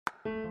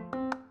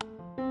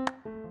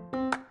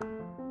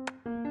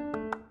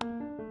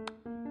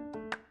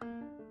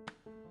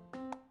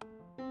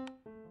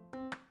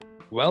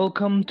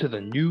Welcome to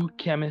the New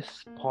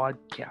Chemist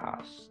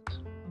Podcast.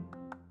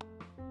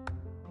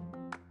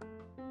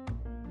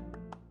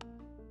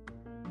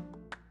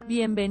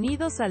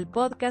 Bienvenidos al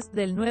podcast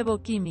del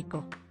nuevo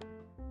químico.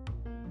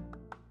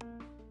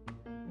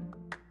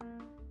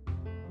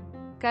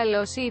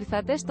 Καλώς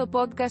ήρθατε στο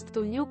podcast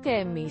του New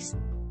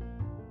Chemist.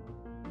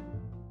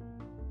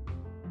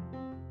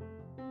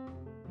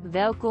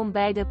 Welkom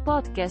bij de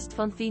podcast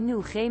van The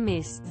New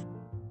Chemist.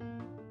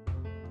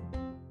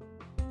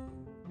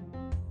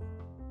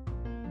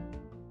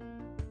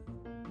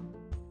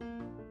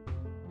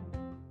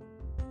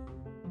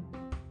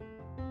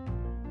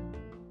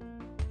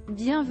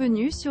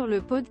 Bienvenue sur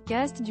le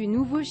podcast du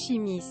nouveau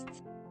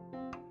chimiste.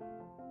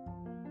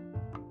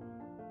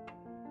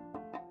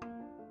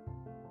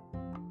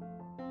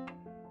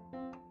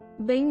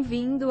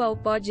 Bem-vindo ao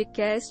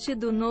podcast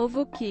do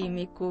novo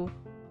químico.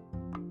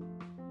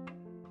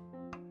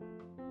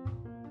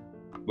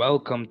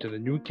 Welcome to the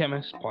New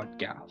Chemist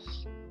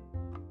Podcast.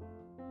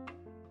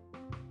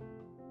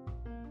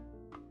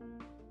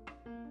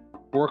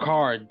 Work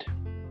hard.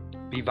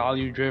 Be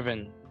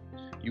value-driven.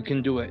 You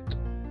can do it.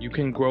 You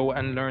can grow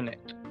and learn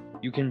it.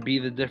 You can be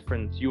the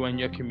difference you and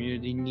your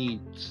community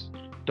needs.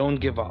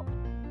 Don't give up.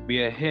 We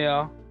are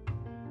here,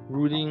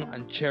 rooting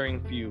and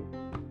cheering for you.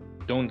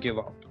 Don't give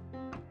up.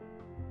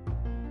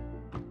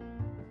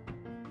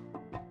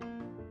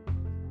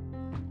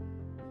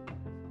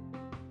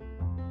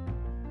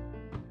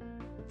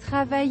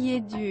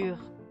 Travaillez dur.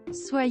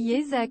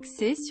 Soyez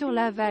axé sur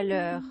la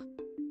valeur.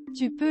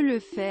 Tu peux le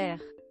faire.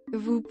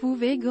 Vous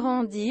pouvez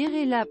grandir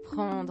et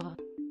l'apprendre.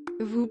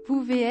 Vous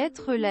pouvez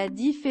être la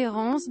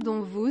différence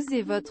dont vous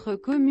et votre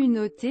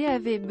communauté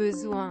avez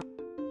besoin.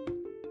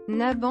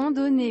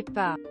 N'abandonnez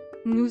pas.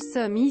 Nous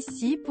sommes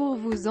ici pour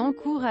vous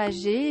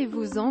encourager et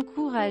vous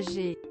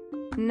encourager.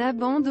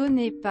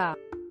 N'abandonnez pas.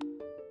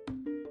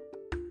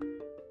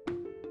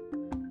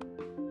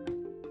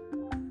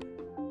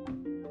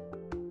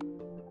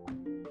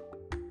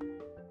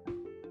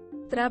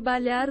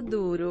 Trabalhar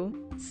duro.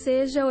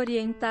 Seja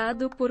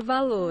orientado por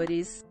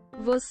valores.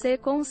 Você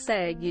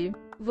consegue.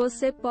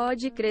 Você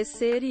pode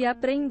crescer e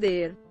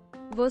aprender.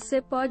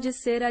 Você pode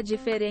ser a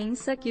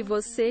diferença que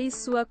você e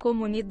sua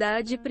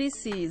comunidade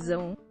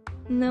precisam.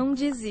 Não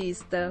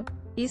desista.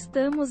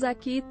 Estamos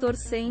aqui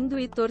torcendo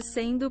e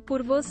torcendo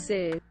por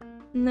você.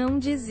 Não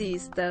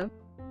desista.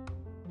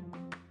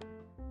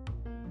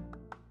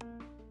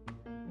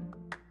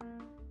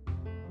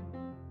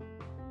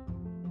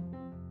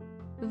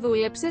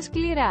 Δούλεψε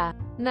σκληρά.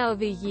 Να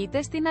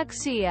οδηγείτε στην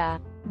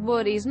αξία.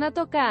 Μπορείς να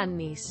το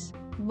κάνεις.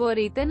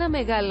 Μπορείτε να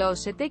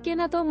μεγαλώσετε και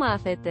να το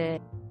μάθετε.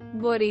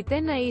 Μπορείτε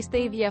να είστε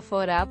η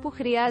διαφορά που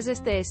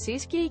χρειάζεστε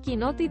εσείς και η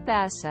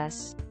κοινότητά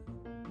σας.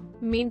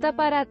 Μην τα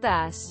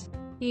παρατάς.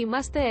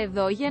 Είμαστε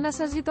εδώ για να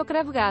σας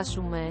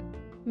ζητοκραυγάσουμε.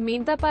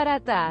 Μην τα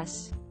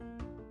παρατάς.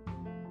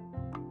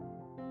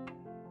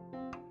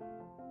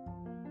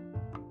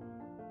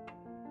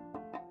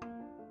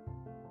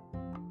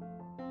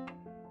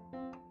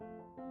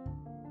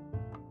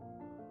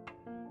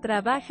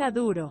 Trabaja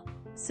duro.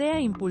 Sea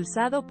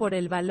impulsado por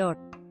el valor.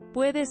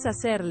 Puedes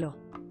hacerlo.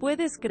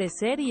 Puedes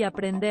crecer y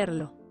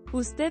aprenderlo.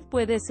 Usted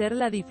puede ser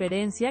la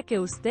diferencia que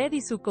usted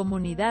y su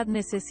comunidad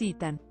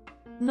necesitan.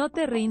 No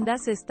te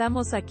rindas,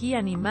 estamos aquí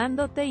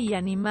animándote y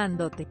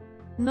animándote.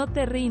 No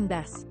te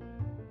rindas.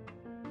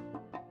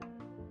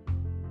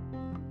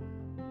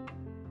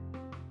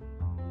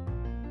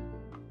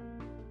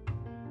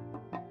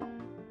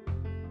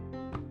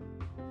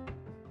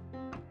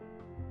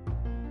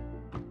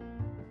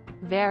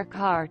 Werk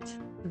hard.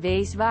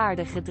 Wees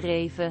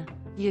waardegedreven.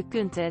 Je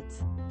kunt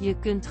het. Je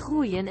kunt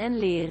groeien en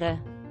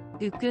leren.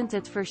 U kunt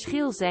het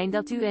verschil zijn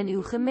dat u en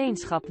uw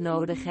gemeenschap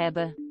nodig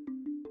hebben.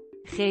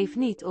 Geef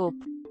niet op.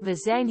 We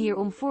zijn hier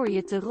om voor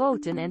je te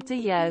roten en te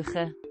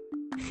juichen.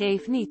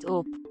 Geef niet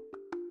op.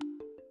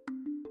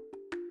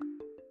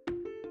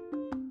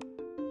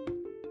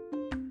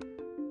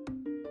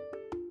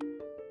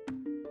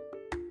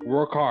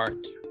 Work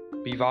hard.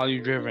 Be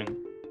value-driven.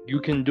 You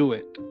can do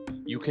it.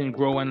 You can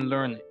grow and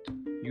learn it.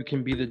 You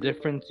can be the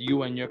difference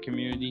you and your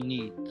community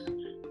needs.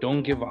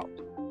 Don't give up.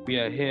 We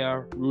are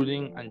here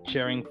rooting and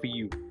cheering for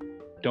you.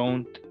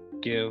 Don't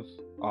give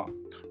up.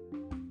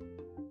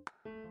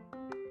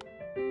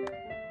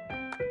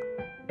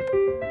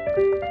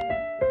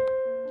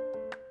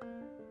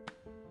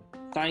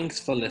 Thanks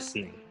for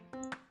listening.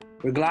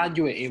 We're glad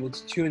you were able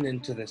to tune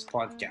into this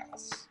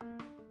podcast.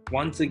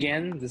 Once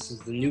again, this is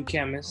The New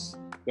Chemist,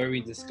 where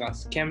we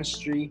discuss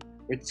chemistry,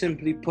 which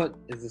simply put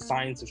is the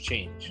science of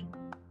change,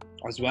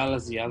 as well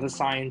as the other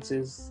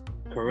sciences,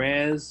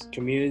 careers,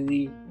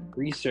 community,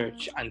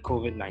 research, and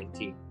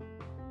COVID-19.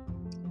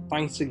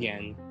 Thanks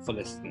again for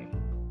listening.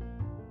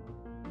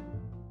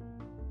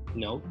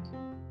 Note,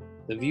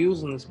 the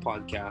views on this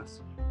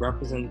podcast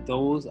represent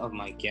those of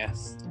my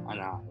guest and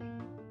I.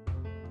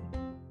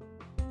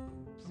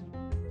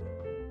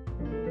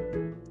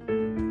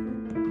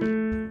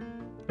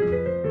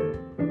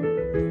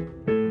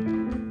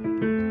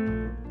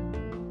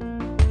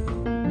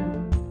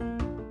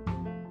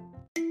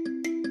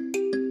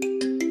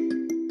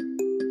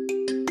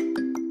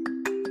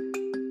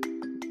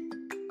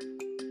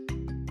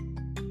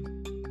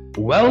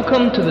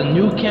 Welcome to the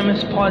New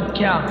Chemist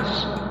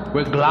Podcast.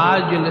 We're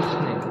glad you're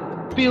listening.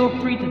 Feel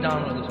free to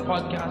download this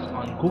podcast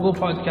on Google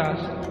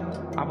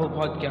Podcasts, Apple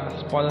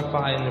Podcasts,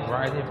 Spotify, and a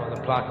variety of other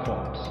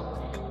platforms.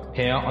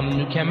 Here on the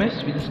New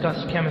Chemist, we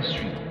discuss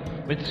chemistry,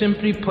 which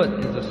simply put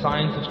is the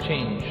science of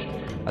change,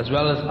 as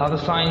well as other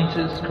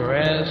sciences,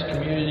 careers,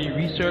 community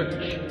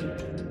research,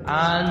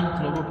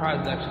 and Nobel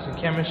Prize lectures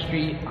in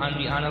chemistry, and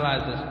we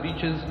analyze their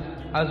speeches,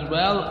 as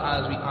well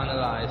as we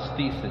analyze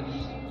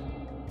theses.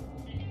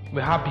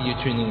 We're happy you're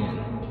tuning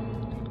in.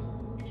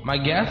 My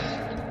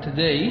guest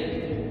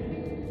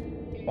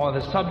today, or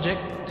the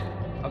subject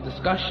of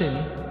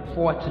discussion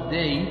for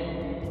today,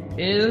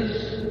 is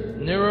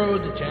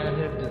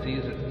neurodegenerative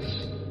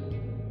diseases.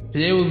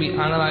 Today we'll be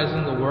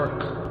analyzing the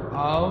work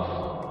of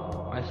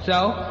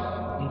myself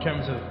in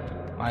terms of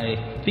my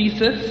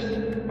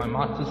thesis, my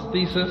master's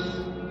thesis,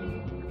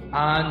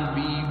 and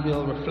we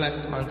will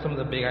reflect on some of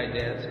the big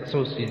ideas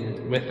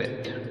associated with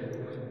it.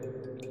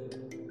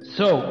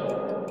 So,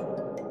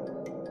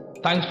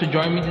 thanks for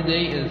joining me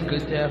today. It is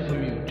good to hear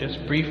from you.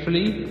 Just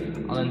briefly,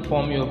 I'll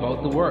inform you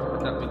about the work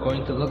that we're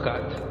going to look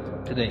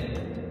at today.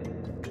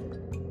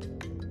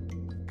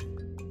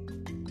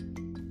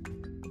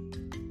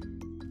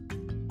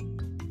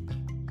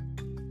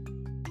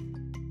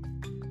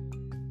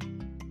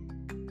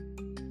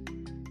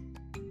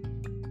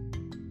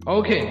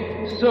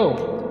 Okay, so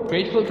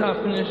grateful to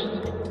have finished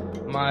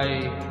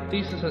my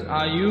thesis at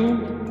IU.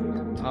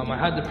 I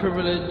had the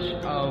privilege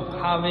of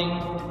having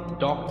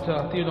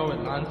Dr. Theodore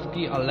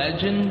Whitlansky, a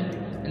legend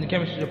in the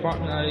chemistry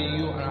department at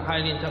IU and a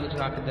highly intelligent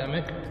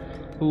academic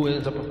who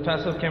is a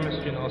professor of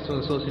chemistry and also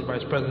associate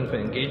vice president for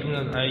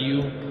engagement at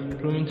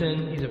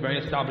IU-Bloomington. He's a very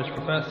established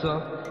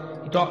professor.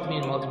 He taught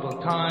me multiple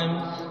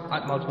times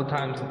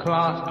in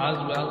class, as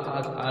well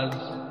as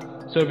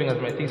serving as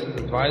my thesis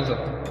advisor.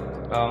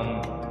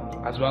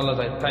 As well as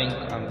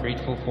I'm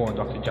grateful for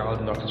Dr. Gerald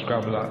and Dr.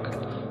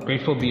 Scrabulak.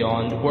 Grateful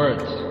beyond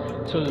words.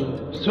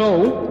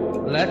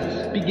 So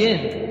let's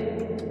begin.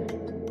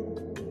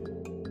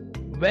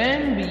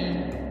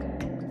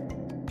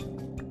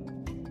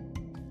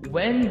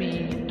 When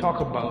we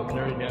talk about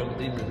neurodegenerative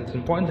diseases, it's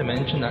important to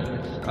mention that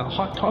it's a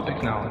hot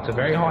topic now. It's a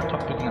very hot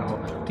topic now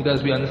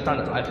because we understand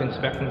that life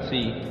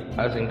expectancy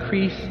has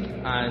increased,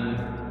 and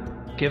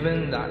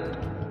given that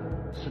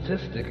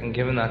statistic and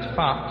given that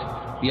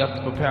fact, we have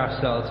to prepare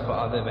ourselves for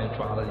other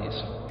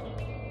eventualities.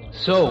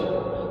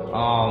 So,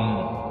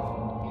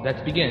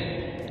 let's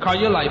begin.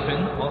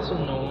 Cardiolipin, also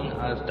known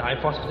as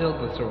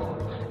diphosphatidylglycerol,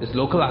 is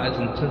localized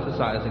and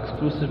synthesized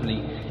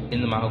exclusively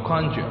in the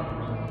mitochondria.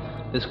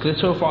 This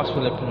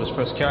glycerophospholipid was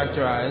first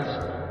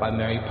characterized by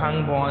Mary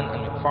Pangborn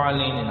and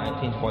McFarlane in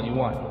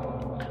 1941.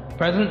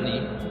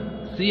 Presently,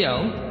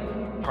 CL,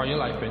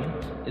 cardiolipin,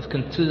 is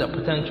considered a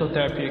potential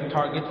therapeutic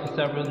target for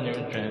several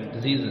neurodegenerative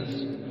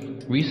diseases.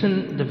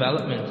 Recent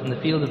developments in the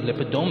field of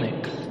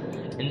lipidômics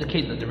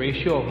indicate that the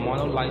ratio of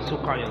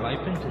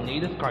monolysocardiolipin to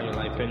native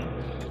cardiolipin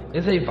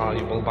is a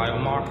valuable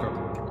biomarker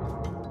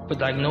for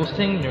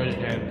diagnosing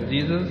neurodegenerative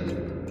diseases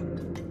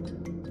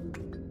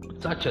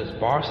such as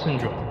Barr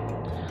syndrome.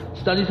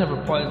 Studies have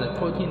reported that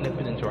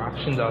protein-lipid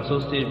interactions are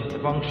associated with the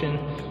function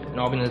and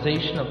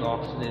organization of the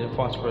oxidative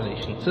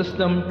phosphorylation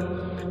system.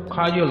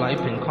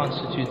 Cardiolipin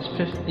constitutes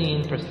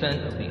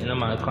 15% of the inner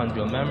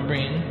mitochondrial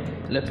membrane.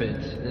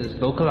 Lipids is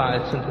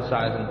localized,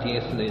 synthesized, and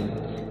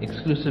deacylated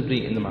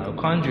exclusively in the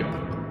mitochondria.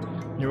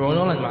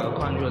 Neuronal and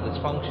mitochondrial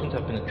dysfunctions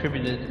have been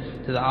attributed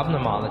to the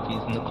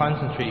abnormalities in the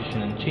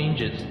concentration and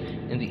changes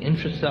in the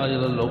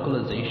intracellular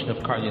localization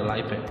of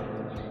cardiolipin.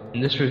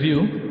 In this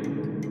review,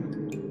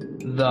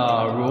 the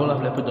role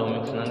of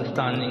lipidomics in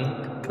understanding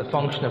the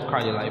function of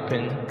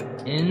cardiolipin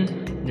in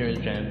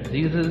neurodegenerative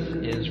diseases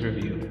is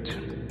reviewed.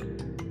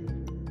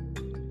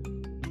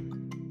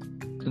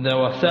 So there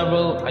were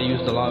several. I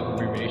used a lot of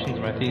abbreviations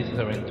in my thesis.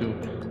 I went through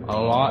a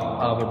lot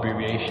of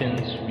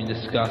abbreviations. We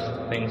discussed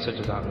things such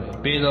as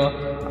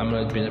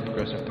amyloid beta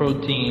precursor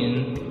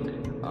protein,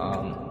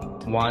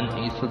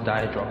 1-acyl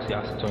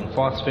dihydroxyacetone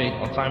phosphate,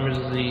 Alzheimer's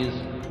disease,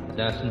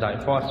 adenosine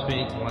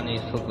diphosphate,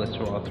 1-acyl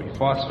glycerol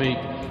 3-phosphate,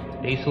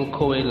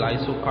 acyl-CoA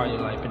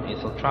lysocardiolipin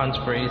acyl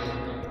transferase.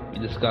 We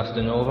discussed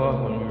de novo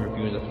when we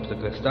reviewed a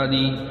particular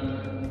study.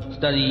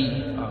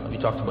 We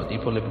talked about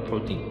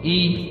apolipoprotein E,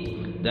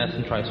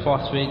 adenosine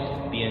triphosphate,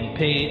 BN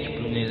page,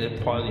 blue native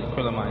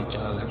polyacrylamide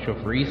gel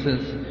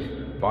electrophoresis,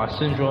 Barr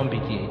syndrome,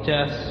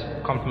 BTHS,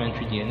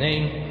 complementary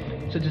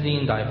DNA,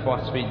 cytidine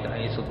diphosphate,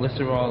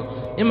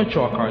 diacylglycerol,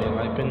 immature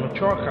cardiolipin,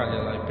 mature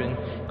cardiolipin,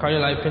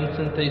 cardiolipin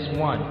synthase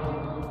 1,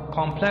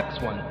 complex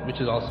 1, which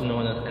is also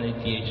known as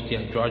NADH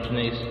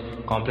dehydrogenase,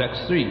 complex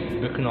 3,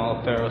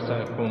 bicanol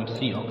ferrocychrome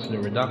C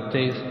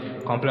oxidoreductase,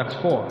 complex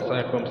 4,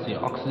 cychrome C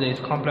oxidase,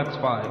 complex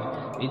 5,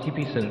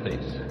 ATP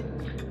synthase.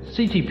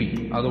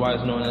 CTP,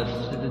 otherwise known as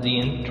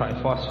cytidine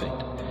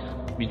triphosphate.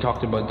 We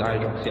talked about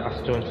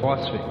dihydroxyacetone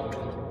phosphate,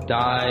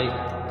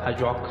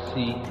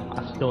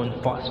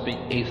 dihydroxyacetone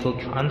phosphate acyl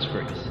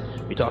transferase.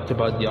 We talked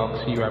about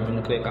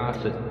deoxyribonucleic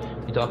acid.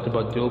 We talked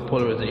about dual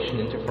polarization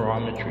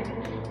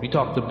interferometry. We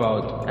talked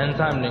about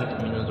enzyme-linked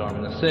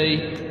immunosorbent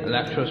assay,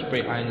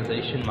 electrospray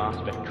ionization mass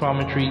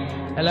spectrometry,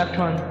 the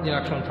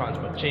electron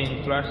transport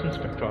chain, fluorescence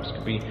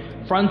spectroscopy,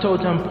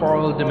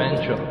 frontotemporal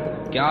dementia,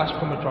 gas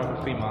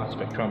chromatography mass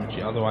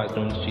spectrometry, otherwise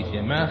known as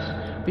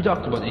GCMS. We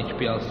talked about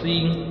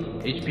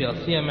HPLC,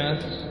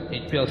 HPLCMS,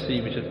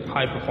 HPLC, which is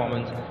high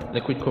performance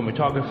liquid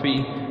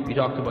chromatography. We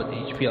talked about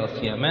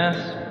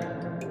HPLCMS,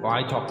 or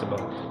I talked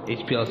about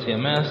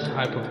HPLCMS,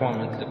 high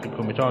performance liquid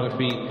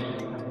chromatography.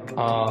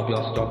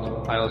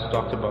 I also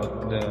talked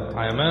about the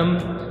IMM,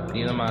 the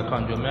inner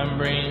mitochondrial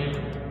membrane.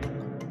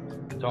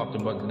 Talked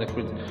about the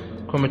liquid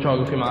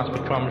chromatography mass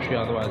spectrometry,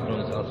 otherwise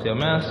known as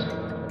LCMS.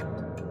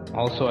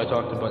 Also, I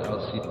talked about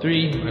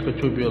LC3,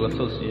 microtubule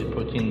associated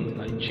protein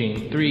light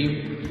chain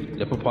 3,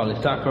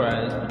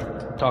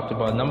 lipopolysaccharide. Talked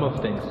about a number of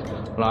things: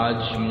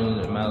 large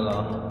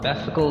unilamellar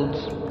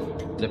vesicles,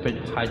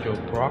 lipid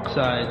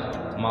hydroperoxide,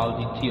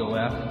 MALDI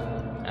TOF,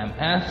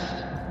 MS.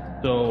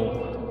 So,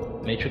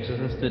 matrix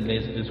assisted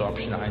laser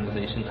desorption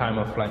ionization time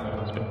of flight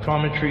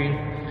spectrometry,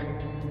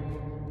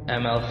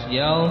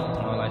 MLCL,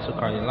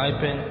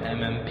 monolysocardiolipin,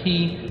 MMP,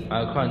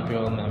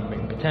 mitochondrial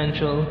membrane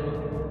potential,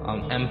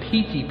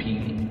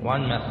 MPTP,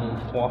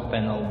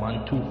 1-methyl-4-phenyl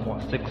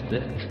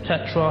 1,2,4,6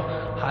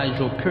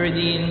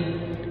 tetrahydropyridine,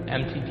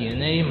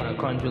 mtDNA,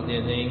 mitochondrial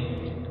DNA,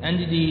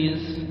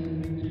 NDDs,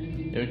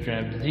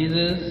 neurodegenerative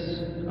diseases,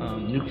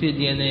 nuclear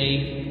DNA,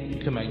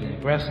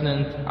 nucleomagnetic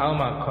resonance,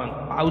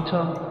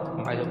 outer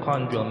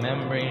mitochondrial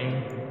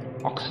membrane,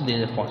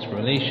 oxidative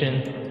phosphorylation,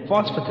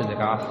 phosphatidic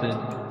acid,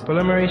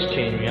 polymerase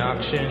chain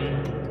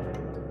reaction,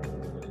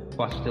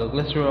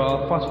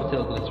 phosphatidylglycerol,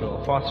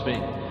 phosphatidylglycerol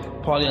phosphate,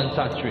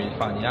 polyunsaturated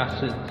fatty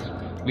acids,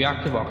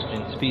 reactive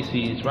oxygen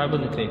species,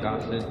 ribonucleic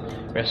acid,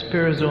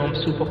 respirosome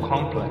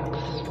supercomplex.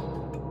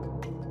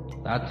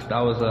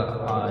 That was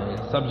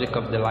a subject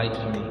of delight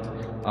for me.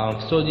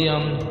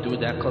 Sodium,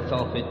 duodecyl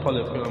sulfate,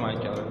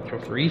 polyacrylamide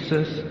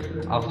electrophoresis,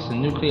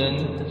 alpha-synuclein,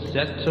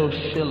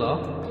 zetoschilla,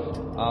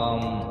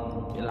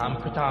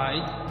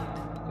 elampretide,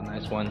 a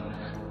nice one,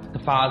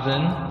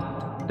 tafazin,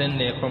 thin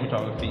layer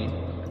chromatography,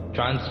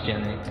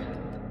 transgenic.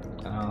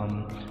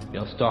 I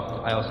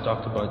also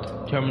talked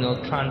about terminal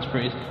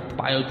transferase,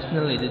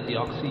 biotinylated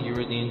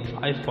deoxyuridine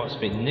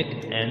triphosphate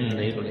NIC-N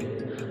labeling.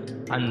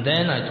 And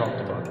then I talked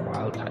about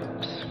wild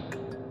types.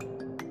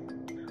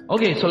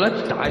 Okay, so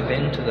let's dive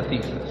into the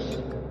thesis.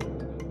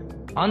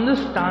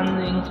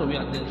 So we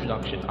have the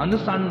introduction.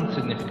 Understanding the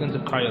significance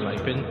of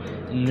cardiolipin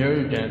in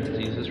neurodegenerative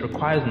diseases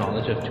requires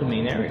knowledge of two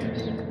main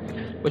areas,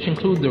 which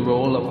include the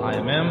role of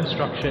IMM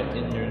structure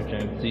in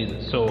neurodegenerative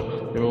diseases. So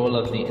the role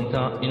of the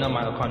inner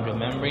mitochondrial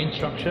membrane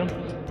structure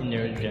in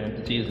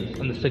neurodegenerative diseases,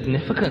 and the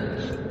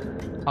significance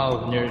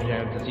of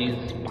neurodegenerative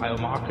disease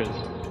biomarkers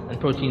and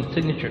protein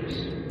signatures.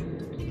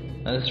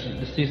 And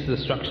this thesis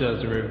is structured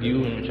as a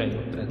review in which I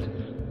looked at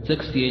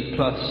 68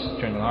 plus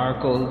journal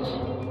articles,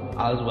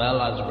 as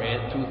well as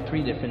read through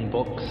 3 different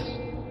books.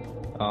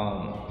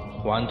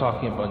 One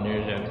talking about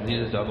neurodegenerative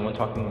diseases, the other one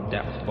talking in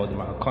depth about the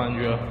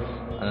mitochondria,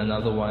 and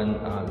another one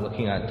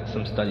looking at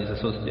some studies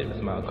associated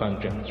with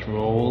mitochondria and its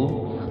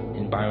role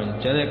in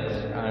bioenergetics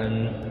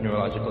and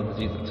neurological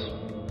diseases.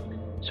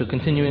 So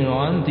continuing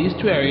on, these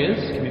 2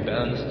 areas can be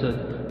better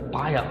understood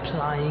by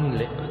applying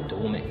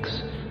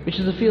lipidômics, which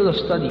is a field of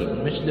study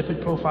in which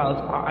lipid profiles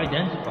are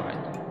identified,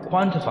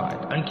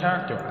 quantified, and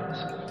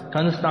characterized to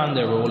understand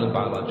their role in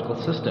biological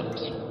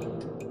systems.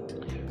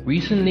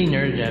 Recently,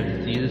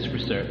 neurodegenerative disease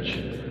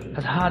research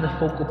has had a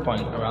focal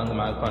point around the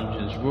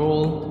mitochondria's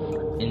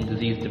role in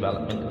disease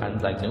development and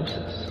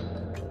diagnosis.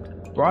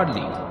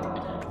 Broadly,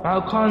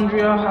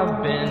 mitochondria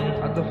have been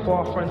at the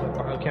forefront of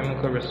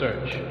biochemical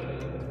research,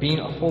 being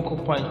a focal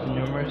point for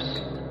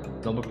numerous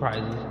Nobel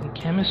Prizes in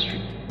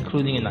chemistry,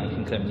 including in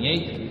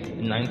 1978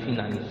 and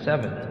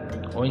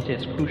 1997, owing to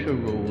its crucial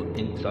role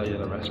in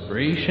cellular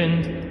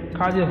respiration,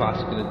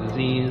 cardiovascular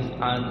disease,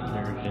 and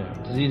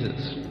neurodegenerative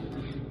diseases.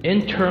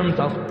 In terms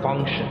of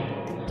function,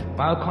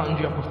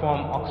 mitochondria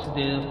perform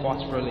oxidative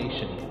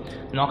phosphorylation,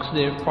 an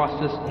oxidative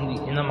process in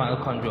the inner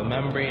mitochondrial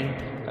membrane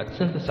that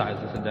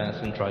synthesizes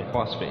adenosine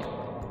triphosphate.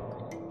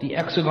 The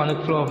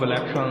exergonic flow of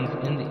electrons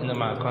in the inner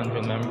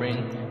mitochondrial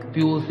membrane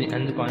fuels the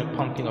endogonic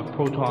pumping of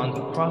protons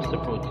across the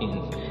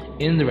proteins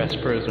in the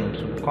respirosome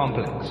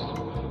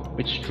supercomplex,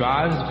 which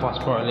drives the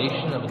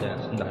phosphorylation of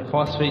adenosine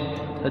diphosphate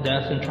to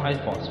adenosine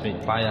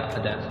triphosphate via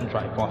adenosine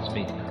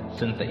triphosphate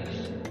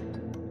synthase.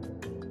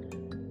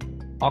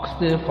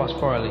 Oxidative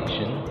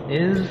phosphorylation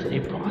is a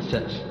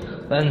process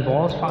that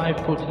involves 5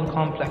 protein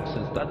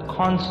complexes that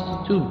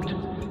constitute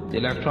the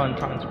electron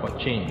transport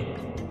chain.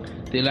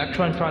 The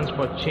electron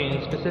transport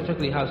chain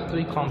specifically has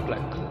 3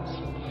 complexes.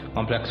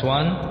 Complex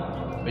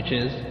 1, which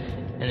is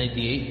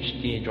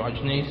NADH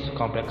dehydrogenase,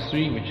 complex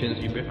 3, which is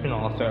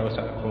ubiquinol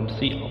ferrocytochrome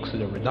C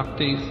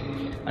oxidoreductase,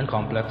 and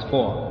complex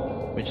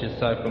 4, which is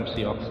cytochrome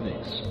C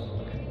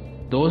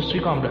oxidase. Those 3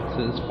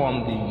 complexes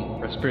form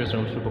the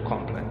respirosome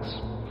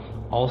supercomplex.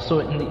 Also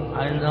in the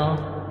inner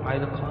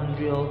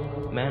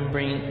mitochondrial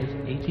membrane is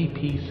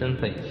ATP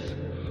synthase,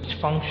 which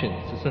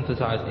functions to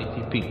synthesize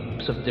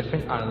ATP of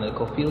different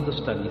analytical fields of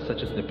study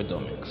such as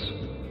lipidomics.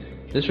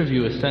 This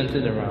review is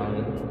centered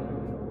around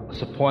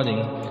supporting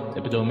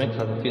lipidomics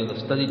as a field of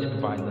study to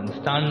provide an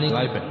understanding of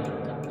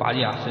lipid,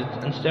 fatty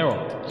acids, and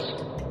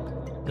steroids.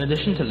 In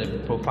addition to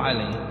lipid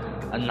profiling,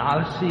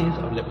 analyses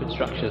of lipid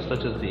structures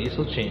such as the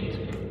acyl chains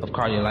of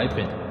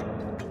cardiolipin,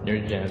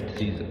 neurodegenerative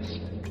diseases.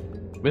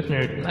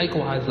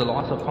 Likewise, the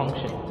loss of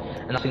function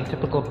and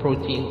typical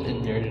proteins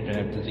in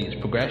neurodegenerative disease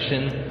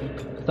progression,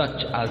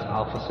 such as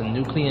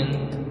alpha-synuclein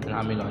and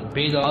amyloid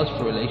beta, allows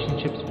for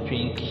relationships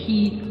between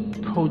key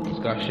protein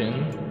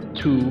discussion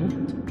to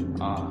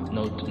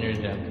note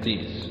neurodegenerative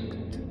disease.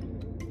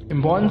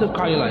 Importance of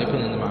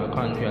cardiolipin in the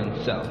mitochondria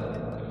and cell.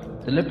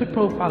 The lipid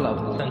profile of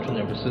the central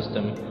nervous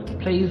system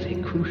plays a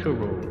crucial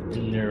role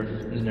in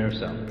the nerve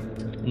cell.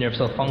 In nerve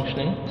cell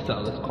functioning, the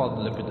cell is called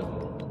the lipidome.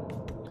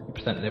 We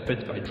present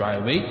lipids by dry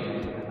weight,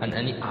 and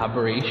any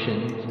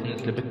aberrations in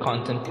its lipid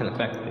content can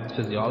affect its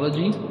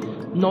physiology.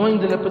 Knowing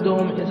the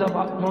lipidome is of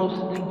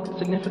utmost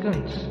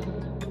significance.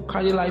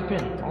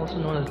 Cardiolipin, also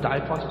known as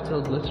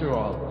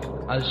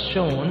diphosphotylglycerol, as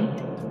shown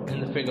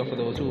in the figure for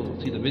those who will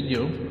see the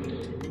video,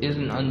 is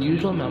an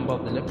unusual member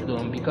of the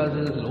lipidome because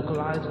it is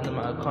localized in the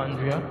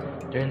mitochondria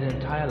during the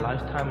entire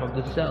lifetime of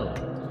the cell,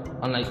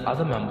 unlike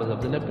other members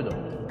of the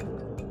lipidome.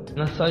 In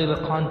a cellular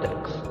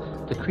context,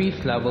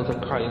 decreased levels of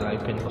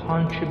cardiolipin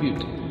contribute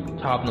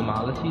to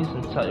abnormalities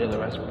in cellular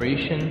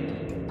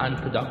respiration and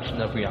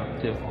production of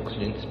reactive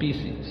oxygen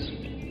species.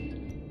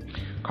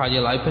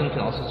 Cardiolipin can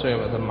also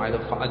serve as a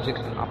mitophagic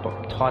and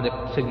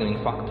apoptotic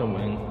signaling factor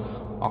when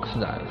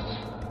oxidized.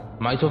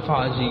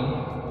 Mitophagy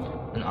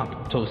and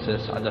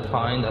apoptosis are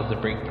defined as the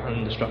breakdown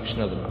and destruction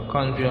of the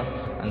mitochondria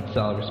and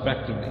cell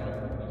respectively.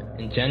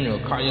 In general,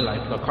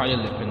 cardiolipin, or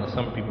cardiolipin as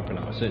some people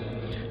pronounce it,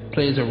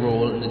 plays a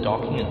role in the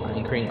docking and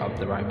anchoring of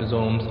the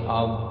ribosomes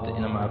of the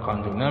inner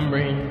mitochondrial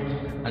membrane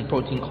and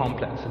protein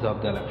complexes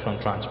of the electron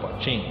transport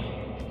chain.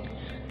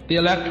 The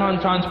electron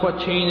transport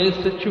chain is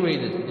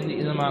situated in the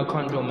inner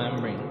mitochondrial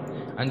membrane,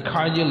 and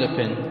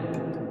cardiolipin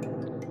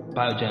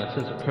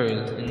biogenesis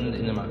occurs in the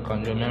inner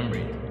mitochondrial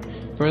membrane.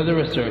 Further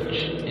research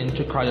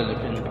into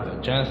cardiolipin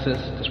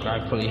biogenesis,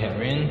 described fully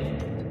herein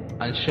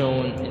and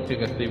shown in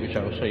figure 3, which I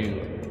will show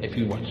you if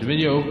you watch the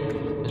video,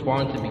 is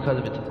warranted because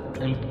of its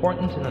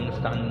importance in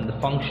understanding the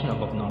function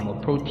of abnormal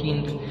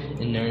proteins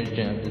in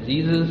neurodegenerative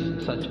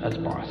diseases such as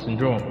Barr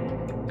syndrome.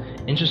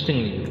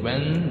 Interestingly,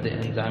 when the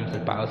enzymes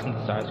that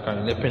biosynthesize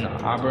cardiolipin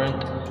are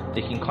aberrant,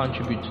 they can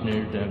contribute to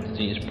neurodegenerative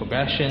disease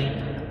progression,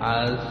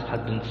 as has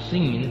been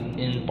seen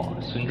in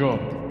Barr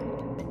syndrome.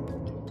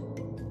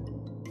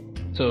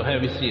 So here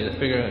we see the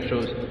figure that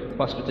shows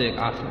phosphatidic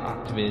acid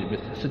activated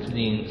with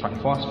cytidine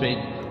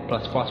triphosphate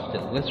plus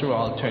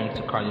phosphatidylglycerol turns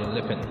to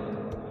cardiolipin.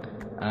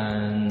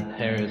 And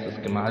here is the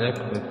schematic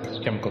with its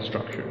chemical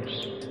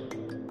structures.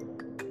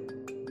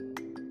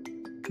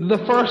 The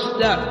first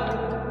step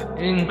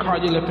in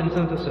cardiolipin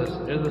synthesis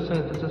is the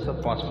synthesis of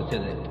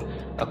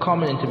phosphatidate, a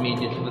common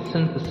intermediate for the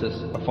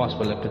synthesis of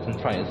phospholipids and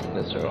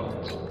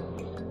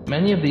triacylglycerols.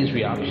 Many of these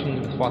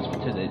reactions with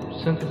phosphatidate to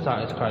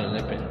synthesize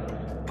cardiolipin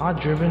are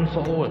driven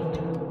forward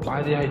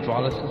by the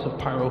hydrolysis of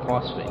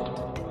pyrophosphate.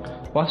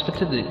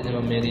 Phosphatidate in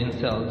mammalian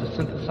cells is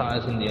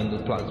synthesized in the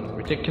endoplasmic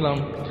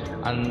reticulum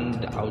and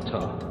the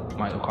outer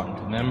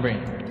mitochondrial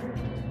membrane.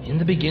 In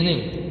the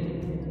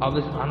beginning of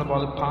this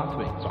anabolic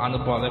pathway, so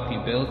anabolic we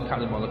build,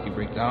 catabolic we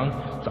break down,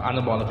 so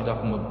anabolic we're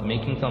talking about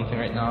making something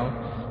right now,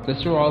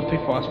 glycerol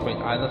 3-phosphate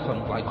either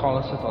from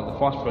glycolysis or the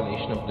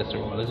phosphorylation of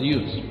glycerol is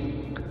used.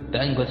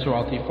 Then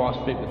glycerol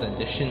 3-phosphate with the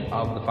addition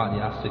of the fatty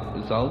acid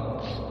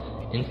results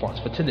in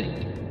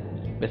phosphatidate.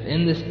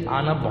 Within this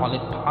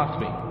anabolic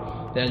pathway,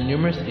 there are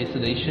numerous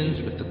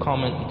acylations with the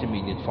common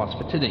intermediate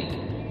phosphatidate.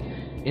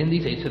 In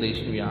these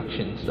acylation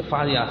reactions, the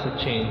fatty acid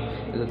chain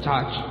is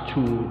attached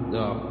to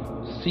the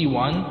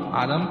C1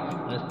 atom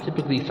and is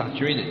typically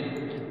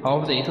saturated.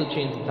 However, the acyl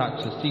chains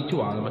attached to the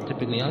C2 atom are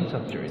typically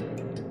unsaturated.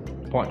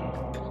 Important.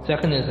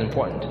 Second, it is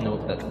important to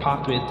note that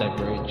pathways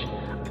diverge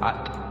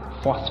at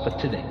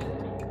phosphatidate,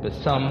 with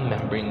some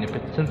membrane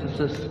lipid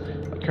synthesis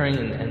occurring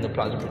in the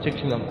endoplasmic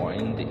reticulum or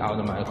in the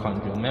outer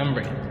mitochondrial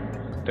membrane.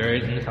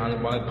 Third, in this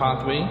anabolic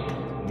pathway,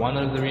 one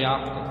of the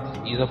reactants,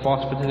 either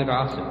phosphatidic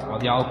acid or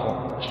the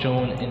alcohol,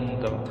 shown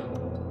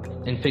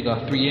in figure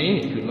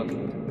 3a, if you look,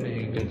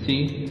 you can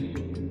see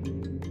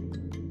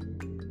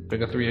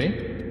figure 3a,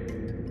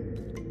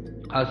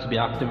 has to be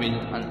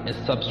activated and is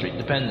substrate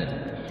dependent.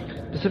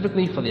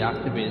 Specifically for the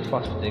activated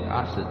phosphatidic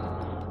acid,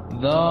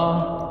 the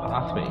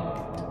pathway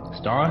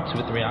starts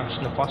with the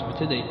reaction of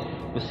phosphatidate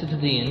with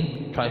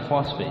cytidine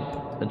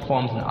triphosphate that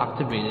forms an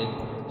activated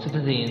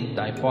cytidine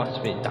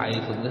diphosphate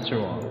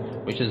diacylglycerol,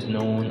 which is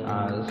known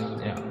as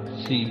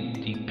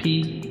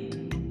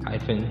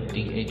CDP-DAG.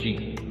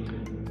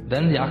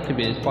 Then the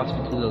activated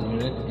phosphatidyl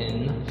unit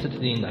in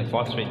cytidine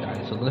diphosphate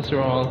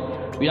diacylglycerol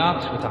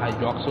reacts with a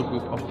hydroxyl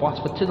group of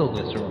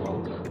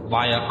phosphatidylglycerol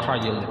via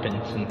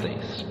cardiolipin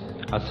synthase,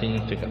 as seen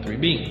in figure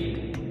 3b.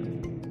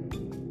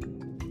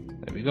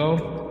 There we we go,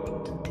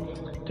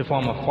 to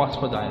form a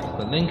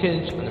phosphodiester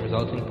linkage, and the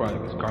resulting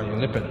product is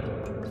cardiolipin.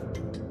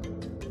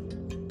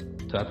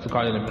 So that's the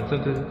cardiolipin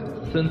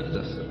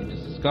synthesis that we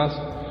just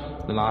discussed,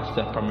 the last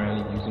step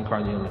primarily using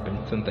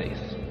cardiolipin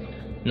synthase.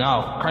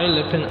 Now,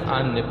 cardiolipin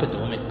and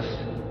lipidomics.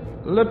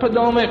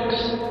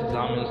 Lipidomics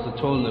examines the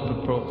total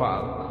lipid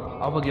profile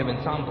of a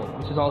given sample,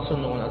 which is also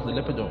known as the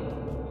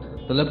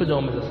lipidome. The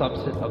lipidome is a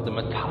subset of the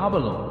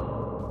metabolome,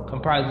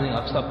 comprising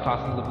of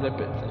subclasses of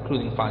lipids,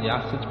 including fatty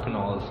acids,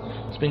 prenols,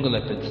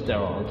 sphingolipids,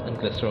 sterols, and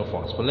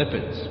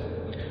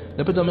glycerophospholipids.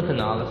 Lipidomic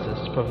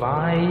analysis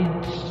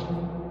provides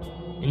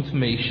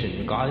information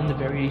regarding the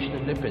variation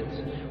of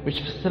lipids,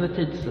 which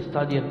facilitates the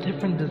study of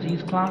different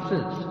disease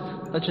classes,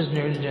 such as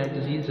neurodegenerative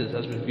diseases,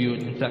 as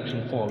reviewed in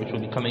section 4, which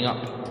will be coming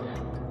up.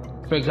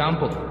 For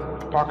example,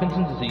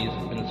 Parkinson's disease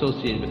has been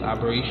associated with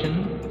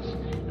aberrations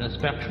in a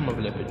spectrum of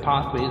lipid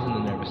pathways in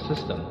the nervous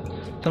system,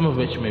 some of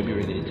which may be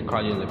related to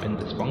cardiolipin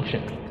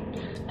dysfunction.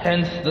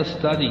 Hence, the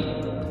study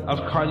of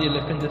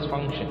cardiolipin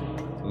dysfunction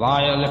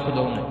via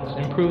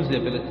lipidomics improves the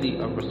ability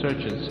of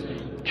researchers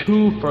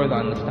to further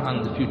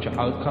understand the future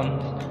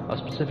outcomes of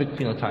specific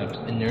phenotypes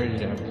in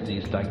neurodegenerative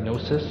disease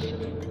diagnosis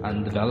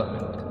and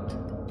development.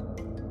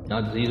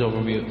 Now, disease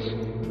overviews.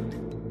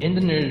 In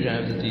the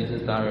neurodegenerative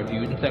diseases that are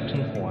reviewed in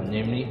section 4,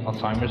 namely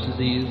Alzheimer's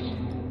disease,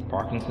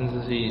 Parkinson's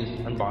disease,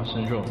 and Barr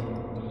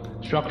syndrome,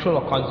 structural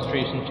or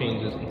concentration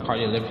changes in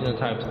cardiolipin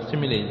phenotypes are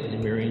simulated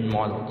in murine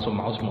models, so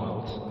mouse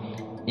models,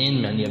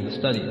 in many of the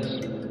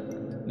studies.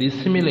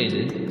 These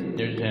simulated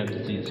neurodegenerative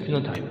disease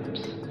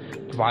phenotypes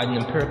provide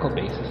an empirical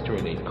basis to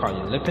relate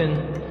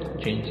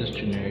cardiolipin changes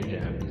to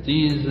neurodegenerative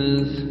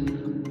diseases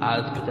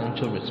as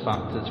potential risk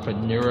factors for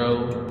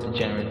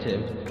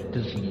neurodegenerative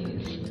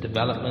disease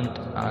development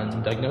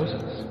and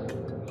diagnosis.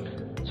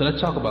 So let's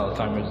talk about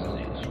Alzheimer's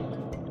disease.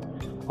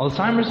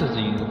 Alzheimer's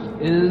disease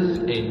is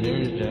a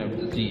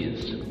neurodegenerative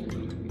disease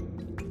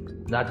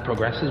that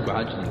progresses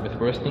gradually with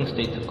worsening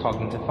states of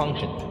cognitive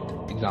function,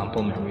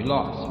 example memory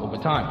loss, over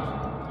time.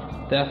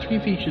 There are three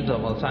features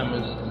of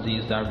Alzheimer's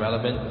disease that are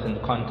relevant within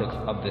the context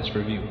of this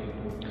review.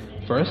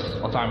 First,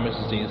 Alzheimer's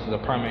disease is a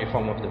primary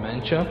form of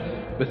dementia,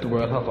 with the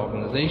World Health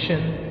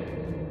Organization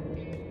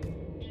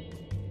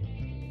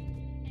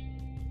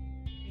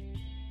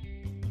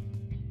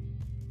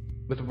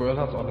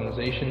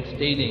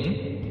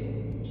stating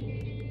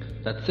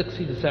that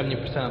 60 to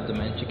 70% of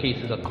dementia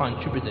cases are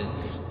contributed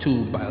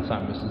to by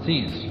Alzheimer's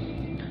disease.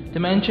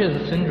 Dementia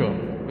is a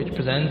syndrome which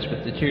presents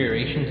with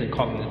deteriorations in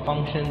cognitive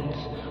functions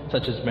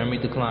such as memory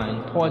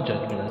decline, poor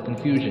judgment, and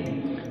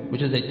confusion,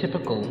 which is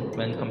atypical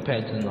when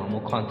compared to the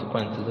normal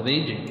consequences of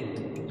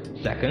aging.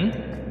 Second,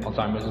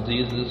 Alzheimer's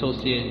disease is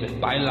associated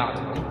with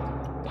bilateral,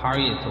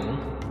 parietal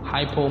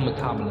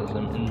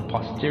hypometabolism in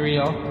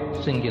posterior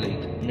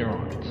cingulate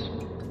neurons.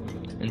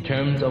 In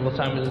terms of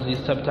Alzheimer's disease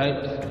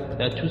subtypes,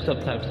 there are two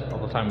subtypes of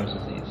Alzheimer's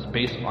disease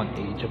based on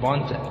age of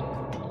onset.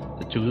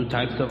 The two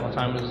types of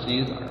Alzheimer's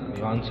disease are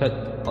early onset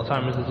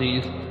Alzheimer's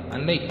disease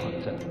and late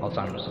onset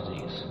Alzheimer's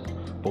disease.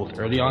 Both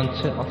early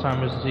onset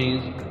Alzheimer's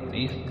disease and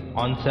late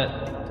onset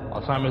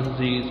Alzheimer's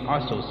disease are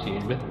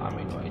associated with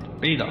amyloid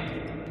beta.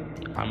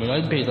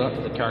 Amyloid beta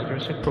is a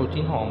characteristic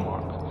protein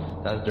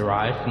hallmark that is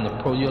derived from the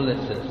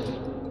proteolysis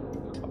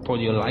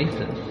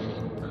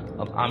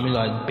of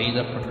amyloid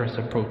beta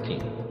precursor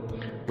protein,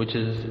 which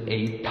is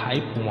a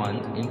type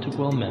 1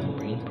 integral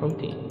membrane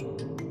protein.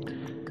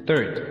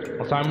 Third,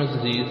 Alzheimer's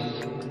disease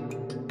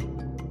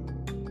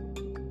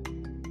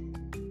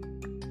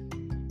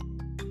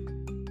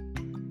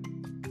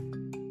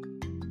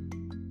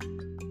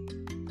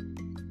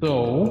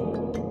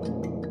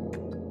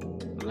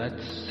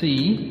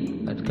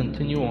let's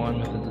continue on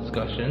with the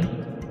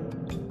discussion.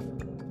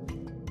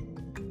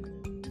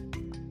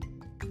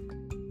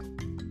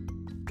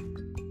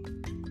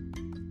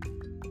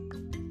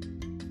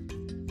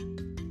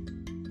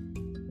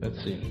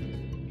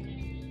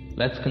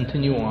 Let's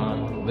continue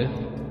on with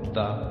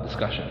the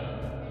discussion.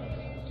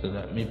 So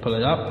let me pull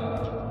it up.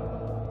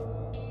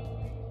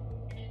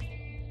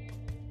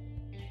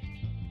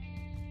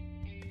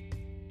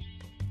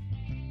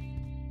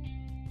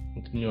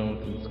 Continue on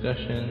with the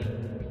discussion.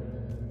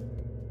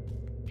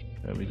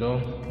 There we go.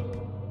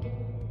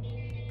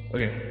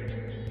 Okay.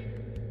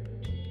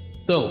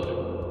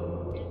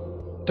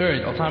 So,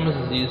 third, Alzheimer's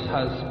disease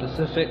has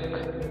specific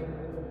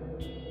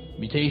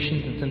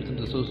mutations and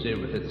symptoms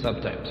associated with its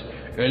subtypes.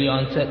 Early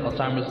onset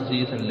Alzheimer's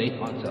disease and late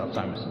onset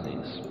Alzheimer's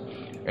disease.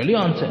 Early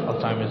onset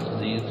Alzheimer's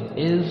disease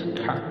is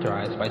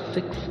characterized by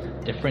 6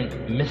 different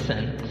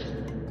missense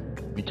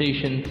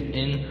mutations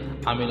in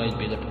amyloid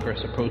beta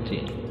precursor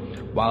protein,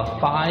 while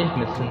 5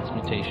 missense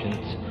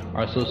mutations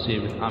are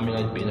associated with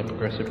amyloid beta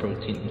precursor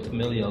protein in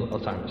familial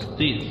Alzheimer's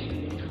disease.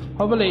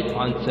 However, late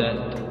onset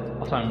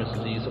Alzheimer's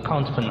disease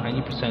accounts for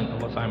 90%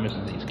 of Alzheimer's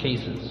disease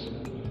cases.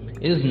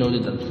 It is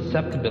noted that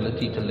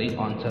susceptibility to late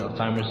onset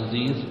Alzheimer's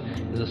disease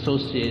is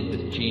associated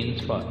with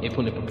genes for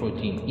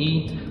apolipoprotein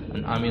E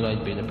and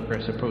amyloid beta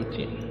precursor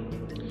protein.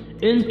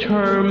 In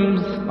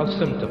terms of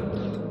symptoms,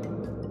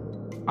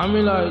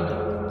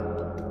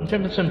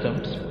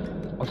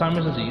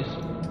 Alzheimer's disease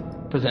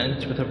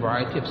presents with a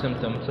variety of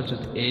symptoms such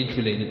as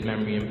age-related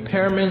memory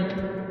impairment,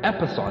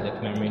 episodic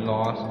memory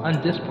loss,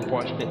 and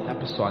disproportionate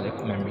episodic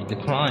memory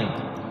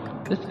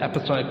decline. This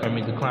episodic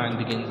memory decline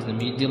begins in the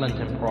medial and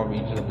temporal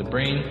regions of the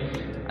brain,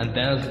 and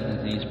then as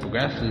the disease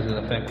progresses, it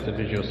affects the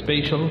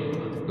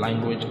visuospatial,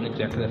 language, and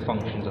executive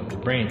functions of the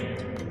brain.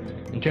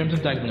 In terms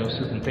of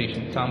diagnosis and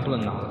patient sample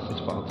analysis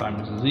for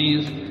Alzheimer's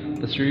disease,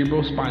 the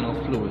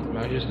cerebrospinal fluid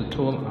measures the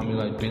total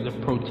amyloid beta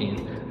protein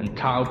and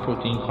tau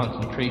protein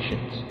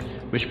concentrations,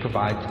 which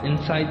provides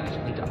insights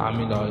into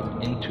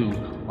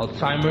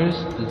Alzheimer's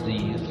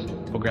disease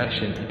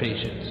progression in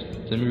patients.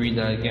 So let me read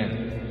that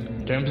again.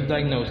 In terms of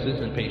diagnosis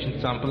and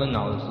patient sample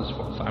analysis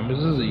for Alzheimer's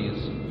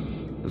disease,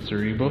 the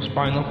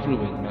cerebrospinal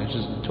fluid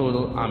measures the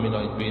total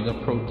amyloid beta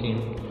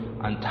protein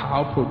and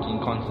tau protein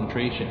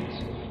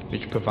concentrations,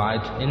 which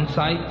provides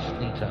insights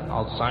into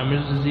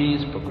Alzheimer's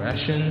disease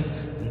progression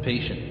in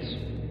patients.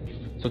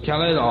 So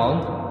Keller et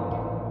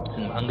al.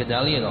 And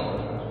Mangadelli et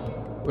al.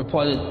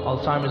 reported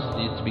Alzheimer's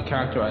disease to be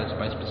characterized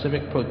by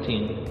specific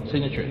protein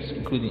signatures,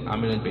 including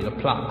amyloid beta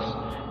plaques,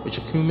 which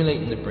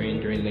accumulate in the brain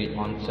during late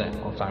onset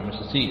Alzheimer's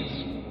disease.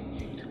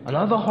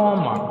 Another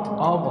hallmark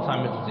of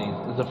Alzheimer's disease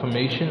is the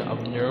formation of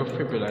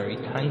neurofibrillary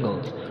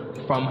tangles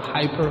from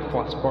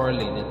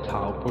hyperphosphorylated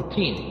tau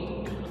protein.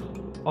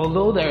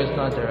 Although there is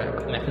no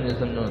direct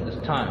mechanism known at this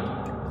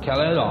time,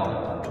 Keller et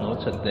al.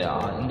 Notes that there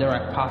are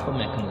indirect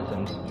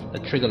pathomechanisms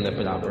that trigger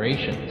lipid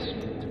aberrations.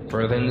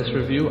 Further in this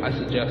review, I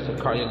suggest that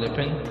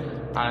cardiolipin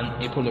and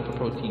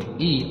apolipoprotein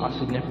E are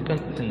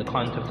significant within the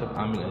context of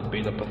amyloid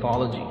beta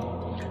pathology.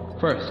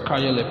 First,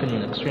 cardiolipin,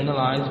 when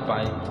externalized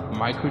by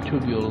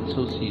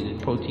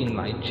microtubule-associated protein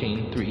light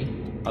chain 3,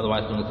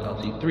 otherwise known as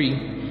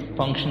LC3,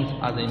 functions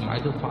as a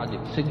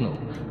mitophagic signal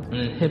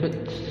and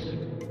inhibits.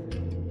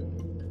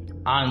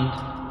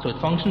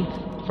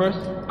 First,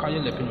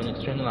 cardiolipin, when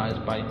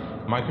externalized by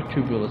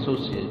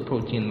microtubule-associated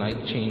protein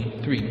light chain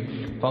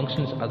 3,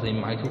 functions as a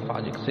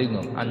mitophagic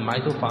signal, and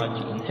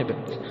mitophagy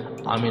inhibits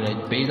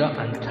amyloid beta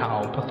and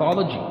tau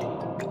pathology.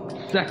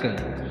 Second,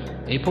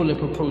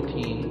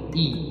 apolipoprotein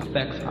E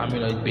affects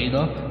amyloid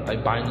beta by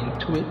binding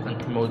to it and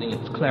promoting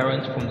its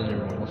clearance from the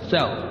neuronal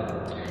cell.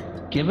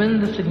 Given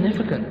the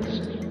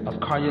significance of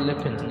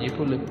cardiolipin and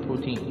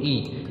apolipoprotein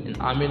E in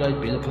amyloid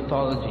beta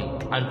pathology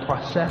and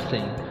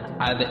processing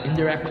either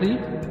indirectly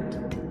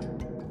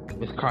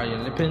with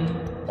cardiolipin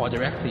or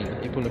directly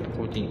with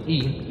apolipoprotein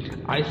E,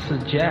 I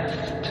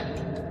suggest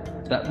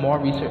that more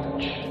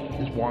research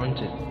is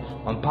warranted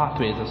on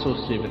pathways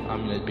associated with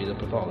amyloid beta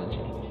pathology.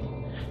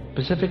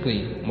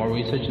 Specifically, more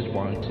research is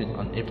warranted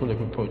on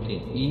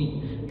apolipoprotein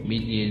E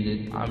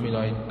mediated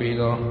amyloid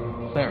beta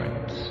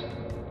clearance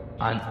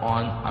and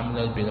on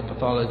amyloid beta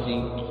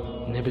pathology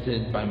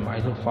inhibited by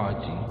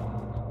mitophagy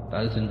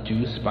that is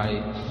induced by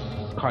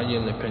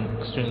cardiolipin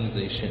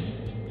externalization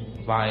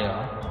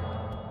via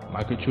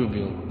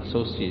microtubule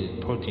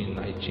associated protein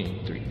light chain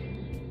 3.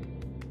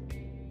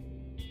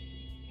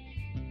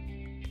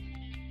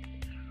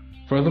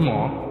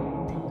 Furthermore,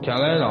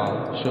 Keller et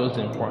al. Shows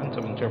the importance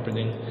of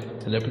interpreting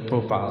the lipid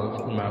profiles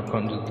in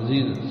mitochondrial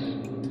diseases,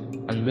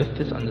 and with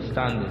this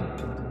understanding,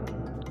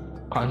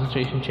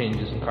 concentration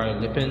changes in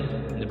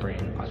cardiolipin in the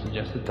brain are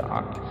suggested to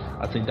act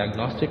as a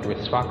diagnostic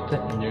risk factor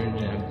in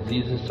neurodegenerative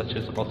diseases such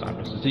as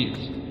Alzheimer's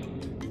disease.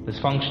 This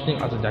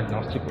functioning as a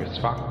diagnostic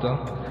risk factor,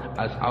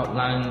 as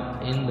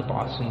outlined in the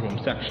Bar syndrome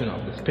section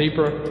of this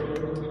paper,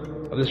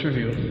 of this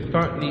review,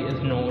 currently is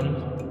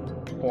known.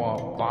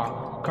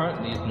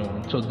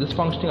 So this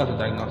functioning as a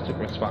diagnostic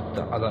risk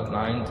factor, as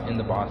outlined in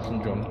the Bar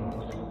syndrome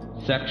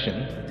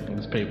section of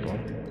this paper,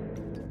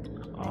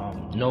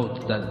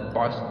 notes that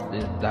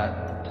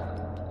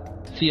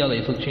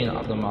CL-acyl chain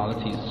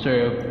abnormalities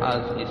serve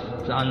as a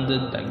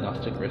standard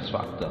diagnostic risk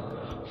factor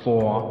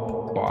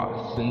for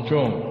Bar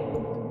syndrome.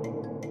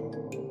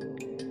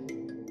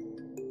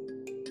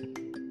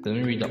 Let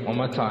me read that one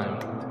more time.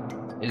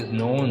 It is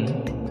known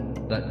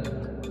that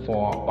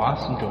for Bar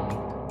syndrome,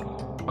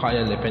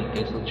 cardiolipin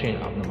acyl chain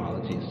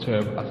abnormalities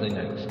serve as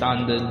a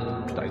standard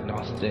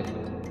diagnostic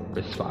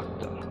risk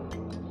factor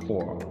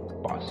for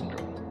Bar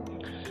syndrome.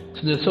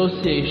 So the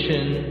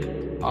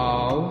association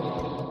of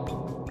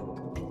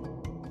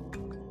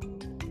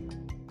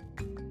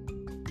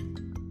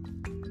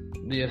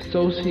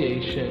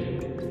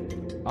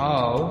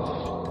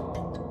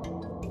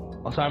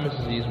Alzheimer's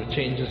disease with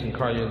changes in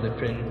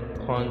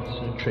cardiolipin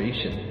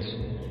concentrations.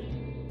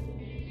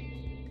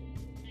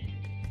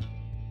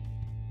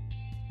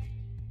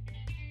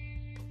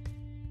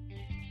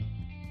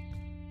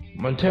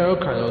 Montero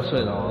Cardoso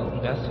et al.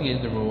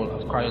 Investigated the role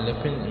of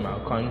cardiolipin in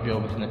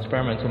mitochondria with an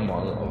experimental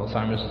model of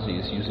Alzheimer's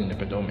disease using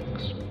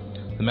lipidômics.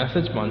 The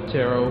methods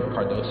Montero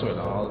Cardoso et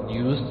al.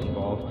 Used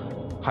involve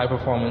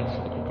high-performance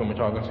liquid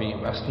chromatography,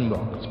 Western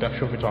blot,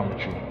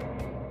 spectrophotometry,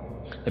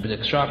 lipid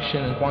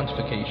extraction and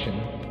quantification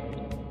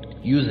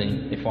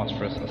using a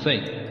phosphorus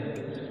assay.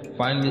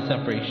 Finally, the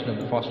separation of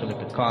the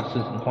phospholipid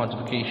classes and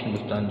quantification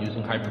was done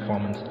using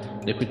high-performance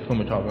liquid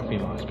chromatography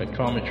mass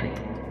spectrometry.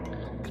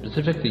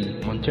 Specifically,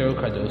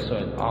 Montero-Cardoso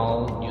et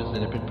al. Used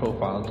the lipid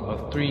profiles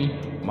of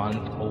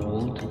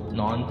 3-month-old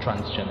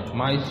non-transgenic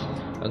mice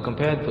and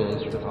compared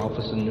those with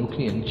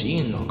alpha-synuclein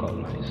gene knockout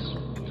mice.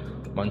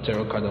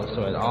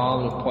 Montero-Cardoso et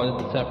al.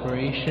 Reported the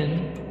separation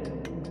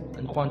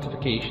and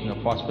quantification of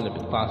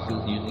phospholipid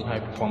classes using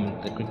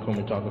high-performance liquid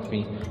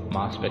chromatography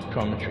mass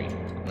spectrometry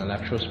and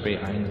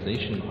electrospray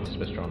ionization mass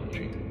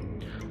spectrometry.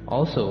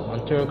 Also,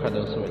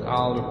 Montero-Cardoso et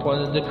al.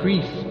 Reported a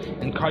decrease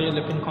in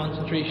cardiolipin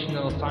concentration in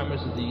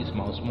Alzheimer's disease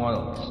mouse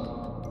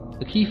models.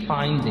 The key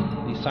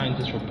finding these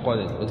scientists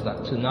reported was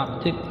that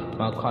synaptic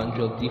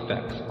mitochondrial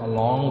defects,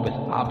 along with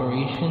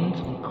aberrations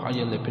in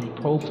cardiolipin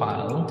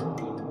profile,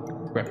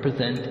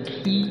 represent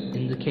key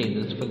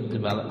indicators for the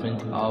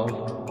development of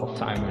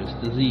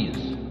Alzheimer's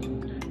disease.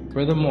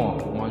 Furthermore,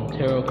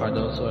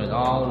 Montero-Cardoso et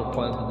al.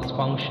 Reported the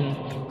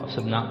dysfunction of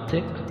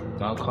synaptic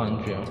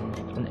mitochondria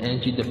and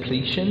energy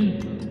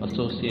depletion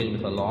associated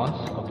with a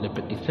loss of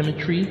lipid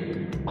asymmetry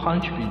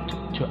contribute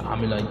to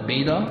amyloid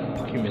beta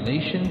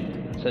accumulation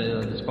and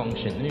cellular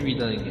dysfunction. Let me read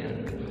that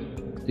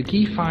again. The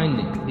key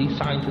finding these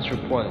scientists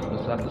reported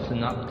was that the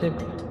synaptic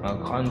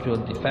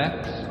mitochondrial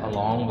defects,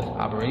 along with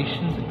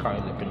aberrations in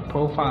cardiolipin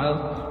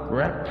profile,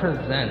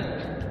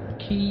 represent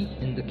key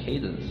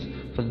indicators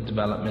for the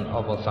development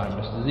of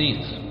Alzheimer's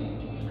disease.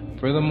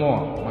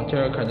 Furthermore,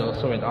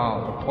 Montero-Cardoso et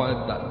al.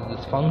 Reported that the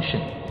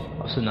dysfunction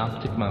of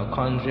synaptic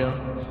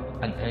mitochondria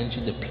and energy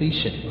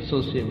depletion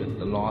associated with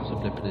the loss of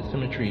lipid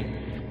asymmetry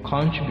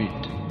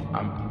contribute to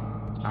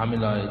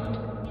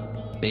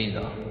amyloid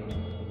beta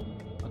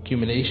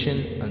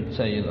accumulation and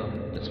cellular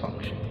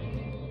dysfunction.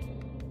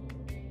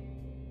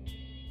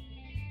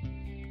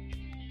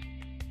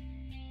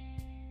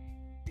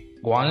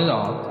 Guan et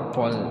al.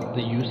 Reported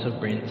the use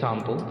of brain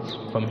samples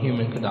from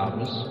human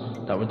cadavers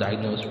that were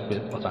diagnosed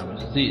with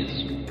Alzheimer's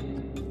disease.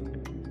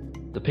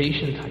 The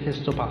patient had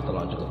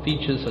histopathological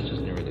features such as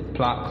neurotic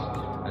plaques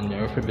and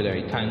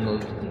neurofibrillary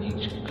tangles in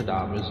each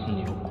cadaver's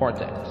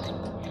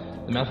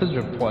neocortex. The methods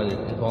reported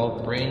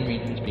involved brain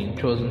regions being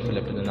chosen for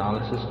lipid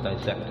analysis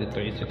dissected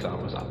 36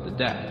 hours after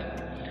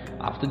death.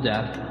 After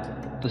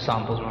death, the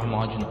samples were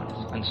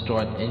homogenized and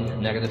stored in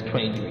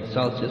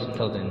 -20°C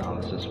until the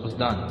analysis was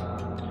done.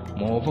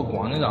 Moreover,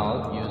 Guan et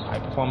al. Used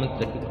high-performance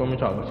liquid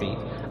chromatography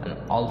and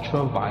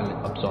ultraviolet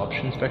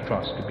absorption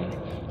spectroscopy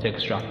to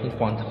extract and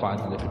quantify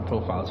the lipid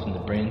profiles from the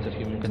brains of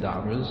human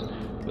cadavers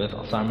with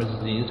Alzheimer's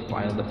disease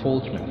via the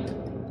Folch method.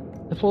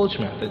 The Folch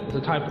method is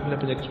a type of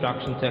lipid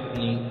extraction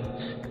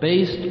technique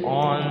based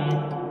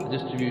on the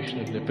distribution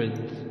of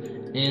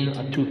lipids in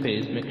a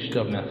two-phase mixture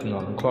of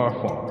methanol and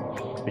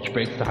chloroform, which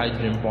breaks the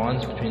hydrogen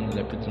bonds between the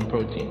lipids and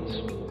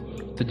proteins.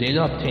 The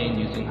data obtained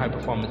using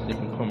high-performance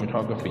liquid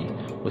chromatography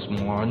was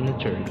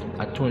monitored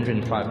at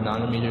 205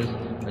 nanometers,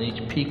 and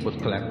each peak was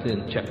collected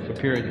and checked for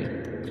purity.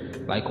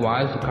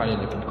 Likewise, the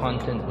cardiolipin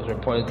content was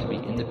reported to be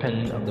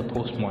independent of the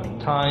post-mortem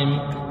time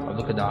of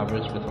the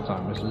cadavers with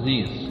Alzheimer's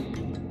disease.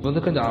 For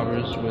the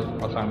cadavers with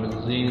Alzheimer's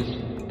disease,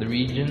 the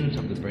regions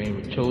of the brain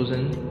were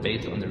chosen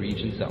based on the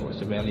regions that were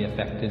severely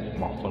affected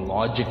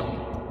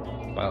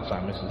morphologically by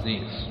Alzheimer's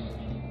disease.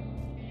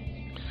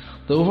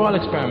 The overall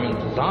experiment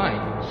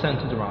design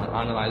centered around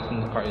analyzing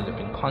the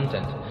cardiolipin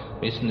content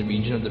based on the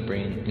region of the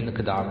brain in the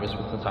cadavers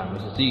with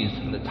Alzheimer's disease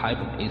and the type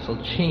of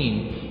acyl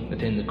chain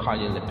within the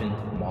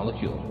cardiolipin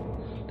molecule.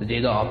 The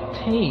data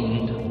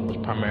obtained was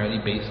primarily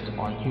based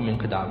on human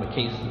cadaver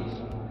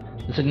cases.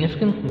 The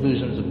significant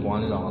conclusions of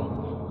Guan et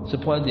al.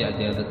 Supported the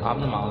idea that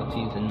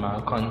abnormalities in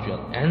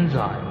mitochondrial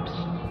enzymes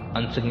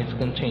and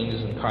significant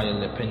changes in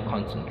cardiolipin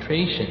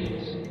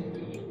concentrations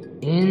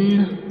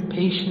in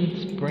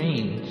patients'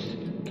 brains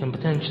can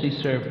potentially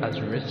serve as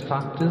risk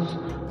factors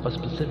for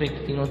specific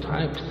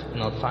phenotypes in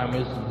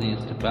Alzheimer's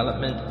disease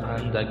development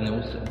and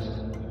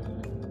diagnosis.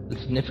 The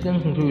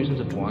significant conclusions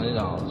of Guan et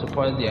al.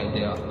 Supported the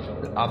idea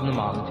that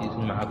abnormalities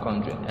in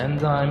mitochondrial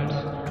enzymes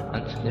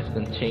and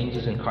significant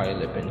changes in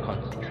cardiolipin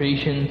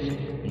concentrations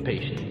in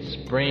patients'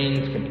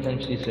 brains can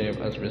potentially serve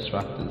as risk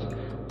factors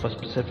for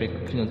specific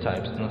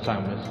phenotypes in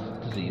Alzheimer's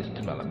disease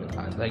development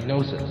and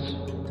diagnosis.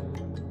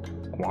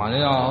 Guan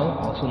et al.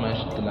 Also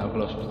measured the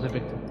level of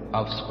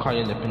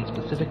cardiolipin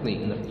specifically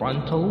in the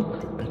frontal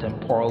and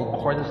temporal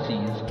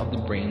cortices of the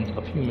brains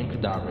of human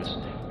cadavers,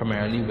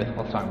 primarily with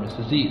Alzheimer's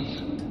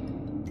disease.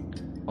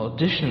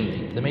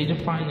 Additionally, the major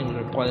finding was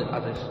reported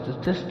as a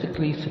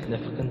statistically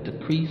significant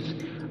decrease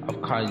of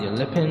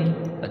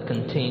cardiolipin that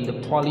contained the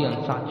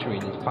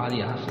polyunsaturated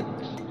fatty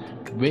acids,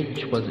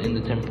 which was in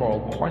the temporal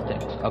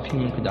cortex of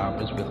human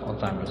cadavers with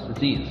Alzheimer's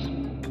disease.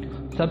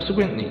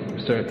 Subsequently,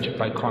 research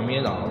by Cormier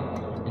et al.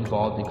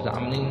 Involved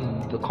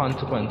examining the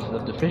consequences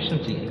of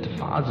deficiency in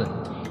tafazin,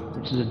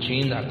 which is a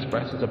gene that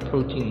expresses a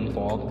protein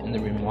involved in the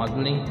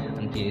remodeling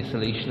and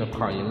deacylation of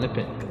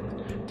cardiolipin.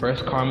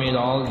 First, Cormier et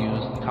al.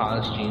 Used the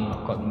TAS gene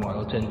knockout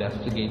model to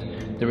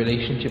investigate the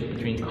relationship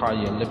between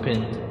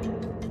cardiolipin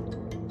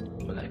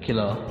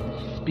molecular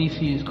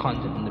species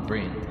content in the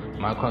brain,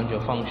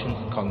 mitochondrial functions,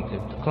 and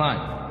cognitive decline.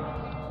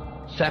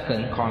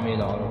 Second, Cormier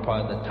et al.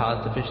 Reported that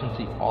TAS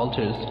deficiency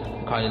alters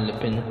the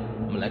cardiolipin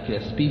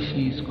molecular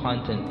species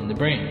content in the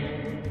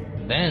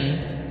brain.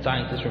 Then,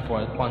 scientists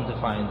reported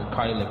quantifying the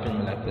cardiolipin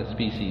molecular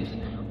species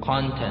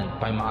content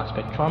by mass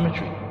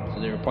spectrometry. So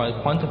they reported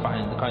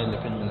quantifying the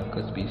cardiolipin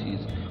molecular species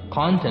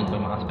content by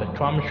mass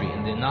spectrometry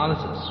in the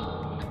analysis.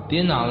 The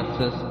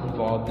analysis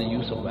involved the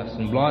use of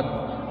Western blot,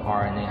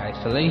 RNA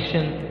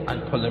isolation,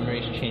 and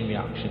polymerase chain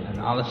reaction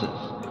analysis,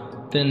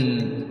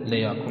 thin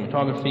layer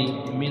chromatography,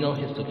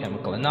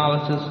 immunohistochemical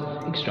analysis,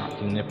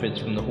 extracting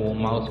lipids from the whole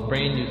mouse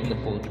brain using the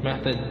Folge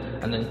method,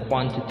 and then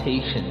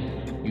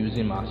quantitation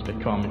using mass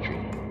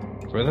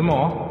spectrometry.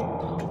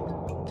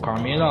 Furthermore,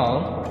 Carmi et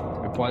al.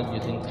 Reported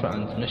using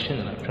transmission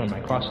electron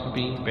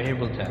microscopy,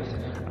 behavioral tests,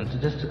 and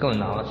statistical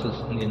analysis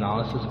in the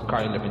analysis of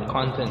cardiolipin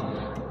content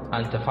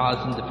and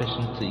tafazin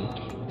deficiency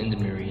in the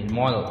murine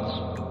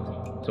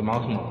models. So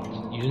mouse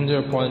models. Using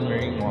the reported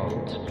murine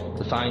models,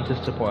 the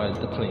scientists supported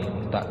the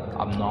claim that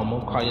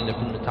abnormal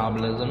cardiolipin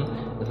metabolism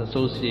is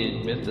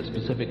associated with the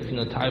specific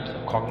phenotypes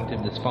of cognitive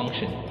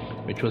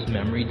dysfunction, which was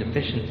memory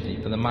deficiency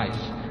for the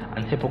mice,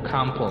 and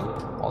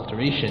hippocampal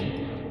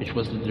alteration, which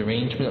was the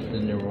derangement of the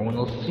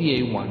neuronal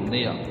CA1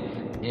 layer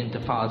in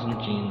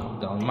tafazin gene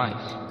knockdown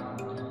mice.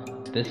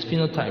 This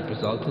phenotype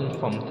resulting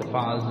from this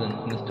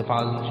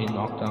tafazin gene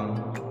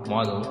knockdown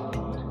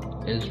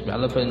model is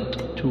relevant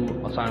to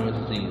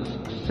Alzheimer's disease,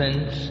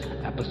 since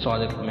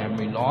episodic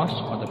memory loss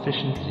or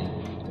deficiency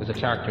is a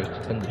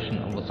characteristic condition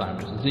of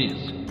Alzheimer's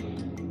disease.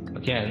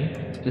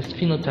 Again, this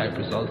phenotype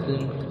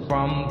resulting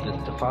from this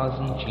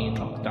tafazin gene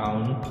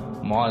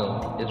knockdown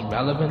model is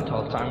relevant to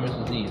Alzheimer's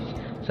disease,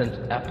 since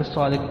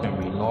episodic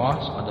memory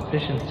loss or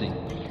deficiency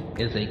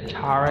is a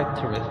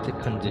characteristic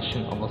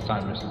condition of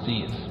Alzheimer's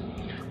disease.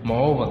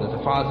 Moreover, the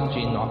tafazin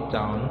gene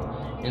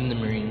knockdown in the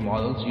murine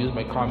models used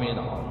by Carmi et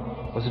al.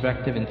 Was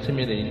effective in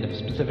simulating the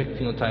specific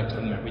phenotypes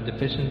of memory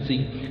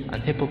deficiency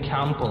and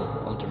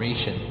hippocampal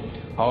alteration.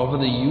 However,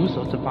 the use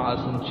of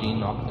tafazin gene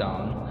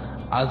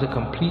knockdown as a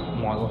complete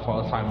model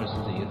for Alzheimer's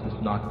disease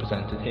is not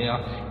presented here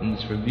in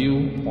this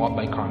review or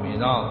by Carmi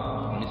et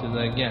al. Let me say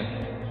that again.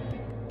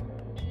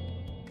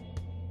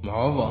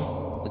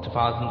 Moreover, the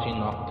tafazin gene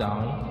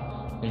knockdown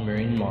in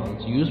murine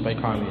models used by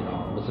Carmi et al.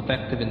 Was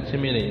effective in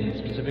simulating the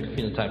specific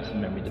phenotypes of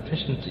memory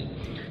deficiency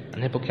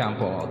and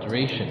hippocampal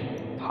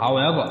alteration.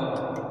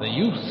 However, the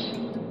use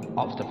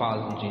of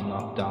tafazin gene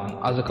knockdown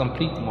as a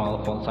complete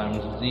model for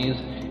Alzheimer's disease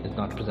is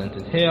not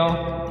presented here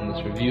in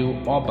this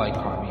review or by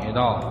Carmi et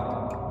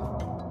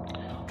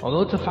al.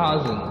 Although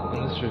tafazin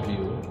in this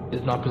review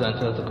is not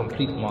presented as a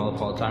complete model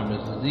for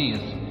Alzheimer's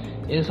disease,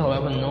 it is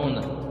however known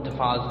that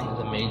tafazin is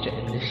a major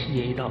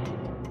initiator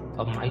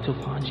of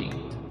mitophagy.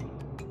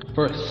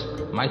 First,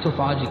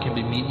 mitophagy can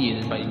be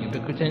mediated by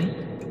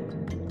ubiquitin,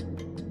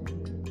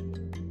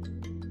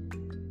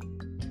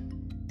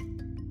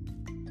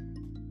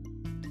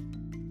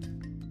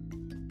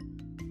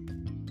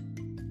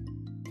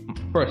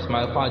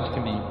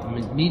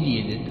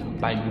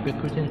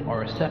 or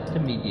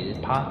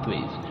receptor-mediated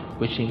pathways,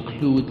 which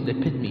include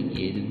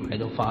lipid-mediated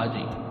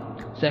mitophagy.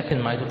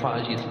 Second,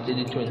 mitophagy is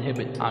stated to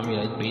inhibit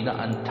amyloid beta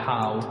and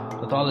tau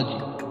pathology.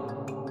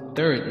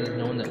 Third, it is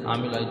known that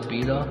amyloid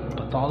beta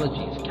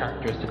pathology is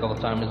characteristic of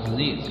Alzheimer's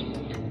disease.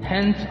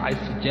 Hence, I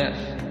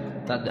suggest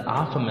that the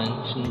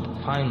aforementioned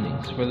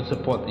findings further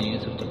support the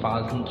use of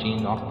tafazin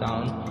gene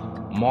knockdown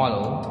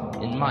model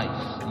in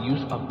mice. The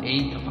use of a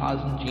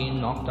tafazin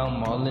gene knockdown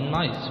model in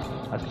mice,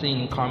 as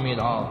seen in Carmi et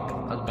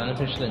al., as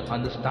beneficial in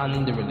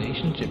understanding the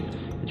relationship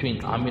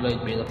between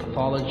amyloid beta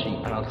pathology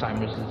and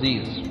Alzheimer's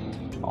disease.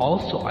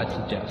 Also, I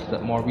suggest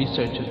that more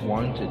research is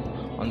warranted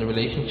on the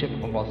relationship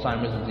of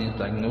Alzheimer's disease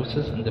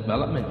diagnosis and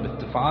development with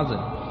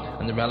tafazin,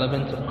 and the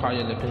relevance of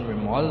cardiolipin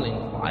remodeling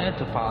via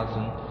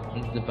tafazin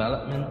in the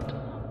development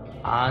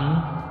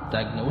and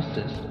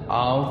diagnosis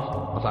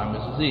of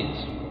Alzheimer's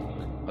disease.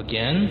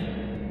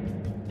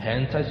 Again,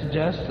 hence I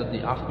suggest that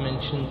the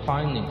aforementioned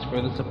findings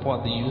further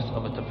support the use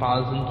of a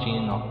tafazin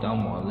gene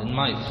knockdown model in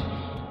mice,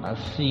 as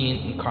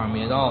seen in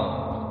Carmi et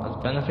al.,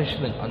 as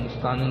beneficial in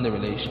understanding the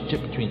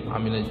relationship between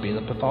amyloid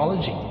beta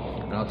pathology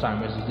and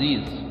Alzheimer's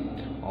disease.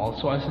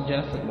 Also, I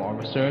suggest that more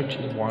research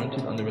is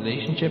warranted on the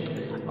relationship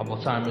of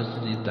Alzheimer's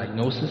disease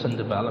diagnosis and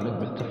development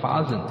with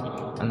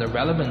tafazin, and the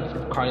relevance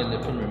of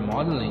cardiolipin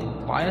remodeling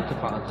via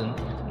tafazin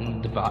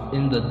in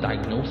the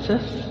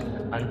diagnosis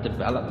and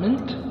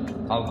development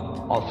of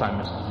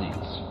Alzheimer's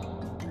disease.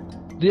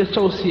 The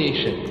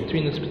association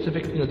between the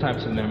specific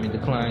phenotypes of memory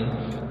decline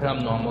and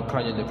abnormal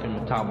cardiolipin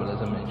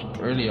metabolism mentioned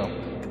earlier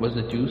was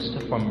deduced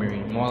from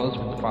murine models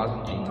with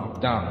tafazin gene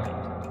knockdown.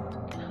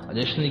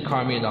 Additionally,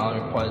 Carmi et al.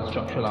 Reported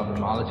structural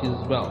abnormalities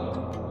as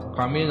well.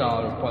 Carmi et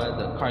al. Reported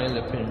that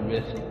cardiolipin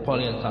with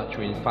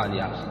polyunsaturated fatty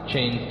acid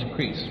chains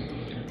decreased,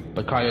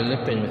 but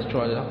cardiolipin with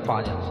shorter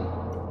fatty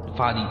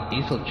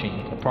acyl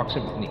chains,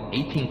 approximately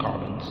 18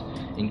 carbons,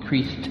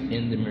 increased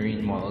in the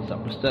murine models that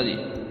were studied.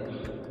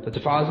 The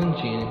tafazin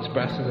gene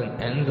expresses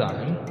an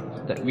enzyme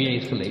that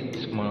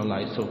reacylates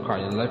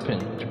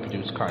monolysocardiolipin to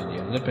produce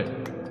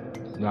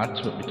cardiolipin.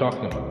 That's what we're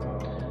talking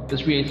about.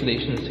 This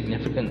reacylation is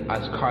significant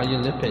as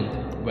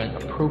cardiolipin, when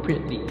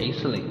appropriately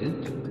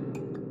acylated,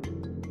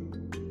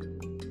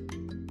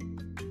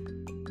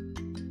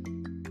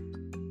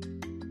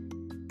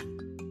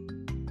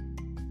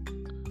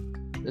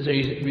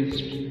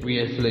 This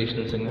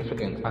reisolation is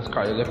significant as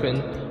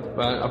cardiolipin,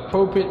 when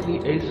appropriately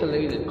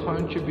isolated,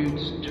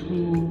 contributes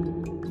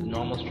to the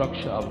normal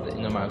structure of the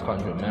inner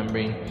mitochondrial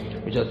membrane,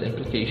 which has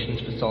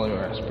implications for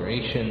cellular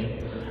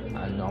respiration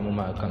and normal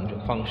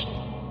mitochondrial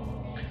functioning.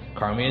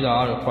 Carmi et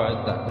al.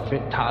 Reported that the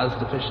tase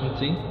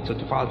deficiency, so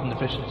tafazin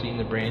deficiency in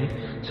the brain,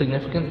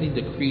 significantly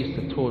decreased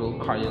the total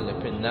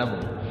cardiolipin level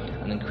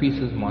and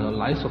increases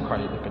monolysyl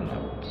cardiolipin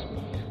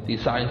levels.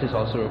 These scientists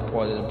also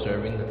reported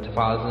observing that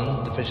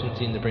tafazin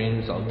deficiency in the brain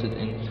resulted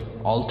in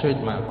altered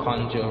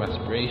mitochondrial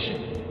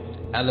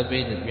respiration,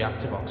 elevated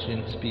reactive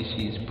oxygen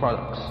species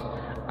products,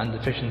 and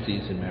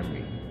deficiencies in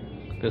memory.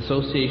 The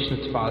association of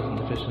tafazin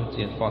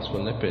deficiency and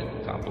phospholipid, for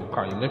example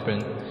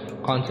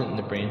cardiolipin, content in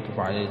the brain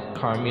provided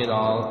Carmi et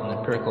al. An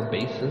empirical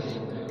basis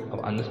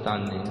of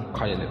understanding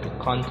cardiolipin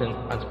content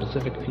and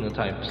specific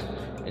phenotypes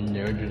in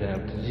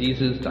neurodegenerative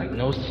diseases,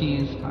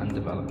 diagnoses, and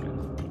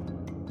development.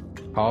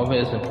 However,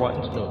 it is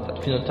important to note that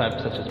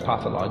phenotypes such as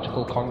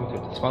pathological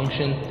cognitive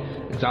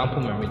dysfunction,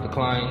 example memory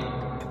decline,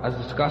 as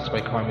discussed by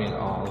Carmi et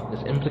al.,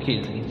 is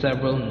implicated in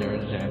several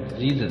neurodegenerative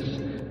diseases,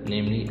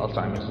 namely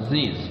Alzheimer's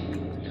disease.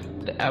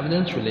 The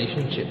evidence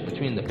relationship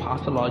between the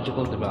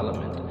pathological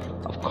development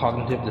of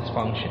cognitive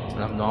dysfunction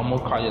and abnormal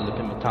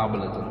cardiolipin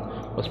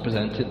metabolism was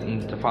presented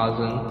in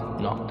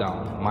tafazin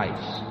knockdown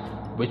mice,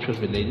 which was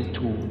related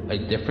to a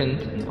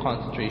difference in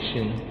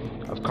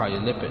concentration of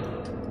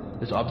cardiolipin.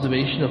 This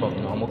observation of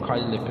abnormal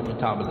cardiolipin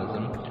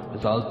metabolism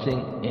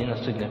resulting in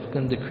a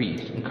significant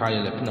decrease in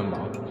cardiolipin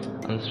amount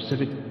and a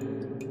specific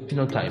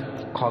phenotype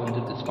of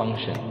cognitive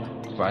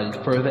dysfunction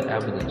provided further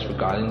evidence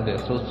regarding the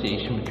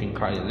association between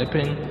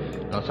cardiolipin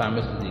and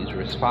Alzheimer's disease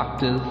risk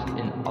factors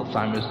in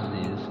Alzheimer's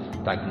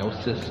disease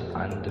diagnosis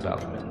and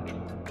development.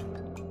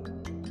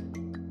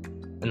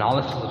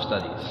 Analysis of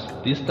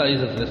studies. These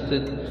studies as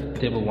listed in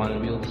Table 1,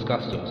 and we will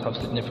discuss those, have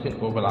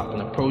significant overlap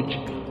in approach,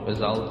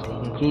 results,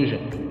 and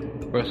conclusion.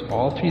 First,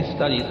 all three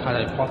studies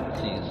had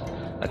hypotheses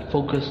that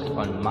focused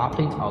on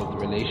mapping out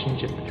the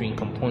relationship between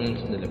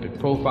components in the lipid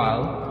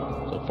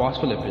profile, so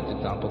phospholipids,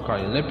 example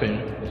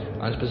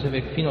cardiolipin, and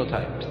specific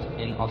phenotypes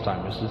in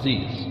Alzheimer's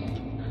disease.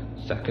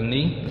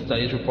 Secondly, the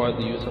studies reported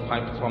the use of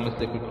high-performance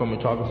liquid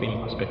chromatography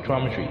mass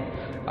spectrometry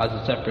as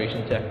a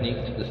separation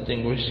technique to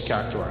distinguish,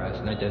 characterize,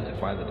 and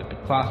identify the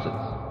lipid classes.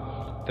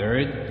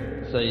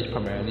 Third, studies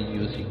primarily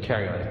use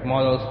eukaryotic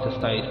models to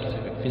study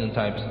specific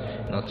phenotypes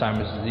in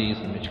Alzheimer's disease,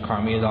 in which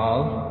Carmi et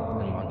al.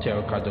 And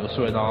Montero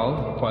Cardoso et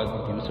al. Reported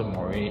the use of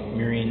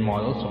murine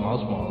models, so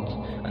mouse models,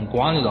 and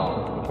Guan et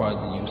al. Reported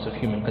the use of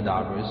human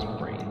cadavers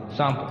brain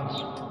samples.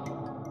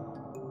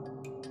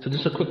 So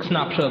just a quick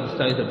snapshot of the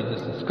studies that we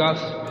just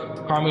discussed.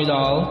 Carmi et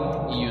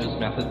al. used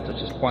methods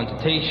such as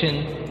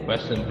quantitation,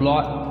 Western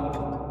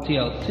blot,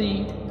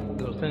 TLC,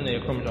 thin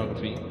layer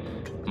chromatography,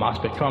 mass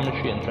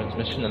spectrometry, and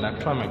transmission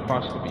electron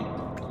microscopy.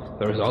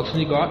 The results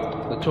they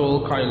got, the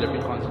total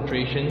cardiolipin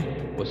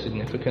concentration was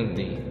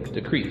significantly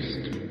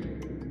decreased.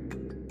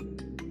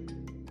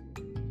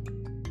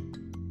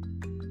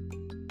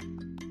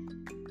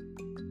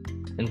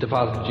 In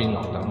tafazin gene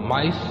knockdown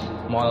mice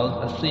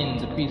models, as seen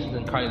decreases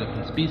in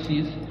cardiolipin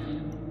species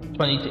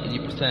 20 to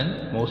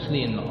 80%,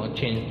 mostly in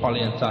long-chain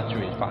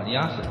polyunsaturated fatty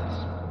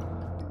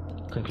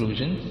acids.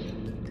 Conclusions.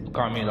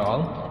 Carmi et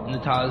al. In the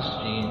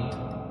tase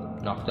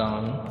gene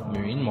knockdown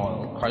murine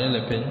model,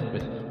 cardiolipin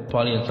with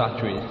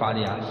polyunsaturated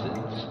fatty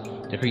acids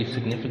decreased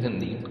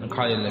significantly, and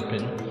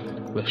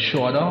cardiolipin with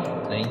shorter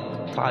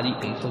length fatty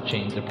acyl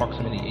chains,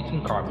 approximately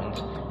 18 carbons,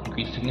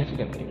 increased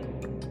significantly.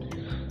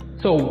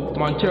 So,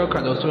 Montero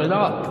Cardoso et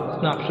al.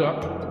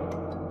 Snapshot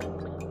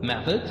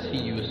methods. He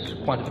used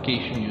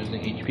quantification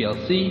using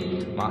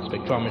HPLC, mass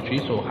spectrometry,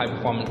 so high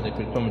performance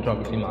liquid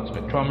chromatography mass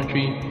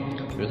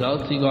spectrometry. The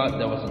results he got,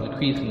 there was a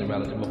decrease in the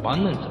relative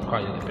abundance of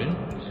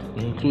cardiolipin.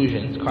 In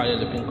conclusions,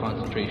 cardiolipin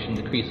concentration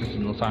decreases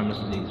in Alzheimer's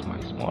disease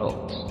mice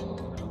models.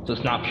 So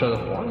snapshot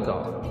of one is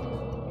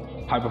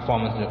all. High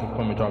performance liquid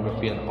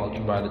chromatography and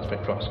ultraviolet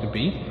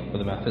spectroscopy were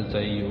the methods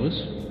I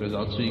used. The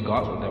results we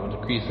got were there were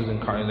decreases in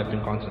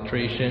cardiolipin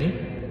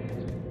concentration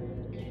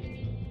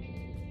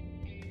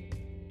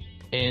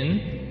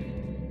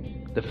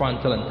in the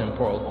frontal and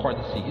temporal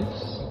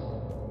cortices,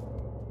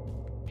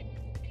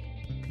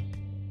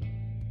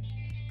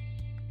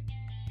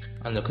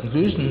 and the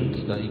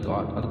conclusion that he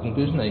got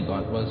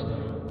was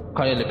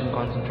cardiolipin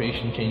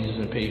concentration changes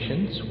in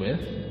patients with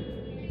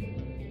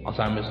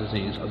Alzheimer's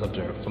disease as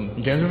observed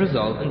from general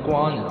result in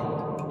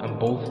Guan, and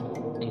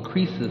both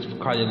increases for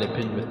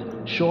cardiolipin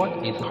with short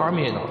acyl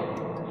Carmi et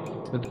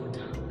al. With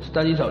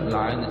studies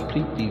outlined that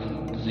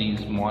complete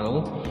disease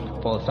model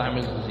for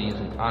Alzheimer's disease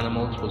in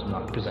animals was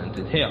not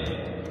presented here.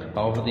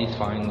 However, these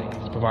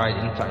findings provide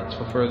insights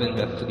for further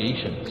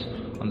investigations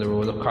on the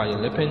role of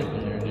cardiolipin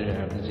in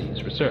neurodegenerative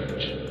disease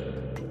research.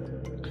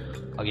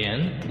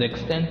 Again, the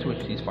extent to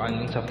which these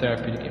findings have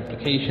therapeutic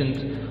implications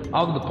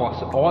or the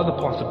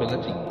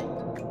possibility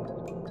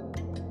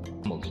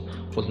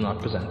was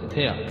not presented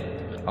here.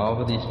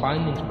 However, these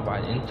findings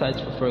provide insights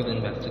for further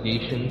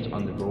investigations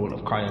on the role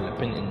of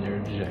cardiolipin in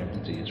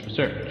neurodegenerative disease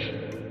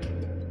research.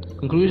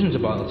 Conclusions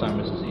about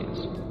Alzheimer's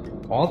disease.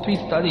 All three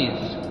studies,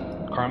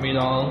 Carmi et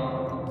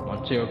al.,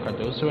 Montero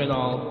Cardoso et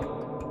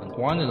al., and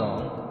Juan et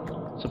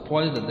al.,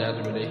 supported that there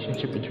is a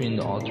relationship between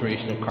the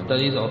alteration of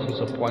studies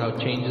also support how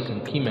changes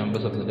in key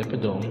members of the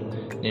lipidome,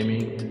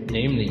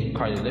 namely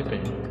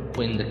cardiolipin,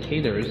 were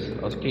indicators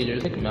of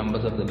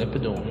members of the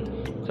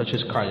lipidome, such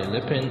as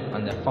cardiolipin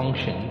and their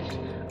functions,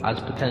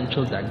 as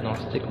potential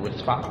diagnostic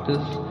risk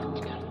factors.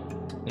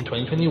 In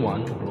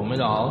 2021, Rome et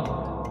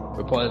al.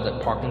 Reported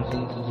that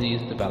Parkinson's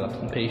disease develops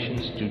in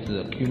patients due to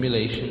the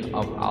accumulation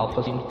of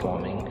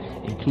alpha-synuclein-forming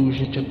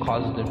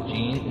inclusion-causative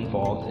gene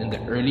involved in the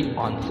early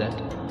onset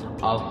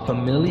of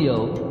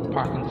familial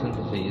Parkinson's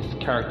disease,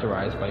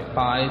 characterized by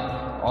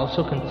 5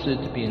 also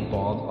considered to be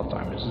involved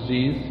Alzheimer's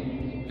disease.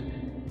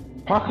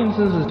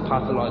 Parkinson's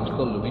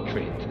pathological Lewy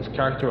trait is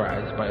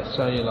characterized by a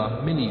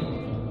cellular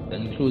milieu that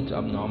includes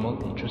abnormal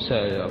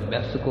intracellular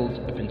vesicles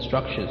of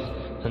structures,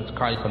 since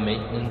cardiac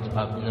maintenance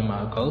of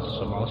intramolecules,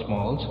 so mouse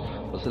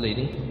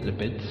oscillating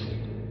lipids,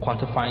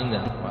 quantifying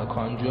them,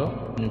 mitochondrial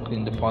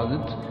nuclein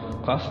deposits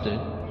clustered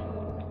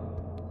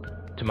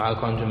to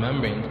mitochondrial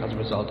membranes as a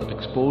result of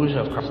exposure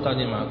of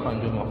studying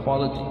mitochondrial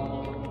morphology.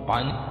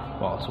 Binding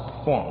were also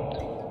performed.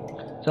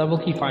 Several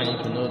key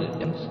findings were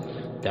noted and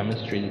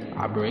demonstrated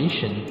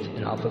aberrations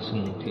in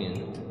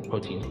alpha-synuclein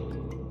protein.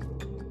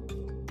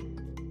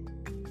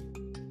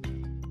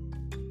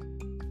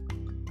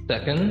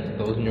 Second,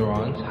 those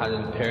neurons had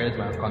impaired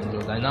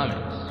mitochondrial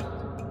dynamics.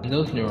 In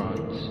those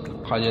neurons,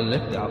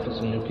 cardiolipin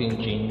alpha-synuclein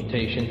gene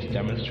mutations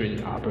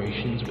demonstrated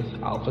aberrations with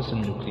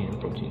alpha-synuclein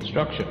protein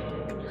structure.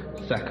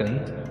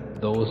 Second,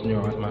 those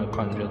neurons'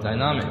 mitochondrial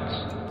dynamics.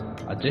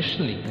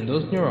 Additionally, in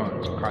those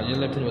neurons,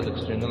 cardiolipin was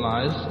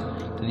externalized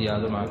to the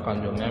outer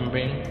mitochondrial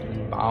membrane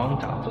and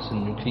bound to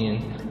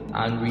alpha-synuclein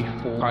and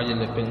refold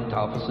cardiolipin to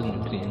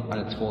alpha-synuclein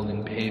and its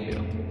folding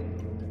behavior.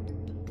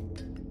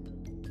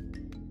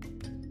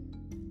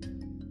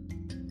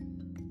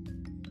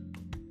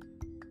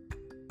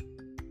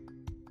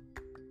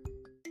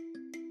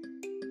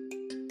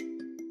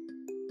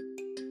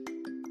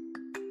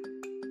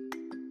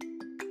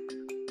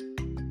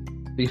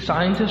 The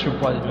scientists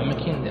reported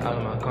mimicking the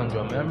outer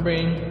mitochondrial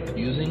membrane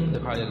using the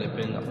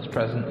cardiolipin that was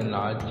present in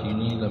large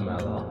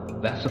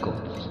unilamellar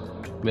vesicles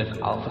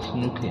with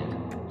alpha-synuclein.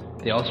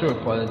 They also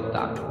reported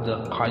that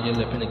the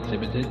cardiolipin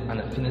exhibited an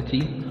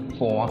affinity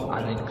for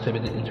and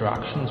exhibited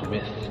interactions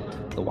with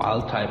the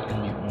wild-type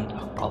and mutant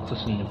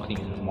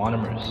alpha-synuclein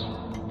monomers.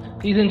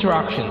 These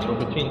interactions were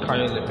between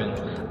cardiolipin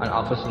and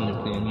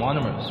alpha-synuclein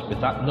monomers. With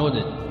that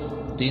noted,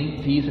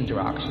 these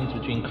interactions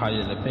between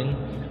cardiolipin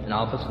and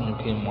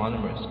alpha-synuclein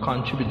monomers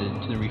contributed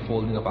to the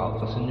refolding of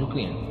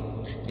alpha-synuclein.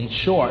 In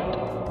short,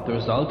 the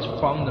results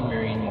from the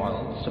murine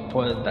models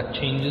supported that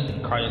changes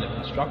in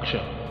cardiolipin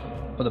structure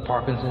for the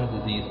Parkinson's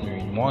disease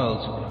murine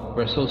models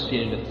were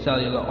associated with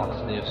cellular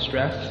oxidative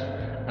stress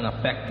and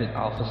affected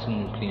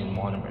alpha-synuclein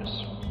monomers.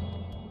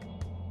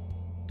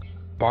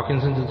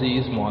 Parkinson's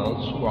disease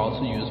models were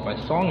also used by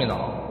Song et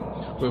al.,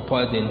 who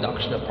reported the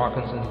induction of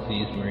Parkinson's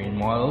disease murine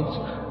models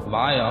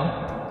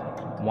via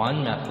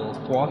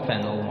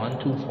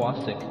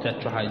 1-methyl-4-phenyl-1,2,4,6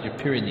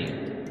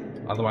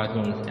 tetrahydropyridine, otherwise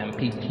known as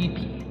MPTP,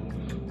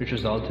 which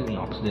resulted in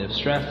oxidative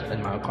stress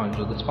and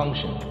mitochondrial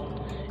dysfunction.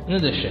 In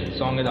addition,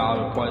 Song et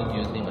al. Reported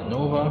using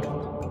ANOVA,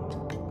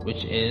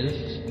 which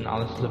is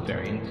analysis of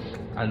variance,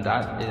 and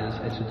that is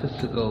a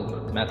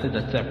statistical method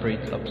that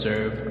separates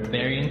observed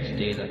variance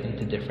data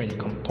into different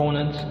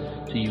components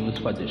to use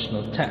for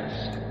additional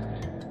tests.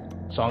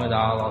 Song et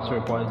al. Also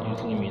reported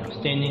using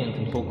immunostaining and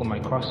confocal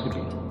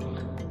microscopy.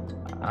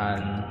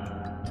 And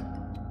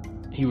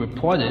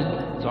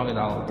Song et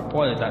al.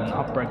 Reported that an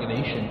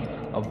upregulation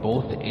of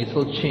both the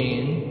acyl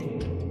chain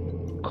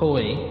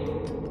CoA,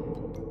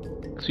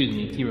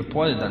 he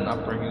reported that an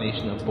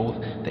upregulation of both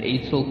the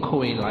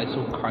acyl-CoA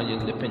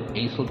lysocardiolipin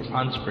acyl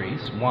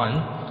transferase 1,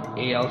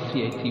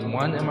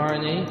 ALCAT1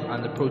 mRNA,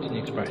 and the protein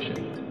expression.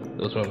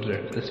 Those were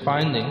observed. This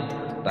finding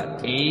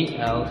that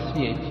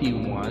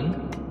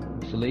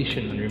ALCAT1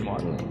 isolation and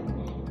remodeling,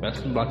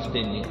 Western blot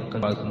staining, and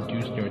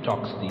induced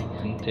neurotoxicity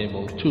in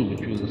table 2,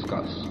 which we will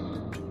discuss.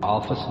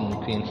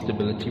 Alpha-synuclein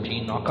stability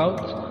gene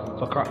knockouts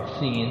for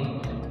seen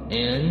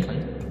in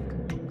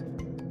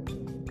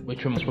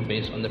which were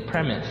based on the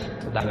premise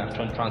of that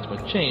electron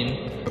transport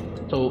chain.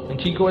 So in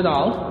Chico et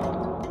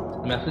al.,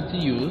 the methods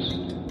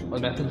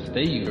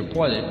they used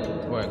reported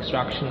were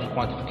extraction and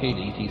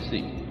quantification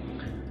ETC,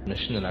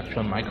 emission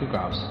electron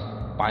micrographs,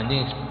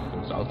 binding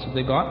results that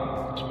they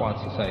got,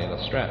 response to cellular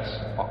stress,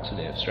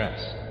 oxidative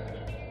stress.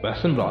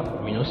 Western blot,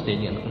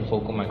 immunostaining and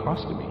confocal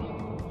microscopy.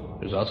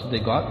 The results that they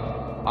got,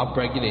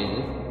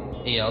 upregulated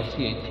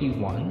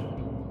ALCAT1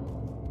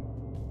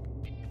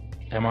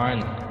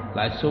 mRNA,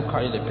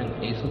 lysocardiolipin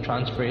acyl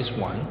transferase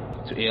 1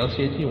 to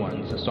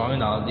ALCAT1. So Song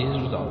et al. These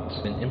results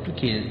have been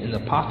implicated in the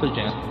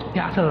pathogen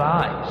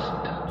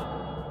catalyzed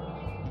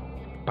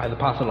by the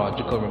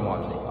pathological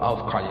remodeling of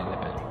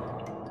cardiolipin.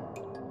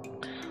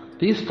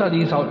 These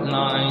studies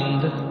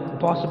outlined the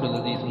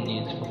possibilities and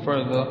needs for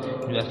further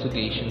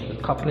investigations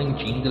with coupling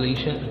gene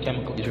deletion and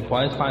chemical. These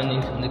required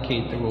findings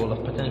indicate the role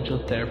of potential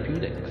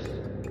therapeutics.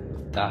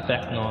 that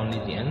affect not only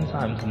the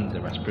enzymes in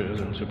the respiratory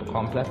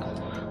supercomplex,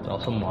 but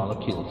also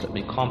molecules that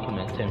may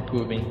complement to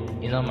improving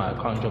inner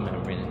mitochondrial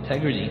membrane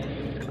integrity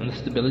and the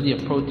stability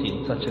of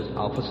proteins such as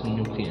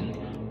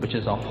alpha-synuclein, which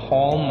is a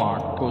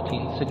hallmark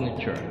protein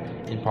signature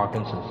in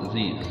Parkinson's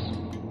disease.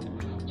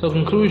 So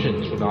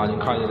conclusions regarding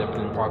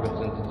cardiolipin in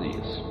Parkinson's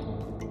disease.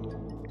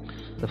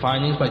 The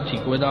findings by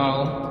Chico et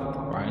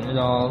al., Ryan et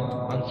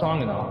al., and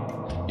Song et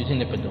al. Using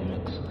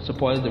lipidomics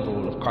supported the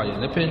role of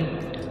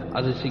cardiolipin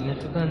as a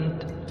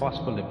significant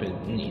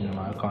phospholipid in the inner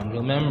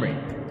mitochondrial membrane.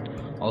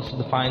 Also,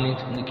 the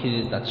findings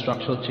indicated that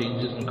structural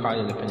changes in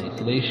cardiolipin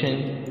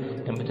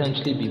acylation can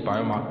potentially be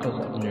biomarkers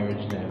of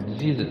neurodegenerative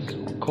diseases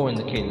or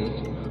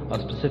co-indicators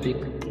of specific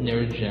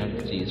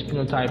neurodegenerative disease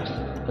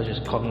phenotypes such as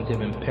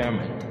cognitive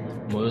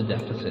impairment, motor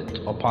deficit,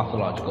 or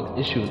pathological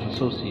issues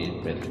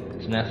associated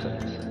with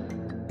senescence.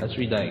 Let's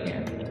read that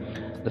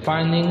again. The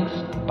findings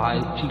by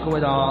Chico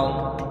et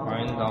al.,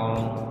 Ryan et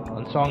al.,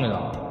 and Song et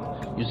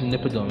al. Using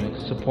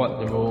lipidomics support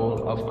the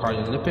role of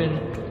cardiolipin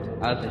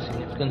as a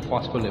significant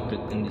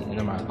phospholipid in the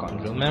inner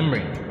mitochondrial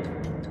membrane.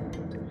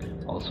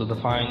 Also, the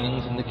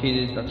findings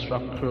indicated that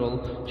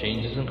structural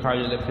changes in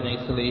cardiolipin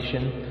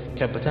acylation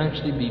can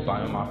potentially be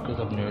biomarkers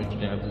of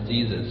neurodegenerative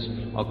diseases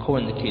or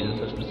co-indicators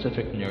of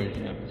specific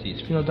neurodegenerative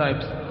disease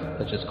phenotypes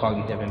such as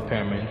cognitive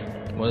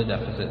impairment, motor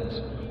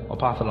deficits, or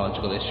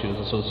pathological issues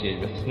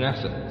associated with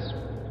senescence.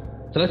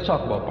 So let's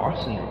talk about Barr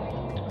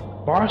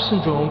syndrome. Barr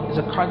syndrome is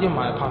a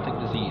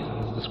cardiomyopathic disease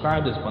and is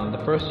described as one of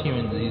the first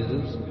human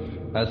diseases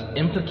that has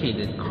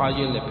implicated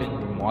cardiolipin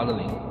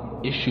remodeling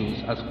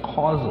issues as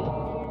causal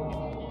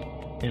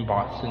in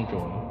Barr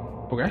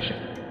syndrome progression.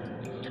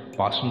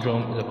 Barr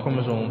syndrome is a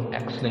chromosome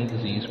X-linked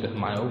disease with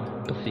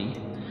myopathy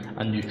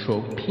and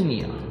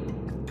neutropenia.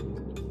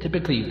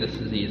 Typically, this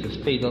disease is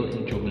fatal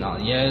in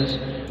juvenile years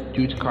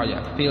due to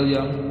cardiac failure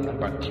and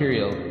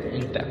bacterial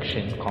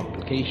infection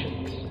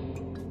complications.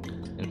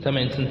 In some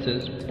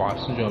instances, Barr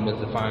syndrome is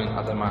defined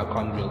as a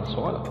mitochondrial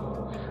disorder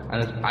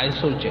and is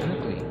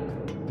isogenically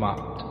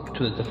mapped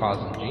to the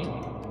tafazin gene.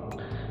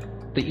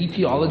 The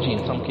etiology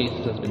in some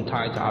cases has been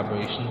tied to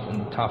aberrations in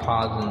the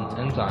tafazin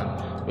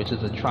enzyme, which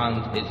is a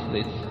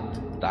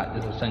trans-acylase that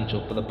is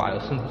essential for the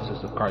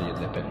biosynthesis of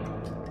cardiolipin.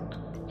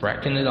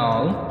 Frecken et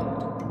al.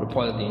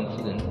 Reported the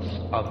incidence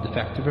of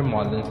defective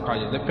remodeling of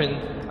cardiolipin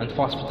and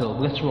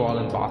phosphatidylglycerol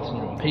in Barr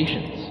syndrome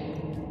patients.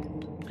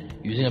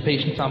 Using a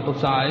patient sample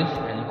size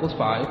n equals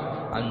 5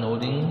 and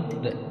noting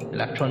the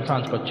electron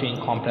transport chain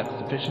complex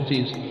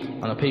deficiencies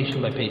on a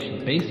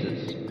patient-by-patient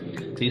basis,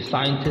 these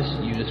scientists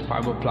used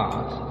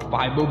fibroblast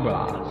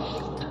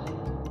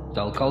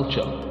cell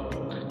culture,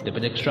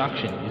 lipid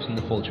extraction using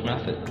the Folch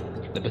method,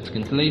 lipid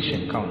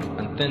scintillation counting,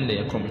 and thin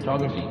layer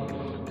chromatography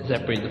to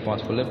separate the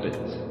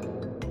phospholipids.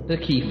 The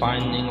key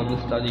finding of the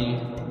study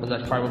was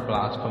that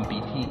fibroblasts from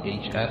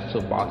BTHS, so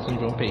Barr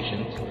syndrome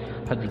patients,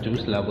 had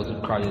reduced levels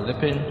of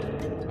cardiolipin,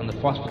 and the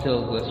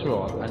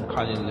phosphatidylglycerol and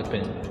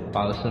cardiolipin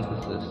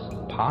biosynthesis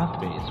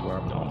pathways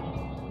were known.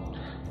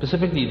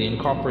 Specifically, the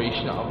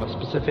incorporation of a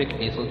specific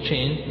acyl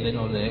chain,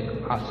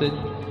 linoleic acid,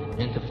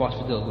 into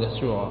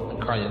phosphatidylglycerol and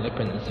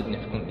cardiolipin is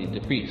significantly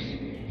decreased.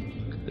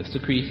 This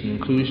decrease in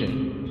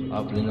inclusion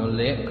of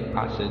linoleic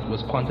acid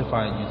was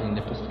quantified using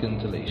lipid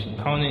scintillation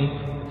counting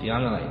with the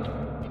analyte.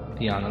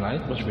 The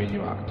analyte was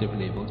radioactive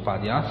labeled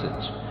fatty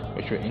acids,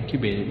 which were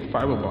incubated with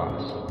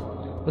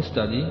fibroblasts. The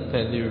study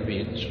clearly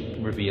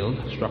revealed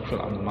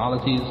structural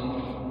abnormalities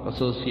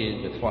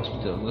associated with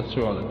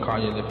phosphatidylglycerol and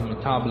cardiolipin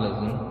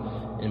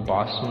metabolism in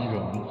Barr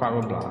syndrome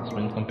fibroblasts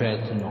when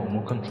compared to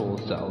normal control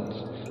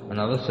cells and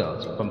other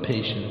cells from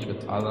patients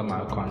with other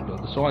mitochondrial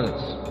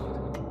disorders.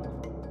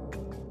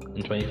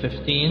 In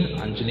 2015,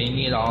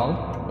 Angelini et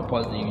al.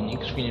 Reported a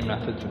unique screening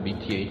method for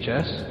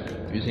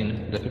BTHS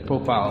using lipid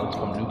profiles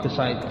from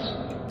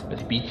leukocytes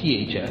with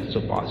BTHS,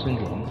 so Barr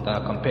syndrome,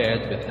 that are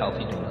compared with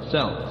healthy donor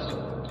cells.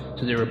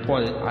 So they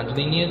reported,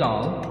 Angelini et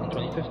al. In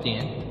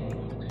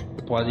 2015,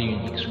 reported a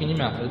unique screening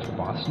method for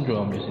Barr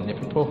syndrome using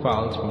lipid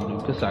profiles from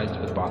leukocytes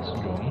with Barr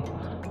syndrome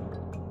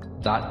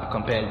that are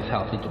compared with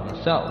healthy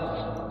donor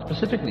cells.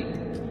 Specifically,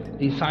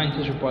 these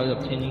scientists reported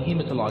obtaining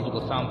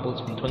hematological samples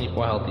from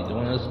 24 healthy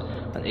donors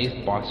and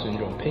 8 Barr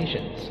syndrome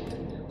patients.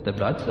 The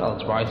blood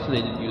cells were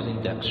isolated using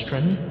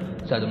dextrin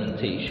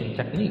sedimentation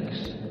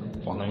techniques.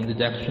 Following the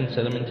dextrin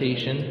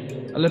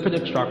sedimentation, a lipid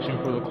extraction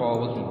protocol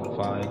was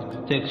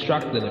modified to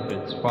extract the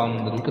lipids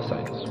from the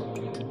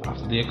leukocytes.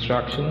 After the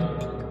extraction,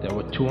 there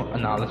were 2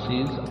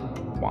 analyses,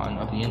 one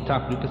of the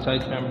intact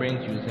leukocyte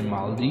membranes using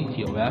MALDI,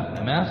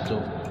 TOF, MS,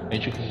 so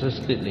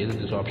matrix-assisted laser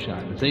desorption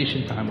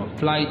ionization, time of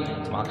flight,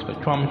 mass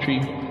spectrometry,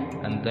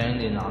 and then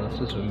the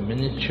analysis of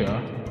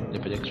miniature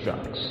lipid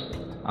extracts.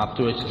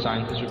 After which, the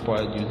scientists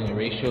reported using a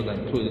ratio that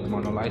included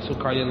monolysyl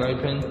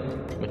cardiolipin,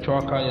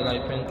 mature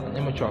cardiolipin, and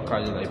immature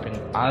cardiolipin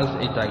as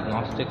a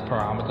diagnostic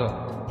parameter.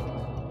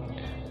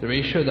 The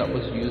ratio that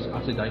was used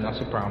as a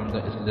diagnostic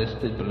parameter is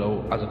listed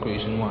below as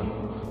equation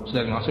 1. So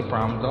diagnostic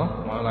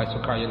parameter,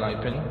 monolysyl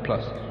cardiolipin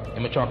plus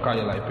immature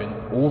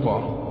cardiolipin over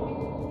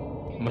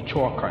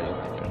mature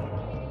cardiolipin.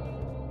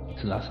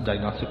 So that's the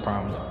diagnostic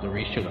parameter, the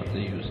ratio that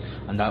they use,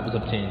 and that was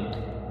obtained.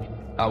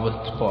 That was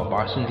for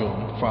Barr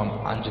syndrome from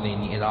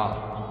Angelini et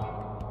al.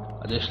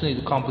 Additionally,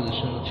 the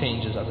compositional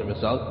changes as a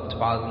result of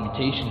tafazin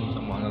mutations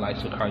of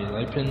monolysyl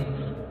cardiolipin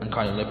and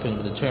cardiolipin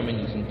were determined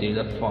using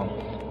data from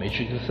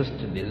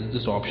matrix-assisted laser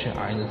desorption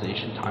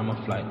ionization time of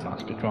flight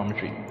mass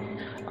spectrometry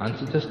and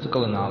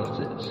statistical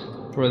analysis.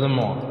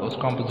 Furthermore, those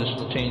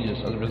compositional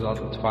changes as a result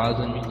of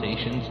tafazin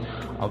mutations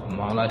of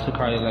monolysyl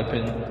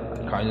cardiolipin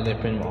and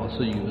cardiolipin were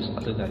also used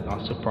as a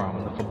diagnostic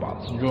parameter for Barr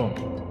syndrome.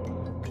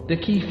 The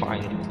key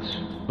findings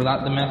were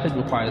that the method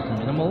requires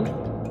minimal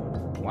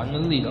 1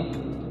 milliliter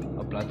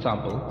of blood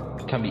sample,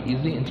 can be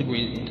easily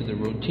integrated into the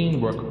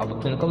routine work of a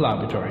clinical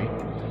laboratory,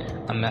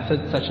 and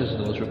methods such as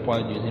those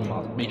required using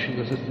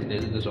matrix-assisted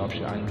laser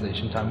desorption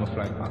ionization time of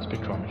flight mass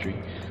spectrometry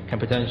can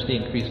potentially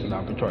increase the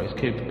laboratory's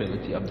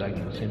capability of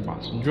diagnosing Barr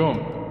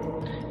syndrome.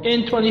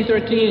 In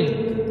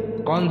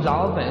 2013,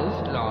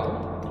 Gonzalez et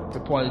al.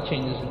 Reported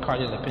changes in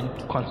cardiolipin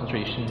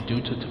concentration due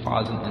to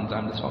tafazin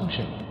enzyme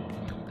dysfunction.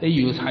 They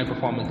use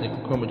high-performance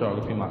liquid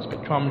chromatography mass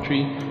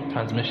spectrometry,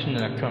 transmission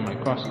electron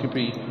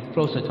microscopy,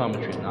 flow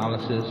cytometry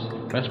analysis,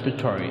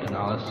 respiratory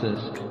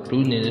analysis,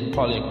 blue-native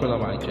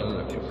polyacrylamide gel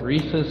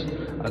electrophoresis,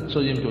 and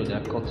sodium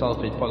dodecyl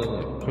sulfate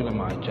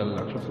polyacrylamide gel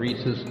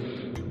electrophoresis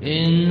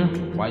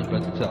in white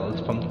blood cells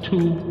from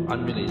 2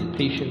 unrelated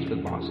patients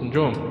with Barr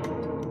syndrome.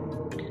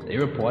 They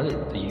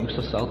reported the use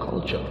of cell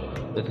culture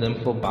with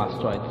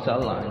lymphoblastoid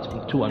cell lines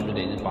from 2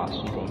 unrelated Barr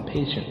syndrome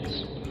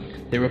patients.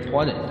 The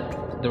reported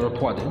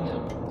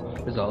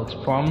results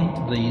from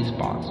these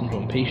Barr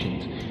syndrome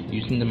patients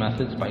using the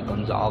methods by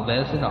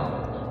Gonzalez et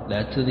al.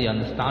 Led to the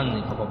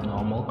understanding of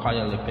abnormal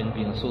cardiolipin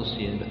being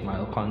associated with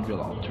mitochondrial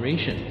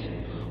alterations.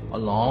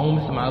 Along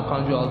with the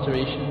mitochondrial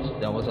alterations,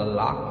 there was a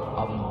lack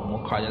of normal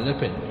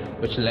cardiolipin,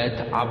 which led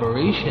to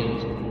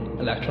aberrations in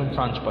electron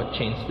transport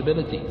chain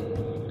stability.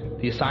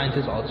 These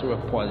scientists also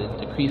reported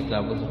decreased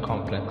levels of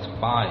complex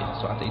 5,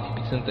 so that's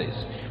ATP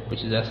synthase, which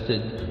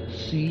suggested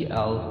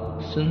CL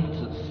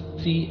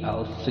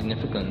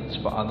significance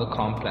for other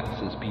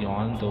complexes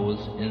beyond those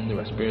in the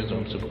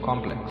respirosome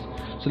supercomplex.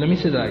 So let me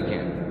say that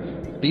again.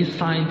 These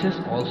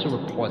scientists also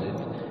reported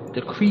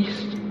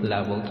decreased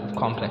levels of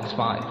complex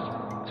 5,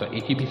 so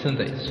ATP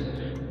synthase,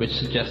 which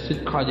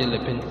suggested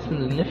cardiolipin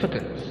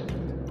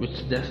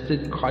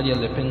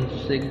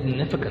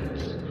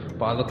significance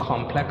for other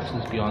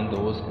complexes beyond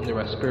those in the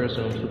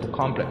respirosome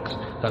supercomplex.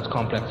 That's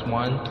complex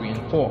 1, 3,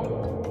 and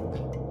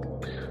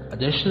 4.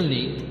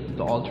 Additionally,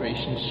 the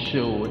alterations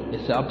showed a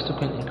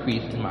subsequent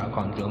increase in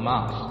mitochondrial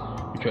mass,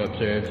 which were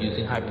observed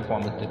using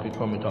high-performance liquid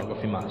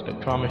chromatography mass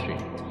spectrometry.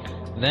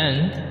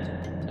 Then,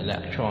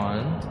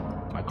 electron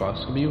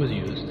microscopy was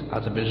used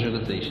as a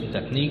visualization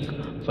technique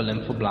for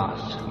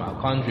lymphoblast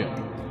mitochondria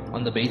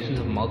on the basis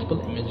of multiple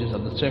images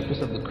of the surface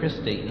of the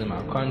cristae in the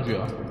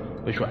mitochondria,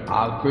 which were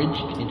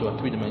averaged into a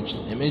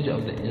 3-dimensional image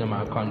of the inner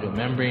mitochondrial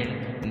membrane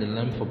in the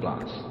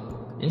lymphoblast.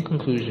 In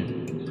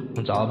conclusion,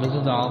 Gonzalez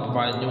et al.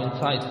 Provided new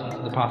insights into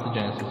the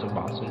pathogenesis of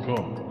Barr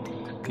syndrome.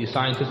 These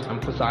scientists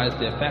emphasized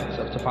the effects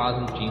of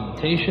tafazin gene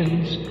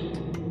mutations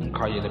in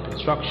cardiolipin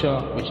structure,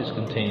 which is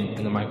contained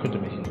in the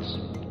microdomains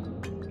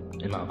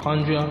in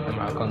mitochondria and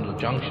mitochondrial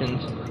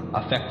junctions,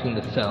 affecting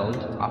the cell's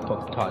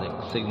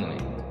apoptotic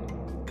signaling.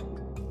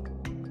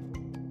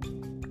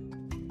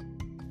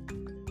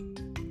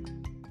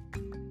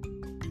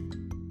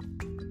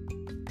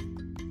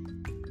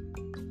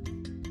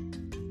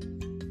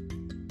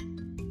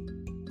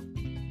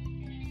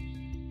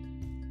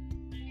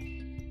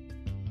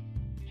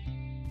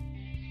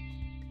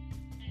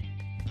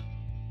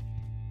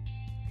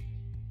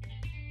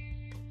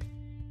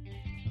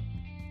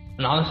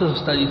 Analysis of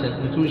studies and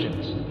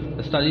conclusions.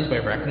 The studies by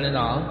Reckon et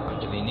al.,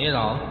 Angelini et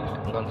al.,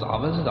 and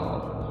Gonzalez et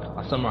al.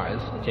 Are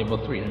summarized in Table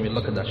 3, and we'll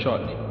look at that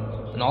shortly.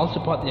 And all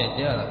support the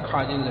idea that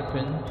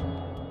cardiolipin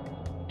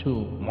to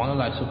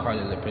monolysyl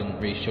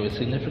cardiolipin ratio is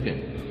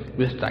significant,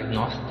 with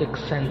diagnostic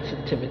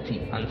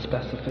sensitivity and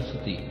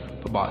specificity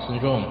for Barr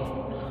syndrome.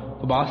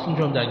 For Barr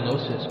syndrome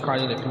diagnosis,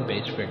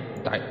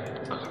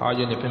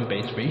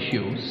 cardiolipin-based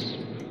ratios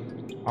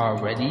are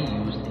already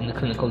used in the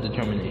clinical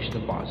determination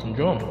of Barr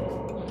syndrome.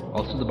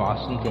 Also, the Barr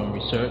syndrome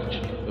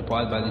research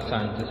reported by the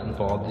scientists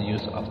involved the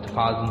use of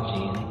tafazin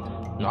gene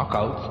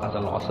knockouts as a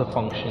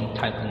loss-of-function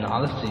type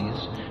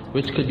analyses,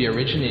 which could be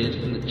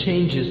originated from the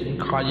changes in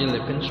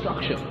cardiolipin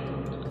structure.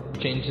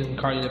 Changes in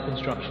cardiolipin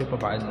structure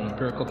provide an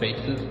empirical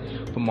basis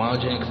for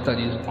monogenic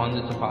studies on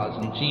the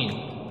tafazin gene,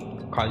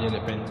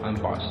 cardiolipin,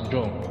 and Barr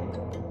syndrome.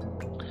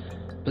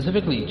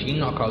 Specifically, gene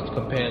knockouts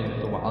compared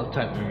with the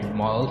wild-type marine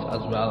models,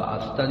 as well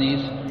as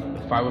studies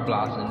with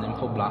fibroblast and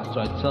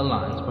lymphoblastoid cell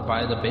lines,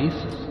 provide a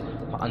basis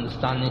for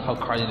understanding how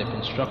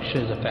cardiolipin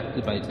structure is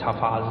affected by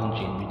tafazin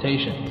gene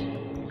mutations.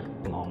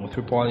 Along with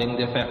reporting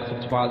the effects of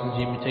tafazin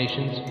gene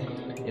mutations,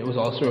 it was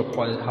also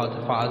reported how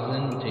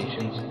tafazin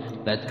mutations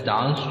led to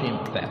downstream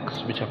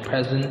effects which are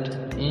present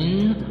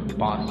in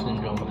Barr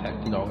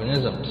syndrome-affected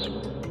organisms.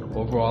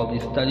 Overall,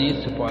 these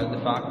studies supported the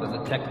fact that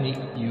the technique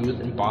used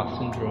in Barr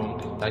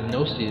syndrome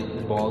diagnosis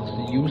involves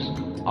the use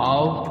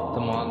of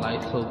the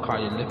monolysyl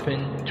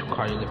cardiolipin to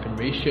cardiolipin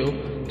ratio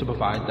to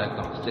provide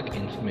diagnostic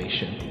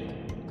information.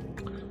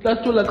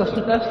 Let's look at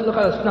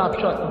a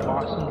snapshot of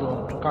Barr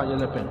syndrome to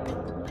cardiolipin.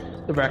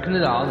 The Verkin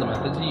et al. The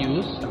methods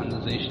used: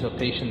 analyzation of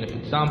patient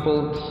lipid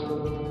samples,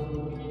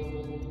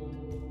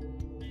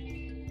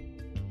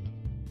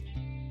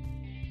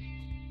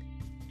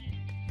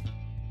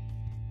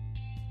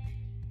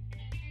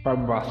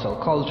 fibroblast cell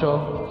culture,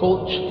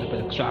 Fulch,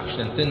 lipid extraction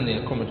and thin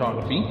layer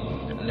chromatography,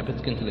 and lipid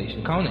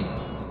scintillation counting.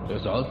 The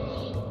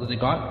results that they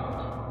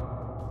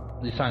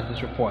got, the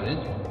scientists reported,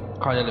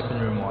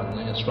 cardiolipin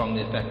remodeling is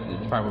strongly affected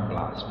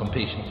fibroblasts from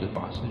patients with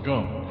Barr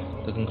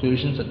syndrome. The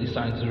conclusions that the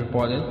scientists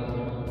reported,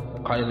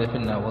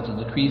 cardiolipin levels are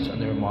decreased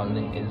and the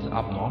remodeling is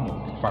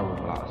abnormal in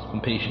fibroblasts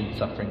from patients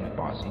suffering with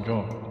Barr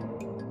syndrome.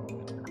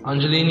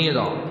 Angelini et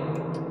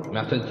al.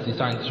 Methods the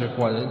scientists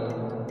reported,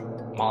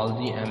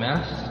 MALDI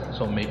MS,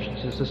 so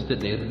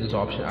matrix-assisted laser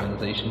desorption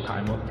ionization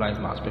time of flight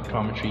mass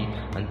spectrometry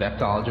and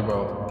vector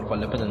algebra for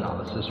lipid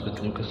analysis with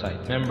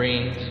leukocyte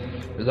membranes.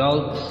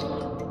 Results: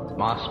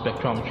 mass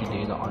spectrometry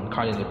data on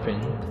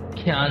cardiolipin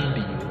can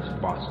be used for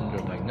Barr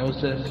syndrome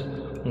diagnosis.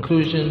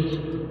 Conclusions: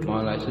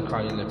 monolysyl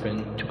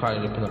cardiolipin to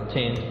cardiolipin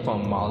obtained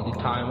from MALDI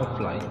time of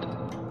flight,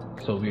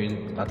 so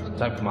that's the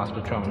type of mass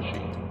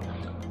spectrometry,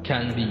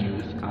 can be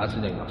used as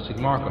a diagnostic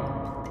marker.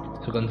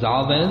 So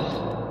Gonzalez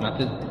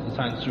method, the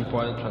scientists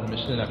reported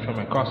transmission electron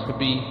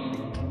microscopy,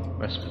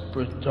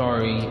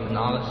 respiratory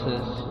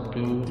analysis,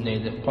 blue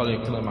native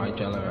polyacrylamide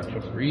gel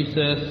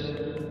electrophoresis,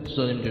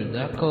 sodium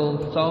dodecyl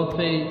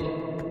sulfate,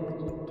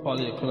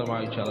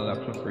 polyacrylamide gel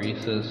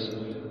electrophoresis,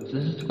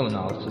 statistical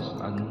analysis,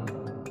 and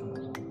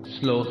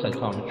flow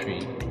cytometry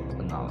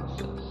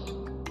analysis.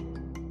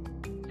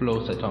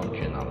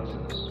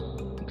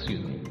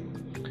 Excuse me.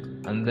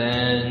 And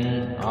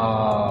then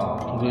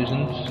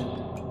conclusions.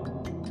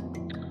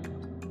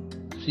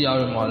 CR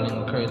remodeling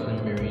occurs in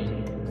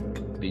murine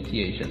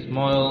BTHS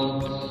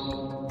models.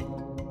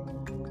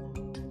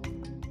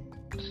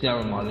 CR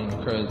remodeling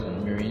occurs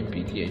in murine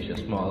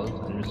BTHS models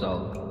and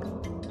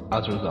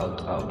as a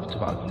result of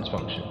development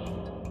dysfunction.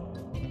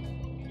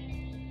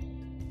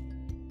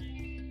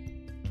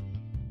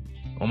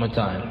 One more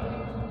time.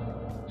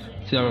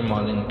 CR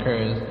remodeling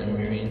occurs in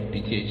murine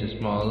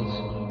BTHS models,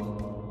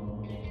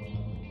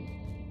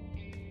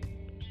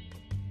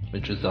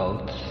 which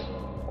results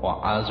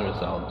or as a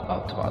result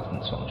of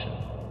development dysfunction.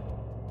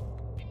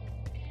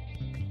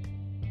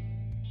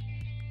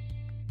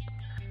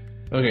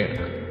 Okay.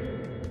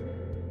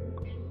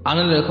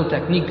 Analytical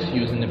techniques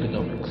used in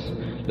lipidomics.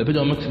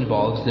 Lipidomics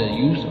involves the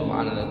use of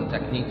analytical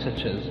techniques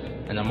such as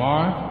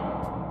NMR,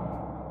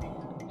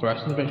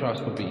 fluorescence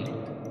spectroscopy,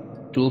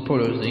 dual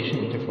polarization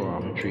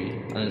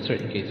interferometry, and in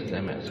certain cases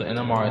MS. So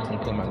NMR is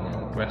nuclear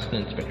magnetic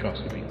resonance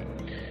spectroscopy.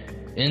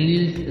 In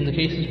the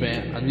cases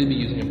where, and we'll be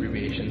using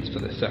abbreviations for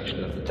this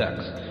section of the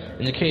text,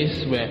 in the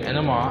case where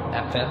NMR,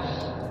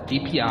 FS,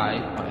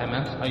 DPI, or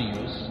MS are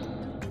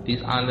used,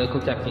 these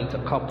analytical techniques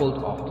are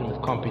coupled often with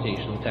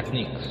computational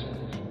techniques.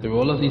 The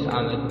role of these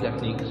analytical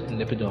techniques in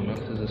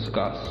lipidomics is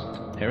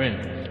discussed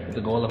herein, with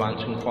the goal of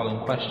answering the following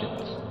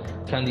questions.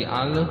 Can the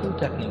analytical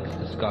techniques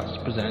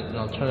discussed present an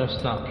alternative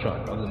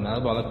snapshot of the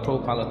metabolic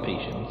profile of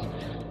patients,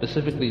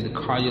 specifically the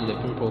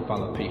cardiolipin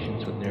profile of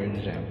patients with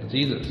neurodegenerative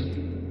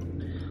diseases?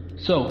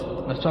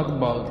 So, let's talk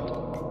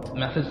about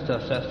methods to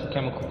assess the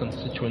chemical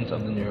constituents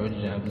of the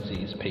neurodegenerative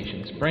disease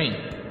patient's brain.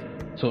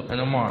 So,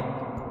 NMR.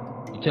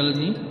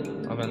 Utility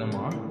of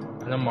NMR.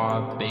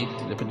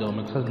 NMR-based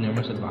lipidomics has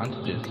numerous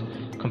advantages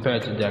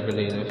compared to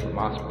degradative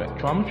mass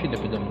spectrometry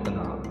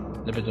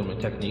lipidomic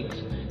techniques,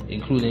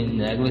 including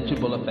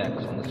negligible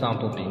effects on the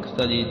sample being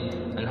studied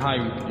and high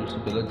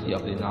reproducibility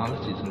of the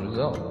analyses and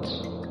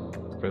results.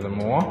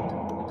 Furthermore,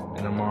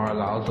 NMR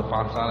allows the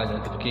facile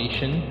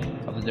identification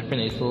of the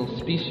different acyl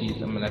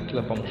species and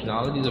molecular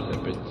functionalities of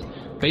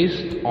lipids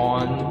based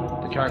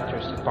on the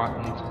characteristic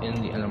patterns in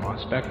the NMR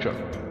spectra.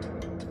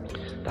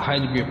 The high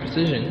degree of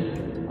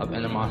precision of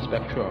NMR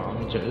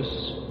spectrometers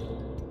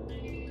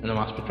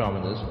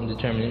in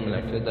determining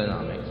molecular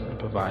dynamics and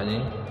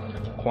providing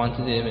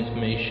quantitative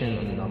information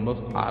on the number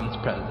of atoms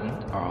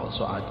present are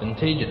also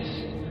advantageous.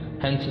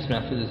 Hence, this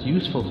method is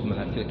useful for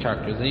molecular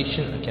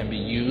characterization and can be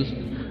used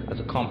as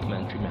a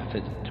complementary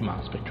method to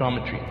mass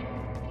spectrometry.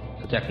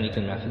 The technique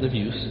and method of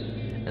use.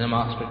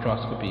 NMR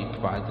spectroscopy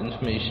provides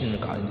information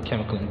regarding the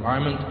chemical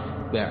environment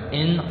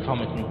wherein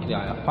atomic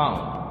nuclei are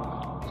found.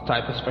 This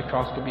type of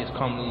spectroscopy is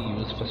commonly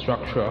used for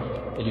structure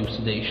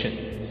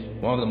elucidation.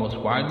 One of the most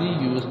widely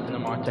used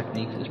NMR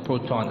techniques is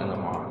proton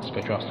NMR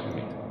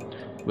spectroscopy.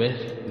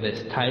 With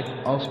this type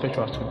of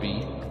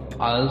spectroscopy,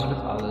 as with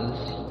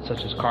others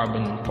such as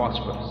carbon and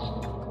phosphorus,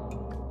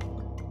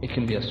 it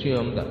can be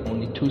assumed that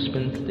only two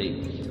spin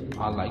states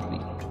are likely.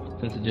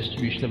 since the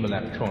distribution of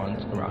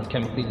electrons around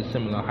chemically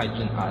dissimilar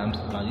hydrogen atoms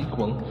is not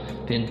equal,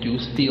 the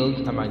induced fields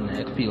and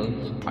magnetic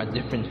fields are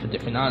different for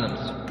different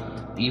atoms,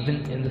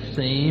 even in the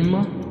same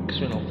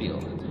external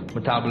field.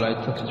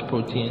 Metabolites such as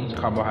proteins,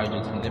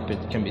 carbohydrates, and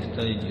lipids can be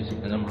studied using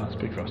NMR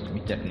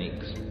spectroscopy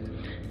techniques.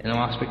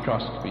 NMR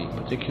spectroscopy,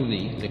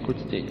 particularly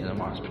liquid-state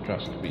NMR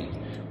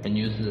spectroscopy, when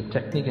used as a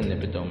technique in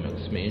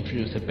lipidomics, may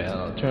introduce a better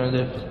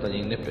alternative for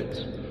studying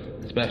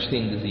lipids, especially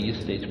in disease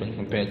states when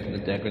compared to the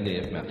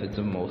degradative methods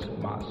of most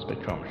mass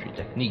spectrometry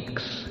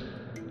techniques.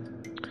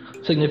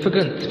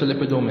 Significance for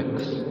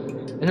lipidomics.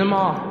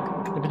 NMR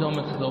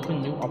lipidomics has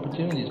opened new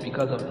opportunities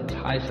because of its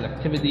high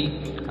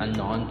selectivity and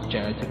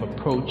non-degenerative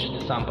approach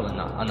to sample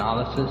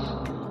analysis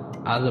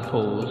as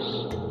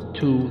opposed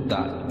to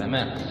that of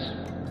MS.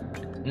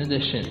 In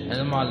addition,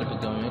 NMR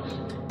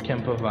lipidomics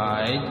can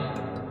provide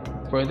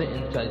further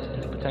insights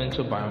into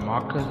potential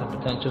biomarkers and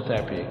potential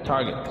therapeutic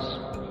targets.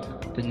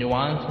 The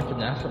nuance and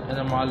finesse of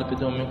NMR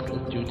lipidomics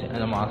is due to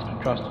NMR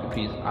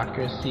spectroscopy's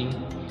accuracy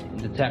in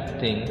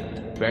detecting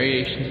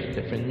variations of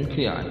different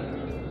nuclei.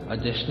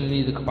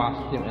 Additionally, the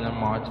capacity of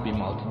NMR to be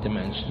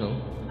multidimensional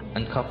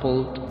and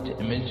coupled to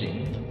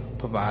imaging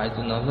provides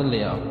another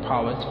layer of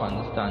prowess for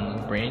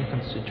understanding brain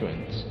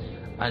constituents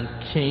and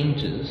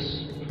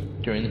changes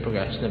during the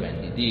progression of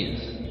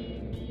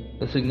NDDs.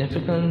 The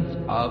significance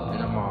of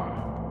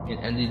NMR in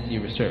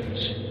NDD research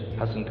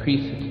has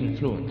increased its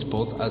influence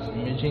both as an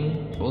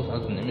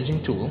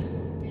imaging tool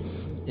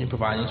in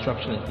providing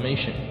structural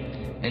information.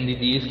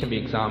 NDDs can be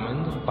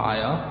examined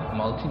via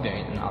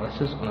multivariate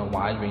analysis on a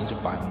wide range of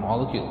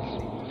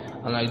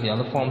biomolecules. Unlike the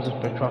other forms of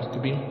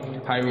spectroscopy,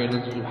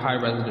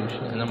 high-resolution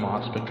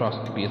NMR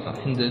spectroscopy is not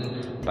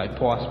hindered by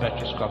poor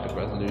spectroscopic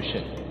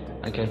resolution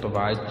and can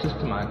provide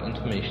systematic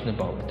information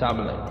about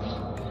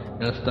metabolites.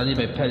 In a study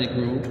by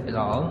Pettigrew et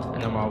al.,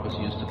 NMR was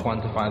used to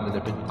quantify the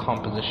lipid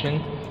composition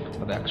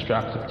of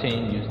extracts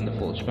obtained using the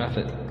Folch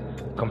method.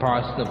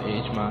 Comparison of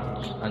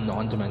age-matched and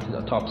non-demented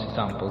autopsy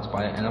samples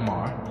via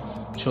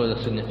NMR showed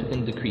a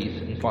significant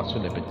decrease in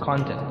phospholipid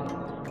content.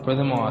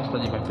 Furthermore, a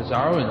study by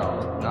Pizarro et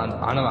al.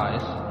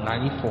 Analyzed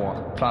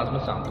 94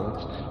 plasma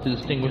samples to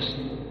distinguish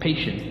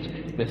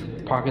patients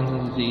with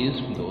Parkinson's disease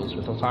from those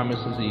with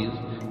Alzheimer's disease,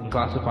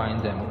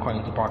 classifying them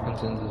according to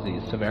Parkinson's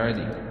disease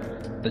severity.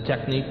 The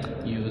technique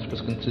used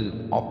was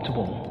considered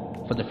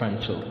optimal for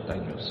differential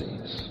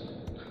diagnoses.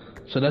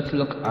 So let's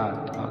look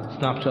at a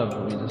snapshot of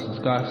what we just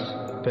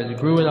discussed.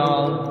 Pettigrew et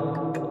al.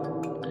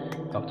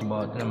 Talked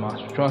about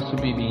NMR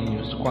spectroscopy being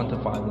used to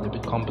quantify the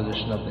lipid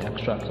composition of the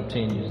extracts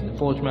obtained using the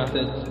Folch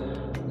method.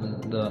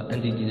 The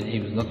NDD that he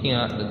was looking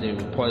at, that they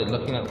reported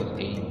looking at, was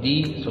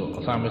AD, so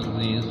Alzheimer's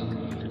disease,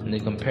 and they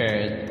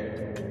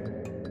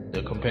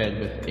compared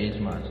with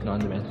age-matched,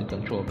 non-demented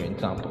control brain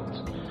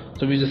samples.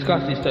 So we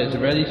discussed these studies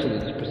already, so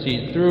let's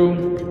proceed through.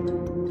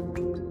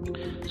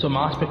 So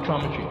mass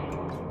spectrometry.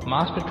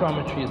 Mass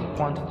spectrometry is a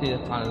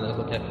quantitative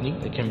analytical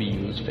technique that can be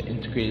used for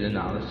integrated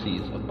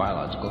analyses of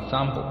biological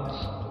samples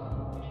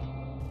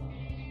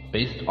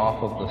based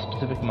off of the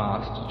specific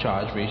mass to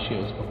charge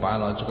ratios of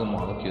biological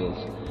molecules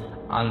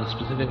and the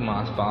specific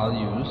mass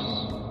values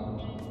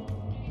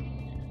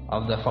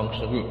of their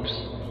functional groups.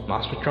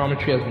 Mass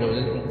spectrometry, as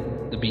noted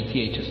in the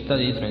BTHS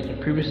studies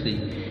mentioned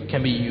previously,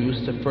 can be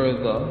used to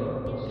further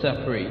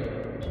separate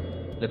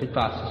lipid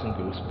classes and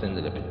groups within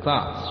the lipid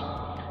class.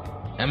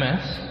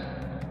 MS,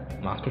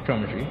 mass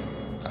spectrometry,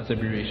 as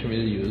abbreviation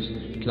really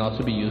used, can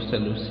also be used to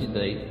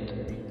elucidate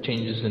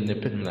changes in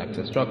lipid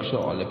molecular structure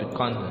or lipid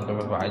content by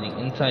providing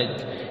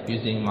insights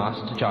using mass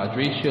to charge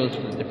ratios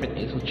for the different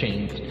acyl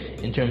chains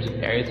in terms of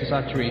areas of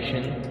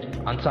saturation,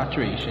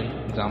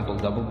 unsaturation, example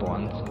double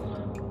bonds.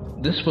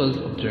 This was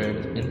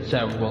observed in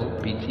several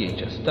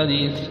BTHS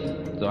studies,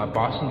 the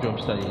Barr syndrome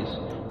studies,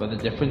 where the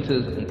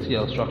differences in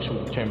CL structure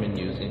were determined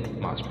using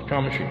mass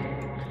spectrometry.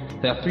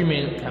 There are three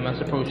main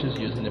MS approaches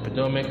used in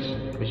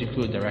lipidomics, which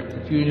include direct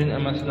diffusion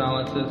MS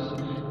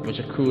analysis, which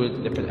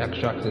accrued lipid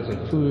extract is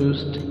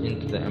infused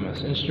into the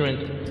MS instrument,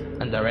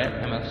 and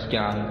direct MS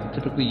scan,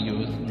 typically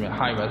used in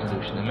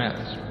high-resolution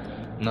MS.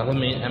 Another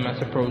main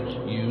MS approach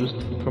used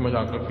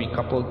chromatography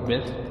coupled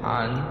with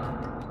an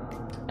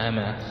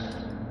MS,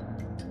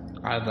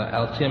 either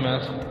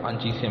LCMS or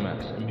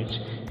GCMS, in which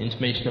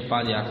information of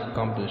fatty acid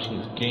composition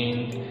is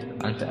gained,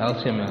 and for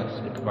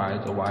LCMS it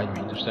provides a wide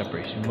range of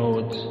separation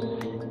modes,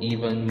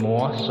 even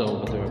more so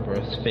with the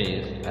reverse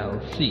phase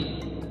LC.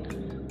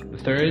 The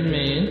third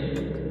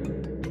main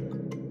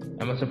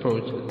MS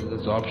approach is the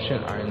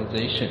desorption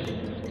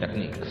ionization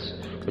techniques,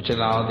 which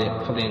allow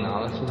for the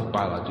analysis of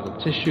biological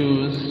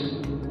tissues,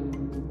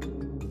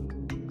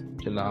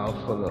 which allow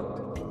for the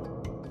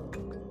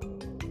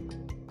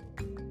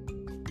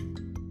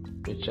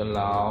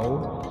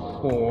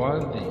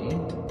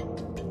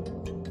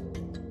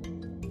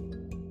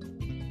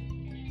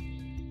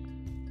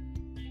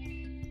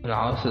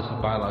analysis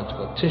of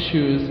biological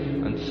tissues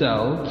and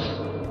cells,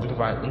 and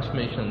provide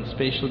information on the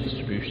spatial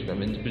distribution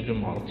of individual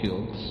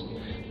molecules,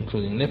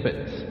 including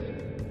lipids,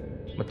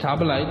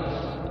 metabolites,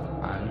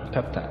 and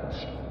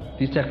peptides.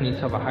 These techniques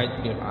have a high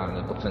degree of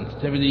analytical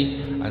sensitivity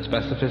and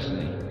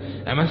specificity.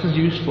 MS is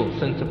useful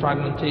since the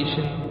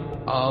fragmentation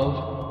of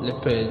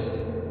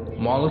lipid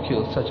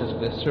molecules such as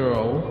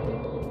glycerol,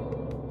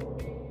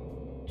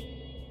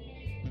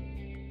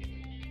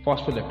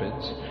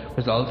 phospholipids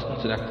results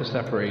in selective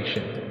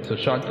separation, so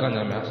shotgun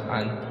MS,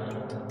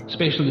 and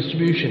spatial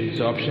distribution,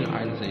 absorption,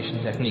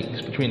 ionization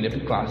techniques between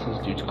lipid classes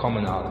due to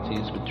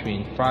commonalities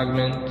between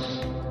fragments,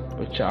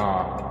 which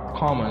are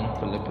common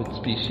for lipid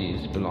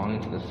species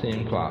belonging to the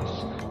same class,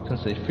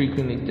 since they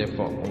frequently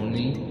differ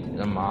only in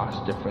a mass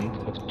difference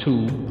of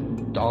 2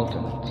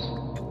 daltons.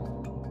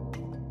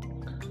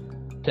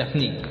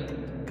 Technique.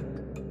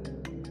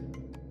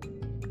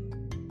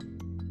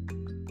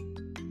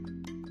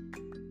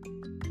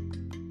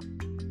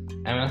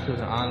 MS is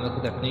an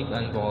analytical technique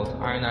that involves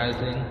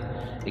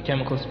ionizing a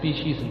chemical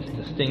species into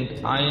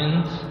distinct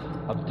ions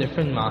of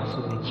different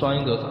masses and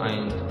sorting those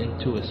ions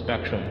into a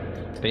spectrum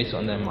based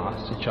on their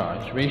mass to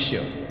charge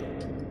ratio.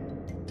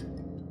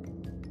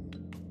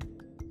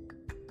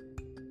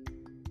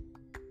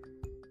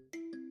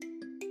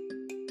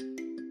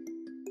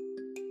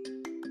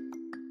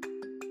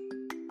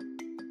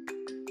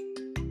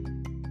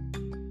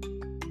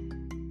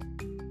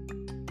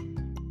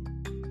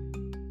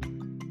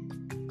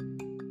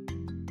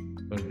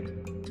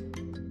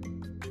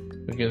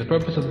 Okay, the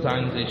purpose of this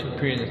ionization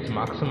period is to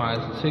maximize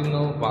the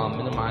signal while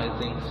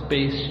minimizing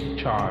space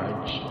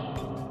charge.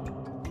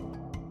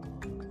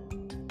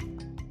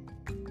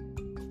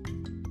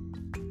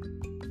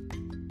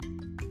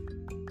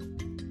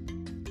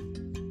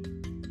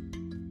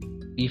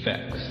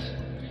 Effects.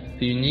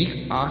 The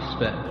unique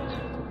aspect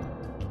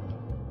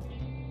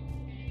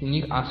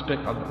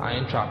of the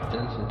ion trap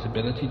is its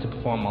ability to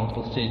perform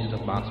multiple stages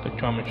of mass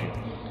spectrometry,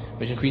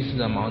 which increases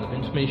the amount of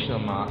information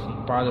of mass and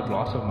comparative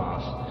loss of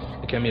mass.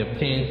 It can be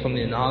obtained from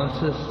the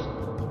analysis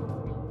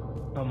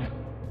of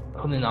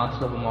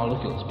a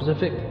molecule.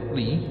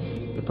 Specifically,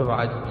 it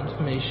provides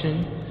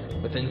information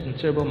within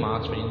considerable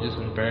mass ranges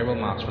and variable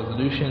mass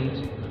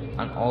resolutions,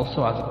 and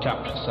also as a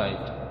capture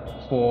site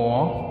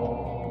for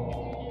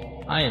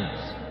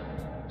ions.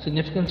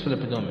 Significance for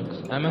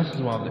lipidomics. MS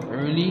is one of the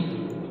early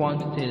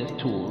quantitative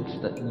tools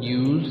that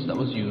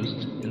was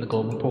used in the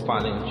global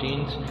profiling of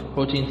genes,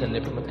 proteins, and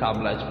lipid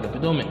metabolites for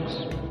lipidomics.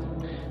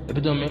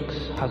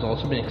 Lipidomics has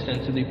also been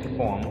extensively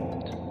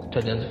performed to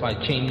identify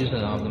changes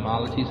and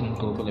abnormalities in the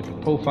global lipid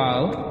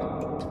profile.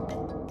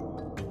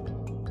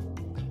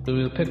 So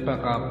we'll pick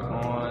back up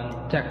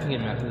on technique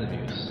and methods of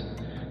use.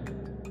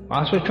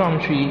 Mass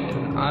spectrometry is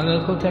an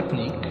analytical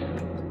technique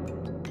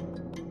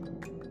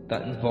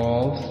that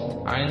involves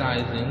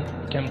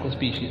ionizing chemical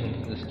species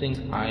into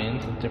distinct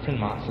ions of different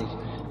masses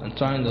and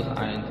sorting those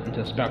ions into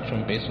a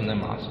spectrum based on their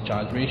mass to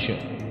charge ratio.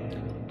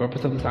 The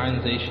purpose of this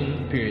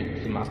ionization period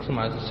is to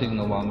maximize the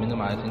signal while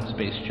minimizing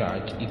space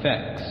charge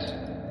effects.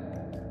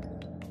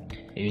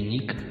 A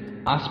unique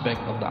aspect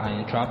of the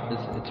ion trap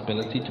is its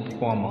ability to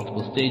perform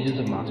multiple stages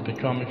of mass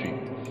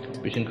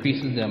spectrometry, which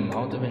increases the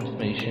amount of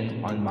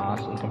information on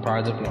mass and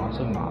comparative loss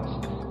of mass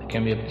that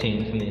can be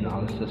obtained from the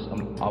analysis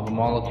of a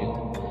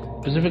molecule.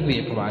 Specifically,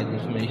 it provides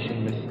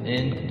information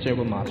within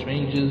considerable mass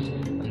ranges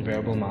and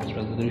variable mass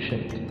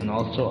resolutions, and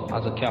also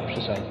as a capture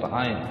site for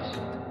ions.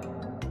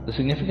 The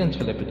significance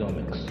for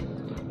lipidomics.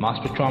 Mass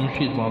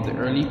spectrometry is one of the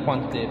early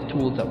quantitative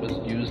tools that was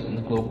used in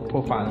the global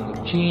profiling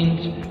of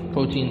genes,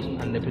 proteins,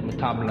 and lipid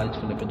metabolites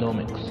for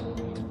lipidomics.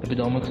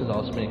 Lipidomics has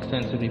also been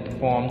extensively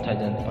performed to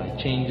identify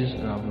changes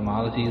and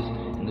abnormalities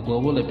in the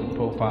global lipid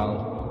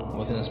profile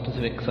within a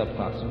specific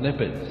subclass of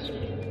lipids.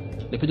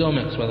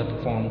 Lipidomics, whether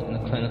performed in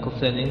a clinical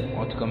setting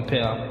or to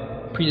compare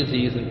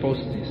pre-disease and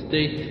post-disease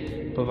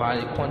states,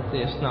 provide a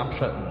quantitative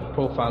snapshot in the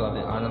profile of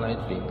the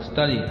analyte being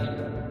studied.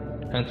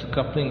 Hence, the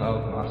coupling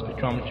of mass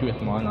spectrometry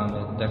with modern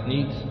analytical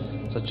techniques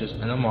such as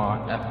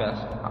NMR, FS,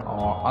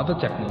 or other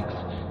techniques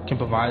can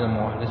provide a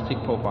more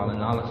holistic profile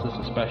analysis,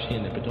 especially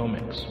in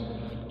lipidomics.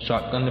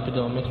 Shotgun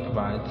lipidomics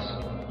provides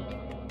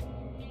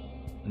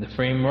the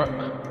framework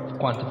for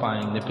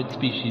quantifying lipid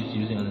species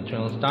using an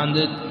internal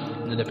standard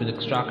in the lipid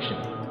extraction,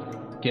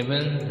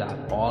 given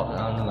that all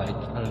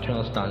analytes and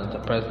internal standards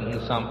are present in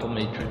the sample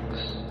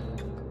matrix.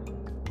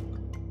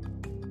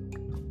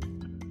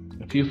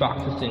 A few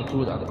factors to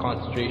include are the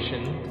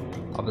concentration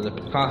of the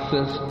lipid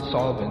classes,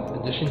 solvent,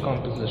 addition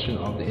composition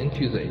of the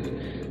infusate,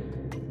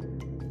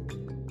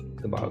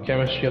 the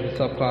biochemistry of the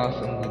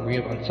subclass, and the degree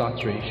of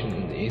unsaturation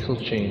in the acyl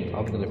chain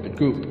of the lipid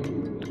group.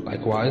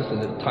 Likewise,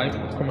 the type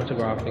of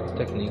chromatographic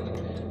technique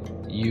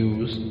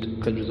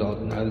used could result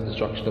in either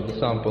destruction of the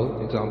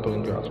sample, example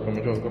in gas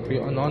chromatography,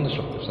 or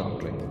non-destructive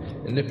sampling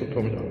in liquid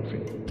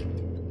chromatography.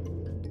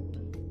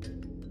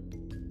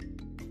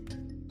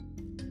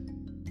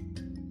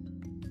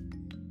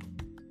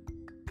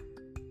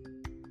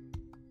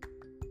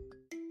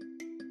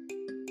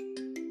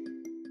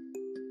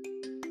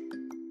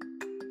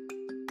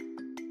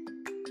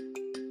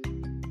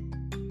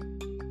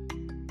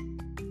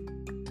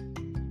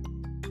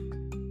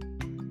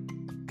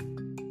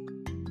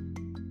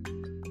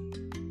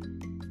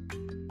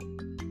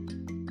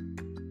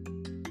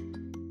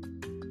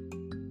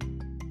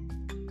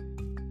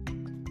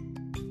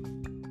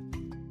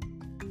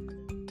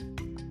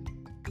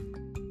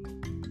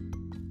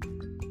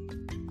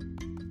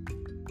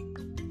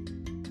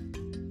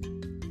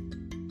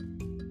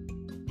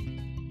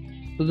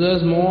 So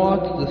there's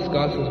more to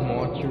discuss, there's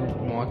more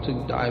to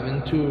dive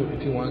into.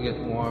 If you want to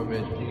get more of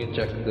it, you can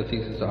check the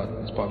thesis out,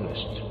 it's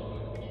published.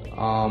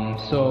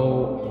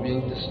 So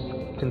we'll just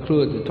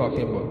conclude with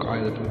talking about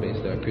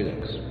cardiolipin-based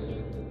therapeutics.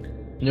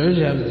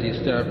 Neurodegenerative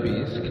disease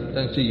therapies can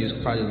potentially use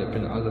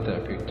cardiolipin as a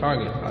therapeutic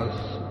target, as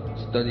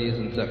studies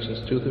in sections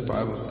 2 through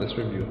 5 of this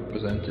review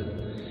presented.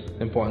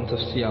 The importance of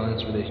CL and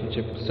its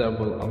relationship with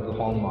several of the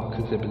hallmarks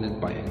exhibited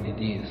by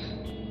NDDs.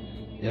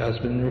 It has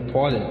been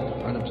reported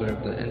and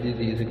observed that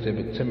NDDs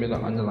exhibit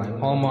similar underlying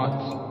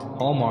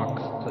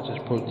hallmarks such as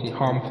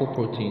harmful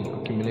protein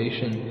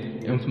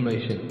accumulation,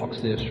 inflammation,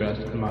 oxidative stress,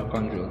 and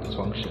mitochondrial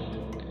dysfunction.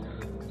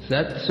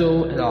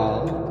 Zetso et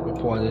al.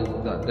 Reported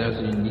that there is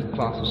a unique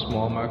class of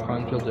small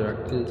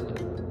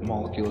mitochondrial-directed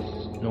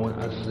molecules known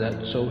as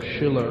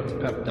Zetso-Schiller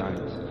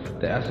peptides.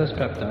 The SS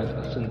peptides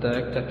are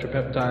synthetic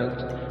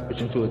tetrapeptides,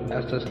 which include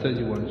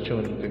SS31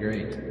 shown in Figure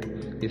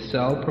 8. These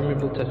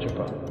cell-permeable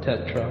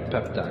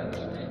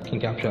tetrapeptides can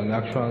capture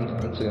electrons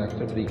and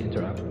selectively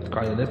interact with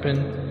cardiolipin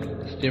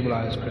to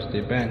stabilize crystal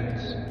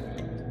events.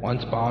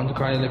 Once bound to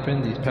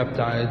cardiolipin, these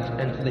peptides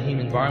enter the heme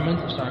environment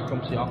of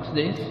sarcomere C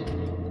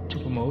oxidase to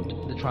promote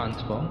the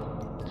transfer.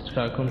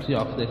 Sarcomere C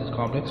oxidase is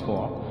complex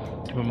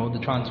 4 to promote the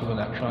transfer of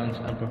electrons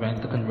and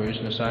prevent the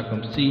conversion of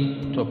sarcomere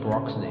C to a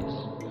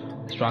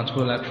peroxidase. This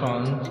transfer of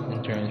electrons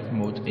in turn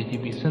promotes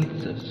ATP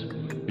synthesis,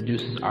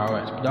 reduces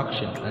ROS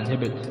production, and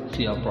inhibits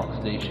CL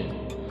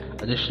peroxidation.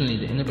 Additionally,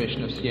 the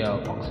inhibition of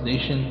CL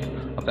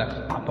oxidation affects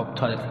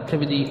apoptotic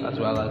activity as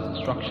well as the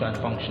structure and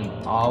function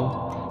of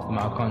the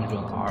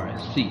mitochondrial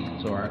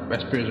RSC, so our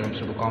respiratory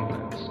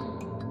supercomplex.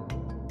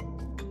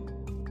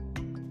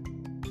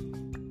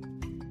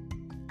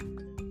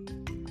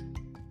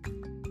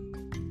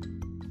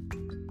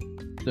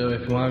 So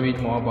if you want to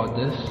read more about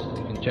this,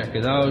 you can check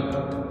it out.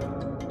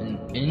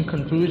 And in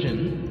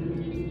conclusion,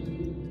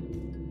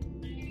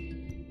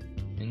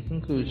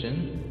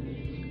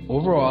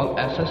 overall,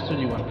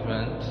 SS31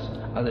 presents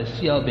as a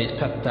CL-based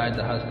peptide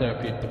that has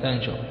therapeutic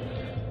potential.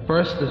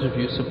 First, this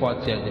review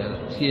supports the idea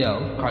that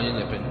CL,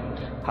 cardiolipin,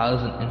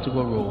 has an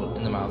integral role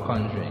in the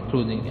mitochondria,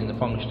 including in the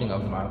functioning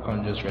of the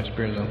mitochondria's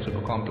respirosome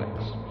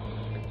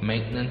supercomplex,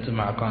 maintenance of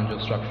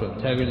mitochondrial structural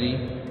integrity,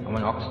 and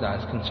when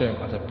oxidized can serve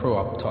as a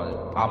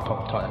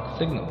pro-apoptotic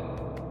signal.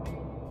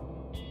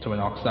 So when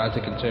oxidized,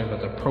 it can serve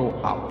as a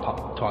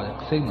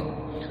pro-apoptotic signal.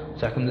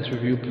 Second, this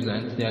review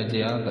presents the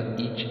idea that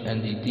each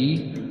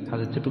NDD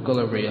has a typical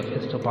array of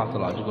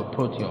histopathological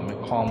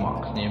proteomic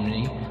hallmarks,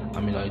 namely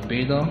amyloid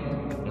beta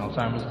in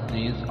Alzheimer's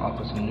disease,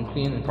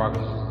 alpha-synuclein in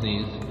Parkinson's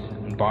disease,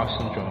 and Barr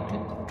syndrome,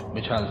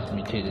 which has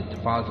mutated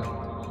tafazin.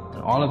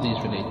 And all of these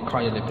relate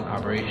cardiolipin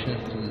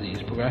aberrations to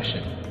disease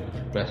progression,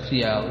 where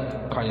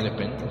CL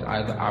cardiolipin is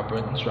either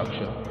aberrant in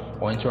structure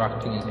or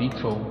interacting in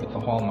vitro with the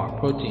hallmark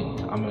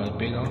proteins, amyloid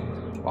beta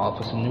or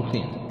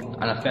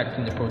alpha-synuclein, and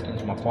affecting the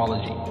protein's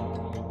morphology.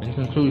 In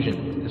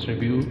conclusion, this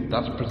review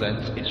thus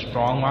presents a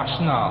strong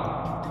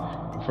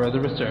rationale for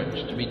further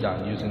research to be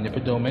done using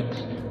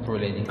lipidômics for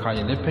relating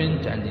cardiolipin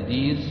to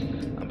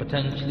NDDs and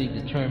potentially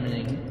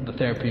determining the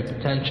therapeutic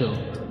potential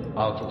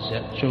of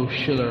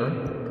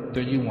Zetso-Schiller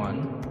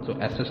 31, so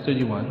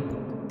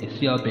SS31, a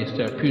CL-based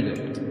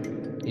therapeutic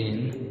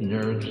in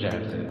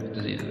neurodegenerative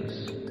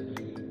diseases.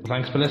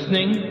 Thanks for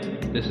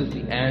listening. This is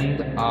the end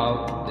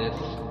of this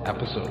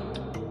episode.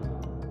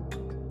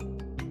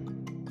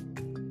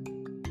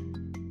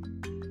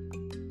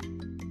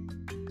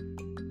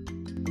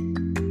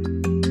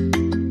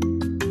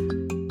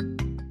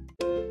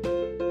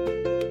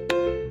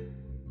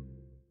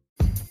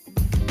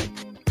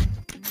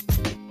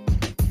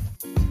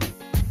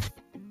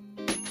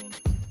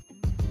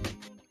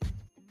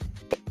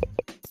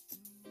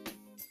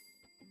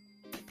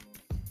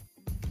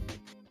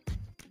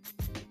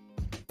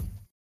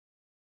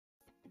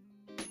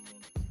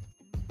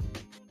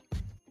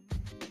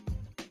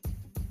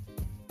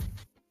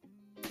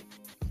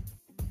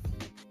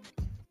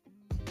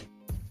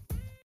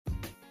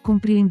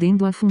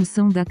 Compreendendo a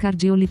função da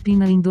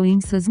cardiolipina em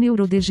doenças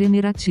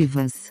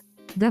neurodegenerativas.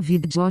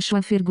 David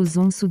Joshua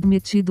Ferguson,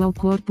 submetido ao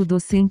corpo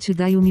docente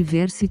da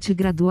University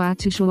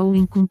Graduate Show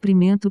em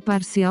cumprimento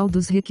parcial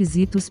dos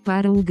requisitos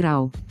para o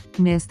grau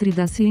Mestre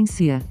da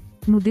Ciência,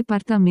 no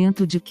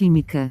Departamento de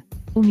Química,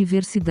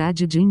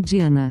 Universidade de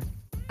Indiana.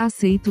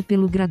 Aceito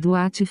pelo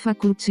Graduate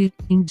Faculty,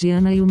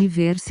 Indiana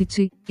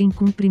University, em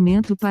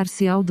cumprimento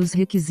parcial dos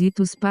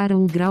requisitos para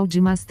o grau de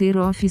Master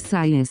of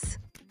Science.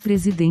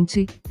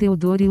 Presidente,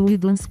 Theodore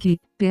Widlansky,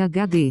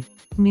 Ph.D.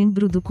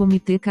 Membro do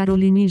Comitê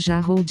Caroline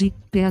Jarrold,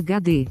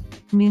 Ph.D.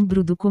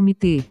 Membro do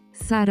Comitê,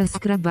 Sarah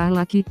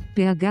Skrabalak,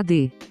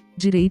 Ph.D.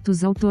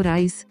 Direitos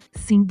Autorais,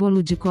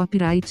 símbolo de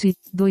copyright,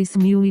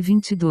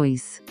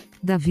 2022.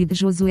 David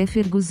Joshua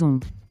Ferguson.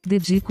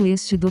 Dedico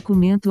este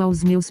documento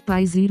aos meus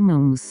pais e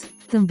irmãos.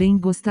 Também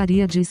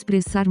gostaria de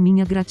expressar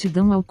minha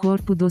gratidão ao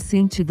corpo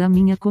docente da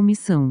minha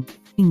comissão.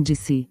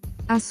 Índice.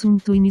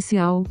 Assunto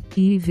inicial,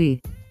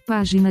 IV.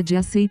 Página de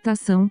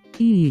aceitação,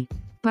 II.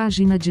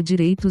 Página de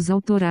direitos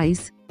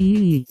autorais,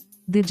 II.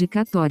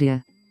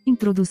 Dedicatória.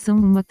 Introdução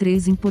 1 a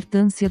 3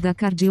 Importância da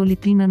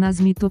cardiolipina nas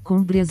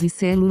mitocôndrias e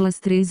células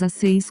 3 a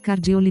 6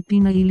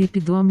 Cardiolipina e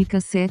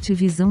lipidômica 7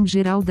 Visão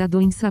geral da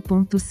doença.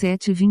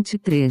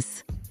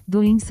 7.23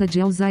 Doença de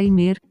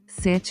Alzheimer,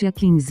 7 a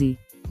 15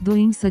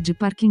 Doença de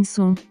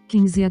Parkinson,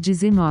 15 a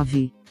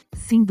 19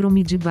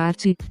 Síndrome de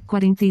Bart,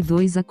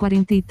 42 a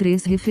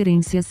 43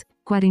 Referências,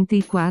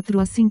 44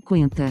 a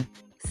 50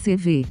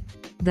 CV.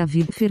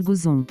 David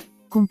Ferguson.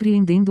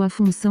 Compreendendo a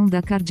função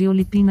da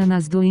cardiolipina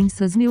nas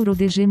doenças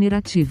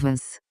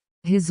neurodegenerativas.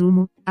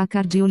 Resumo: a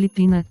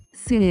cardiolipina,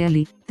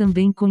 CL,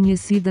 também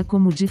conhecida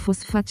como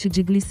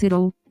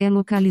difosfatidglicerol, é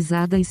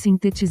localizada e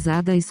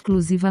sintetizada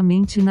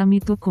exclusivamente na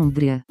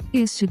mitocôndria.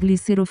 Este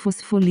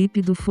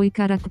glicerofosfolípido foi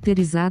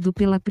caracterizado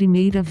pela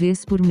primeira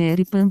vez por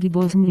Mary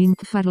Pangborn e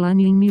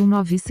McFarlane em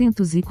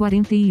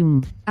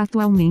 1941.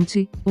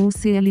 Atualmente, o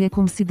CL é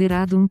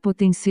considerado um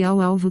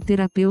potencial alvo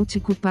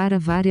terapêutico para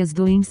várias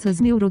doenças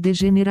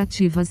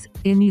neurodegenerativas,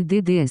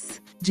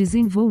 NDDs.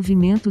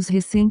 Desenvolvimentos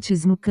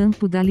recentes no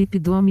campo da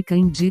lipidômica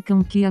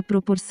indicam que a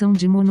proporção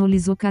de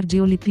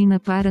monolisocardiolipina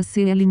para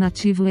CL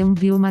nativo é um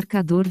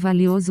biomarcador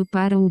valioso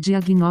para o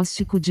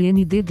diagnóstico de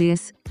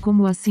NDDs,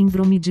 como a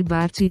síndrome de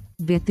Bart,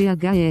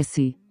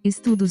 BTHS.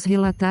 Estudos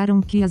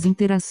relataram que as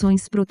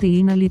interações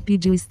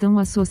proteína-lipídio estão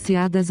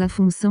associadas à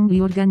função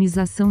e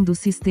organização do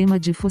sistema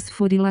de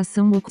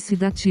fosforilação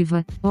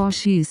oxidativa,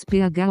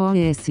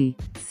 OXPHOS.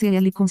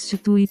 CL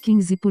constitui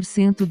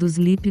 15% dos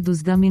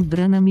lípidos da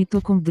membrana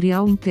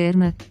mitocondrial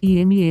interna,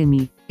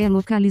 IMM. É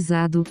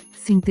localizado,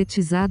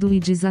 sintetizado e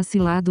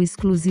desacilado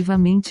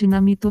exclusivamente na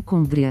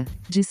mitocôndria.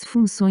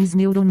 Disfunções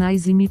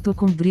neuronais e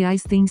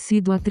mitocondriais têm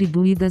sido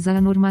atribuídas a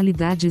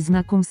anormalidades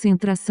na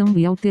concentração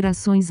e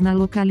alterações na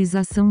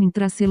localização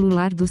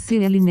intracelular do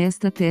CL.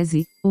 Nesta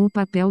tese, o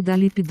papel da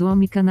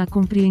lipidômica na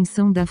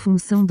compreensão da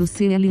função do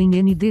CL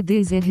em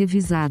NDDs é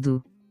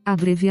revisado.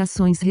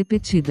 Abreviações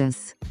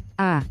repetidas.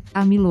 A.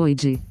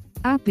 Amiloide.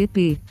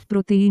 APP,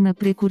 proteína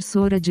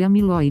precursora de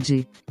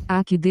amiloide.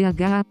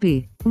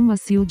 ACDHAP,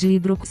 1-acil de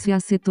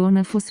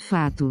hidroxiacetona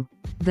fosfato.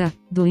 DA,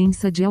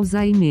 doença de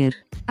Alzheimer.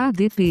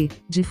 ADP,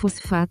 de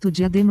fosfato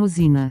de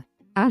adenosina.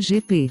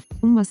 AGP,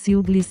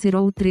 1-acil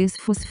glicerol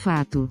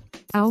 3-fosfato.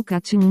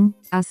 ALCAT1,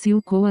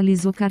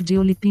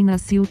 acil-coalisocardiolipina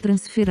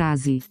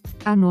acil-transferase.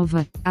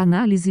 ANOVA,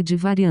 análise de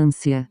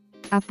variância.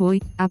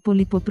 APOI,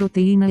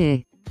 apolipoproteína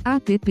E.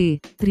 ATP,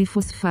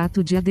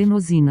 trifosfato de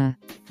adenosina.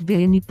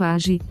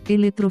 BN-PAGE,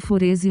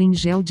 eletroforese em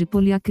gel de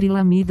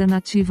poliacrilamida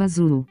nativa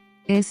azul.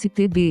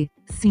 STB,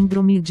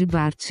 síndrome de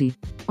Bart.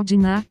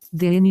 ODNA,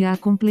 DNA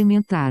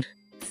complementar.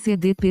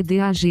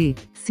 CDPDAG,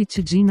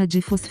 citidina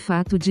de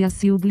fosfato de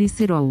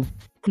acilglicerol.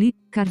 CLI,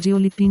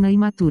 cardiolipina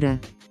imatura.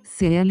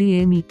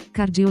 CLM,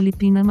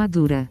 cardiolipina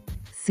madura.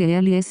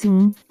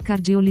 CLS1,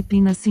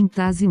 cardiolipina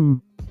sintase 1.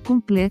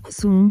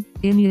 Complexo 1,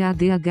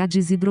 NADH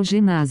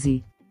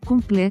desidrogenase.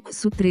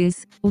 Complexo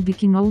 3,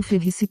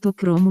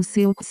 ubiquinol-ferricitocromo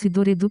C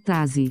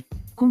oxidoredutase.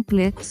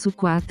 Complexo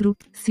 4,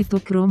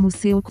 citocromo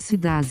C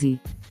oxidase.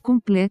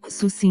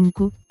 Complexo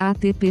 5,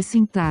 ATP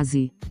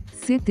sintase.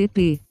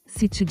 CTP,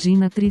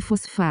 citidina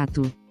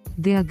trifosfato.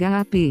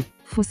 DHAP,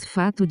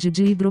 fosfato de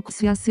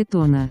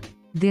dihidroxiacetona.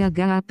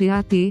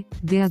 DHAPAT,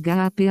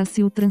 DHAP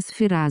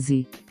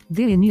aciltransferase.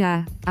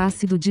 DNA,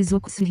 ácido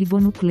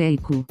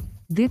desoxirribonucleico.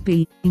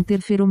 DPI,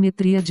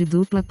 interferometria de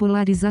dupla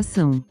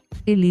polarização.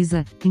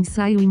 ELISA,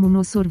 ensaio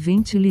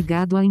imunossorvente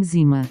ligado à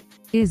enzima.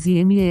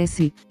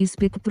 ESI-MS,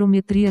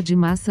 espectrometria de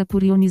massa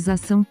por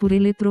ionização por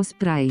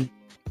eletrospray.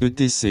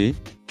 ETC,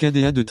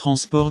 KDA de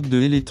transport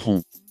de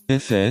électrons.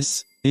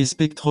 FS,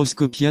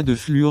 espectroscopia de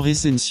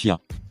fluorescência.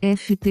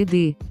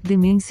 FTD,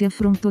 demência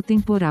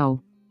frontotemporal.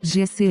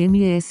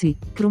 GCMS,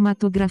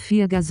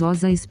 cromatografia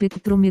gasosa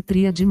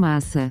espectrometria de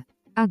massa.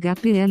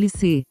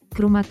 HPLC,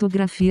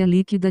 cromatografia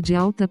líquida de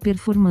alta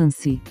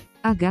performance.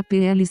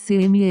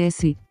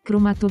 HPLC-MS,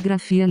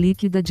 cromatografia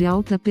líquida de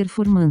alta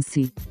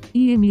performance.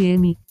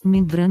 IMM,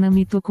 membrana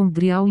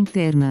mitocondrial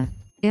interna.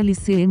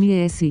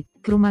 LCMS,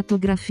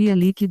 cromatografia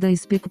líquida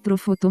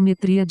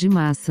espectrofotometria de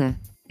massa.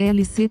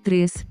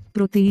 LC3,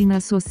 proteína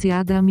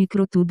associada a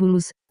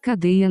microtúbulos,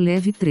 cadeia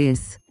leve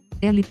 3.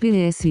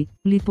 LPS,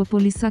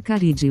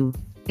 lipopolissacarídeo.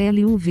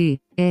 LUV,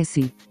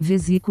 S,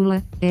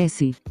 vesícula,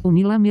 S,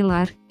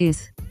 unilamelar,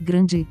 S,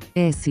 grande,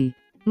 S.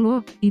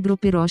 LO,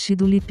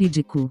 hidroperóxido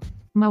lipídico.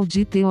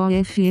 Maldite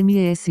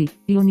OFMS,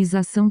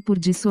 ionização por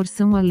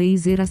dissorção a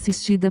laser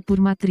assistida por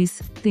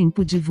matriz,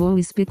 tempo de voo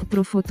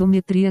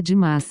espectrofotometria de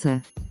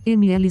massa.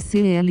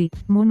 MLCL,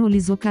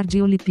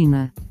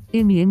 monolisocardiolipina.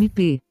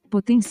 MMP,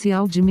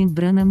 potencial de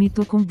membrana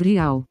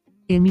mitocondrial.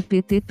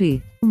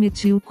 MPTP,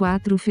 metil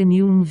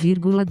 4-fenil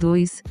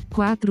 1,2,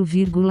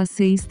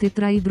 4,6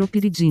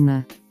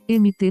 tetrahidropiridina.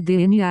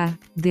 mtDNA,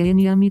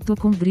 DNA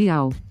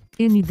mitocondrial.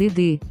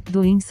 NDD,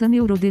 doença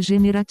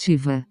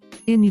neurodegenerativa.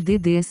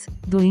 NDDs,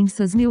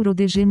 doenças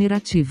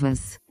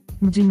neurodegenerativas.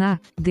 DNA,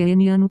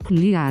 DNA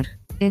nuclear.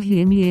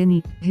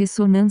 RMN,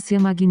 ressonância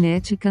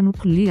magnética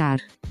nuclear.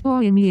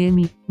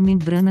 OMM,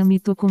 membrana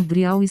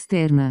mitocondrial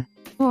externa.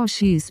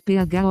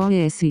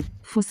 OXPHOS,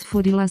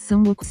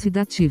 fosforilação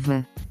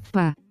oxidativa.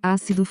 PA,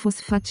 ácido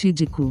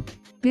fosfatídico.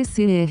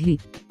 PCR.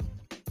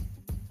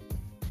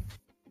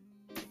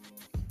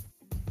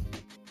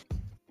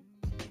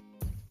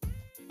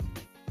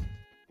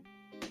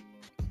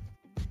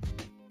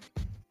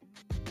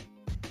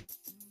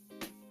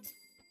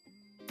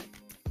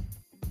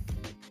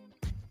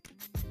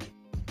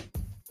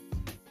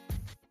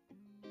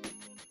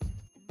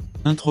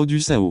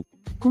 Introdução.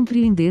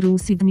 Compreender o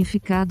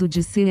significado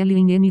de CL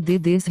em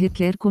NDDs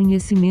requer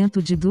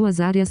conhecimento de duas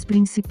áreas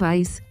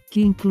principais,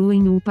 que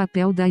incluem o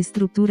papel da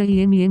estrutura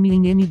IMM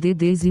em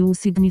NDDs e o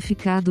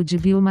significado de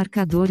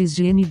biomarcadores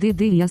de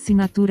NDD e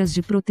assinaturas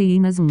de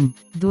proteínas 1.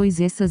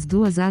 2. Essas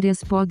duas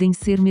áreas podem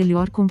ser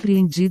melhor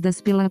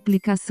compreendidas pela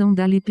aplicação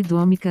da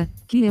lipidômica,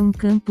 que é um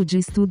campo de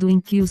estudo em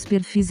que os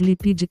perfis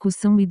lipídicos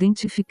são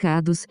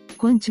identificados,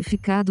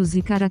 quantificados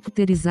e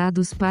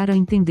caracterizados para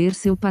entender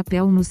seu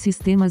papel nos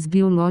sistemas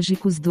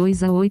biológicos.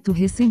 2 a 8.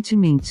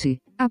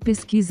 Recentemente, a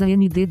pesquisa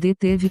NDD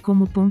teve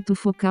como ponto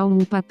focal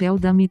o papel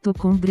da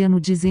mitocôndria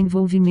no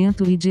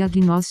desenvolvimento e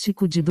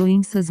diagnóstico de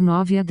doenças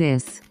 9 a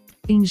 10.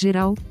 Em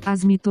geral,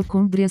 as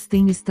mitocôndrias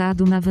têm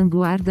estado na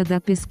vanguarda da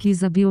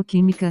pesquisa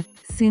bioquímica,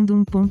 sendo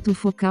um ponto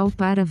focal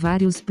para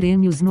vários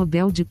prêmios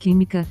Nobel de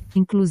Química,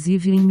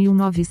 inclusive em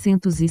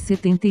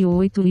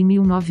 1978 e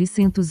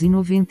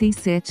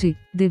 1997,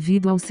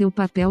 devido ao seu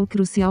papel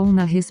crucial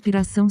na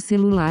respiração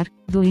celular,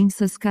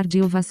 doenças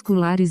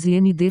cardiovasculares e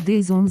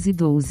NDDs 11 e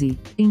 12.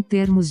 Em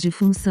termos de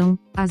função,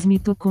 as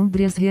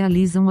mitocôndrias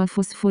realizam a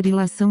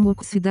fosforilação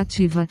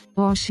oxidativa,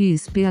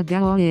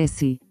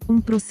 OXPHOS, um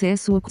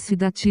processo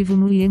oxidativo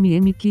no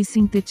IMM que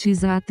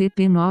sintetiza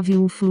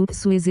ATP9. O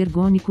fluxo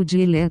exergônico de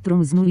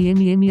elétrons no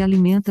IMM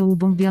alimenta o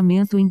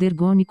bombeamento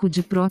endergônico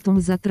de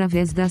prótons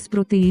através das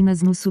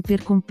proteínas no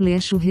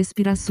supercomplexo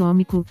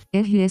respirassômico,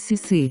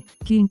 RSC,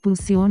 que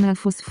impulsiona a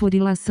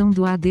fosforilação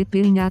do ADP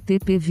em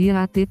ATP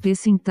via ATP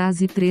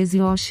sintase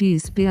 13.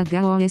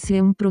 OXPHOS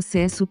é um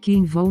processo que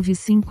envolve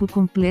 5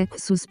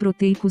 complexos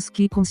proteicos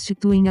que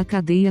constituem a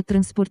cadeia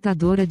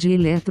transportadora de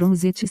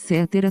elétrons,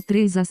 etc.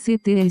 3.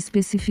 ACT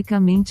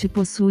especificamente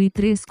possui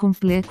 3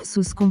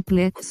 complexos: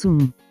 complexo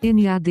 1,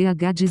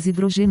 NADH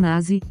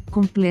desidrogenase,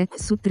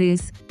 complexo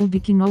 3,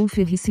 ubiquinol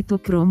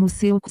ferricitocromo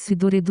C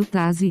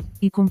oxidoredutase,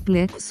 e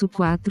complexo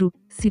 4,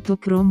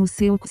 citocromo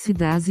C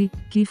oxidase,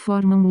 que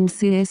formam o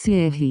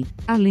CSR.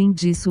 Além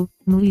disso,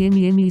 no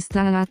IMM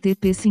está a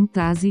ATP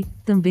sintase,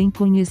 também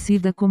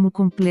conhecida como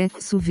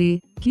complexo V,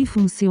 que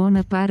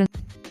funciona para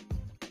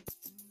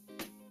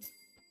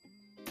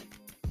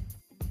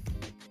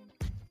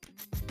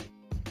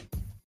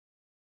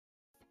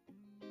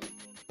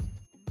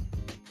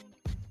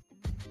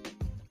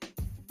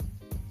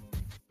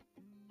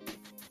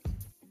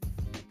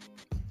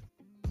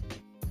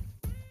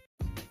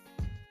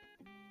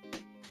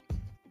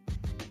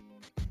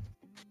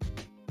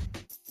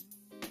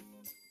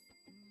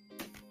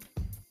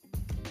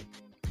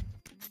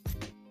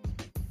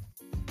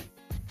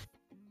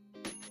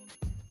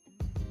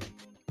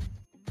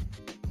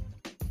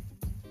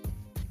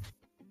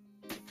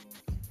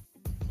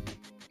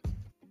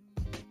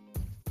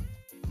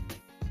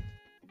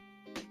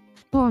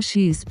O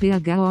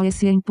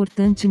XPHOS é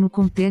importante no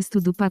contexto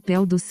do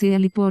papel do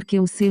CL porque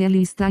o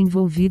CL está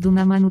envolvido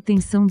na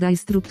manutenção da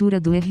estrutura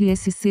do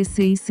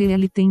RSCC e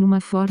CL tem uma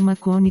forma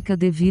cônica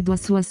devido às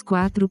suas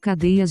 4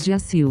 cadeias de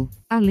acil.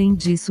 Além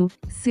disso,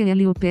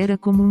 CL opera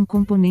como um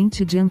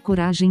componente de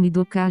ancoragem e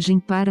docagem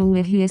para o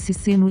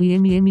RSC no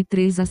IMM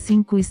 3 a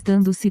 5.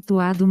 Estando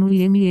situado no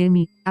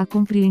IMM, a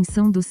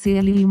compreensão do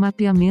CL e o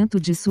mapeamento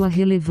de sua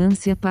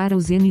relevância para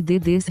os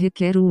NDDs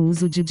requer o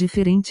uso de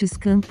diferentes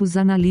campos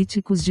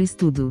analíticos de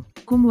estudo.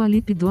 Como a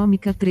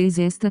lipidômica 3,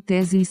 esta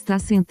tese está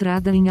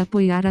centrada em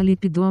apoiar a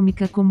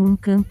lipidômica como um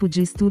campo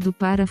de estudo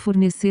para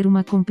fornecer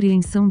uma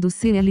compreensão do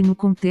CL no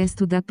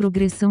contexto da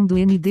progressão do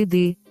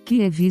NDD,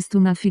 que é visto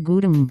na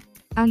figura 1.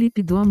 A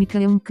lipidômica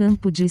é um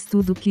campo de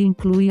estudo que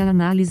inclui a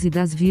análise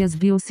das vias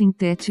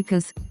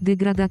biosintéticas,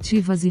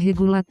 degradativas e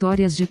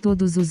regulatórias de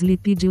todos os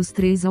lipídios.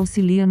 3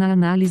 auxilia na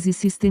análise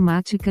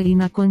sistemática e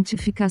na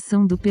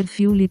quantificação do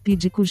perfil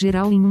lipídico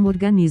geral em um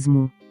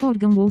organismo,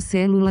 órgão ou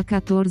célula.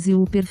 14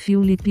 O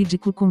perfil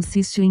lipídico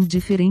consiste em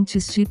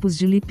diferentes tipos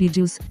de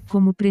lipídios,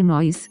 como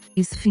prenóis,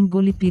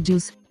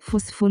 esfingolipídios,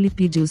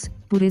 fosfolipídios,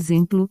 por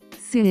exemplo,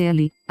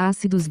 CL,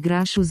 ácidos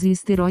graxos e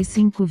esteróis.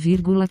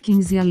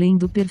 5,15 Além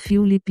do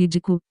perfil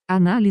lipídico,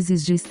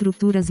 análises de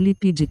estruturas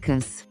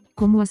lipídicas,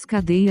 como as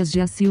cadeias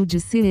de acil de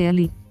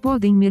CL,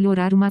 podem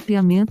melhorar o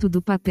mapeamento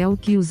do papel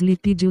que os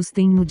lipídios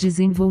têm no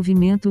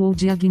desenvolvimento ou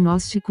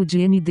diagnóstico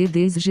de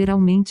NDDs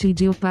geralmente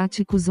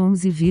idiopáticos.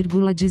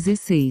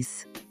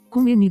 11,16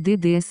 Com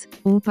ND10,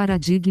 o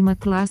paradigma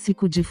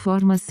clássico de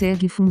forma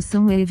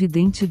segue-função é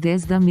evidente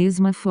da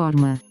mesma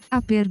forma.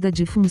 A perda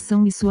de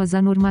função e suas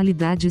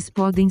anormalidades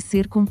podem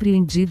ser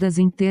compreendidas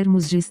em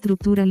termos de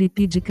estrutura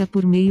lipídica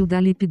por meio da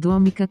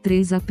lipidômica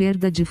 3. A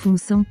perda de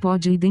função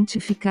pode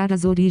identificar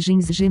as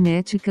origens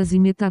genéticas e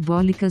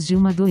metabólicas de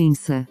uma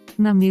doença.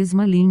 Na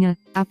mesma linha,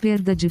 a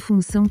perda de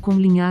função com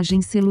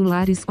linhagens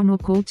celulares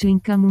onocote em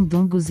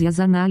camundongos e as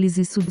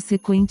análises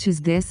subsequentes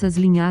dessas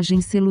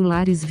linhagens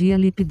celulares via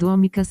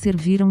lipidômica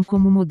serviram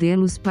como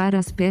modelos para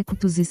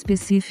aspectos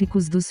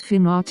específicos dos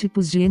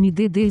fenótipos de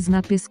NDDs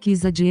na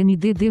pesquisa de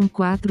NDD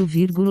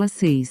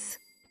 4,6.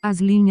 As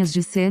linhas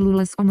de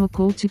células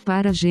onocote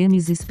para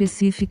genes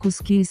específicos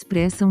que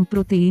expressam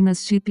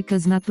proteínas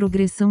típicas na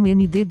progressão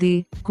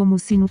NDD, como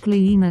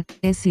sinucleína,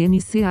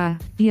 SNCA,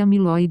 e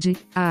amiloide,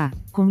 A,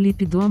 com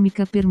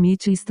lipidômica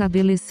permite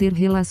estabelecer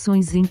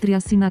relações entre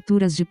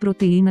assinaturas de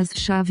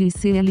proteínas-chave e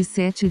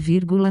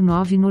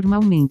CL7,9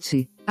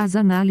 normalmente. As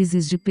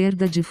análises de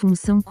perda de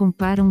função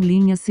comparam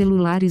linhas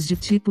celulares de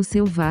tipo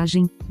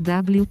selvagem,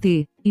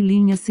 WT, e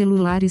linhas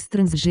celulares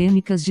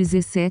transgênicas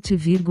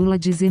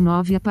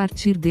 17,19 a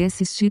partir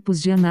desses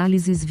tipos de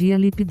análises via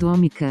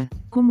lipidômica.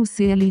 Como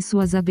CL e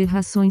suas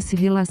aberrações se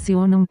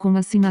relacionam com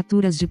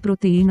assinaturas de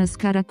proteínas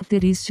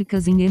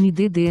características em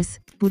NDDs,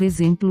 por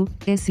exemplo,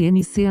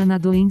 SNCA na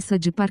doença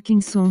de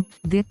Parkinson,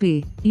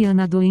 DP, e A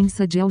na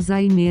doença de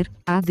Alzheimer,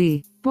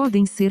 AD.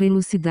 Podem ser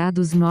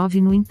elucidados.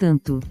 No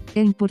entanto,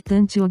 é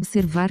importante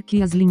observar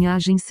que as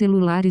linhagens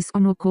celulares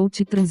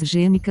onocote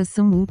transgênicas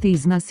são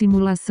úteis na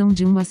simulação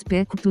de um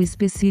aspecto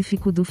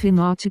específico do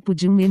fenótipo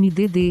de um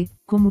NDD,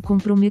 como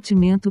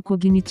comprometimento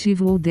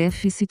cognitivo ou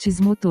déficits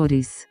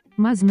motores,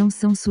 mas não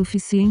são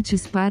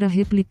suficientes para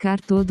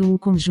replicar todo o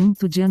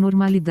conjunto de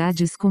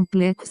anormalidades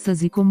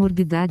complexas e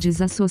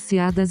comorbidades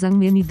associadas a um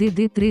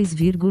NDD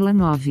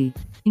 3,9.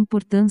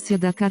 Importância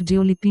da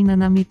cardiolipina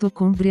na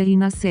mitocôndria e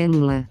na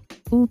célula.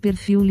 O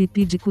perfil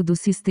lipídico do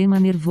sistema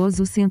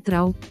nervoso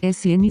central,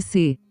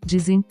 SNC,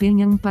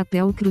 desempenha um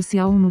papel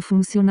crucial no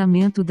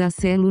funcionamento das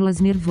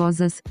células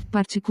nervosas,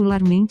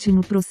 particularmente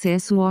no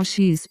processo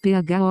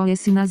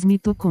OXPHOS nas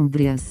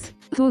mitocôndrias.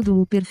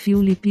 Todo o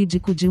perfil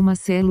lipídico de uma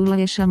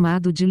célula é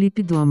chamado de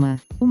lipidoma.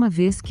 Uma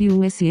vez que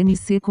o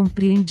SNC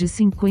compreende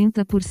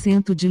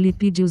 50% de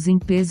lipídios em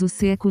peso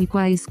seco e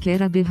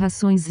quaisquer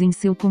aberrações em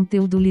seu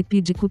conteúdo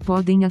lipídico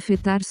podem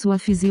afetar sua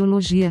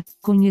fisiologia,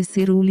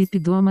 conhecer o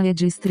lipidoma é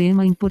de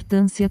extrema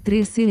importância.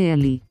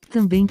 3CL,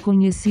 também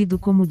conhecido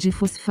como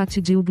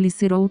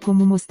difosfatidilglicerol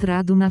como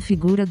mostrado na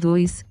figura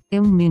 2,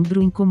 é um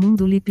membro incomum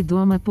do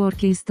lipidoma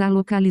porque está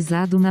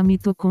localizado na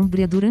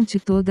mitocôndria durante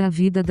toda a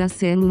vida da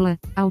célula,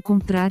 ao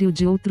contrário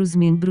de outros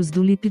membros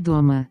do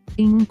lipidoma.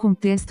 Em um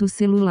contexto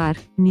celular,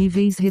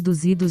 níveis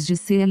reduzidos de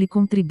CL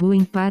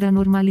contribuem para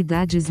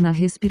anormalidades na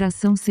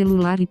respiração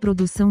celular e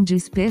produção de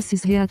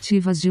espécies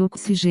reativas de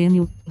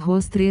oxigênio,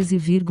 ROS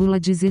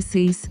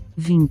 13,16,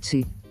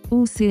 20.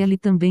 O CL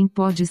também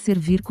pode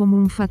servir como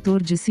um fator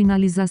de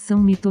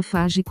sinalização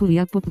mitofágico e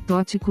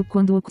apoptótico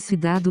quando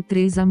oxidado.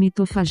 3. A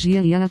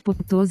mitofagia e a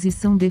apoptose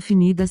são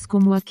definidas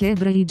como a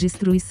quebra e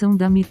destruição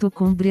da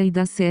mitocôndria e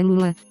da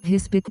célula,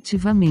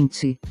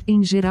 respectivamente.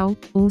 Em geral,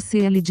 o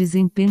CL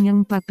desempenha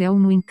um papel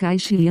no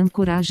encaixe e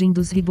ancoragem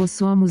dos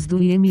ribossomos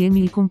do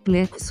IMM e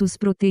complexos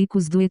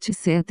proteicos do etc.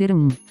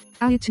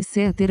 A etc.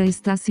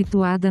 está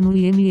situada no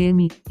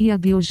IMM, e a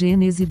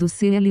biogênese do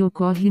CL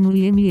ocorre no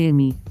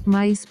IMM.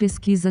 Mais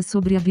pesquisas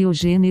sobre a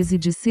biogênese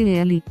de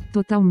CL,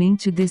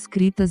 totalmente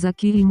descritas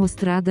aqui e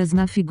mostradas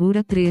na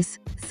figura 3,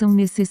 são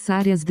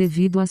necessárias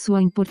devido à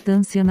sua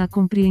importância na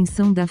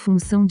compreensão da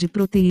função de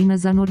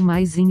proteínas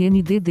anormais em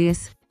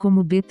NDDs,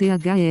 como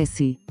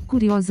BTHS.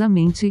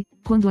 Curiosamente,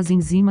 quando as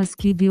enzimas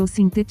que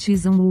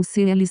biosintetizam o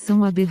CL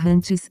são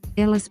aberrantes,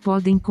 elas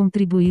podem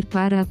contribuir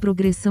para a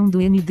progressão do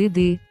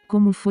NDD,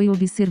 como foi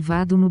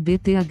observado no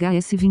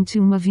BTHS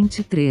 21 a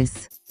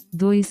 23.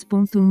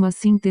 2.1 A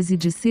síntese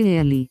de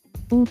CL.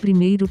 O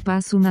primeiro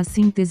passo na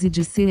síntese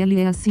de CL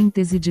é a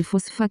síntese de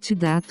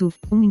fosfatidato,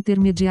 um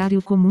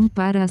intermediário comum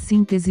para a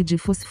síntese de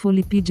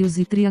fosfolipídios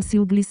e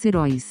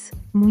triacilgliceróis.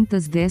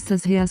 Muitas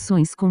dessas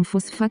reações com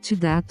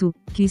fosfatidato,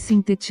 que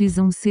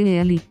sintetizam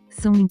CL,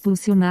 são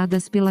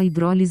impulsionadas pela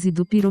hidrólise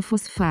do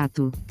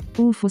pirofosfato.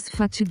 O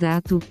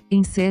fosfatidato,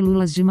 em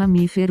células de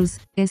mamíferos,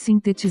 é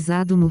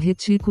sintetizado no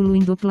retículo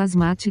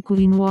endoplasmático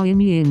e no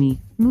OMM.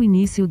 No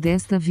início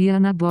desta via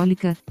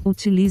anabólica,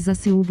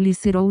 utiliza-se o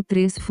glicerol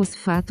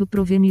 3-fosfato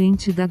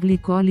proveniente da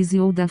glicólise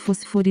ou da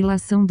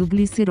fosforilação do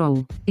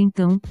glicerol.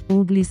 Então,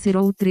 o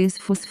glicerol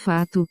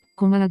 3-fosfato,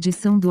 com a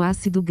adição do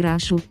ácido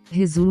graxo,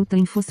 resulta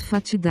em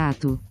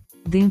fosfatidato.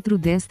 Dentro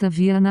desta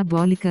via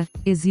anabólica,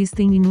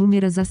 existem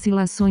inúmeras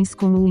acilações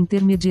com o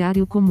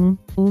intermediário comum,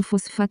 o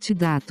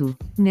fosfatidato.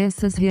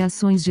 Nessas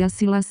reações de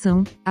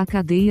acilação, a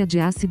cadeia de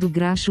ácido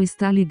graxo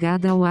está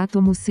ligada ao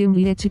átomo C1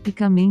 e é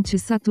tipicamente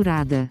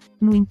saturada.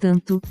 No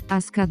entanto,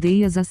 as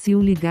cadeias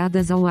acil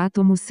ligadas ao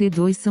átomo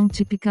C2 são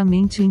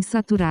tipicamente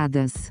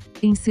insaturadas.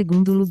 Em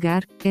segundo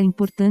lugar, é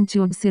importante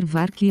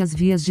observar que as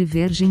vias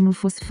divergem no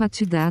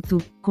fosfatidato,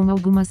 com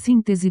alguma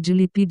síntese de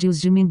lipídios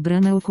de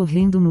membrana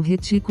ocorrendo no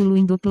retículo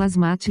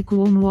endoplasmático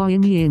ou no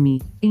OMM.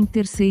 Em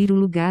terceiro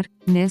lugar,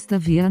 nesta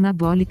via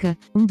anabólica,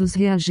 um dos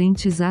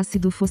reagentes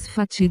ácido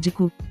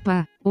fosfatídico,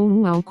 PA,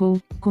 ou o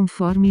álcool,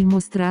 conforme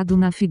mostrado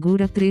na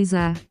figura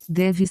 3A,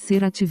 deve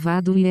ser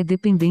ativado e é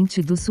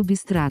dependente do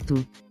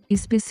substrato.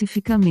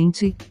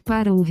 Especificamente,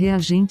 para o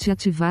reagente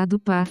ativado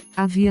PA,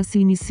 a via se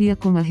inicia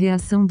com a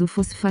reação do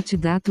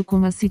fosfatidato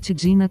com a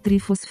citidina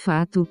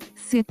trifosfato,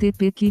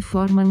 CTP, que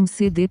forma um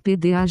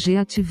CDPDAG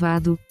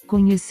ativado,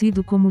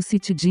 conhecido como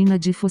citidina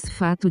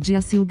difosfato de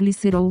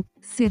acilglicerol,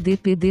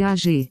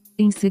 CDPDAG.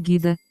 Em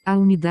seguida, a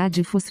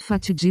unidade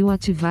fosfatidil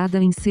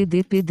ativada em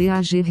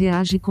CDPDAG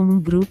reage com um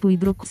grupo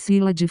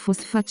hidroxila de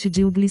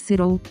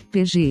fosfatidilglicerol,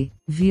 PG,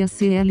 via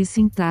CL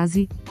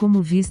sintase,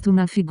 como visto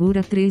na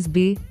figura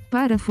 3B,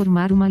 para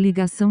formar uma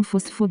ligação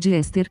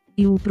fosfodiéster,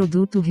 e o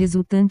produto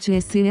resultante é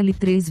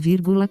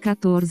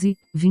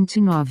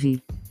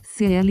Cl3,14,29.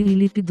 CL e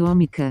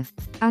lipidômica.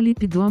 A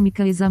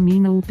lipidômica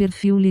examina o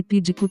perfil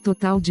lipídico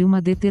total de uma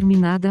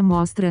determinada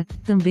amostra,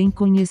 também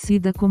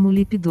conhecida como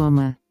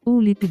lipidoma. O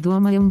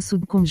lipidoma é um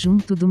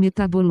subconjunto do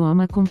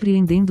metaboloma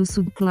compreendendo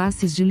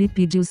subclasses de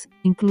lipídios,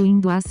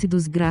 incluindo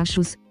ácidos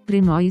graxos,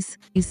 prenóis,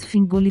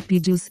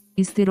 esfingolipídios,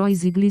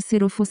 esteróis e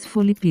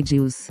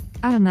glicerofosfolipídios.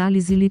 A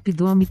análise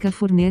lipidômica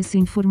fornece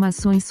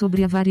informações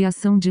sobre a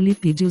variação de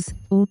lipídios,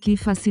 o que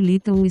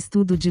facilita o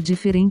estudo de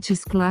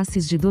diferentes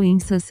classes de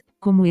doenças,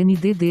 como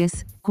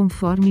NDDs,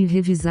 conforme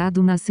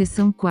revisado na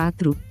seção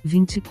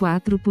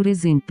 4.24, por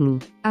exemplo.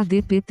 A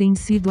ADP tem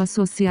sido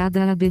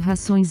associada a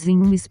aberrações em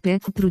um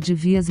espectro de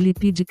vias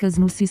lipídicas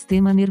no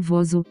sistema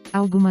nervoso,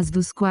 algumas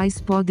dos quais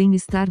podem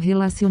estar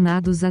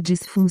relacionados à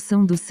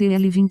disfunção do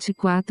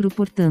CL24.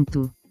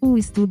 Portanto, o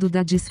estudo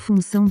da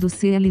disfunção do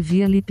CL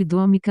via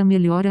lipidômica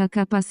melhora a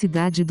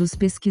capacidade dos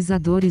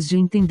pesquisadores de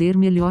entender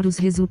melhor os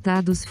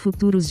resultados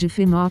futuros de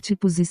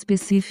fenótipos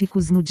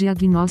específicos no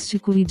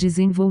diagnóstico e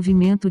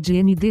desenvolvimento de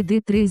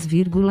NDD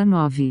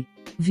 3,9.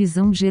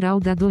 Visão geral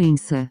da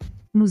doença.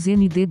 Nos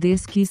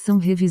NDDs que são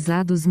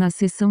revisados na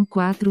seção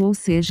 4, ou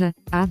seja,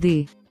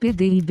 AD,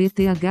 PD e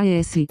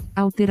BTHS,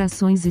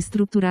 alterações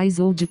estruturais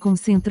ou de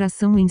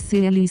concentração em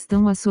CL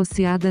estão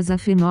associadas a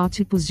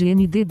fenótipos de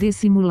NDD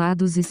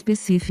simulados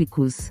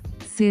específicos,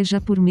 seja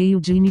por meio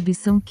de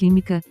inibição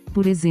química,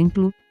 por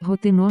exemplo,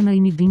 rotenona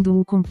inibindo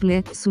o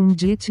complexo 1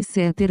 de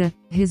etc.,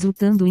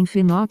 resultando em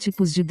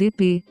fenótipos de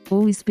DP,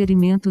 ou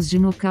experimentos de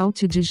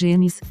nocaute de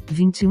genes,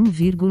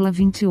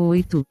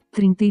 21,28,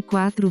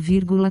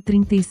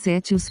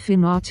 34,37. Os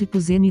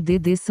fenótipos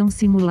NDD são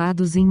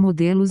simulados em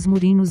modelos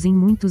murinos em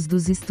muitos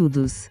dos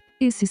estudos.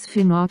 Esses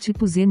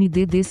fenótipos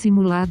NDD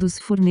simulados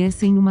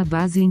fornecem uma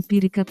base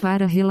empírica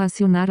para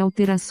relacionar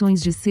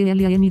alterações de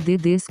CL a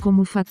NDDs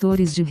como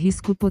fatores de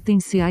risco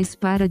potenciais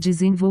para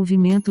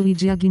desenvolvimento e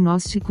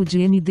diagnóstico de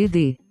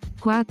NDD.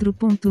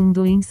 4.1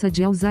 Doença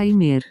de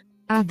Alzheimer.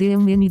 AD é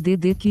um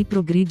NDD que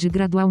progride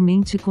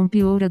gradualmente com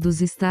piora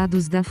dos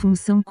estados da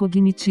função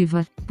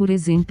cognitiva, por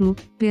exemplo,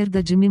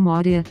 perda de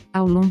memória,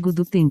 ao longo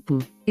do tempo.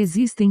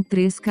 Existem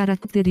 3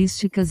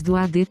 características do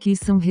AD que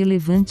são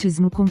relevantes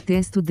no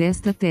contexto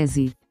desta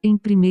tese. Em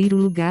primeiro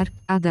lugar,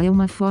 AD é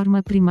uma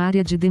forma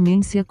primária de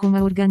demência, com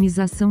a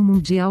Organização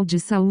Mundial de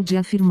Saúde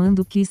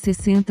afirmando que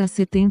 60 a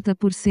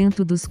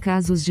 70% dos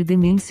casos de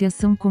demência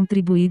são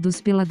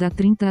contribuídos pela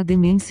AD30. A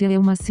demência é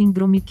uma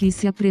síndrome que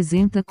se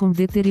apresenta com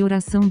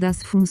deterioração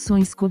das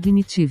funções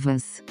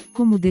cognitivas,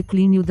 como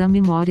declínio da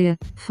memória,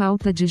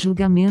 falta de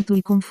julgamento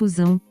e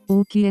confusão,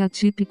 o que é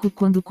atípico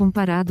quando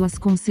comparado às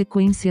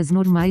consequências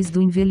normais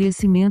do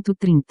envelhecimento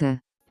 30.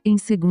 Em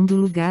segundo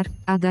lugar,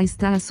 a AD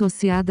está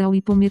associada ao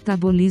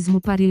hipometabolismo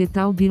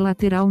parietal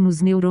bilateral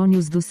nos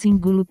neurônios do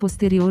cíngulo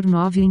posterior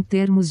 9. Em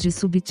termos de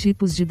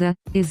subtipos de AD,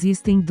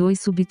 existem 2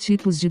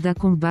 subtipos de AD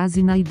com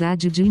base na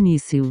idade de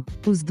início.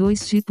 Os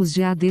 2 tipos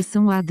de AD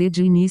são a AD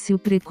de início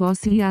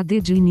precoce e a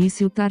AD de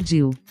início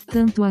tardio.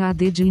 Tanto a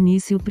AD de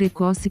início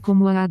precoce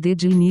como a AD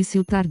de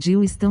início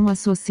tardio estão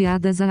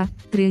associadas a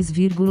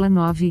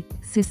 3,9.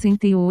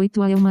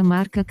 68 é uma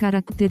marca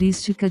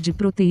característica de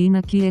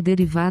proteína que é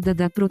derivada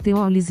da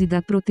proteólise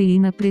da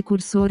proteína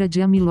precursora de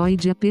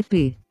amiloide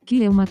APP,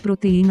 que é uma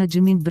proteína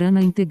de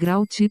membrana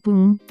integral tipo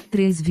 1,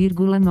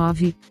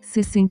 3,9,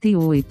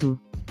 68.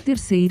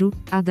 Terceiro,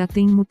 a AD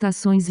tem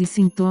mutações e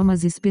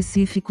sintomas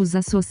específicos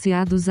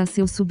associados a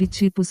seus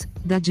subtipos,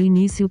 da de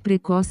início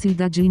precoce e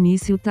da de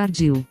início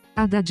tardio.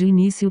 A AD de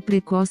início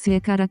precoce é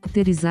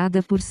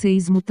caracterizada por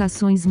 6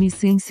 mutações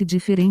missense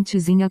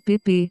diferentes em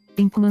APP,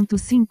 enquanto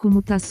 5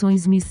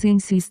 mutações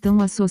missense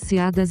estão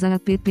associadas a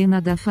APP na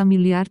AD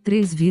familiar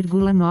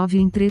 3,9.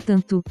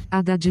 Entretanto, a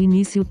AD de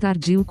início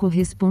tardio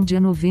corresponde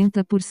a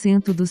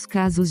 90% dos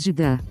casos de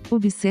AD.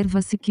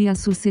 Observa-se que a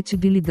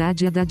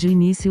suscetibilidade à AD de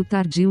início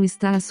tardio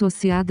está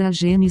associada a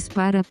genes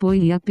para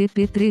apoio e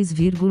APP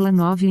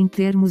 3,9. Em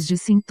termos de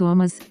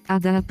sintomas, a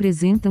AD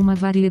apresenta uma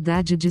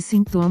variedade de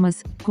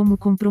sintomas, como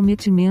comprometimento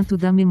comprometimento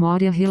da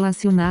memória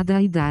relacionada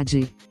à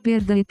idade,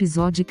 perda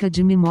episódica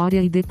de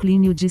memória e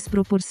declínio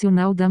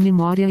desproporcional da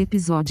memória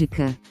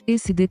episódica.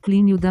 Esse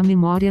declínio da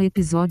memória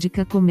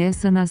episódica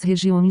começa nas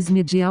regiões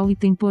medial e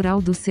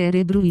temporal do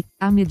cérebro e,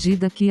 à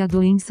medida que a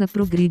doença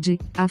progride,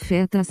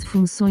 afeta as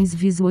funções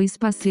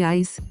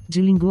visoespaciais,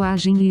 de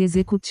linguagem e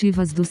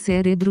executivas do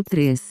cérebro.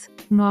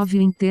 3.9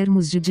 Em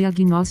termos de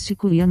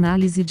diagnóstico e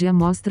análise de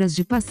amostras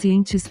de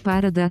pacientes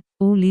para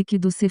ou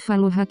líquido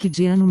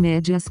cefalorraquidiano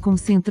mede as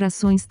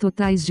concentrações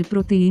totais de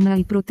proteína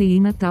e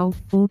proteína tal,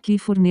 ou que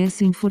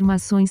fornece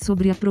informações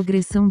sobre a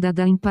progressão da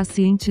em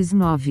pacientes.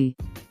 9.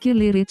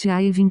 Keller et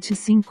al.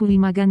 25 e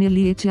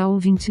Maganelli et al.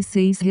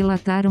 26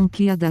 relataram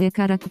que a é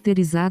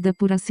caracterizada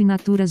por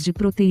assinaturas de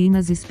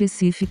proteínas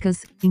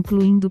específicas,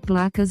 incluindo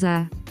placas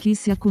A, que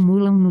se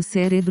acumulam no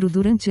cérebro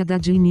durante a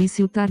de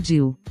início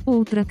tardio.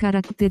 Outra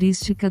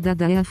característica da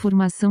é a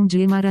formação de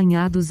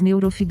emaranhados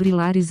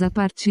neurofibrilares a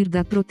partir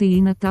da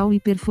proteína tal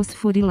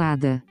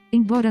hiperfosforilada.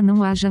 Embora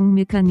não haja um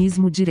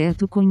mecanismo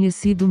direto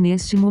conhecido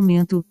neste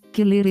momento,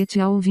 Keller et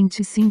al.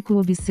 25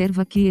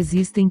 observa que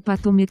existem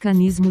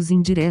patomecanismos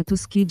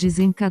indiretos que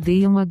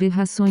desencadeiam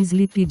aberrações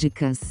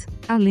lipídicas.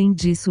 Além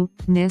disso,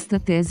 nesta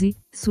tese,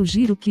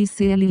 sugiro que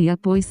CL e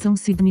APOI são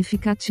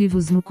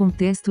significativos no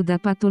contexto da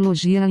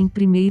patologia. Em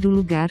primeiro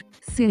lugar,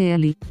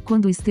 CL,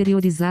 quando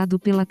exteriorizado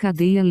pela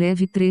cadeia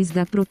leve 3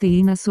 da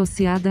proteína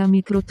associada a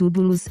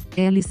microtúbulos,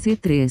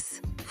 LC3.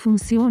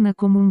 Funciona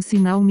como um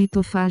sinal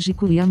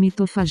mitofágico e a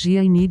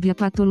mitofagia inibe a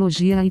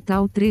patologia e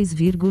tal.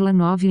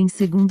 3,9 Em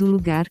segundo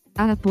lugar,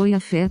 a APOI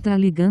afeta-a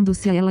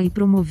ligando-se a ela e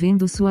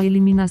promovendo sua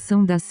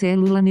eliminação da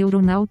célula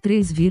neuronal.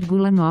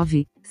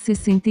 3,9,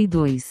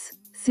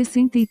 62.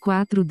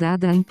 64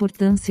 Dada a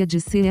importância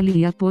de CL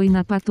e APOI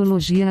na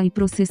patologia e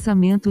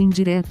processamento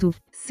indireto,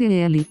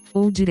 CL,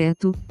 ou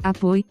direto,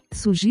 APOI,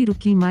 sugiro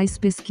que mais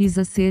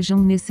pesquisas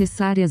sejam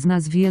necessárias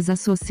nas vias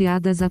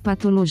associadas à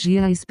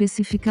patologia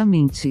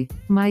especificamente.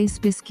 Mais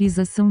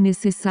pesquisas são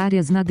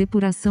necessárias na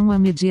depuração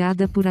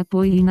mediada por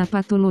APOI e na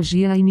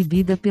patologia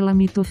inibida pela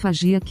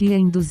mitofagia que é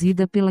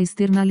induzida pela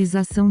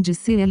externalização de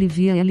CL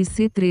via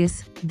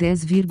LC3,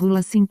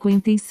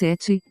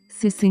 10,57,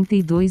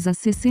 62 a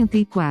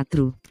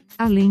 64.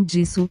 Além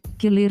disso,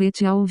 Keller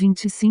et al.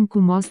 25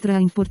 mostra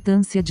a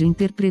importância de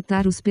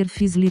interpretar os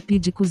perfis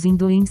lipídicos em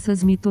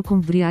doenças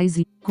mitocondriais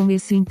e, com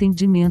esse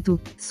entendimento,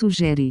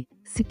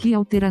 sugere-se que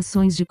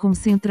alterações de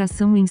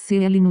concentração em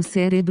CL no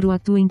cérebro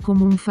atuem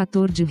como um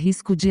fator de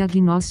risco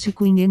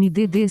diagnóstico em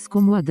NDDs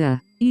como a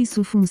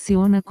Isso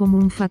funciona como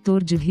um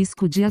fator de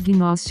risco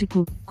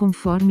diagnóstico,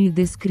 conforme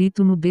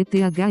descrito no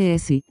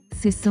BTHS,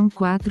 seção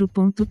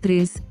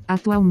 4.3,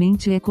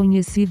 atualmente é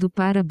conhecido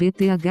para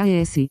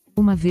BTHS,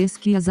 uma vez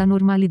que as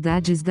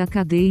anormalidades da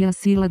cadeia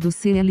acila do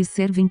CL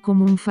servem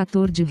como um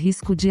fator de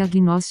risco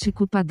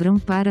diagnóstico padrão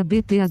para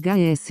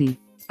BTHS.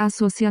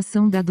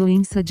 Associação da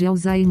doença de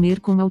Alzheimer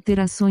com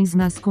alterações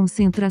nas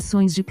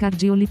concentrações de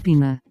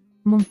cardiolipina.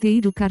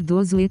 Monteiro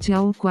Cardoso et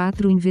al.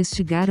 4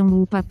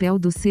 investigaram o papel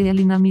do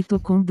CL na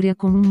mitocôndria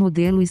com um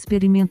modelo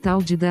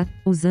experimental de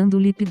usando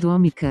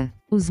lipidômica.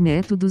 Os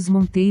métodos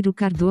Monteiro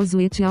Cardoso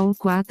et al.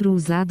 4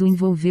 usado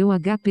envolveu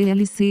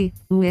HPLC,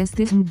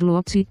 Western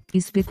blot,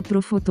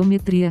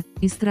 espectrofotometria,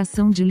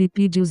 extração de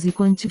lipídios e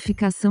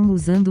quantificação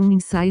usando um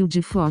ensaio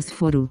de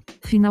fósforo.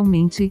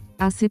 Finalmente,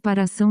 a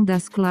separação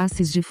das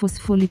classes de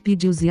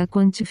fosfolipídios e a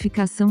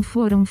quantificação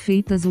foram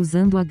feitas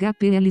usando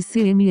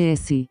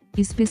HPLC-MS.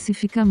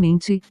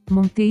 Especificamente,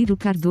 Monteiro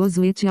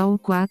Cardoso et al.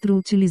 4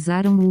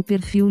 utilizaram o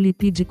perfil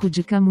lipídico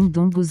de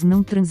camundongos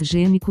não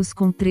transgênicos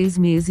com 3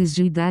 meses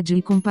de idade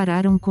e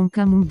compararam com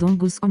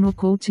camundongos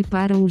onocult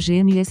para o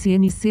gene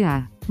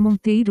SNCA.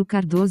 Monteiro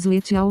Cardoso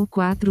et al.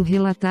 4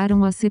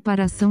 relataram a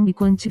separação e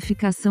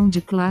quantificação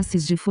de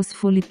classes de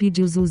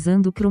fosfolipídios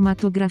usando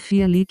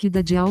cromatografia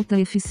líquida de alta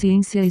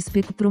eficiência,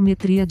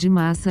 espectrometria de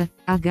massa,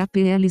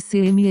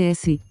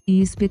 HPLC-MS,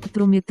 e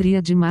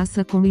espectrometria de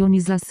massa com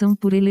ionização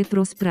por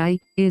eletrospray,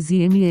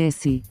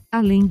 ESI-MS.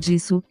 Além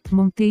disso,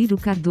 Monteiro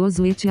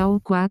Cardoso et al.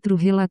 4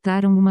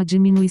 relataram uma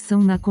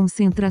diminuição na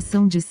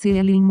concentração de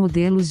CL em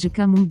modelos de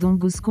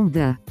camundongos com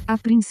A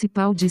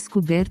principal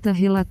descoberta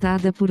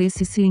relatada por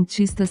esses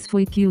cientistas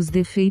foi que os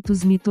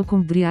defeitos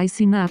mitocondriais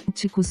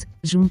sinápticos,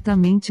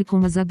 juntamente com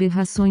as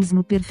aberrações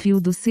no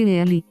perfil do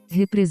CL,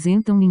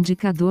 representam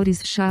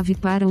indicadores-chave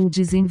para o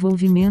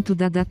desenvolvimento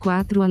da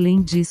DA4.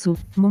 Além disso,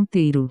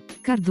 Monteiro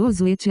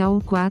Cardoso et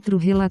al. 4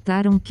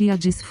 relataram que a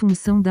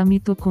disfunção da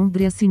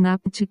mitocôndria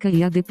sináptica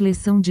e a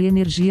depleção de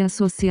energia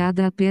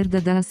associada à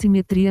perda da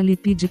assimetria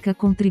lipídica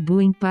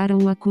contribuem para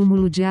o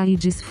acúmulo de A e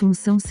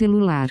disfunção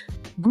celular.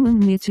 Guan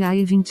et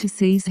al.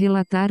 26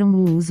 relataram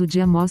o uso de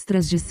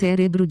amostras de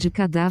cérebro de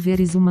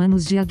cadáveres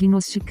humanos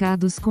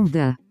diagnosticados com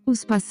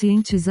Os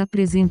pacientes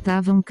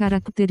apresentavam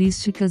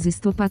características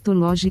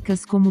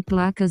histopatológicas como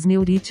placas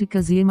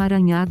neuríticas e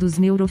emaranhados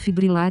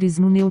neurofibrilares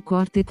no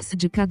neocórtex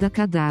de cada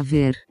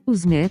cadáver.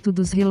 Os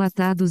métodos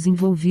relatados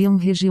envolviam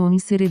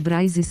regiões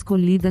cerebrais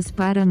escolhidas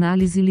para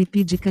análise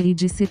lipídica e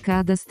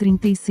dissecadas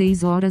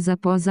 36 horas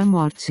após a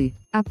morte.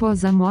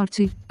 Após a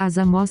morte, as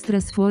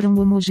amostras foram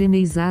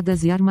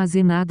homogeneizadas e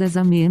armazenadas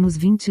a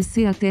 -20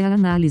 C até a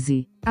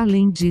análise.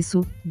 Além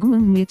disso,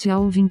 Guan et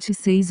al.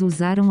 26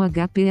 usaram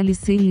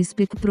HPLC e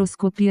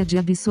espectroscopia de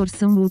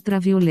absorção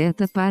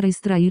ultravioleta para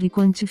extrair e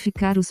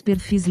quantificar os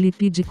perfis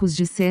lipídicos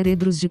de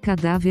cérebros de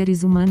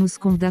cadáveres humanos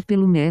com DA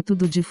pelo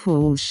método de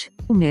Fauch.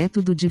 O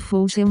método de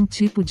Fauch é um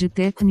tipo de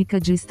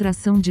técnica de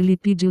extração de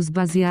lipídios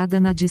baseada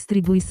na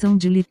distribuição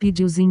de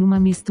lipídios em uma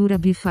mistura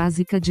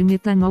bifásica de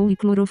metanol e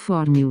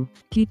clorofórmio,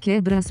 que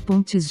quebra as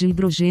pontes de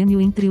hidrogênio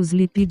entre os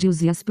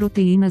lipídios e as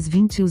proteínas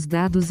 20. Os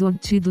dados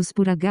obtidos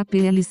por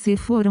HPLC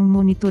foram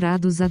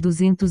monitorados a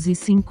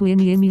 205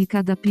 nm e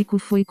cada pico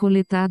foi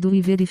coletado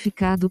e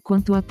verificado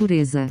quanto à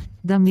pureza.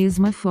 Da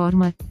mesma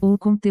forma, o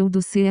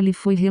conteúdo CL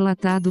foi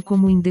relatado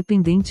como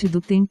independente do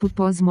tempo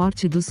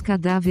pós-morte dos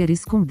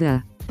cadáveres com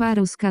DA.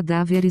 Para os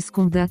cadáveres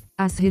com DA,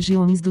 as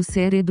regiões do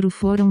cérebro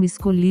foram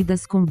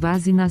escolhidas com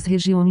base nas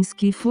regiões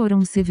que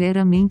foram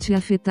severamente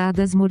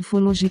afetadas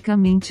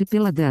morfologicamente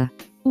pela DA.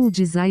 O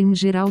design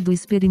geral do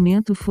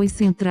experimento foi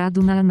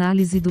centrado na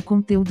análise do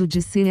conteúdo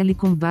de CL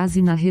com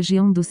base na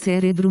região do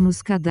cérebro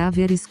nos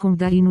cadáveres com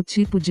DA e no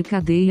tipo de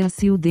cadeia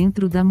ACIL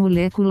dentro da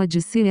molécula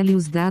de CL.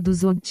 Os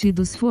dados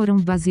obtidos foram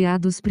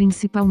baseados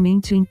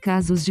principalmente em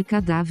casos de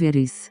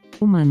cadáveres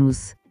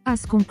humanos.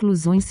 As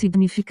conclusões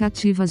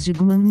significativas de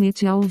Guan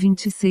et al.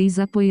 26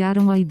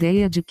 apoiaram a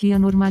ideia de que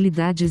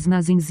anormalidades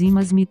nas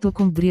enzimas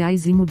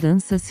mitocondriais e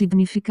mudanças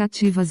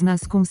significativas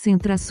nas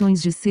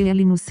concentrações de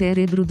CL no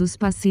cérebro dos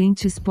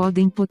pacientes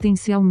podem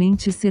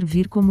potencialmente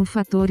servir como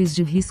fatores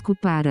de risco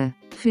para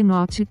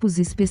fenótipos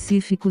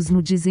específicos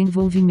no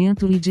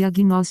desenvolvimento e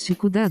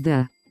diagnóstico da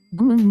DA.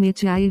 Guan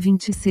et al.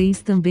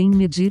 26 também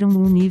mediram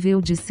o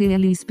nível de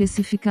CL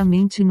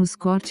especificamente nos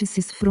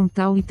córtices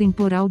frontal e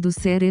temporal dos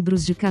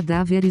cérebros de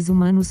cadáveres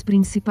humanos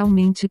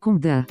principalmente com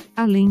DA.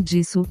 Além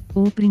disso,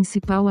 o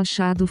principal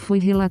achado foi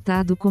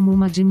relatado como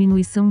uma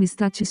diminuição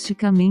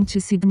estatisticamente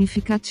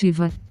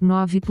significativa,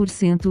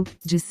 9%,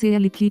 de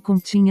CL que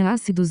continha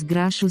ácidos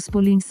graxos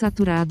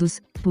poliinsaturados,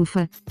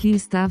 PUFA, que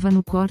estava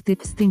no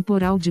córtex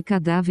temporal de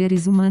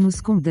cadáveres humanos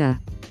com DA.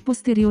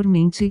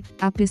 Posteriormente,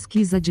 a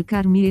pesquisa de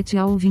Carmi et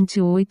al.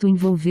 28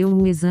 envolveu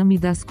o exame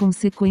das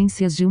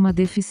consequências de uma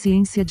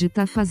deficiência de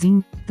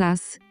tafazin,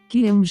 TAS,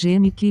 que é um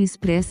gene que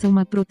expressa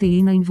uma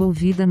proteína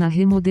envolvida na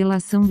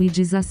remodelação e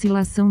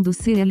desacilação do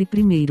CL.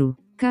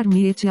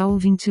 Carmi et al.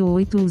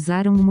 28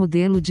 usaram o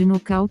modelo de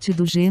nocaute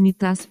do gene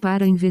TAS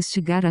para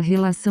investigar a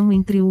relação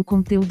entre o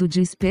conteúdo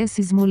de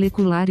espécies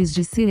moleculares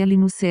de CL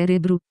no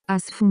cérebro,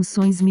 as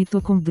funções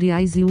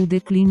mitocondriais e o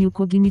declínio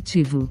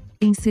cognitivo.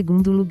 Em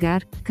segundo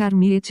lugar,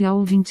 Carmi et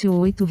al.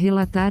 28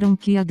 relataram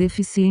que a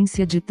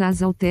deficiência de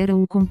TAS altera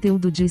o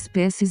conteúdo de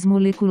espécies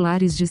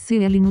moleculares de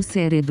CL no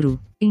cérebro.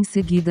 Em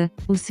seguida,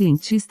 os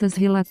cientistas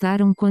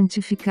relataram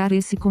quantificar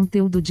esse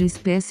conteúdo de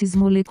espécies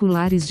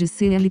moleculares de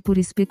CL por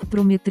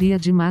espectrometria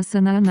de massa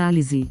na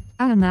análise.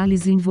 A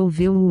análise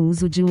envolveu o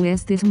uso de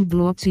Western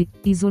blot,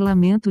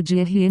 isolamento de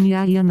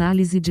RNA e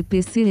análise de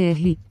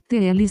PCR,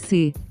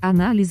 TLC,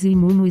 análise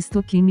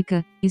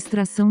imunohistoquímica,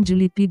 extração de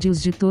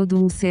lipídios de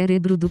todo o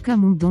cérebro do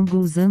camundongo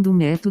usando o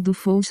método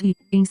Fauch e,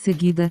 em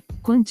seguida,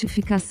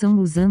 quantificação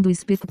usando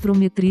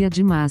espectrometria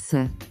de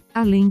massa.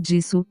 Além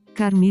disso,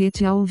 Carmi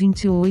et al.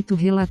 28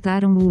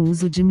 relataram o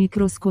uso de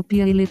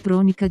microscopia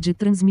eletrônica de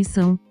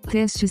transmissão,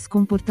 testes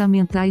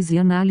comportamentais e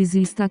análise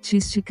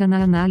estatística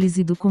na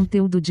análise do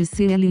conteúdo de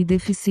CL e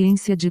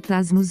deficiência de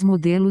TAS nos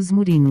modelos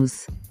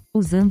murinos.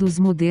 Usando os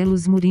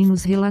modelos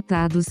murinos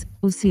relatados,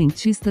 os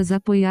cientistas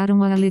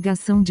apoiaram a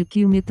alegação de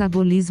que o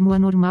metabolismo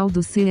anormal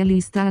do CL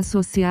está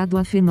associado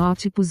a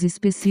fenótipos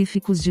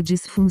específicos de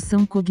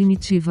disfunção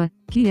cognitiva,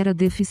 que era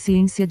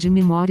deficiência de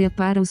memória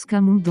para os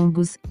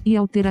camundongos, e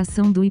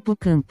alteração do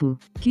hipocampo,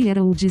 que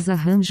era o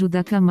desarranjo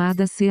da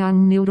camada CA1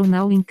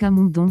 neuronal em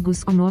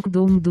camundongos ou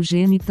knockdown do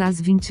gene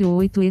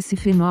TAS28. Esse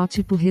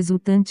fenótipo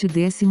resultante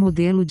desse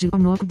modelo de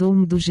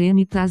knockdown do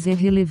gene TAS é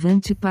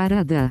relevante para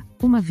a DA,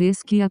 uma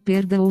vez que a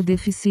perda ou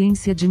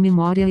deficiência de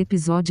memória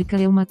episódica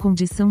é uma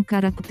condição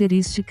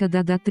característica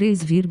da DA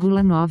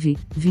 3,9,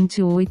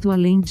 28.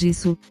 Além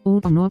disso, o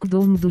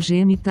knockdown do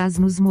gene TAS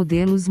nos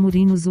modelos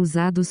murinos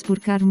usados por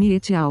Carmi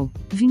et al.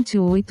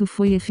 28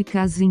 foi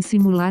eficaz em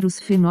simular os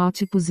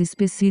fenótipos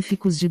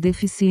específicos de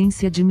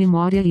deficiência de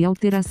memória e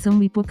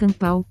alteração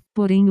hipocampal,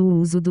 porém o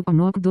uso do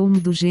knockdown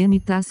do gene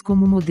TAS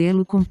como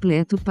modelo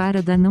completo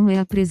para DA não é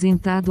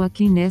apresentado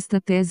aqui nesta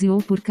tese ou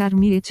por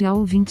Carmi et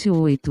al.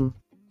 28.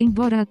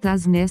 Embora a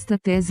TAS nesta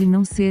tese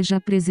não seja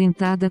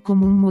apresentada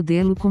como um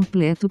modelo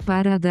completo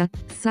para a DA,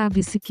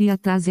 sabe-se que a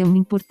TAS é um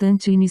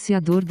importante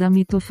iniciador da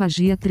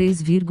mitofagia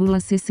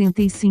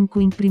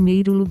 3,65. Em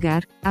primeiro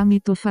lugar, a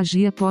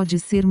mitofagia pode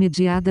ser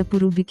mediada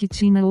por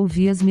ubiquitina ou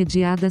vias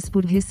mediadas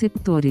por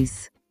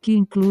receptores. que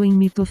incluem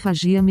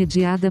mitofagia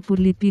mediada por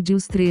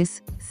lipídios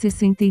 3,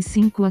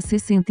 65 a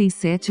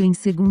 67 em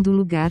segundo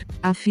lugar,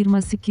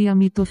 afirma-se que a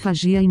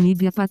mitofagia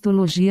inibe a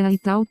patologia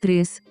ital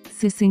 3,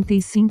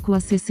 65 a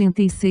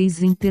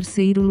 66 em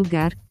terceiro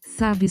lugar,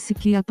 sabe-se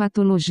que a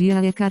patologia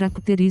é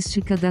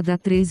característica da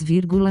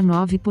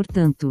 3,9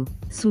 portanto,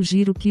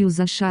 sugiro que os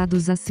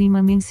achados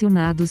acima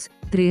mencionados,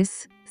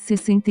 3,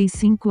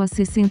 65 a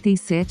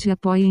 67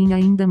 apoiem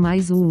ainda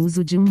mais o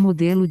uso de um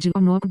modelo de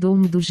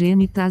knockdown do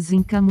gene TAS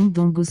em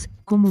camundongos,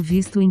 como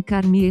visto em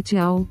Carmi et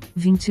al.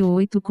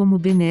 28 como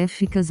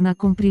benéficas na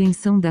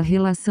compreensão da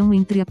relação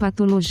entre a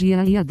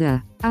patologia e a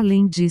DA.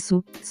 Além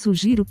disso,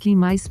 sugiro que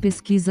mais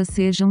pesquisas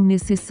sejam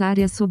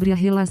necessárias sobre a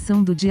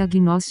relação do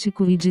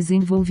diagnóstico e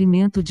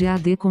desenvolvimento de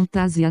AD com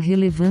TAS e a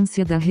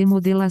relevância da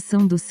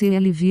remodelação do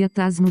CL via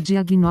TAS no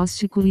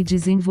diagnóstico e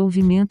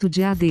desenvolvimento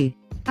de AD.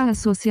 A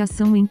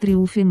associação entre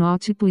o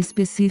fenótipo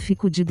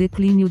específico de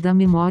declínio da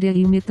memória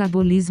e o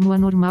metabolismo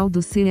anormal do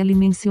CL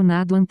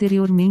mencionado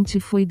anteriormente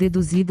foi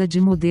deduzida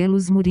de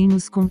modelos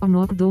murinos com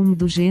knockdown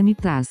do gene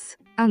TAS.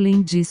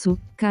 Além disso,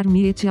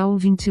 Carmi et al.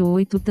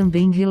 28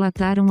 também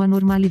relataram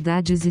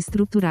anormalidades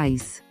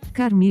estruturais.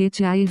 Carmi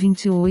et al.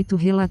 28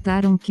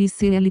 relataram que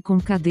CL com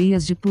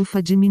cadeias de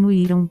PUFA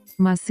diminuíram,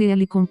 mas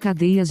CL com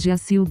cadeias de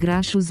acil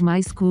graxos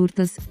mais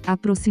curtas,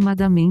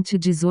 aproximadamente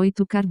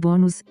 18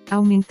 carbonos,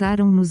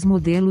 aumentaram nos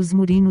modelos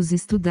murinos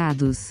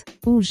estudados.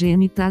 O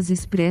gene TAS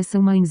expressa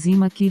uma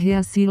enzima que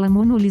reacila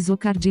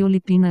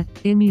monolisocardiolipina,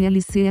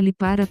 MLCL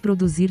para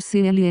produzir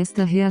CL.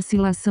 Esta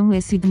reacilação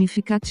é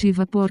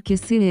significativa porque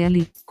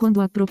CL, quando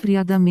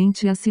apropriadamente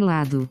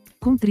acilado,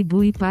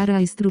 contribui para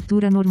a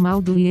estrutura normal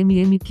do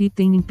IMM que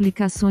tem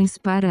implicações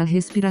para a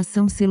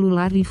respiração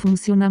celular e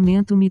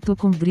funcionamento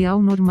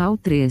mitocondrial normal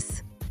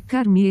 3.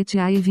 Carmi et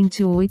al.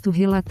 28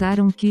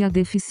 relataram que a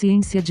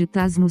deficiência de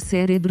TAS no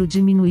cérebro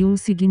diminuiu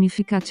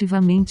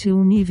significativamente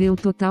o nível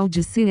total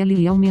de CL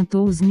e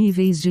aumentou os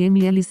níveis de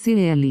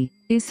MLCL.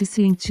 Esses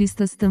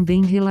cientistas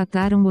também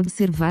relataram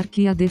observar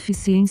que a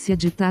deficiência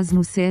de TAS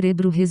no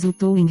cérebro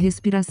resultou em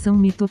respiração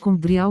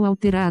mitocondrial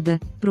alterada,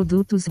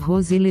 produtos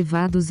ROS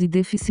elevados e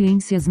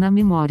deficiências na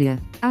memória.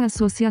 A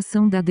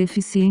associação da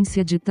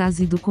deficiência de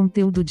TAS e do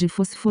conteúdo de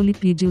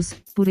fosfolipídios,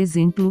 por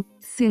exemplo,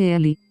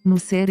 CL, no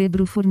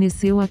cérebro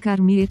forneceu a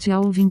Carmi et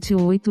al.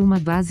 28 uma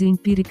base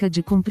empírica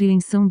de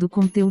compreensão do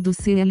conteúdo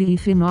CL e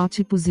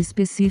fenótipos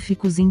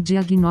específicos em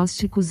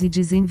diagnósticos e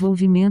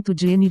desenvolvimento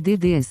de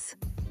NDDs.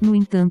 No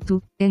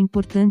entanto, é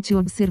importante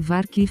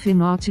observar que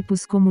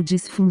fenótipos como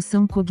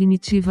disfunção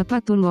cognitiva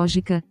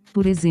patológica,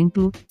 por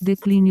exemplo,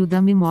 declínio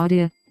da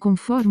memória,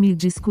 conforme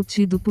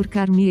discutido por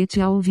Carmi et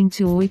al.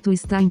 28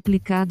 está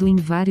implicado em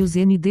vários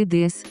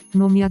NDDs,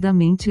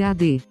 nomeadamente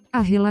AD. A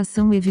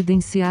relação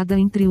evidenciada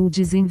entre o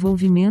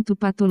desenvolvimento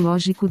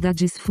patológico da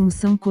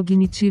disfunção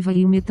cognitiva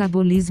e o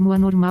metabolismo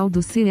anormal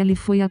do CL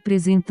foi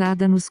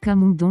apresentada nos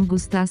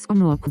camundongos TAS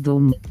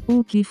knockdown,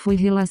 o que foi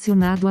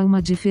relacionado a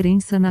uma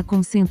diferença na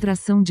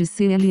concentração de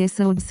CL.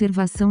 Essa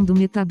observação do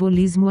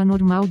metabolismo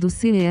anormal do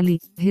CL,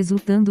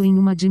 resultando em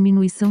uma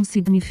diminuição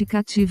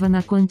significativa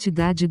na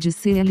quantidade de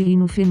CL e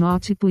no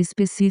fenótipo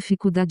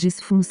específico da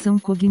disfunção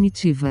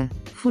cognitiva,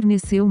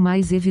 forneceu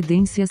mais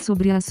evidência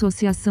sobre a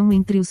associação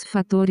entre os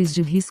fatores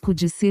de risco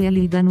de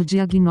CL e DA no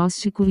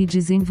diagnóstico e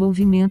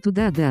desenvolvimento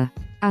da DA.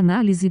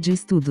 Análise de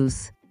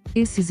estudos.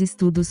 Esses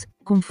estudos,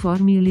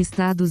 conforme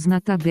listados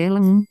na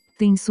tabela 1,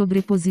 têm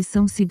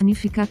sobreposição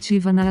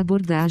significativa na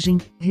abordagem,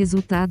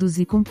 resultados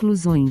e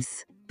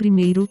conclusões.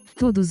 Primeiro,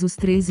 todos os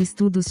 3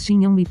 estudos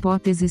tinham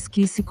hipóteses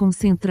que se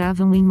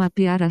concentravam em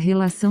mapear a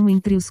relação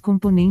entre os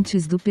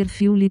componentes do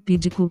perfil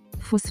lipídico,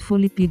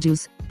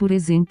 fosfolipídios, por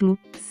exemplo,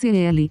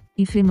 CL,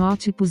 e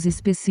fenótipos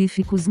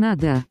específicos na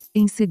DA.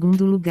 Em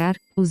segundo lugar,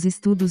 os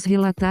estudos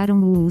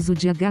relataram o uso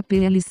de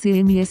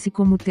HPLC-MS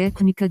como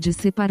técnica de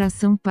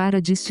separação para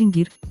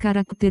distinguir,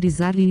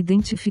 caracterizar e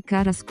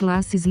identificar as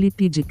classes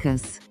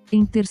lipídicas.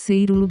 Em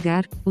terceiro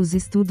lugar, os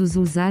estudos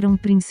usaram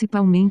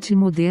principalmente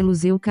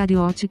modelos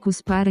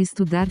eucarióticos para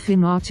estudar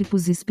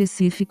fenótipos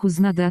específicos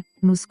na DA,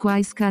 nos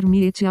quais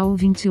Carmi et al.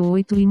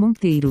 28 e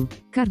Monteiro,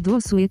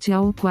 Cardoso et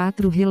al.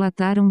 4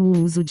 relataram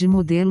o uso de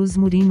modelos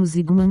murinos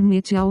e Guan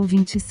et al.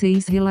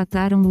 26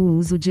 relataram o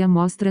uso de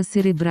amostras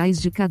cerebrais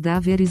de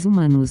cadáveres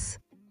humanos.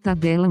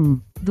 Tabela 1.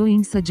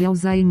 Doença de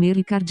Alzheimer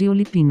e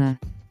cardiolipina.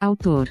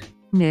 Autor.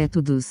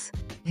 Métodos.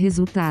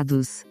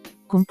 Resultados.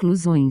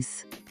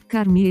 Conclusões.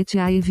 Carmi et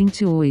al.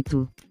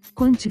 28.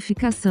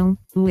 Quantificação,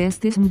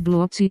 Western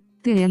blot,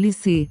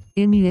 TLC,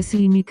 MS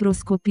e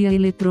microscopia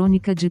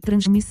eletrônica de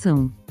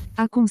transmissão.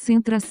 A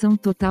concentração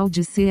total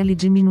de CL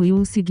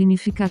diminuiu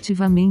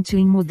significativamente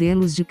em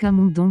modelos de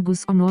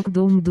camundongos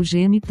knockdown do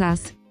gene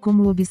TAS,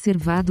 como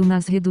observado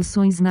nas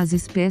reduções nas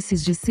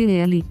espécies de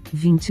CL,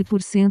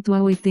 20% a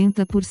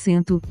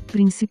 80%,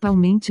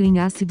 principalmente em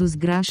ácidos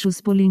graxos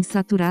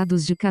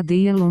poliinsaturados de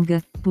cadeia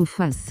longa,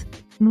 PUFAs.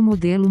 No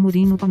modelo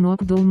murino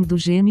knockdown do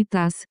gene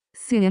TAS,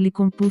 CL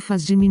com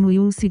pufas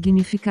diminuiu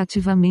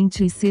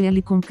significativamente e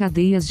CL com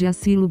cadeias de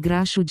acilo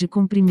graxo de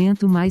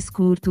comprimento mais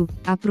curto,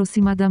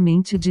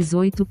 aproximadamente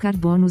 18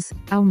 carbonos,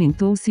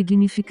 aumentou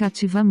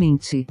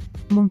significativamente.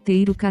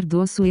 Monteiro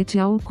Cardoso et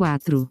al.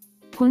 4.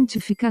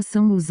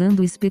 Quantificação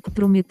usando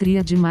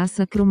espectrometria de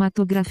massa,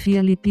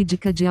 cromatografia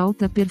lipídica de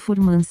alta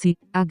performance,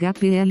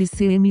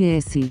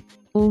 HPLC-MS.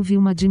 Houve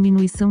uma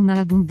diminuição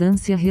na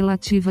abundância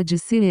relativa de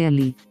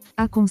CL.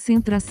 A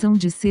concentração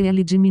de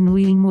CL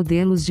diminui em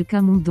modelos de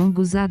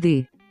camundongos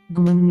AD.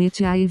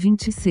 Guanet AE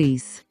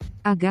 26.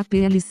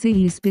 HPLC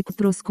e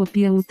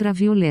espectroscopia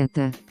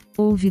ultravioleta.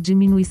 Houve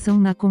diminuição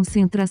na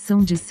concentração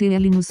de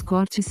CL nos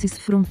córtices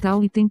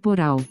frontal e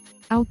temporal.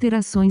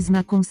 Alterações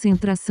na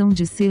concentração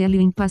de CL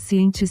em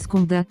pacientes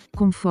com DA,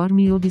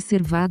 conforme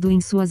observado em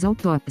suas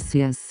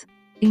autópsias.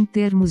 Em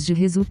termos de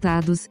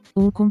resultados,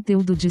 o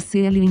conteúdo de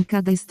CL em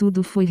cada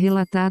estudo foi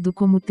relatado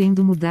como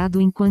tendo mudado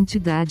em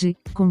quantidade,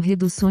 com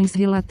reduções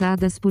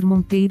relatadas por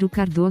Monteiro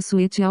Cardoso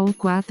et al.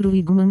 4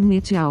 e Guan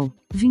et al.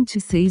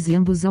 26 e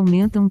ambos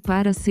aumentam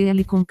para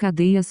CL com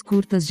cadeias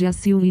curtas de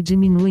acil e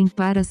diminuem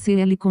para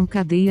CL com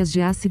cadeias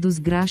de ácidos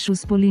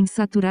graxos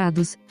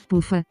poliinsaturados,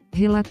 PUFA,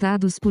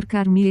 relatados por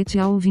Carmi et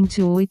al.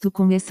 28.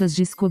 Com essas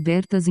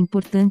descobertas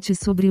importantes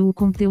sobre o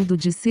conteúdo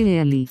de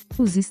CL,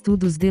 os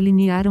estudos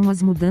delinearam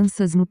as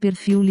mudanças no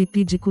perfil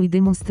lipídico e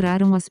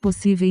demonstraram as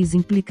possíveis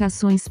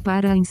implicações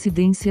para a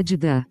incidência de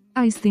DA.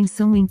 A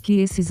extensão em que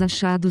esses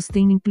achados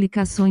têm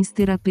implicações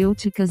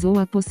terapêuticas ou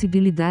a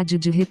possibilidade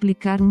de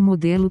replicar um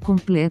modelo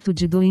completo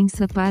de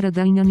doença para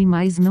DA em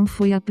animais não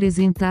foi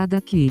apresentada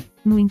aqui.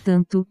 No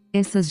entanto,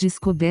 essas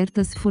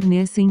descobertas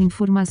fornecem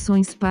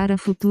informações para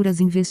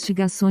futuras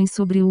investigações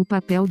sobre o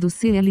papel do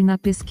CL na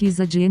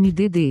pesquisa de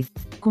NDD.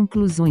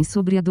 Conclusões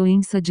sobre a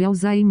doença de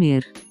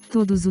Alzheimer.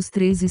 Todos os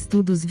 3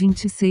 estudos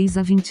 26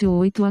 a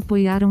 28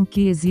 apoiaram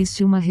que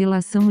existe uma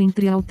relação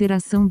entre a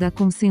alteração da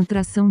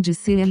concentração de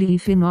CL e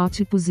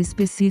fenótipos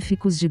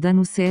específicos de DA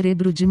no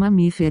cérebro de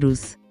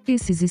mamíferos.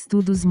 Esses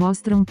estudos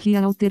mostram que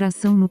a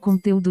alteração no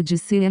conteúdo de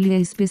CL é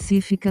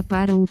específica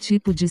para o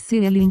tipo de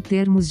CL em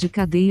termos de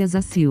cadeias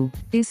acil.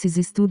 Esses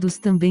estudos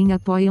também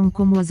apoiam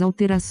como as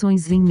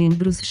alterações em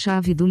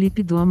membros-chave do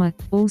lipidoma,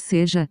 ou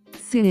seja,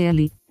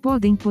 CL,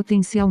 podem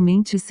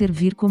potencialmente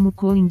servir como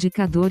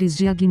co-indicadores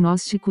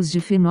diagnósticos de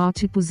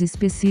fenótipos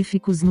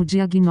específicos no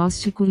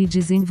diagnóstico e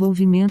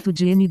desenvolvimento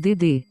de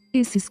NDD.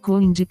 Esses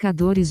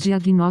co-indicadores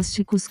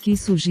diagnósticos que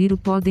sugiro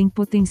podem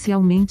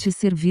potencialmente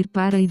servir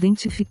para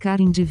identificar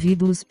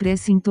indivíduos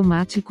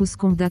pré-sintomáticos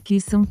com DA que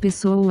são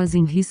pessoas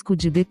em risco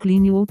de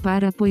declínio ou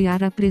para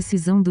apoiar a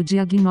precisão do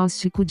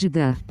diagnóstico de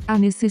DA. A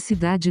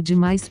necessidade de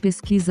mais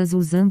pesquisas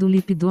usando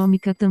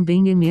lipidômica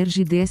também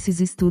emerge desses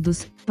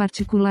estudos,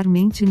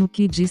 particularmente no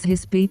que diz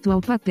respeito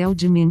ao papel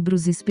de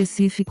membros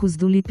específicos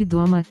do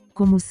lipidoma,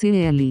 como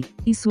CL,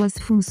 e suas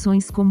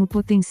funções como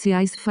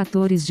potenciais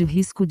fatores de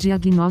risco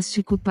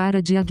diagnóstico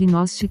para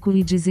diagnóstico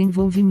e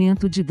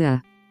desenvolvimento de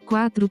DA.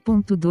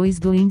 4.2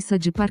 Doença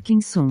de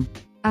Parkinson.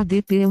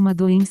 ADP é uma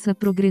doença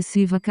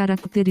progressiva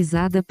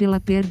caracterizada pela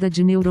perda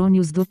de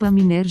neurônios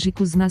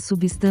dopaminérgicos na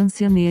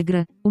substância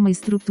negra, uma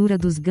estrutura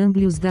dos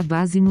gânglios da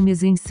base no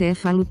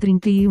mesencéfalo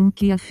 31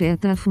 que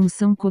afeta a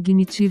função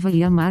cognitiva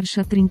e a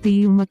marcha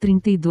 31 a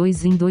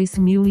 32 em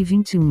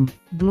 2021.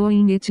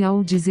 Bloin et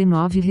al.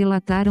 19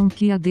 relataram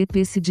que a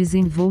ADP se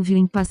desenvolve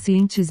em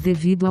pacientes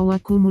devido ao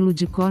acúmulo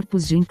de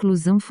corpos de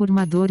inclusão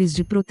formadores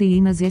de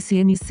proteínas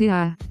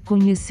SNCA,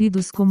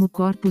 conhecidos como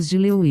corpos de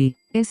Lewy.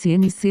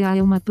 SNCA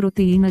é uma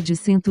proteína de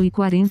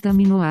 140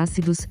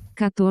 aminoácidos,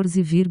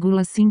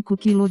 14,5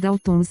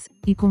 kilodaltons,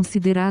 e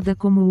considerada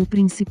como o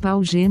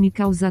principal gene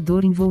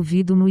causador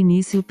envolvido no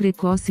início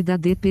precoce da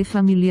ADP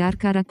familiar,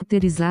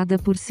 caracterizada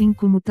por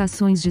 5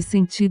 mutações de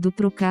sentido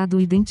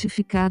trocado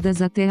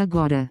identificadas até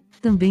agora.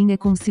 Também é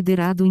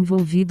considerado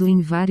envolvido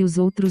em vários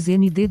outros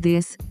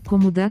NDDs,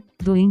 como DA,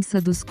 doença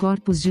dos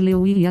corpos de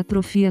Lewy e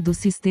atrofia do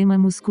sistema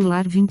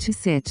muscular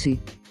 27.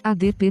 A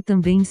ADP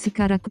também se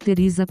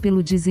caracteriza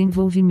pelo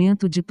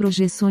desenvolvimento de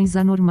projeções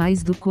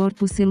anormais do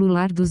corpo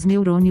celular dos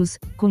neurônios,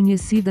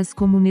 conhecidas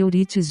como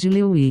neurites de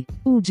Lewy.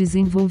 O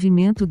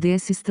desenvolvimento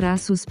desses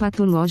traços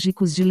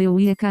patológicos de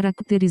Lewy é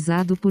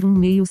caracterizado por um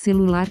meio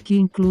celular que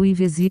inclui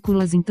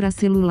vesículas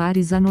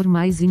intracelulares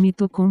anormais e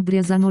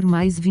mitocôndrias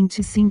anormais.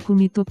 25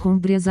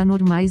 mitocôndrias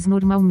anormais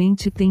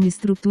normalmente têm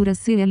estrutura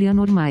CL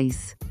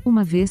anormais,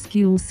 uma vez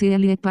que o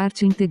CL é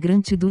parte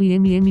integrante do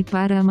IMM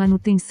para a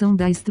manutenção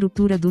da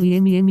estrutura do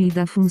IMM e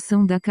da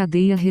função da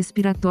cadeia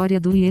respiratória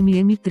do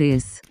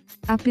IMM3.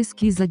 A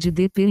pesquisa de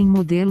ADP em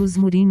modelos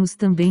murinos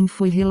também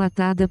foi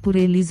relatada por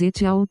Ellis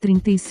et al.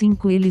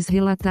 35. Eles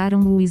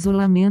relataram o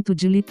isolamento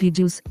de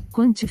lipídios,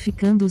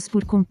 quantificando-os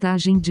por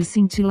contagem de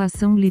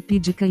cintilação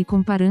lipídica e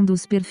comparando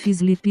os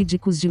perfis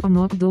lipídicos de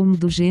knockdown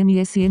do gene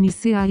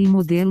SNCA e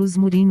modelos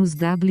murinos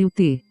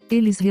WT.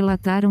 Eles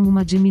relataram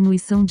uma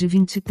diminuição de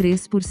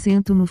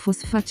 23% no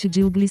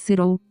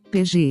fosfatidilglicerol,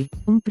 PG,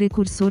 um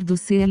precursor do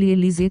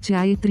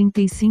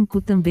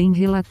CL-Elisete-AE35. Também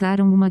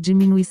relataram uma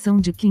diminuição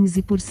de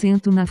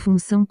 15% na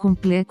função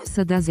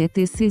complexa das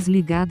ETCs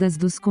ligadas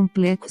dos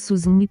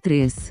complexos 1 e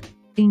 3.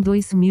 Em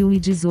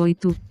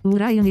 2018,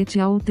 Ryan et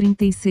al.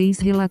 36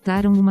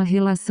 relataram uma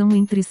relação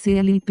entre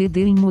CL e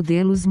PD em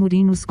modelos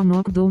murinos com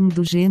knockdown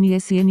do gene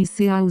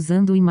SNCA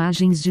usando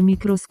imagens de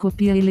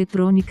microscopia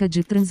eletrônica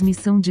de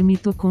transmissão de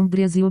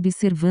mitocôndrias e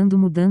observando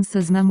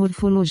mudanças na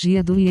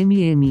morfologia do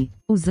IMM.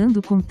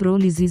 Usando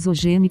controles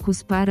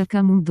isogênicos para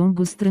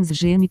camundongos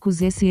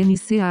transgênicos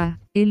SNCA,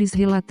 eles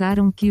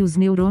relataram que os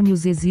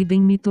neurônios exibem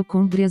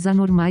mitocôndrias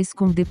anormais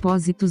com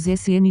depósitos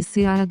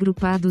SNCA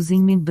agrupados em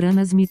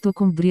membranas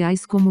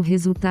mitocondriais como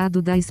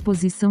resultado da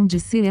exposição de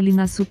CL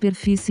na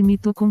superfície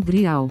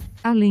mitocondrial.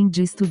 Além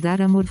de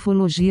estudar a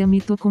morfologia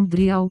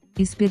mitocondrial,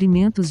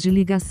 experimentos de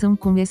ligação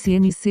com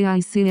SNCA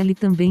e CL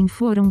também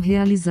foram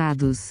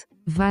realizados.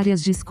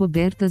 Várias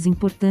descobertas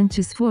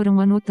importantes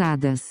foram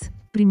anotadas.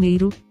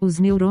 Primeiro, os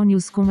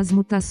neurônios com as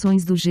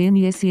mutações do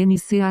gene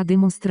SNCA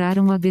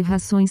demonstraram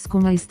aberrações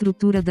com a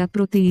estrutura da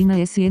proteína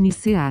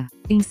SNCA.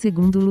 Em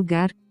segundo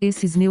lugar,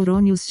 esses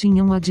neurônios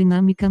tinham a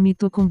dinâmica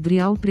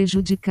mitocondrial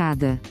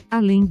prejudicada.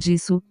 Além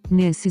disso,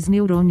 nesses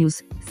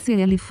neurônios,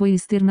 CL foi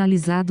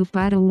externalizado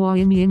para o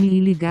OMM e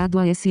ligado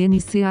a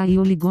SNCA e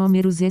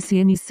oligômeros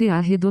SNCA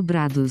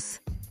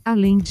redobrados.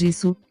 Além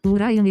disso,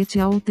 Ryan et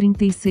al.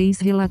 36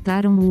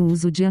 relataram o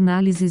uso de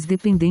análises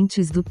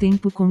dependentes do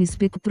tempo com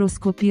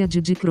espectroscopia de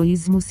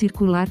dicroísmo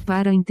circular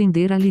para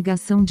entender a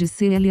ligação de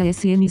CL a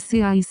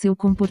SNCA e seu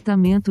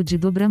comportamento de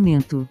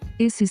dobramento.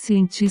 Esses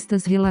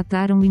cientistas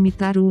relataram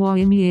imitar o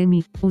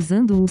OMM,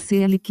 usando o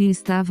CL que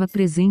estava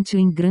presente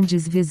em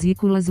grandes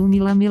vesículas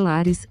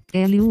unilamelares,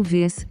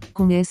 LUVs,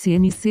 com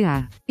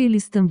SNCA.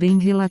 Eles também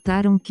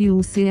relataram que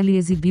o CL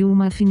exibiu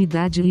uma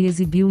afinidade e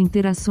exibiu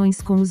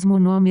interações com os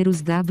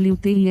monômeros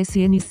WT e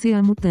SNCA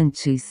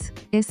mutantes.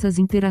 Essas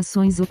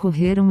interações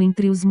ocorreram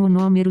entre os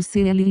monômeros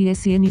CL e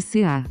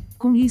SNCA.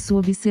 Com isso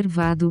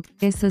observado,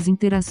 essas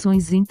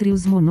interações entre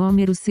os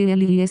monômeros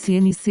CL e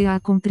SNCA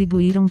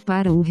contribuíram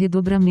para o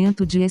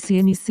redobramento de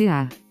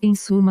SNCA. Em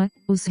suma,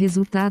 os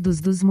resultados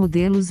dos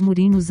modelos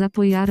murinos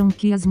apoiaram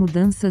que as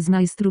mudanças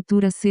na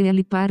estrutura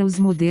CL para os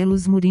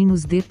modelos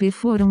murinos DP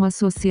foram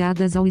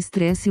associadas ao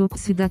estresse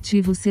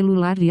oxidativo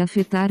celular e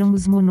afetaram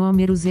os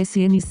monômeros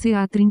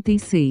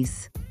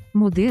SNCA36.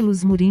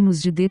 Modelos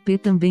murinos de DP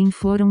também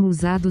foram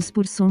usados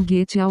por Song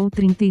et al.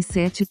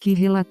 37 que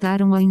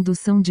relataram a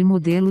indução de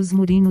modelos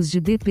murinos de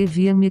DP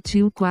via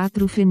metil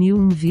 4-fenil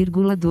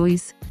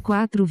 1,2,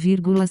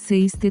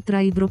 4,6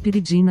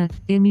 tetrahidropiridina,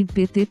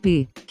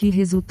 MPTP, que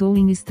resultou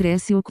em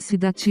estresse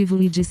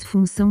oxidativo e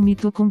disfunção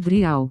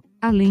mitocondrial.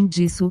 Além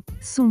disso,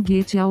 Song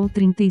et al.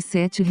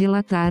 37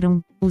 relataram,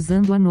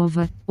 usando a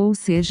nova, ou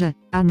seja,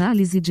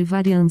 análise de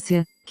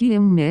variância, que é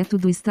um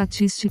método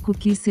estatístico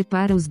que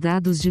separa os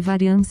dados de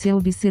variância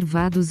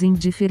observados em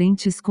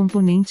diferentes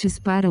componentes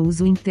para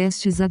uso em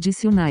testes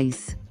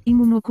adicionais.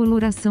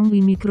 Imunocoloração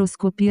e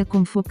microscopia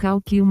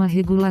confocal que uma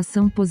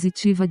regulação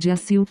positiva de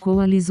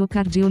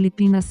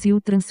acetil-CoA-lisocardiolipina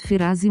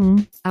acetiltransferase 1,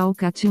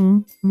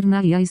 ALCAT1,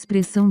 MRNA e a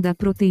expressão da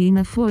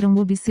proteína foram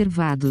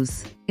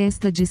observados.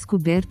 Esta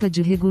descoberta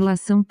de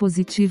regulação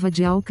positiva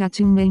de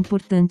ALCAT1 é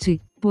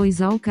importante,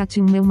 pois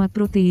ALCAT1 é uma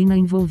proteína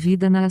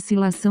envolvida na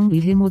acilação e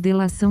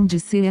remodelação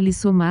de CL.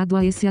 Somado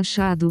a esse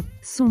achado,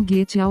 Song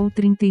et al.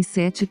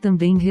 37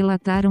 também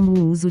relataram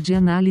o uso de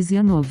análise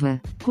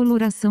ANOVA,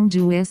 coloração de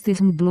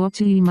Western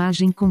blot e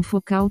imagem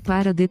confocal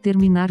para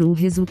determinar o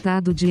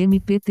resultado de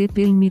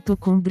MPTP em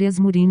mitocôndrias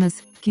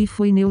murinas, que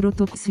foi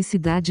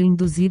neurotoxicidade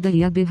induzida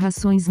e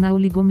aberrações na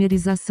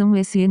oligomerização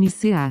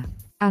SNCA.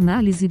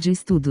 Análise de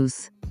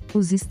estudos.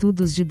 Os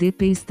estudos de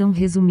DP estão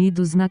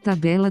resumidos na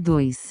tabela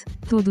 2.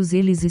 Todos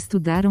eles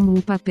estudaram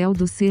o papel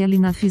do CL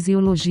na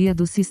fisiologia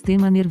do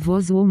sistema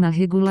nervoso ou na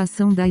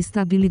regulação da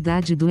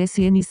estabilidade do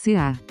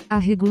SNCA. A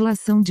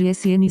regulação de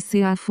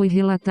SNCA foi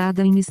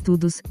relatada em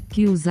estudos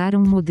que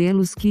usaram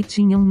modelos que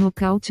tinham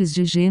nocautes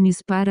de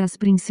genes para as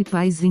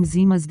principais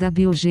enzimas da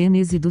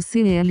biogênese do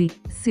CL,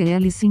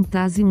 CL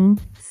sintase 1,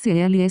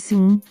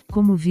 CLS1,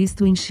 como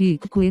visto em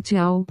Chico et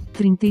al.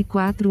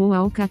 34 ou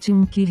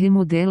ALCAT1 que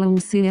remodela o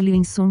CL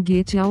em Song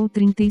et al.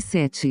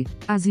 37.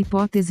 As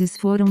hipóteses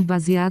foram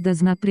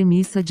baseadas na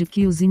premissa de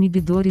que os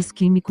inibidores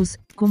químicos,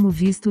 como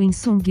visto em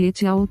Song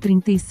et al.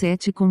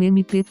 37 com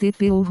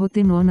MPTP ou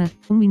rotenona,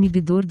 um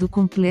inibidor do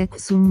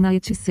complexo 1 na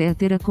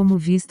etc. como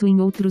visto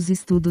em outros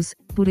estudos,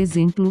 por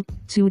exemplo,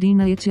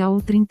 Tiurina et al.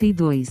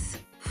 32.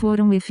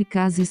 Foram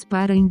eficazes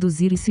para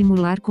induzir e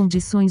simular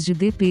condições de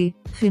DP,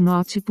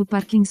 fenótipo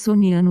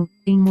parkinsoniano,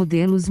 em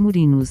modelos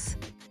murinos.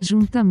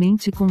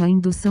 Juntamente com a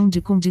indução de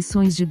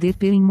condições de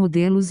DP em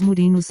modelos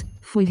murinos,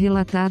 foi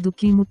relatado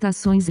que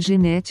mutações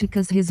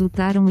genéticas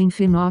resultaram em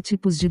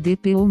fenótipos de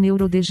DP ou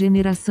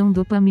neurodegeneração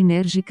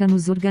dopaminérgica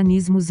nos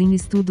organismos em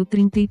estudo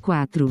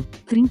 34.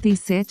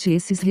 37.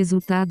 Esses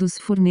resultados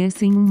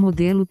fornecem um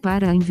modelo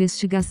para a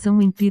investigação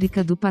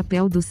empírica do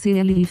papel do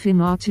CL e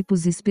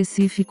fenótipos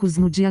específicos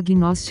no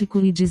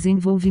diagnóstico e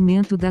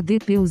desenvolvimento da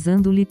DP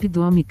usando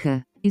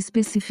lipidômica.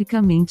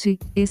 Especificamente,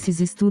 esses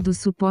estudos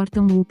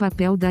suportam o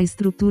papel da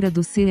estrutura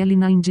do CL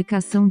na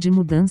indicação de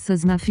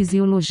mudanças na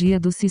fisiologia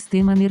do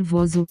sistema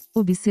nervoso,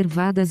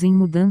 observadas em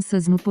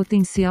mudanças no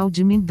potencial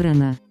de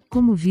membrana.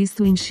 Como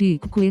visto em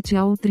Chico et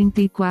al.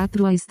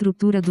 34, a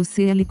estrutura do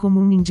CL como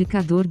um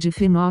indicador de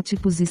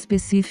fenótipos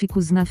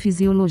específicos na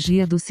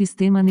fisiologia do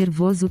sistema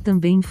nervoso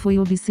também foi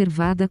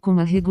observada com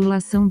a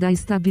regulação da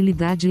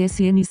estabilidade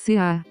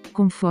SNCA,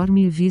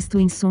 conforme visto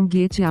em Song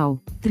et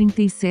al.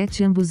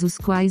 37, ambos os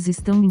quais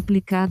estão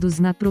implicados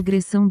na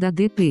progressão da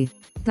DP.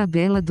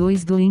 Tabela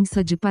 2,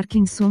 doença de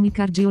Parkinson e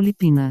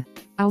cardiolipina.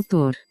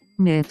 Autor,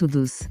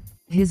 métodos,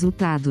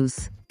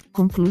 resultados,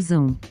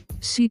 conclusão.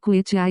 Chico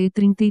et al.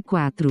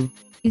 34.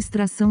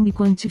 Extração e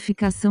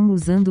quantificação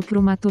usando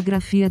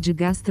cromatografia de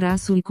gás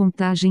e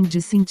contagem de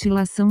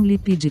cintilação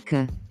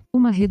lipídica.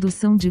 Uma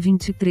redução de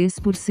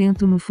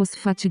 23% no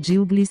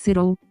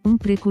fosfatidilglicerol, um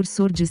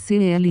precursor de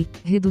CL,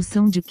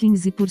 redução de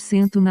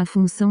 15% na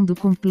função do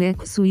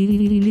complexo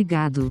II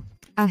ligado.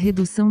 A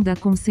redução da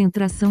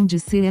concentração de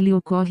CL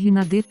ocorre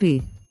na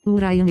DP.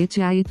 Urayan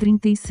et al.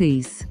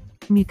 36.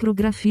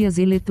 Micrografias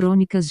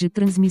eletrônicas de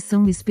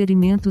transmissão,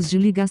 experimentos de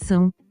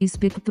ligação,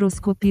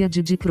 espectroscopia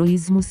de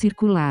dicroísmo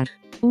circular.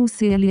 O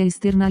CL é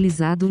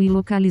externalizado e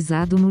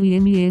localizado no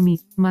IMM,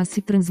 mas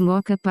se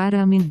transloca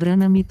para a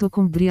membrana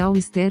mitocondrial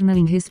externa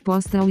em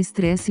resposta ao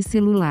estresse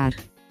celular.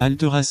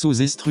 Alterações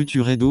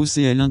estruturées do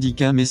CL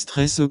indicam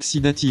estresse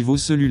oxidativo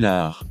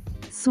celular.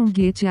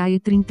 Song et al.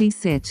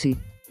 37.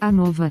 A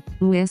nova,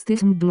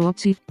 Western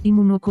blot,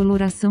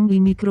 imunocoloração e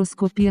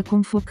microscopia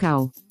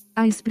confocal.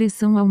 A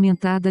expressão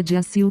aumentada de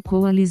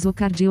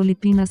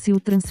acil-coa-lisocardiolipina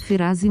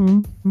aciltransferase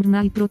 1,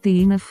 MRNA e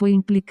proteína foi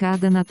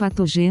implicada na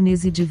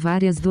patogênese de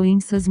várias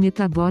doenças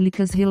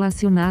metabólicas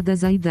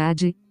relacionadas à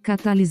idade,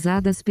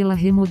 catalisadas pela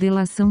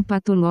remodelação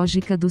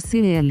patológica do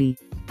CL.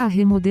 A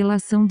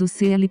remodelação do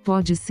CL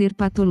pode ser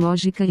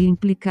patológica e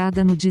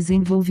implicada no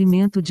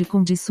desenvolvimento de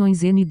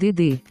condições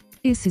NDD.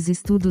 Esses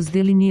estudos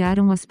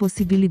delinearam as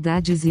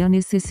possibilidades e a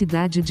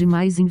necessidade de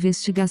mais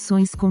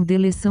investigações com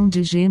deleção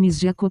de genes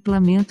de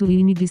acoplamento e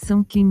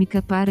inibição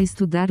química para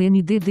estudar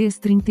NDDs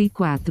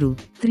 34.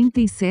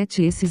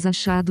 37. Esses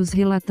achados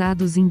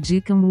relatados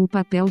indicam o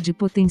papel de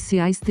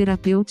potenciais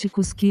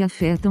terapêuticos que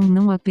afetam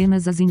não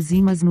apenas as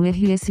enzimas no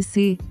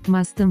RSC,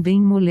 mas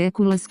também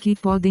moléculas que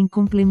podem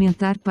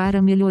complementar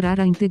para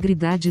melhorar a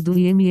integridade do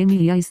IMM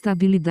e a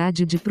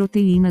estabilidade de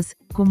proteínas,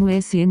 como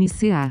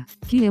SNCA,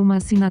 que é uma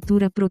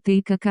assinatura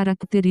proteica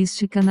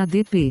característica na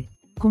DP.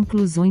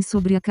 Conclusões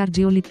sobre a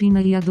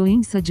cardiolipina e a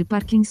doença de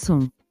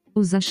Parkinson.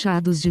 Os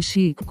achados de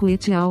Chico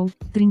et al.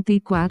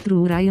 34,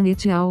 Urayan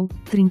et al.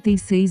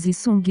 36 e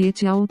Song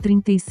et al.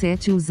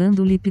 37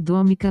 usando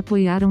lipidômica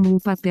apoiaram o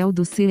papel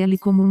do CL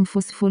como um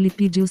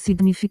fosfolipídio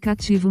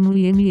significativo no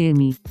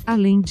IMM.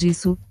 Além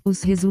disso,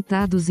 os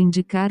resultados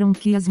indicaram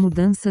que as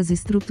mudanças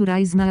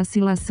estruturais na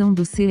acilação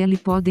do CL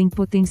podem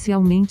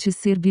potencialmente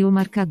ser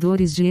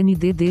biomarcadores de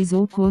NDDs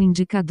ou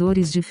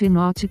coindicadores de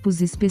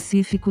fenótipos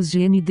específicos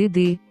de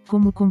NDD,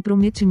 como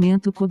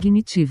comprometimento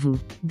cognitivo,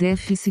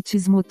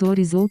 déficits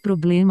motores ou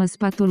problemas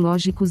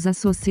patológicos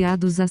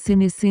associados à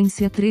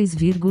senescência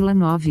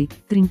 3,9,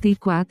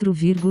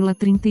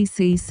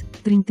 34,36,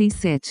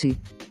 37.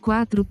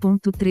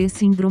 4.3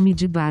 Síndrome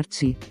de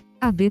Bart.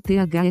 A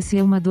BTHS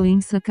é uma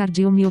doença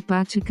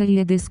cardiomiopática e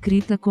é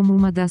descrita como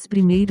uma das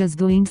primeiras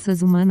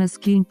doenças humanas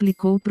que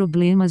implicou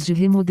problemas de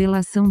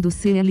remodelação do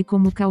CL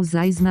como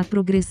causais na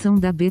progressão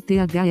da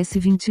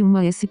BTHS21.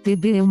 A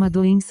STB é uma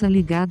doença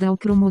ligada ao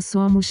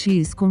cromossomo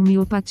X com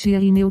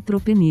miopatia e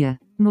neutropenia.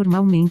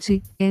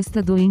 Normalmente,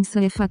 esta doença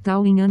é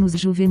fatal em anos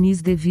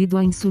juvenis devido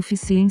à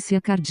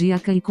insuficiência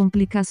cardíaca e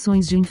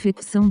complicações de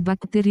infecção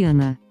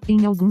bacteriana.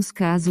 Em alguns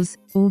casos,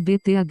 o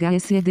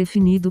BTHS é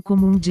definido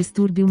como um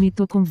distúrbio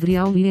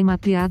mitocondrial e é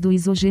mapeado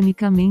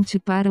isogenicamente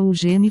para o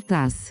gene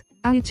TAS.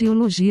 A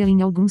etiologia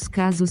em alguns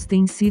casos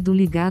tem sido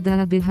ligada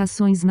a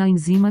aberrações na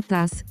enzima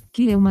TAS,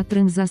 que é uma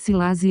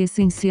transacilase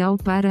essencial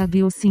para a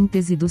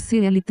biossíntese do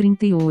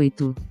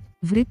CL38.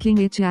 Vreken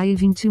et al.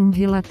 21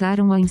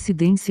 relataram a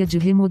incidência de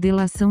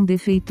remodelação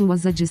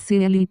defeituosa de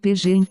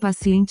CL-IPG em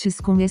pacientes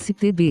com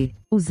STB,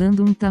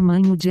 usando um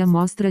tamanho de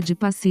amostra de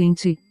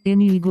paciente,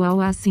 N igual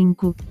a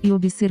 5, e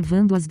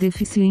observando as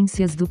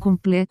deficiências do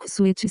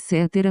complexo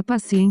etc.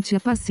 paciente a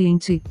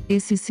paciente.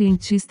 Esses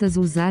cientistas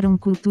usaram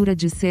cultura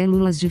de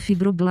células de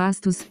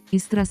fibroblastos,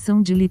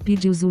 extração de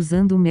lipídios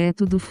usando o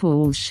método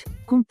FOSH,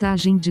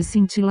 contagem de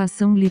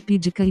cintilação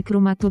lipídica e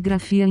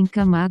cromatografia em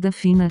camada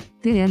fina,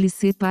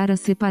 TLC para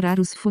separar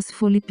os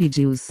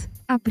fosfolipídios.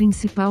 A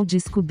principal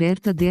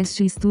descoberta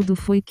deste estudo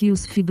foi que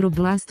os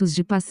fibroblastos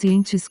de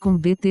pacientes com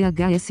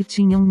BTHS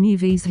tinham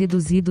níveis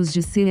reduzidos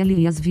de CL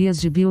e as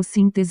vias de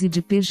biossíntese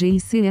de PG e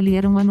CL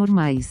eram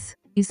anormais.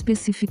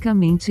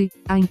 Especificamente,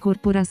 a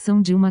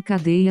incorporação de uma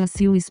cadeia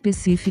acil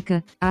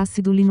específica,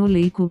 ácido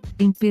linoleico,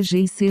 em PG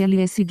e CL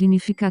é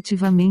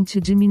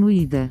significativamente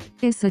diminuída.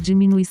 Essa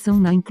diminuição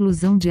na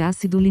inclusão de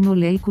ácido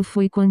linoleico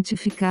foi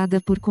quantificada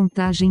por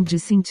contagem de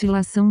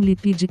cintilação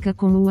lipídica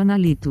com o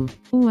analito.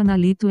 O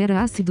analito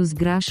era ácidos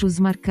graxos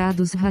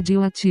marcados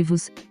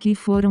radioativos, que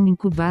foram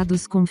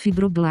incubados com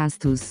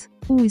fibroblastos.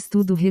 O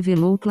estudo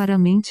revelou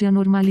claramente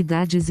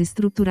anormalidades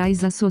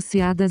estruturais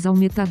associadas ao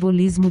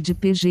metabolismo de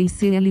PG e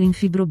CL em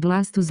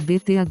fibroblastos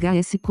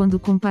BTHS quando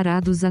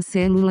comparados a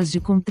células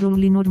de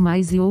controle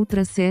normais e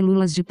outras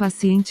células de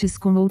pacientes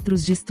com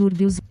outros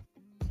distúrbios.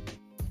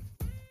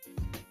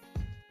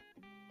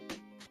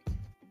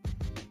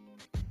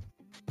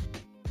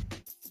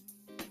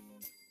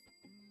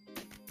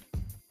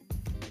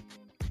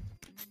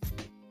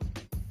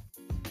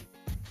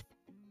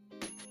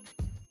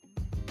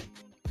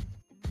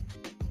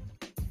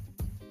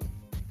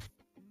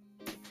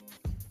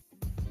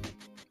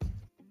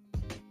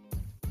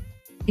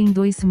 Em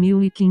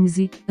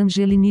 2015,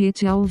 Angelini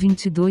et al.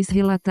 22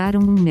 relataram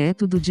um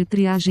método de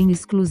triagem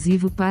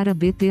exclusivo para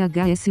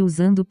BTHS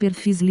usando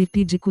perfis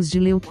lipídicos de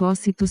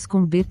leucócitos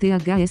com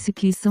BTHS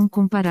que são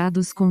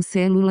comparados com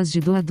células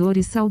de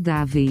doadores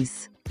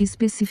saudáveis.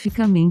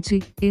 Especificamente,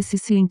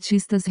 esses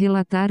cientistas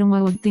relataram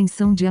a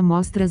obtenção de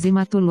amostras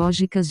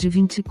hematológicas de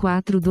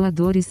 24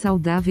 doadores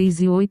saudáveis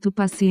e 8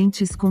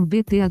 pacientes com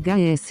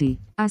BTHS.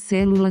 As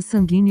células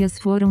sanguíneas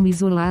foram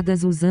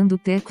isoladas usando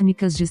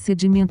técnicas de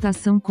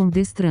sedimentação com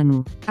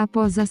destrano.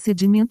 Após a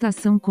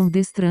sedimentação com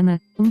destrana,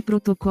 um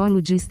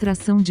protocolo de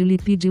extração de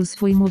lipídios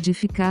foi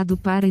modificado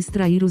para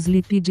extrair os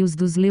lipídios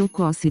dos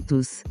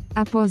leucócitos.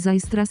 Após a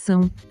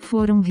extração,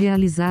 foram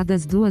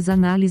realizadas 2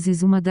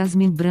 análises, uma das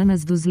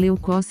membranas dos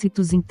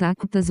leucócitos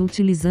intactas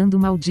utilizando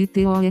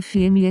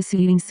MALDI-TOFMS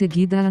e em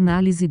seguida a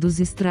análise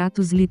dos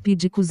extratos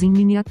lipídicos em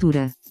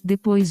miniatura.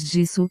 Depois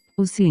disso,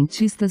 os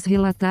cientistas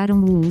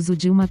relataram o uso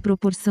de uma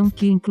proporção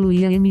que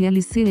incluía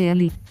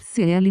MLCL,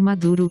 CL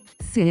maduro,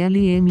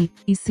 CLM,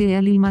 e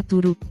CL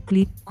imaturo,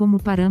 CLI, como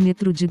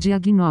parâmetro de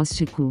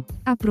diagnóstico.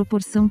 A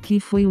proporção que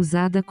foi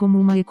usada como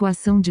uma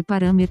equação de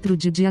parâmetro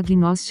de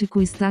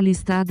diagnóstico está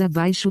listada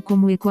abaixo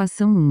como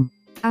equação 1.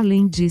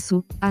 Além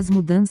disso, as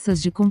mudanças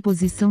de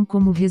composição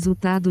como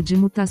resultado de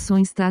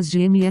mutações tais de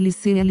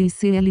MLCL e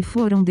CL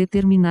foram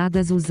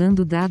determinadas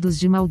usando dados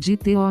de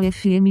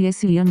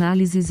MALDI-TOFMS e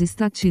análises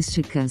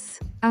estatísticas.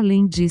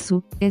 Além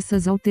disso,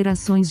 essas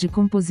alterações de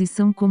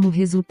composição como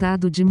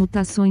resultado de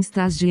mutações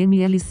tais de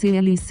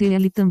MLCL e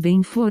CL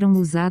também foram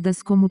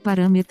usadas como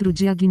parâmetro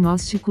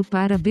diagnóstico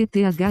para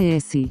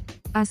BTHS.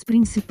 As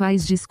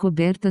principais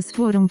descobertas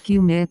foram que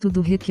o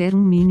método requer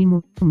um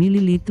mínimo, 1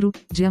 ml,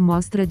 de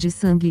amostra de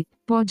sangue,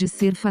 pode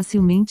ser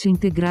facilmente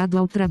integrado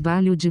ao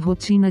trabalho de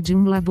rotina de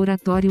um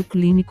laboratório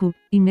clínico,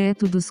 e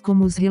métodos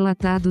como os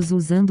relatados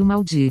usando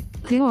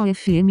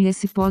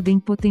MALDI-TOFMS podem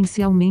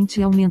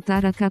potencialmente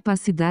aumentar a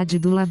capacidade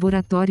do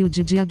laboratório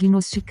de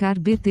diagnosticar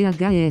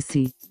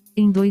BTHS.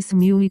 Em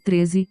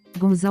 2013,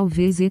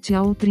 Gonçalves et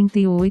al.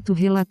 38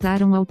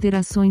 relataram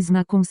alterações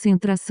na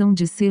concentração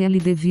de CL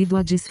devido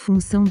à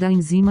disfunção da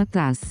enzima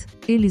TAS.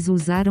 Eles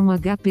usaram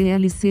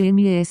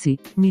HPLC-MS,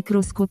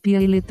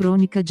 microscopia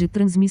eletrônica de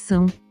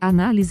transmissão,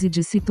 análise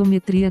de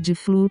citometria de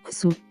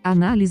fluxo,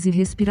 análise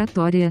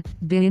respiratória,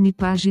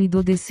 BN-PAGE e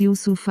dodecil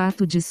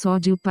sulfato de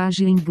sódio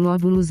PAGE em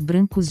glóbulos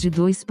brancos de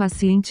 2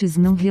 pacientes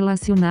não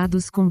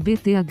relacionados com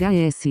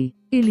BTHS.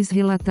 Eles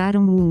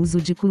relataram o uso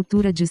de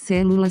cultura de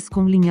células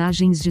com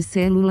linhagens de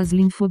células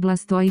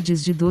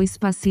linfoblastoides de 2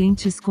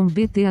 pacientes com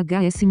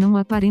BTHS não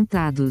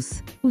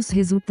aparentados. Os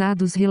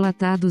resultados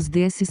relatados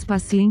desses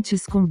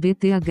pacientes com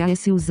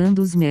BTHS usando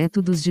os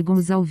métodos de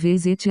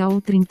Gonçalves et al.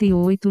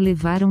 38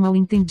 levaram ao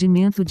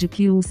entendimento de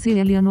que o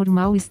CL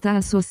anormal está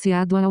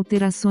associado a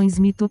alterações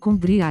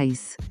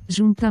mitocondriais.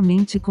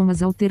 Juntamente com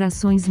as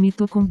alterações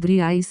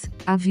mitocondriais,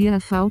 havia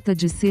a falta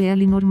de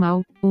CL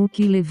normal, o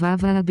que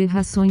levava a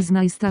aberrações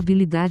na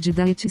estabilidade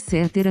da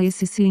etc.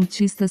 Esses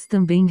cientistas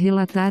também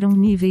relataram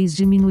níveis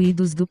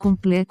diminuídos do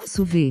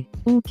complexo V,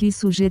 o que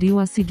sugeriu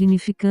a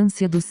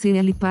significância do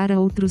CL para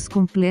outros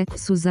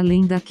complexos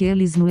além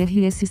daqueles no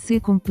RSC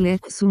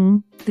complexo 1,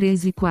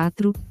 3 e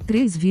 4,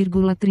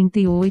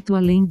 3,38.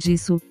 Além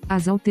disso,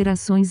 as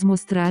alterações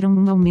mostraram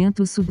um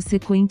aumento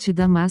subsequente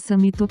da massa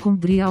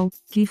mitocondrial,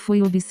 que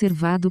foi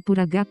observado por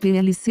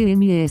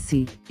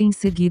HPLC-MS. Em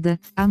seguida,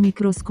 a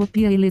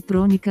microscopia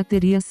eletrônica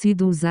teria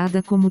sido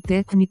usada como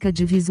técnica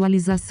de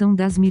visualização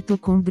das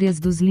mitocôndrias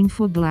dos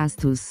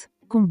linfoblastos.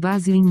 Com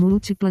base em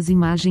múltiplas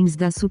imagens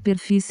da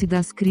superfície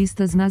das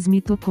cristas nas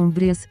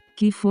mitocôndrias,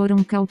 que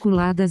foram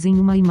calculadas em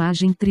uma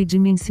imagem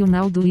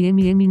tridimensional do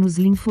IMM nos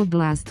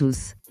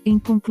linfoblastos. Em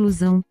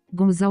conclusão,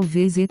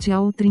 Gonçalves et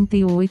al.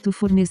 38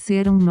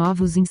 forneceram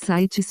novos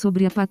insights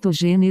sobre a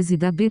patogênese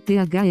da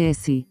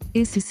BTHS.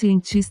 Esses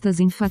cientistas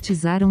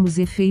enfatizaram os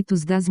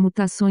efeitos das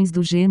mutações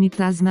do gene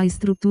TAS na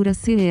estrutura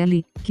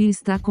CL, que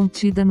está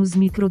contida nos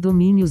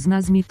microdomínios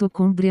nas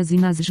mitocôndrias e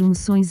nas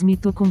junções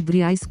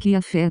mitocondriais que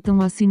afetam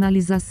a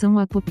sinalização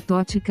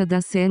apoptótica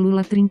da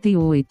célula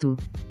 38.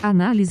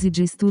 Análise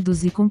de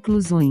estudos e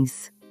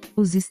conclusões.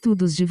 Os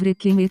estudos de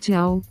Vrecken et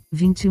al.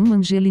 21,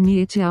 Angelini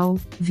et al.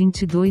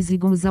 22 e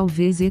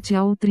Gonçalves et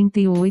al.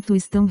 38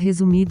 estão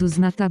resumidos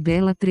na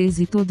tabela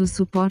 13 e todos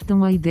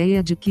suportam a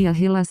ideia de que a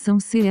relação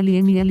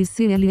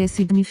CL-ML-CL é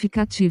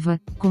significativa,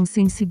 com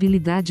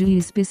sensibilidade e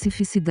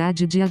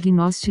especificidade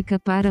diagnóstica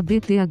para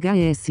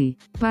BTHS.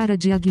 Para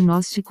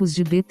diagnósticos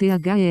de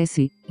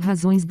BTHS,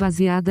 razões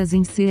baseadas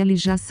em CL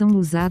já são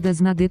usadas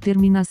na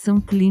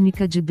determinação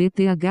clínica de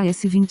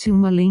BTHS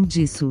 21. Além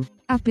disso,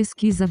 a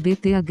pesquisa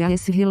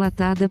BTHS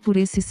relatada por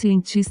esses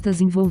cientistas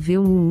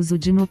envolveu o uso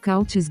de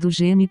nocautes do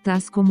gene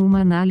TAS como uma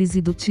análise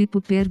do tipo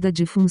perda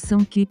de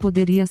função que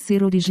poderia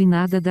ser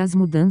originada das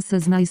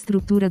mudanças na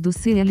estrutura do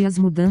CL. As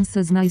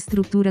mudanças na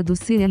estrutura do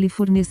CL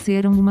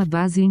forneceram uma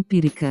base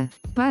empírica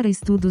para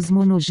estudos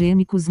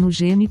monogênicos no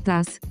gene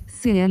TAS,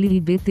 CL e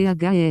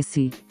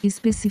BTHS.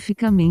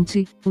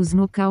 Especificamente, os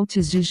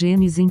nocautes de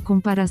genes em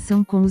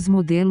comparação com os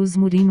modelos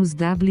murinos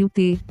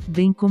WT,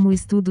 bem como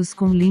estudos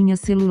com linhas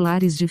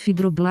celulares de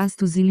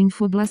fibroblastos e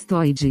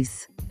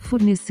linfoblastoides,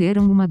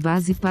 forneceram uma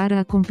base para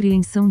a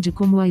compreensão de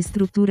como a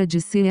estrutura de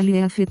CL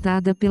é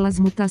afetada pelas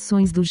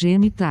mutações do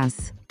gene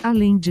TAS.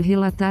 Além de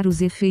relatar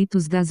os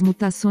efeitos das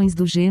mutações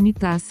do gene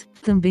TAS,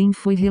 também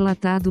foi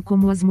relatado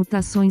como as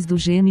mutações do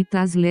gene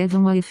TAS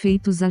levam a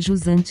efeitos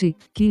ajusante,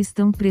 que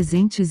estão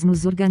presentes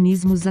nos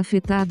organismos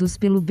afetados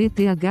pelo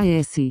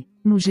BTHS.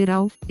 No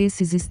geral,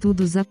 esses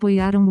estudos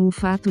apoiaram o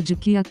fato de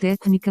que a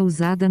técnica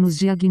usada nos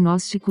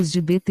diagnósticos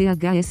de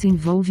BTHS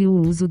envolve o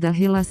uso da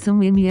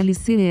relação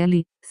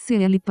ML-CL,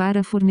 CL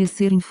para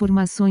fornecer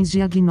informações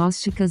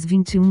diagnósticas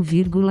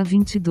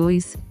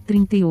 21,22,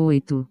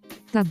 38.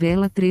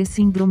 Tabela 3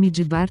 Síndrome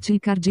de Barth e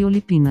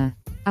cardiolipina.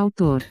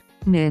 Autor.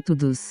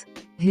 Métodos.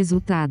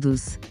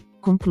 Resultados.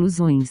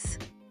 Conclusões.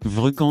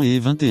 Vrecken et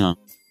 21.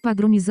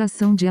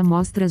 Padronização de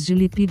amostras de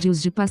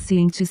lipídios de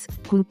pacientes,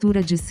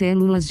 cultura de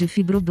células de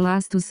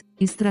fibroblastos,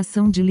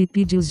 extração de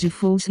lipídios de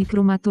Folch e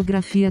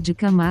cromatografia de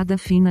camada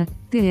fina,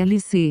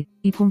 TLC,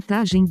 e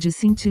contagem de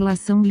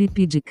cintilação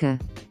lipídica.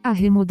 A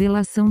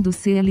remodelação do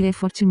CL é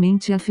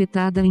fortemente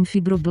afetada em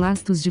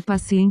fibroblastos de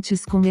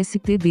pacientes com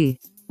STB.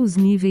 Os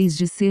níveis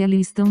de CL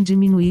estão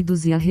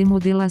diminuídos e a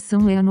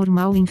remodelação é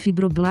anormal em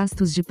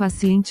fibroblastos de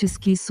pacientes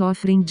que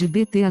sofrem de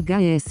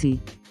BTHS.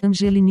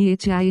 Angelini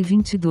et al.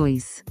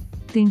 22.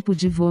 Tempo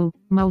de voo,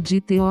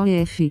 maldito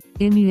OF,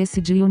 MS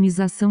de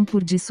ionização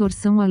por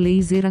dissorção a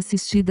laser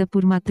assistida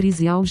por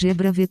matriz e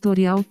álgebra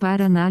vetorial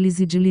para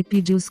análise de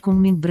lipídios com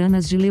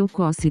membranas de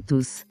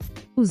leucócitos.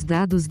 Os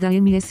dados da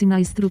MS na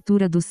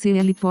estrutura do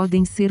CL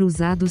podem ser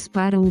usados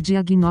para o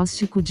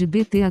diagnóstico de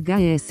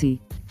BTHS.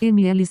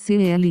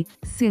 MLCL,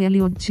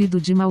 CL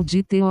obtido de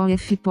maldito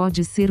OF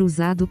pode ser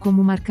usado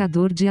como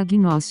marcador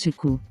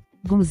diagnóstico.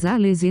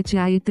 Gonçalves et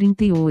al.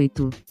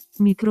 38.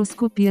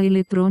 Microscopia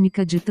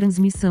eletrônica de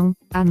transmissão,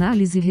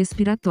 análise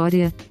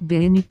respiratória,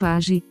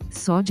 BN-PAGE,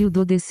 sódio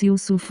dodecil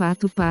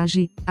sulfato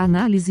PAGE,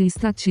 análise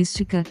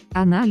estatística,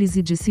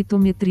 análise de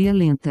citometria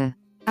lenta.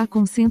 A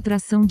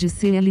concentração de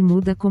CL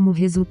muda como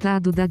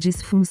resultado da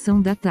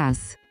disfunção da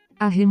TAS.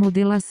 A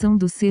remodelação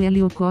do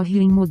CL ocorre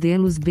em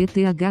modelos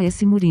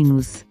BTHS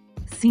murinos.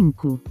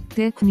 5.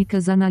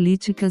 Técnicas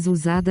analíticas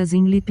usadas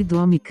em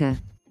lipidômica.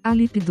 A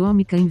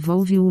lipidômica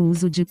envolve o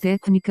uso de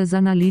técnicas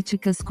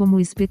analíticas como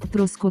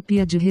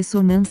espectroscopia de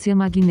ressonância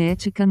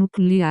magnética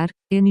nuclear,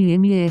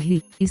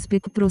 NMR,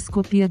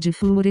 espectroscopia de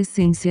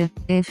fluorescência,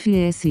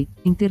 FS,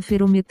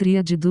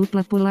 interferometria de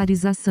dupla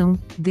polarização,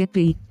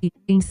 DPI, e,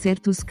 em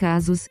certos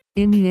casos,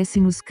 MS.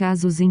 Nos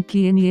casos em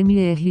que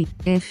NMR,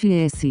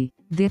 FS,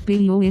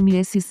 DPI ou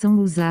MS são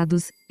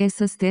usados,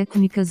 essas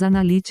técnicas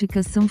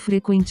analíticas são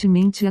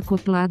frequentemente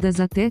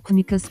acopladas a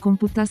técnicas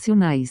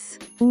computacionais.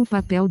 O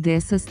papel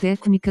dessas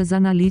técnicas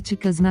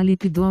analíticas na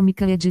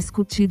lipidômica é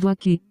discutido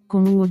aqui,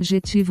 com o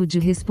objetivo de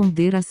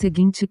responder à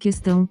seguinte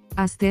questão: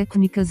 as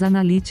técnicas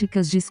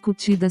analíticas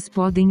discutidas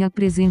podem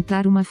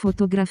apresentar uma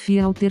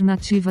fotografia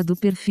alternativa do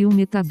perfil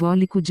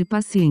metabólico de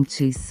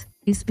pacientes,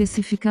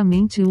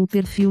 especificamente o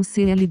perfil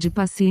CL de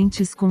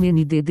pacientes com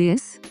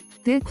NDDs?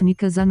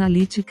 Técnicas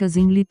analíticas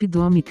em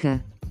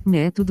lipidômica.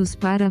 Métodos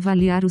para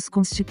avaliar os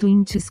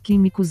constituintes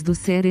químicos do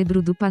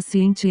cérebro do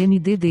paciente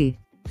NDD.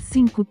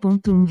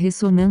 5.1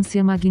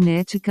 Ressonância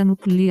magnética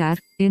nuclear,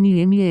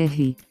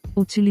 NMR.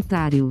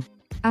 Utilitário.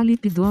 A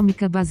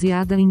lipidômica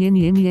baseada em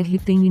NMR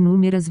tem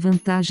inúmeras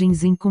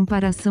vantagens em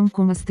comparação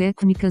com as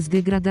técnicas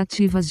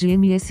degradativas de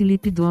MS.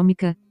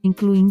 Lipidômica,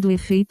 incluindo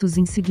efeitos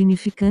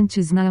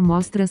insignificantes na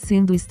amostra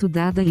sendo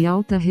estudada e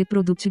alta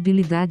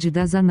reprodutibilidade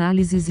das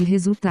análises e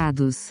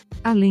resultados.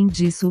 Além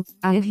disso,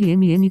 a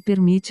RMN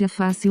permite a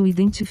fácil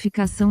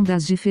identificação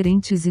das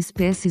diferentes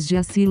espécies de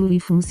acilo e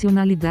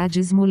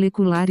funcionalidades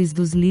moleculares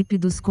dos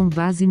lípidos com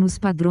base nos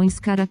padrões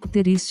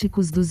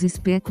característicos dos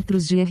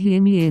espectros de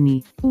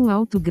RMN. O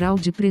alto grau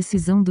de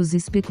precisão dos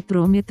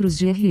espectrômetros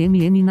de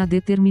RMN na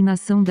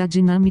determinação da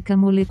dinâmica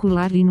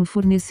molecular e no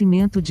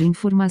fornecimento de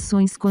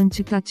informações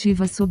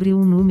quantitativas sobre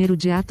o número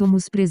de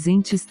átomos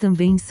presentes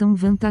também são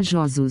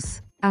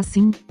vantajosos.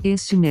 Assim,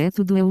 este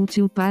método é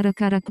útil para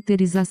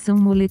caracterização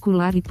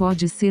molecular e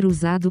pode ser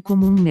usado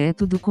como um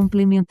método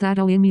complementar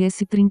ao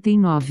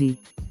MS-39.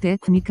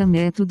 Técnica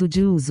método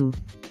de uso.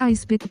 A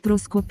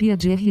espectroscopia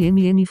de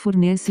RMN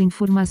fornece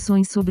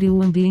informações sobre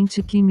o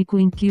ambiente químico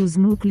em que os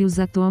núcleos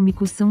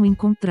atômicos são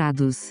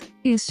encontrados.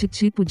 Este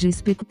tipo de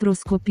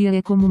espectroscopia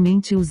é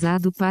comumente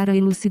usado para a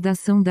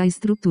elucidação da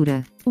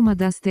estrutura. Uma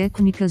das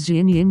técnicas de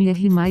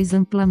NMR mais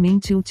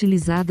amplamente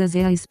utilizadas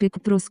é a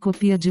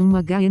espectroscopia de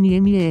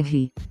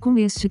 1H-NMR. Com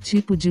este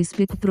tipo de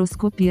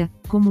espectroscopia,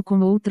 como com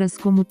outras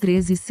como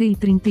 13C e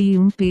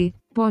 31P,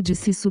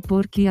 pode-se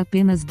supor que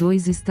apenas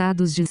dois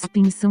estados de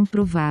spin são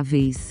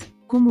prováveis.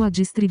 Como a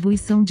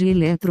distribuição de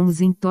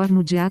elétrons em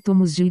torno de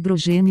átomos de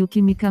hidrogênio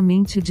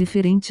quimicamente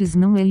diferentes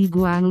não é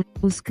igual,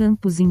 os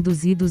campos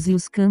induzidos e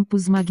os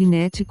campos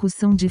magnéticos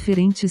são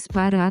diferentes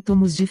para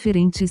átomos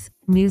diferentes,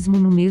 mesmo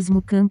no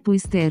mesmo campo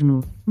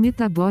externo.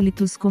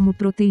 Metabólitos como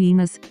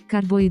proteínas,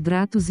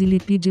 carboidratos e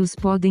lipídios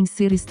podem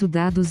ser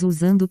estudados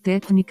usando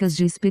técnicas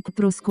de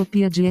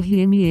espectroscopia de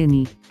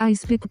RMN. A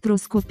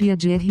espectroscopia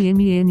de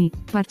RMN,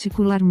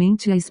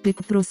 particularmente a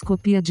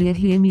espectroscopia de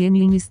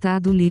RMN em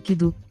estado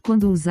líquido,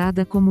 quando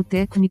usada como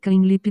técnica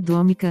em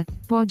lipidômica,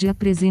 pode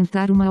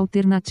apresentar uma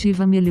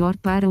alternativa melhor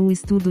para o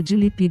estudo de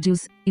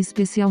lipídios,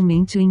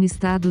 especialmente em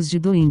estados de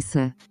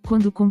doença,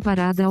 quando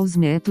comparada aos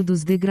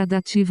métodos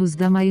degradativos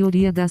da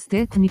maioria das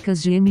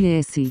técnicas de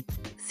MS.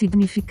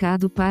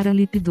 Significado para a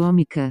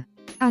lipidômica.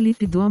 A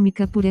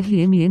lipidômica por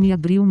RMN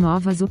abriu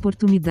novas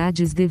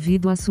oportunidades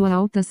devido à sua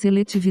alta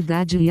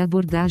seletividade e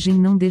abordagem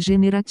não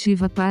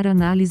degenerativa para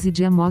análise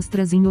de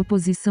amostras em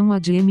oposição à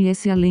de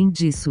MS. Além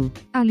disso,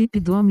 a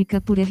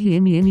lipidômica por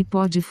RMN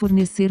pode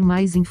fornecer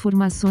mais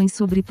informações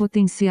sobre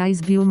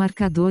potenciais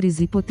biomarcadores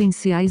e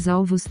potenciais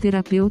alvos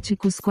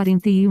terapêuticos.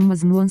 41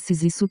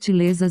 nuances e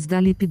sutilezas da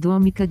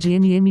lipidômica de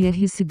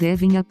NMR se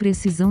devem à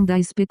precisão da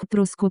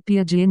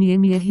espectroscopia de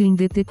NMR em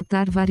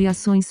detectar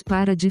variações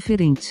para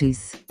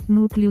diferentes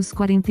núcleos.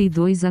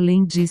 42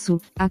 Além disso,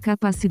 a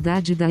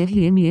capacidade da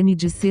RMN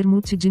de ser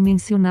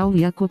multidimensional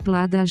e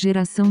acoplada à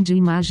geração de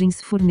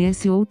imagens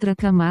fornece outra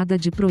camada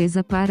de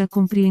proeza para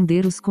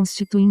compreender os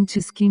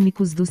constituintes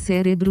químicos do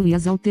cérebro e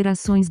as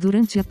alterações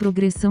durante a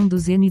progressão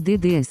dos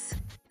NDDs.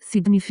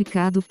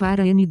 Significado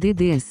para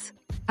NDDs.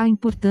 A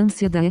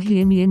importância da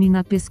RMN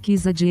na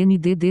pesquisa de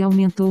NDD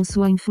aumentou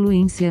sua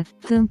influência,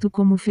 tanto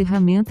como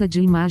ferramenta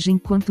de imagem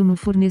quanto no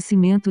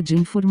fornecimento de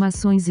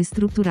informações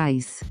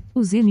estruturais.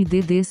 Os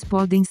NDDs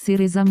podem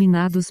ser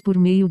examinados por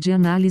meio de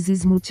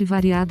análises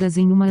multivariadas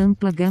em uma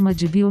ampla gama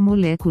de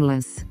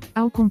biomoléculas.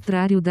 Ao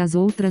contrário das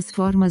outras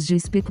formas de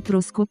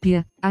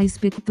espectroscopia, a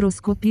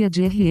espectroscopia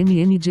de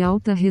RMN de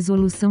alta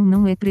resolução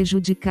não é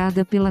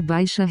prejudicada pela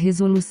baixa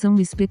resolução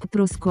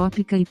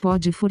espectroscópica e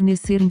pode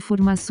fornecer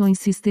informações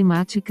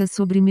sistemáticas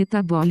sobre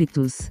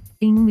metabólitos.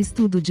 Em um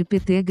estudo de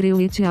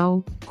Pettigrew et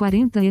al.,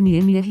 40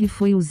 nmr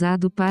foi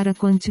usado para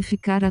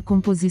quantificar a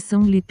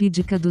composição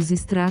lipídica dos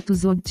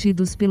extratos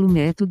obtidos pelo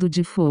método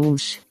de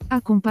Fauch.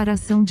 A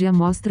comparação de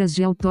amostras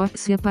de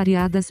autópsia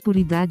pareadas por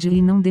idade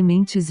e não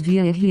dementes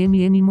via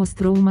RMN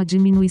mostrou uma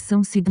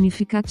diminuição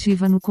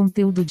significativa no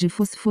conteúdo de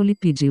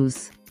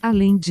fosfolipídios.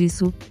 Além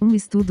disso, um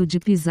estudo de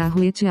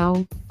Pizarro et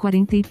al.,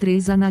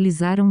 43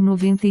 analisaram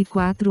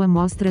 94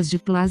 amostras de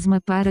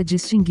plasma para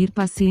distinguir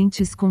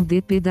pacientes com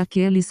DP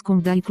daqueles com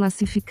DA e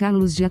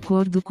classificá-los de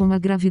acordo com a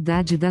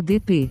gravidade da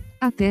DP.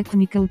 A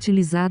técnica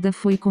utilizada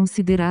foi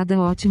considerada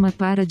ótima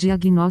para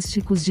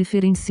diagnósticos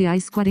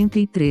diferenciais.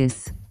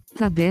 43.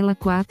 Tabela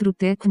 4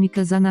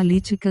 Técnicas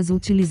analíticas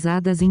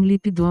utilizadas em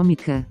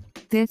lipidômica.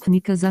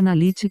 Técnicas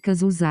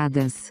analíticas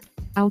usadas.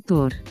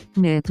 Autor,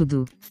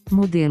 método,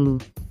 modelo,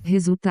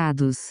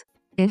 resultados.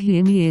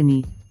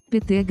 RMN.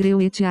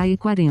 Pettigrew et al.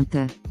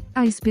 40.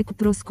 A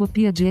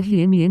espectroscopia de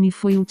RMN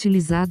foi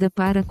utilizada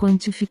para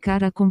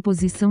quantificar a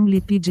composição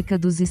lipídica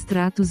dos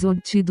extratos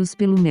obtidos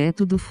pelo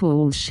método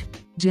Fauch.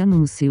 De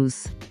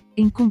anúncios.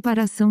 Em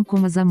comparação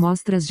com as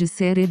amostras de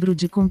cérebro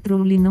de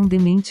controle não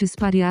dementes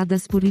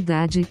pareadas por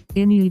idade,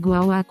 N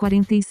igual a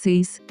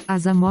 46,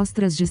 as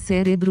amostras de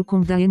cérebro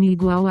com DA N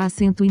igual a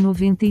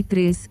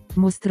 193,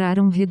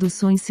 mostraram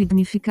reduções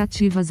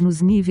significativas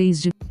nos níveis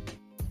de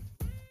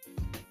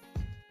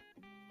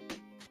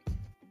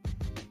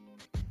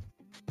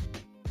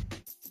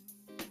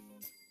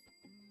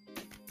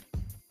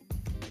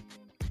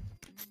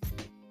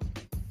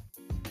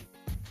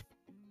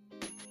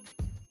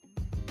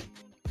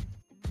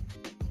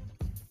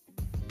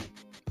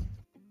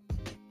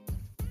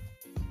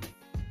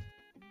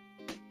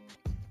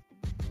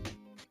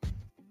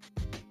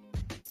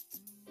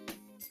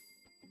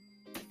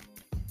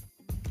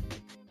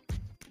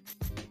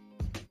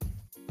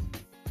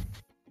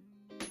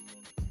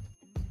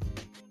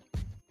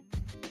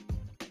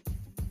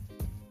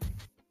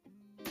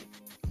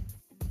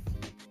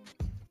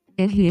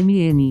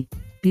RMN.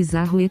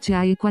 Pizarro et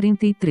al.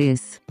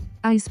 43.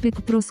 A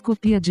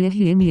espectroscopia de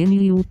RMN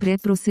e o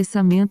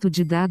pré-processamento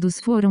de dados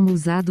foram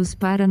usados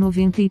para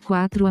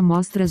 94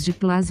 amostras de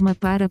plasma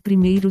para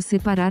primeiro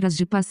separar as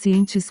de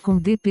pacientes com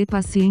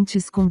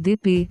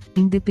DP,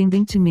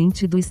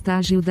 independentemente do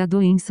estágio da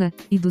doença,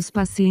 e dos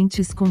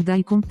pacientes com DA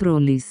e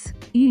controles.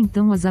 E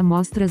então as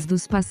amostras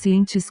dos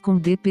pacientes com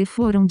DP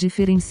foram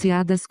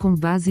diferenciadas com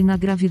base na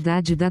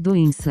gravidade da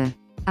doença.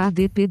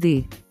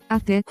 ADPD. A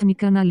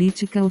técnica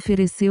analítica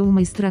ofereceu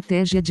uma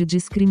estratégia de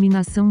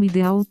discriminação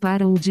ideal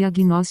para o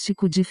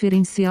diagnóstico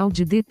diferencial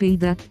de DP e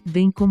DA,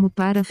 bem como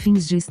para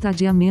fins de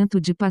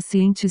estadiamento de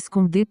pacientes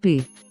com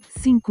DP.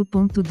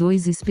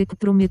 5.2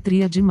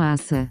 Espectrometria de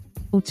massa.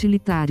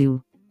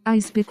 Utilitário. A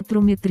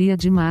espectrometria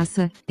de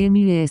massa,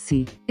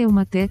 MS, é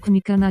uma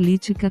técnica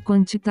analítica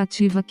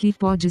quantitativa que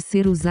pode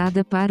ser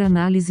usada para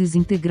análises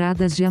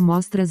integradas de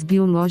amostras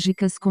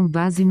biológicas com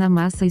base na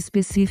massa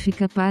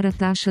específica para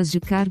taxas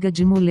de carga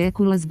de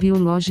moléculas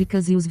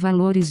biológicas e os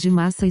valores de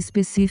massa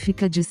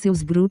específica de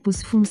seus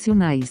grupos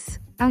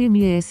funcionais. A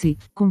MS,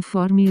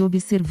 conforme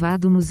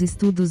observado nos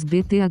estudos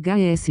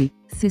BTHS,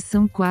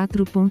 seção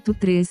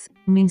 4.3,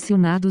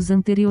 mencionados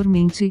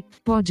anteriormente,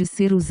 pode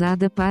ser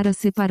usada para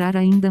separar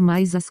ainda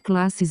mais as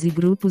classes e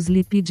grupos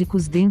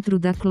lipídicos dentro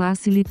da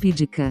classe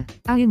lipídica.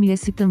 A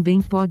MS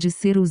também pode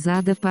ser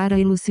usada para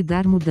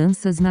elucidar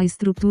mudanças na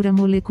estrutura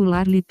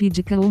molecular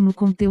lipídica ou no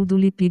conteúdo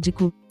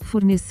lipídico,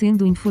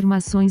 fornecendo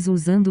informações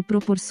usando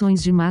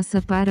proporções de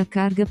massa para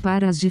carga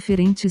para as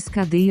diferentes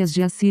cadeias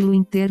de acilo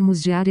em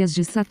termos de áreas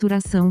de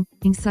saturação,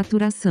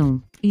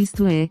 insaturação,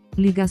 isto é,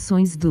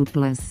 ligações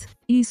duplas.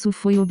 Isso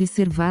foi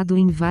observado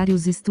em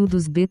vários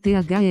estudos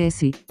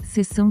BTHS,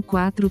 seção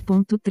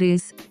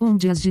 4.3,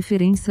 onde as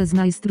diferenças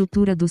na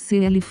estrutura do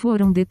CL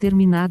foram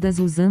determinadas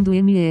usando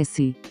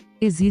MS.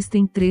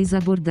 Existem 3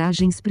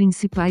 abordagens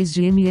principais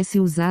de MS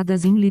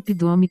usadas em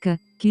lipidômica,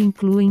 que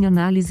incluem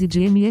análise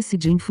de MS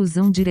de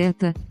infusão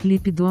direta,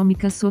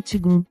 lipidômica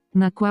Sotigum,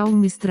 na qual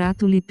um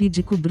extrato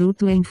lipídico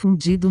bruto é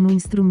infundido no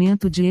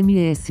instrumento de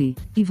MS,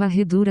 e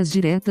varreduras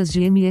diretas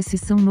de MS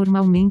são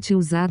normalmente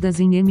usadas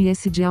em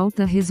MS de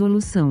alta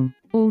resolução.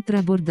 Outra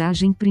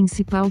abordagem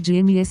principal de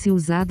MS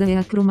usada é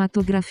a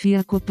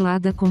cromatografia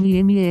acoplada com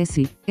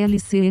IMS,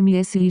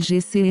 LCMS e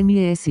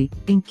GCMS,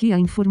 em que a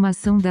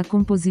informação da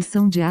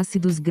composição de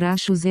ácidos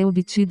graxos é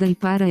obtida e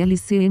para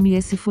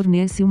LCMS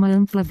fornece uma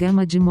ampla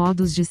gama de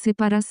modos de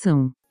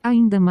separação.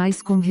 Ainda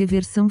mais com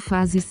reversão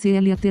fase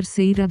CL. A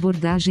terceira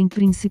abordagem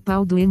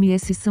principal do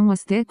MS são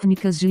as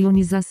técnicas de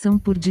ionização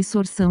por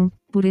dissorção,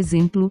 por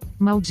exemplo,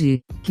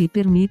 MALDI, que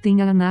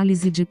permitem a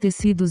análise de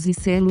tecidos e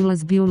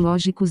células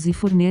biológicos e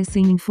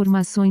fornecem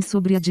informações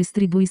sobre a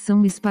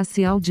distribuição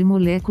espacial de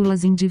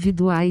moléculas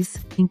individuais,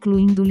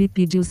 incluindo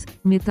lipídios,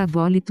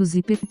 metabólitos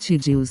e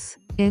peptídeos.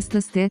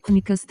 Estas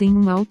técnicas têm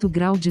um alto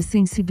grau de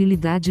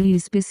sensibilidade e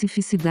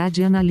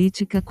especificidade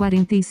analítica.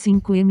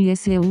 45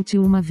 ms é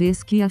útil uma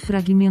vez que a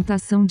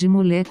fragmentação de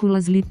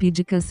moléculas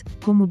lipídicas,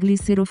 como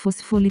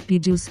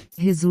glicerofosfolipídios,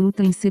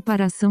 resulta em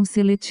separação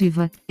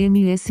seletiva,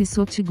 ms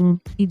Sotigum,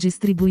 e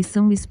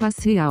distribuição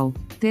espacial.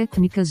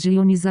 Técnicas de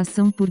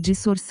ionização por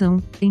dissorção,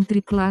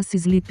 entre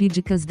classes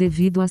lipídicas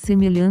devido a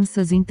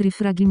semelhanças entre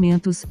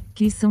fragmentos,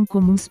 que são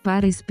comuns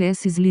para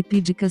espécies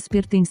lipídicas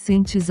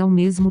pertencentes ao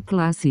mesmo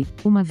classe,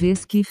 uma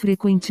vez que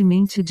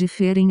frequentemente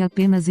diferem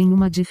apenas em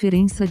uma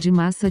diferença de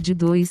massa de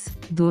 2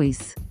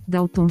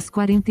 Daltons.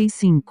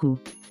 45.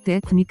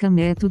 Técnica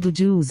método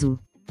de uso.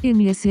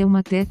 MS é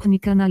uma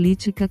técnica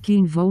analítica que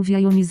envolve a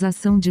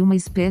ionização de uma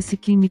espécie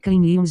química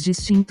em íons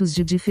distintos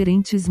de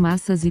diferentes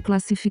massas e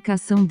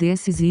classificação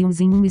desses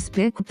íons em um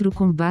espectro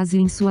com base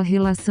em sua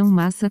relação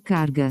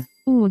massa-carga.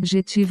 O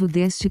objetivo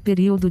deste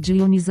período de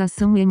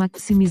ionização é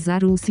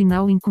maximizar o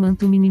sinal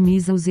enquanto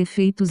minimiza os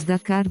efeitos da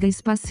carga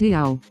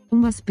espacial.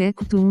 Um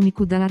aspecto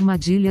único da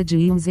armadilha de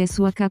íons é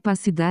sua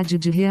capacidade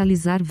de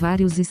realizar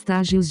vários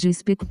estágios de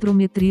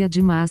espectrometria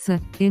de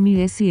massa,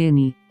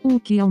 MSN, o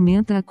que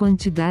aumenta a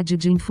quantidade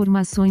de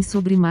informações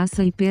sobre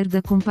massa e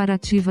perda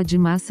comparativa de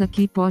massa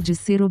que pode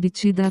ser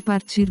obtida a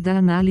partir da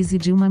análise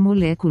de uma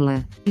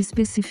molécula.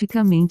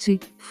 Especificamente,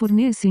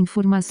 fornece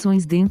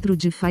informações dentro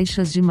de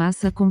faixas de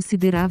massa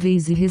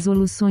consideráveis e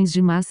resoluções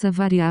de massa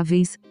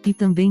variáveis, e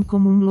também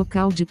como um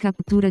local de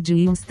captura de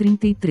íons.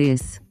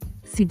 33.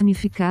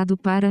 Significado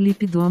para a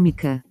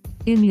lipidômica.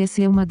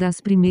 MS é uma das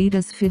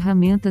primeiras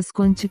ferramentas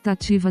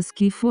quantitativas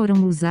que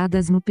foram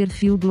usadas no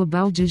perfil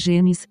global de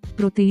genes,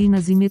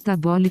 proteínas e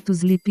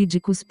metabólitos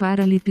lipídicos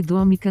para a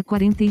lipidômica.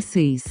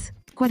 46.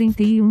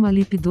 41. A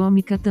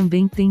lipidômica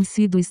também tem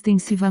sido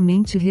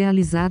extensivamente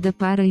realizada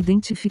para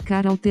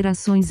identificar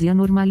alterações e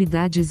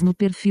anormalidades no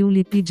perfil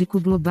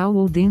lipídico global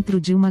ou dentro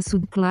de uma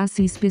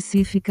subclasse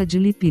específica de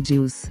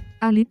lipídios.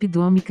 A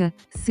lipidômica,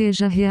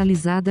 seja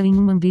realizada em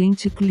um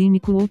ambiente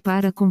clínico ou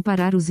para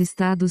comparar os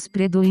estados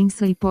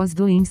pré-doença e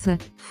pós-doença,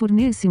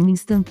 fornece um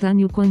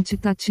instantâneo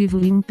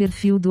quantitativo e um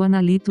perfil do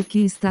analito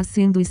que está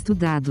sendo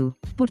estudado.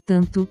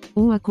 Portanto,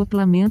 o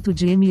acoplamento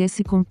de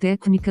MS com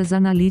técnicas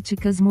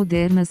analíticas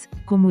modernas,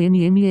 como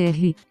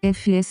NMR,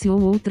 FS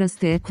ou outras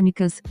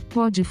técnicas,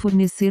 pode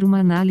fornecer uma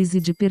análise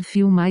de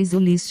perfil mais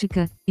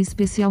holística,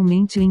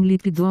 especialmente em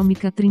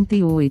lipidômica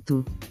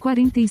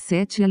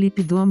 3847. A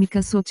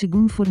lipidômica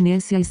Sotgun fornece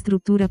a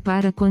estrutura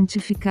para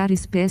quantificar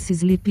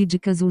espécies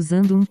lipídicas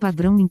usando um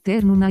padrão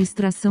interno na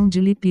extração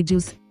de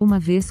lipídios, uma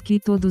vez que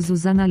todos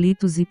os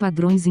analitos e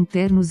padrões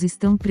internos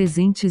estão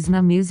presentes na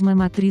mesma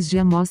matriz de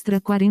amostra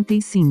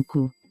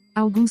 45.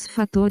 Alguns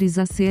fatores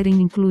a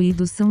serem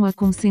incluídos são a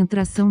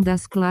concentração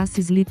das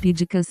classes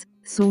lipídicas,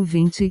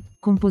 solvente,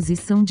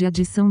 composição de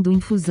adição do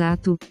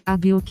infusato, a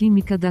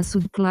bioquímica da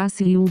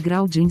subclasse e o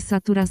grau de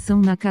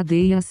insaturação na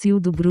cadeia acil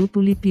do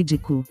grupo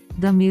lipídico.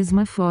 Da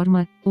mesma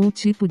forma, o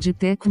tipo de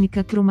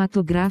técnica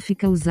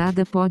cromatográfica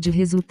usada pode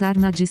resultar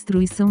na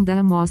destruição da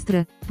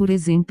amostra, por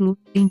exemplo,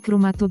 em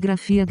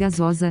cromatografia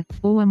gasosa,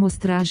 ou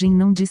amostragem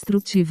não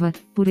destrutiva,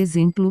 por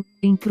exemplo,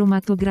 em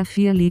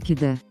cromatografia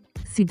líquida.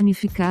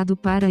 Significado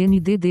para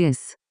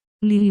NDDs.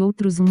 Lee e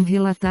outros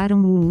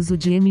relataram o uso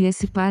de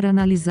MS para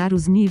analisar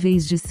os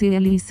níveis de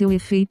CL e seu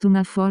efeito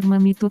na forma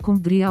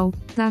mitocondrial,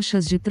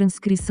 taxas de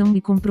transcrição e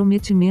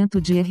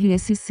comprometimento de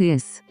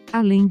RSCs.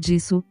 Além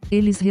disso,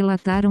 eles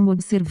relataram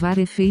observar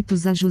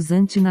efeitos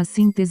ajusante na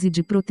síntese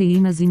de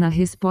proteínas e na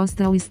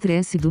resposta ao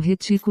estresse do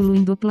retículo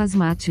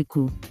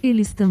endoplasmático.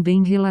 Eles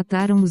também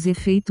relataram os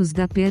efeitos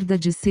da perda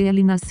de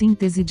CL na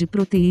síntese de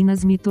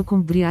proteínas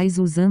mitocondriais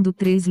usando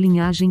 3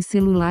 linhagens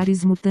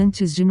celulares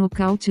mutantes de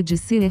nocaute de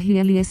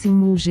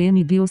CRLS1, o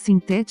gene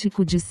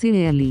biosintético de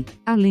CL.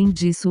 Além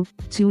disso,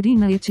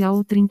 Tiurina et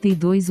al.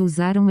 32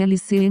 usaram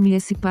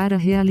LCMS para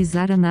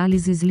realizar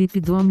análises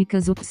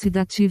lipidômicas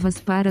oxidativas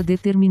para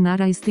determinar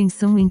a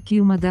extensão em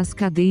que uma das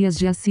cadeias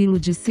de acilo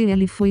de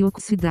CL foi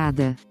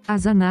oxidada.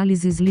 As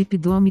análises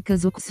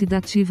lipidômicas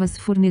oxidativas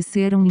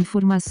forneceram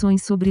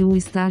informações sobre o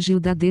estágio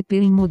da DP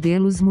em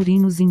modelos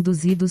murinos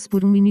induzidos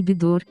por um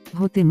inibidor,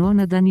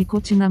 rotenona da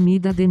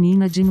nicotinamida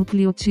adenina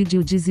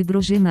dinucleotídeo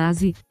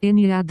desidrogenase,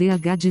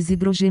 NADH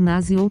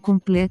desidrogenase ou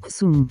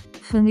complexo 1.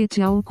 Fan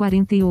et al.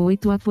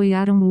 48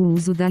 apoiaram o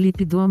uso da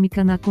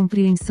lipidômica na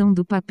compreensão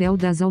do papel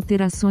das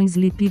alterações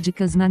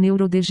lipídicas na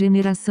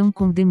neurodegeneração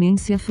com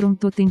demência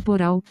frontotemporal,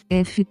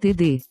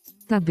 FTD.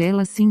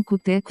 Tabela 5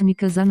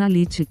 Técnicas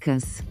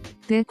analíticas.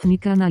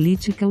 Técnica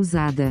analítica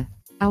usada.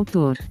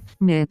 Autor.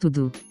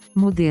 Método.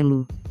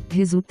 Modelo.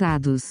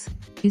 Resultados.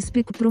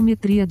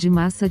 Espectrometria de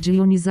massa de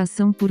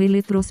ionização por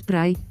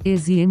eletrospray,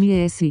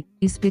 ESI-MS,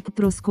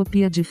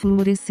 espectroscopia de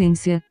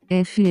fluorescência,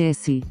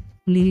 FS.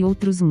 Lee e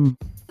outros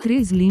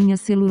 3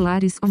 linhas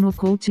celulares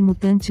nocaute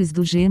mutantes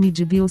do gene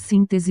de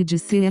biossíntese de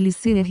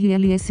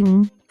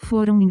CLCRLS1,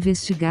 foram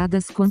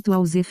investigadas quanto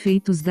aos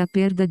efeitos da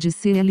perda de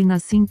CL na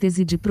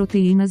síntese de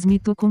proteínas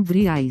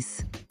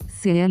mitocondriais.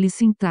 CL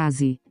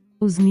sintase.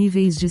 Os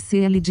níveis de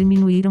CL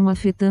diminuíram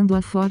afetando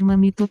a forma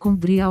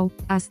mitocondrial,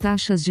 as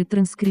taxas de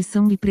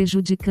transcrição e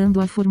prejudicando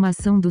a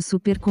formação do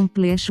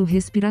supercomplexo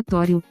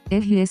respiratório,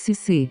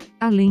 RSC.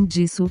 Além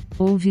disso,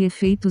 houve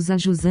efeitos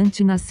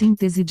ajusante na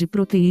síntese de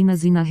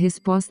proteínas e na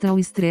resposta ao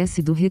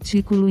estresse do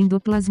retículo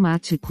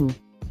endoplasmático.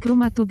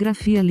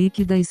 Cromatografia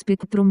líquida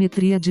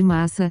espectrometria de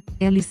massa,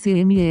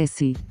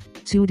 LCMS.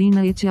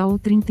 Tiurina et al.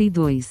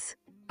 32.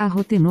 A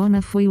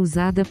rotenona foi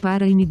usada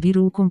para inibir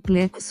o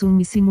complexo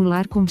 1 e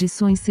simular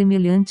condições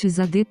semelhantes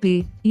a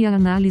DP, e a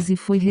análise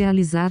foi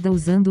realizada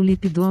usando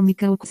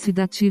lipidômica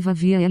oxidativa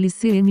via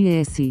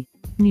LCMS.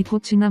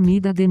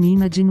 Nicotinamida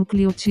adenina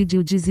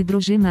dinucleotídeo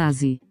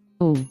desidrogenase.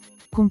 Ou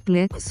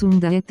complexo 1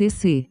 da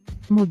ETC.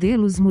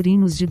 Modelos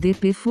murinos de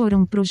DP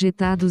foram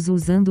projetados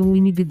usando o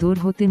inibidor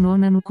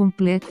rotenona no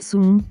complexo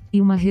 1,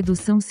 e uma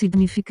redução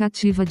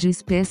significativa de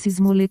espécies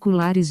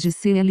moleculares de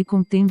CL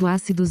contendo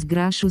ácidos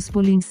graxos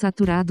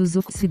poliinsaturados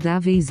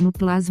oxidáveis no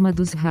plasma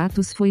dos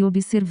ratos foi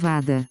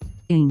observada.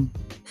 Em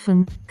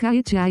Fan,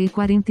 KETAE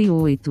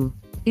 48.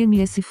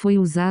 MS foi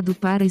usado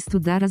para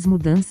estudar as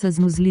mudanças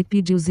nos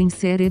lipídios em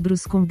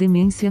cérebros com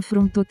demência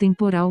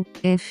frontotemporal,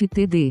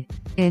 FTD.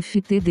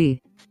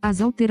 As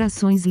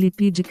alterações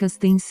lipídicas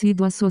têm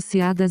sido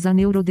associadas à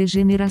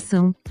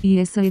neurodegeneração, e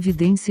essa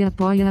evidência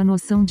apoia a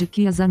noção de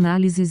que as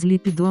análises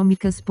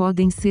lipidômicas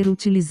podem ser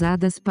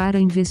utilizadas para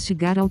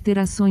investigar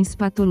alterações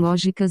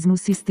patológicas no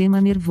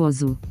sistema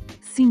nervoso.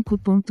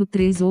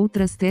 5.3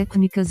 Outras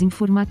técnicas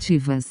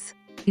informativas.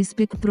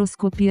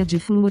 Espectroscopia de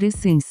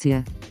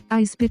fluorescência.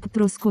 A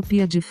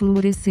espectroscopia de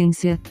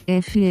fluorescência,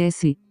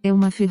 FS, é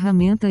uma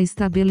ferramenta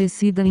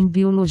estabelecida em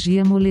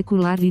biologia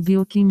molecular e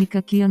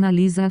bioquímica que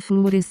analisa a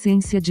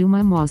fluorescência de uma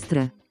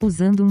amostra.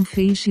 Usando um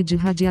feixe de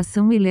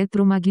radiação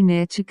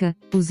eletromagnética,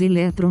 os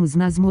elétrons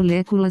nas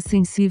moléculas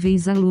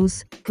sensíveis à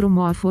luz,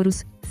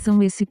 cromóforos,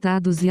 são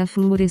excitados e a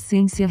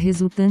fluorescência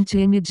resultante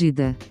é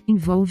medida.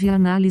 Envolve a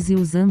análise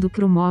usando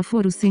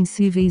cromóforos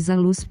sensíveis à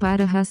luz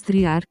para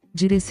rastrear,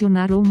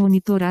 direcionar ou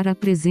monitorar a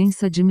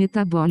presença de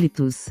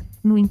metabólitos.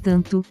 No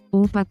entanto,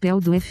 o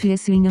papel do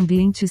FS em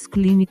ambientes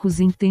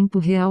clínicos em tempo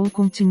real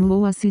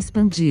continuou a se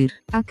expandir.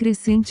 A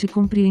crescente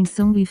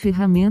compreensão e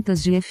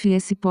ferramentas de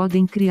FS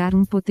podem criar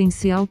um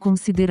potencial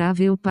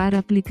considerável para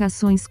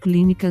aplicações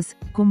clínicas,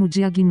 como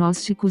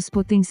diagnósticos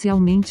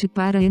potencialmente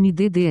para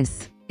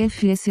NDDs.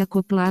 FS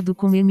acoplado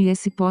com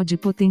MS pode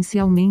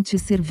potencialmente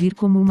servir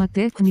como uma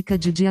técnica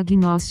de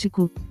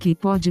diagnóstico, que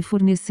pode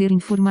fornecer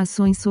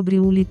informações sobre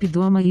o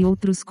lipidoma e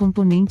outros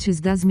componentes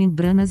das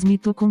membranas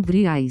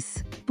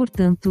mitocondriais.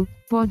 Portanto,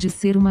 pode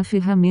ser uma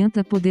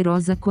ferramenta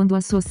poderosa quando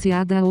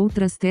associada a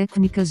outras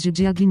técnicas de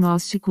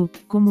diagnóstico,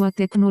 como a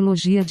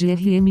tecnologia de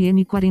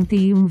RMN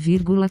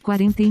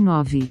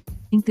 41,49.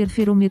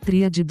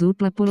 Interferometria de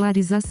dupla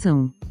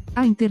polarização.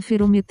 A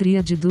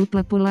interferometria de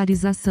dupla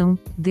polarização,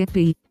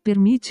 DPI,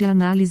 permite a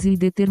análise e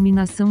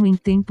determinação em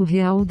tempo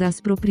real das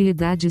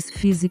propriedades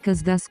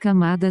físicas das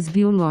camadas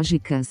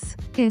biológicas.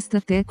 Esta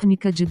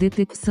técnica de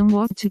detecção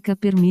óptica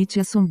permite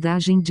a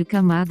sondagem de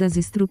camadas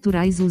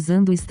estruturais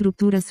usando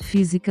estruturas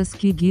físicas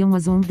que guiam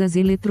as ondas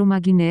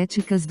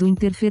eletromagnéticas do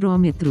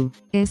interferômetro.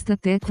 Esta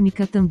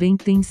técnica também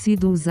tem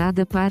sido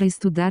usada para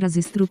estudar as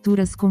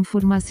estruturas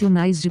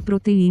conformacionais de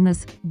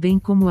proteínas, bem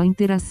como a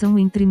interação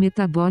entre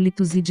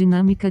metabólitos e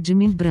dinâmica de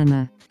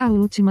membrana, a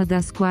última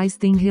das quais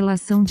tem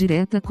relação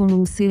direta com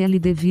o UCL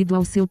devido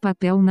ao seu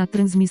papel na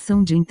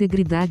transmissão de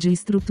integridade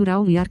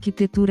estrutural e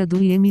arquitetura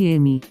do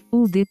IMM.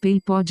 O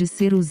DPI pode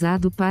ser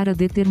usado para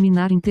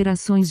determinar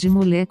interações de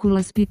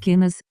moléculas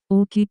pequenas,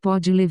 o que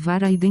pode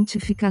levar à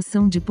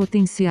identificação de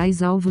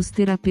potenciais alvos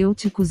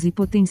terapêuticos e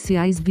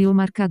potenciais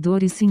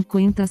biomarcadores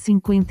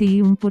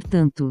 50-51.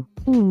 Portanto,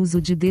 o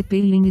uso de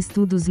DPI em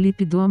estudos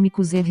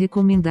lipidômicos é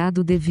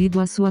recomendado devido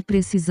à sua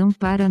precisão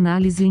para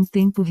análise em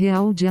tempo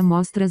real de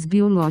amostras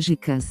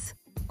biológicas.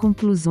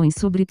 Conclusões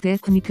sobre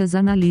técnicas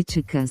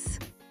analíticas.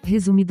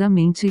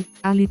 Resumidamente,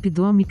 a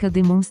lipidômica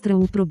demonstra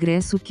o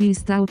progresso que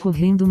está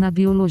ocorrendo na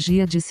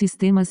biologia de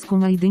sistemas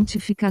com a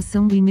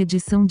identificação e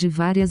medição de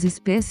várias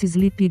espécies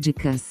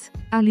lipídicas.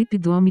 A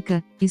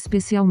lipidômica,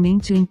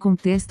 especialmente em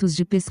contextos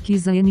de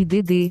pesquisa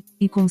NDD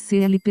e com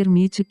CL,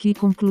 permite que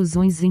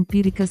conclusões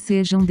empíricas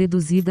sejam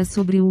deduzidas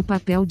sobre o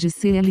papel de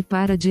CL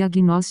para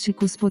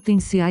diagnósticos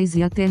potenciais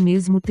e até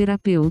mesmo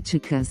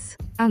terapêuticas.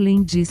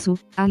 Além disso,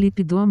 a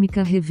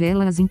lipidômica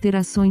revela as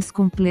interações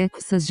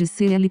complexas de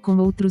CL com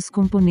outros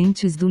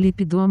componentes do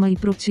lipidoma e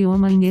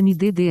proteoma em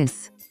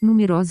NDDs.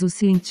 Numerosos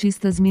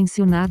cientistas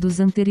mencionados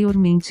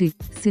anteriormente,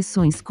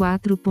 seções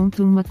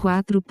 4.1 a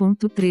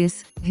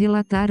 4.3,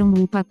 relataram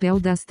o papel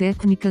das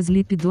técnicas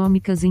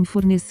lipidômicas em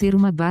fornecer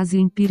uma base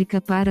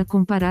empírica para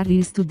comparar e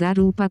estudar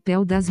o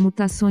papel das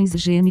mutações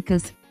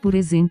gênicas, por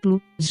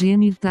exemplo,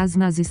 gene TAS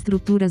nas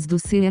estruturas do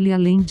CL.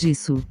 Além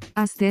disso,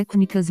 as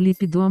técnicas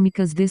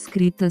lipidômicas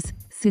descritas,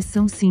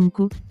 seção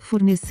 5,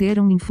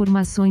 forneceram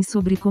informações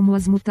sobre como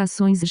as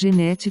mutações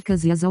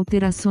genéticas e as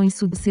alterações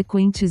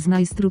subsequentes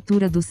na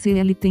estrutura do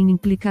CL têm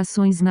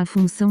implicações na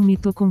função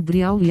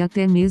mitocondrial e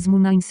até mesmo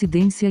na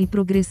incidência e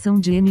progressão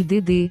de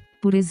NDD,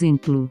 por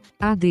exemplo,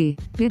 AD,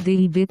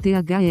 PD e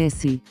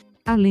BTHS.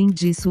 Além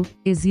disso,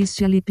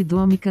 existe a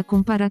lipidômica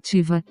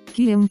comparativa,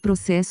 que é um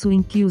processo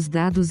em que os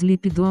dados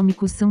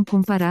lipidômicos são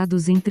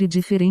comparados entre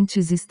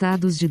diferentes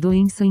estados de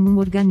doença em um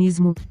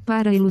organismo,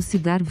 para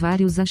elucidar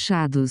vários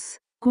achados,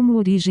 como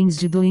origens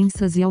de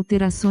doenças e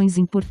alterações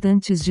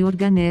importantes de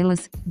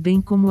organelas, bem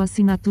como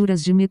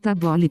assinaturas de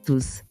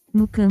metabólitos.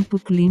 No campo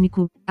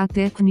clínico, a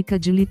técnica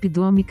de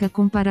lipidômica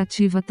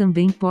comparativa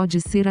também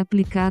pode ser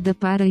aplicada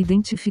para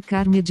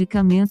identificar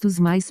medicamentos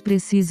mais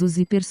precisos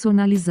e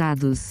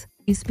personalizados.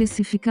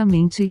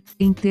 Especificamente,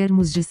 em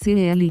termos de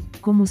CL,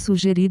 como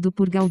sugerido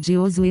por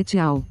Gaudioso et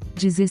al.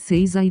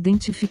 16, a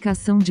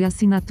identificação de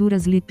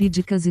assinaturas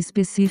lipídicas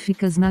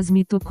específicas nas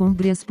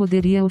mitocôndrias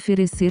poderia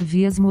oferecer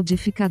vias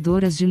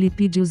modificadoras de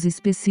lipídios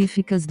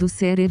específicas do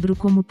cérebro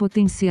como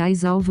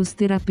potenciais alvos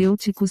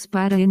terapêuticos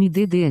para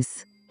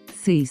NDDs.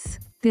 6.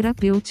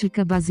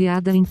 Terapêutica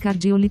baseada em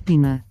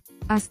cardiolipina.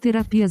 As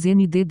terapias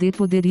NDD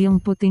poderiam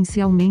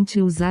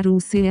potencialmente usar o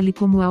UCL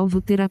como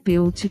alvo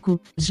terapêutico,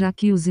 já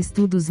que os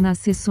estudos nas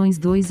seções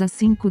 2 a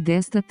 5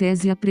 desta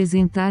tese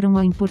apresentaram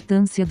a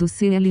importância do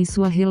CL e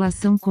sua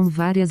relação com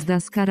várias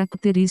das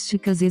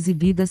características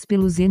exibidas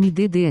pelos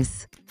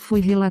NDDs.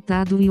 Foi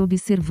relatado e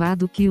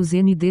observado que os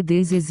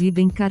NDDs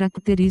exibem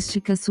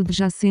características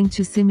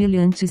subjacentes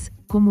semelhantes,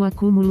 como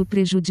acúmulo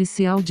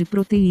prejudicial de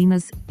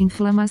proteínas,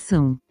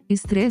 inflamação,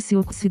 estresse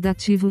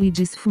oxidativo e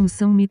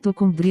disfunção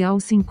mitocondrial.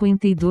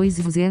 52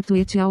 Zeto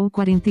et al.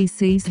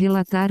 46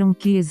 relataram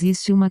que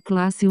existe uma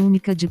classe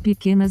única de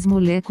pequenas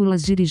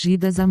moléculas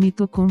dirigidas à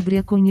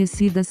mitocôndria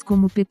conhecidas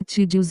como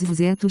peptídeos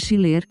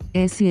Zeto-Schiller,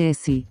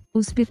 SS.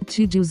 Os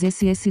peptídeos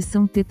SS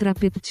são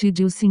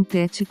tetrapeptídeos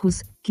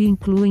sintéticos, que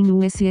incluem o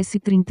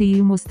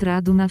SS31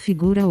 mostrado na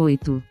figura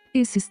 8.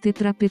 Esses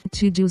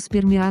tetrapeptídeos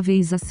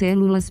permeáveis às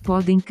células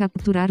podem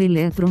capturar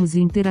elétrons e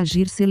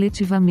interagir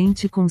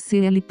seletivamente com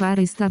Cl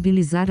para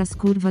estabilizar as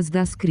curvas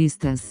das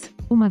cristas.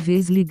 Uma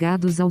vez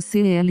ligados ao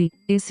Cl,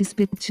 esses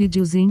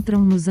peptídeos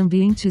entram nos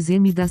ambientes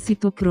M da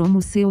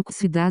citocromo C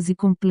oxidase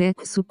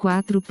complexo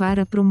 4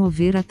 para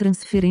promover a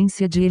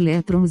transferência de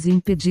elétrons e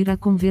impedir a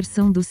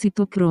conversão do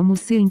citocromo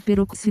C em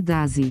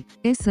peroxidase.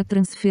 Essa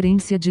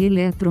transferência de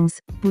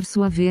elétrons, por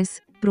sua vez,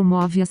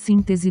 promove a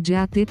síntese de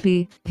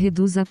ATP,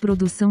 reduz a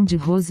produção de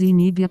ROS e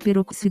inibe a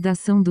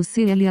peroxidação do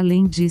Cl.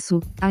 Além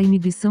disso, a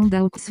inibição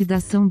da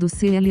oxidação do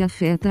Cl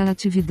afeta a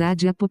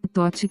atividade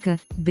apoptótica,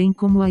 bem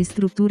como a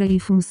estrutura e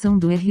função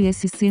do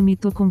RSC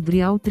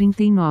mitocondrial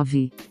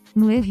 39.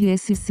 No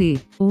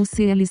RSC, o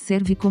Cl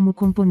serve como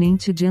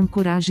componente de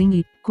ancoragem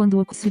e, quando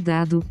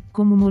oxidado,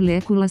 como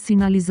molécula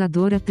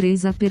sinalizadora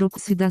 3. A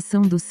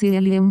peroxidação do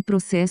Cl é um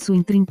processo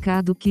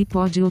intrincado que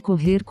pode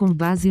ocorrer com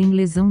base em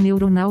lesão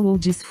neuronal ou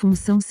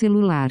disfunção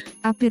celular.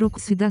 A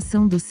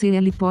peroxidação do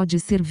Cl pode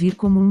servir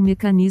como um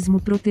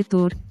mecanismo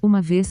protetor,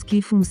 uma vez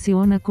que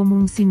funciona como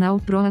um sinal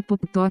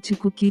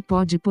pró-apoptótico que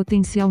pode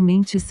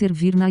potencialmente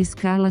servir na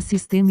escala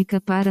sistêmica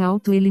para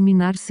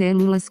autoeliminar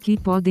células que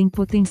podem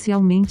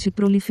potencialmente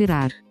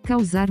proliferar,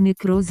 causar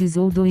necroses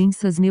ou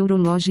doenças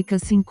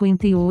neurológicas.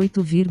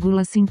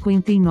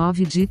 58,59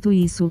 Dito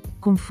isso,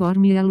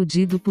 conforme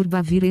aludido por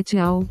Bavir et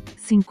al.,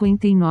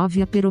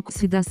 59 A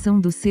peroxidação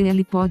do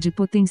Cl pode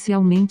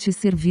potencialmente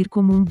servir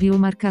como um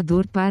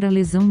biomarcador para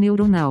lesão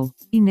neuronal,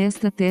 e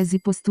nesta tese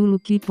postulo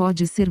que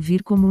pode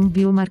servir como um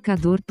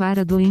biomarcador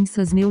para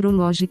doenças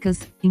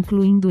neurológicas,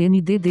 incluindo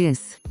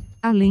NDDs.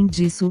 Além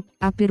disso,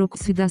 a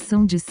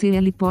peroxidação de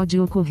Cl pode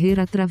ocorrer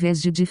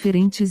através de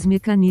diferentes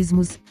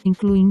mecanismos,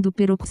 incluindo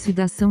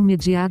peroxidação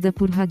mediada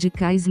por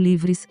radicais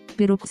livres,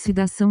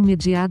 peroxidação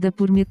mediada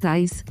por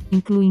metais,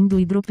 incluindo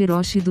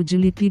hidroperóxido de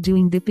lipídio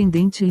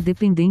independente e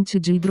dependente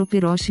de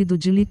hidroperóxido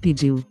de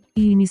lipídio,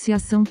 e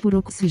iniciação por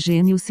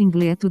oxigênio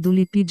singleto do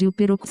lipídio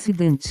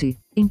peroxidante.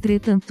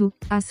 Entretanto,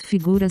 as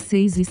figuras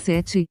 6 e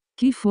 7,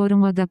 que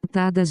foram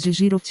adaptadas de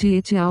Girotti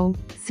et al.,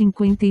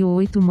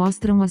 58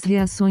 mostram as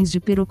reações de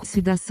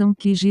peroxidação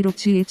que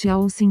Girotti et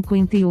al.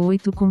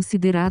 58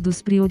 considerados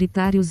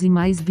prioritários e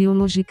mais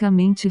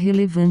biologicamente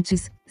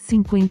relevantes,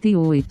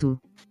 58.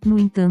 No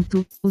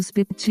entanto, os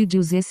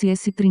peptídeos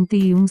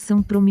SS31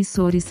 são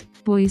promissores,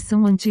 pois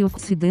são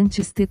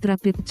antioxidantes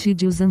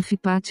tetrapeptídeos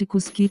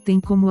anfipáticos que têm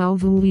como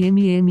alvo o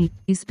IMM,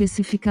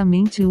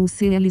 especificamente o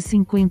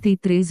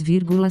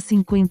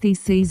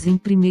Cl53,56 em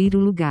primeiro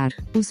lugar.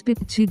 Os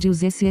peptídeos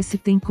SS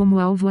têm como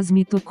alvo as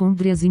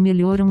mitocôndrias e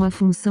melhoram a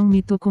função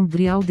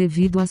mitocondrial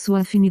devido à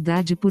sua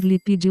afinidade por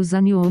lipídios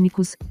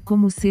aniônicos,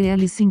 como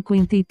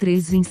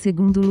Cl53 em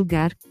segundo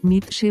lugar.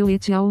 Mitchell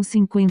et al.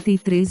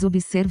 53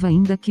 observa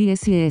ainda que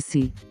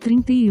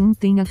SS31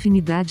 tem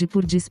afinidade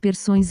por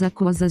dispersões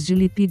aquosas de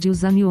lipídios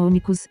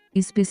aniônicos,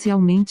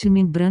 especialmente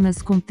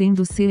membranas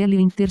contendo Cl.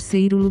 Em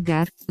terceiro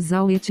lugar,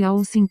 Zhao et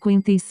al.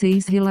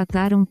 56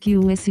 relataram que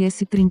o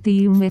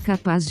SS31 é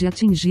capaz de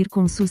atingir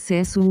com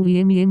sucesso o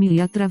IMM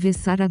e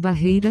atravessar a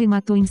barreira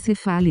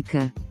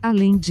hematoencefálica.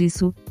 Além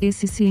disso,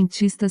 esses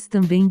cientistas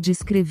também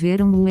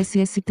descreveram o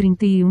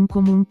SS31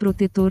 como um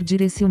protetor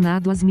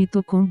direcionado às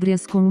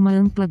mitocôndrias com uma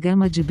ampla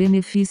gama de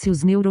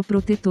benefícios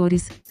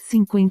neuroprotetores.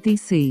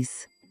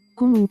 56.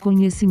 Com o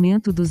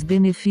conhecimento dos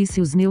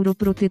benefícios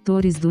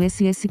neuroprotetores do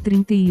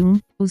SS31,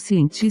 os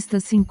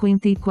cientistas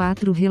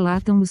 54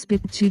 relatam os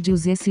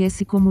peptídeos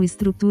SS como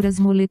estruturas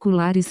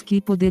moleculares que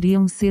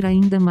poderiam ser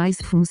ainda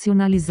mais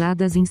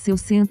funcionalizadas em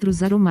seus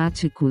centros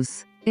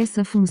aromáticos.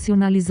 Essa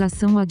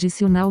funcionalização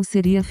adicional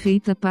seria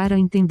feita para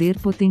entender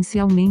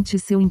potencialmente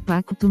seu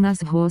impacto nas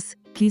ROS,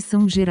 que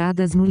são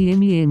geradas no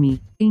IMM.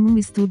 Em um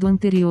estudo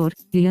anterior,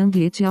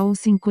 Yang et al.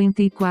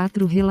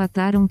 54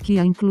 relataram que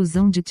a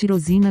inclusão de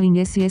tirosina em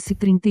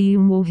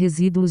SS31 ou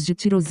resíduos de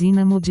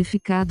tirosina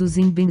modificados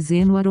em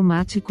benzeno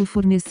aromático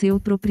forneceu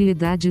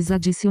propriedades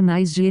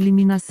adicionais de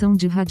eliminação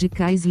de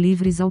radicais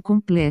livres ao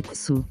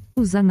complexo.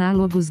 Os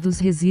análogos dos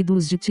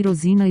resíduos de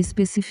tirosina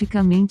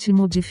especificamente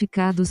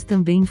modificados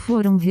também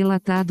foram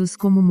relatados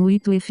como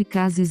muito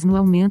eficazes no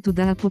aumento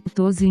da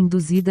apoptose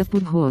induzida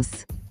por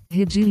ROS.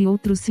 Redi e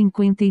outros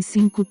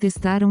 55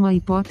 testaram a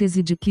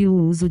hipótese de que o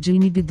uso de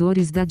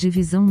inibidores da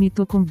divisão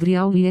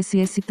mitocondrial e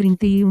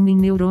SS31 em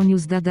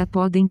neurônios DADA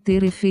podem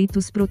ter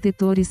efeitos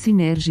protetores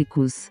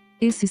sinérgicos.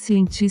 Esses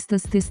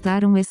cientistas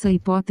testaram essa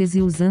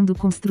hipótese usando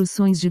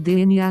construções de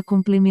DNA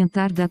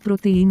complementar da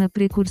proteína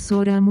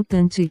precursora a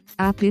mutante,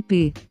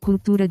 APP,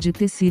 cultura de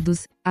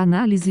tecidos,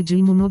 análise de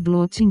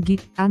imunoblotting,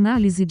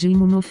 análise de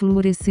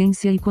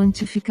imunofluorescência e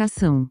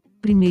quantificação.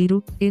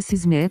 Primeiro,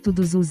 esses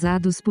métodos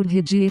usados por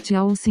Redi et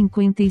al.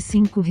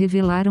 55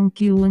 revelaram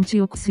que o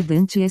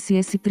antioxidante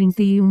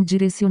SS31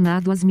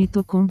 direcionado às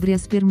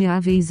mitocôndrias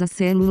permeáveis às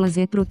células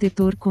é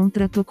protetor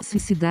contra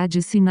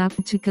toxicidades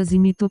sinápticas e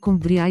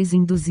mitocondriais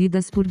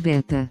induzidas por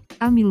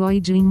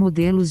beta-amiloide em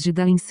modelos de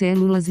DA em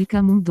células e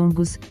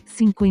camundongos.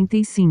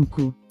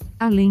 55.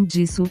 Além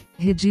disso,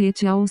 Redi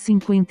et al.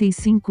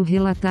 55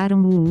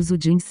 relataram o uso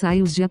de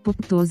ensaios de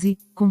apoptose,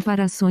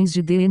 comparações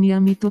de DNA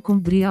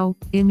mitocondrial,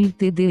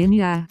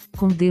 mtDNA,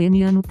 com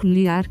DNA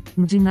nuclear,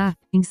 DNA,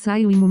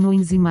 ensaio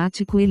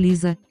imunoenzimático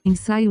ELISA,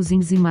 ensaios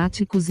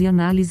enzimáticos e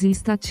análise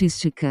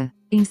estatística.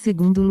 Em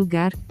segundo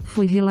lugar,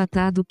 foi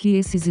relatado que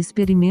esses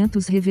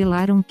experimentos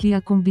revelaram que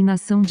a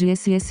combinação de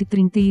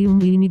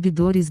SS31 e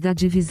inibidores da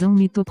divisão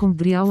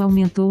mitocondrial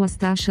aumentou as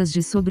taxas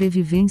de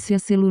sobrevivência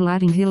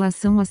celular em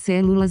relação a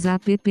células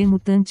APP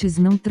mutantes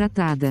não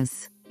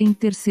tratadas. Em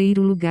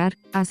terceiro lugar,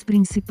 as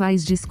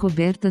principais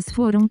descobertas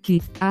foram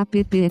que a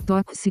APP é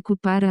tóxico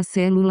para as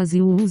células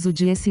e o uso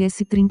de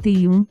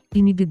SS31,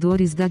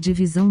 inibidores da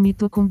divisão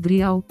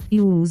mitocondrial, e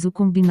o uso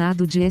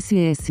combinado de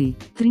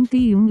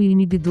SS31 e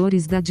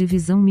inibidores da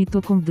divisão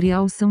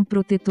mitocondrial são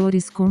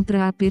protetores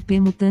contra a APP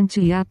mutante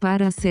e A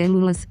para as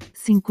células.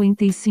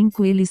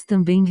 55 Eles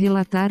também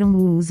relataram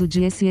o uso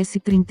de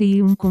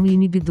SS31 com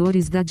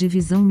inibidores da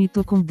divisão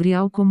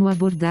mitocondrial como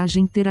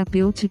abordagem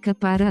terapêutica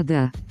para a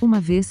DA,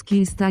 uma vez que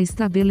está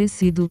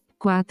estabelecido,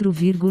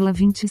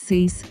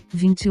 4,26,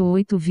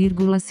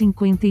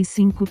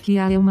 28,55 que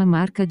A é uma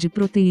marca de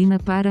proteína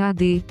para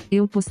AD,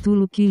 eu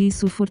postulo que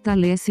isso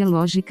fortalece a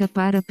lógica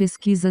para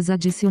pesquisas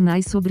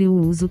adicionais sobre o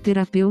uso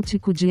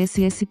terapêutico de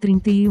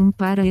SS31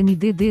 para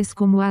MDDs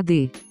como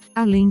AD.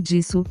 Além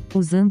disso,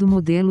 usando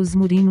modelos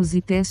murinos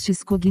e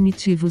testes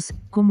cognitivos,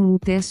 como o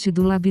teste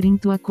do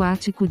labirinto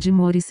aquático de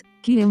Morris,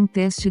 que é um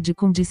teste de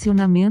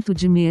condicionamento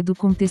de medo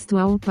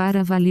contextual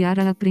para avaliar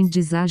a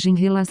aprendizagem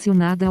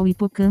relacionada ao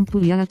hipocampo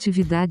e à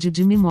atividade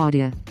de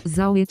memória.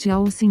 Zhao et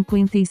al.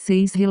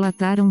 56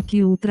 relataram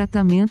que o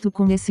tratamento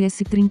com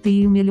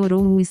SS31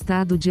 melhorou o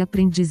estado de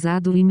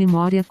aprendizado e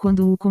memória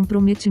quando o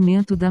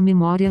comprometimento da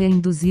memória é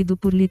induzido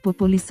por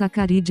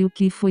lipopolissacarídeo,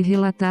 que foi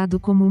relatado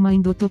como uma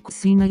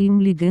endotoxina e um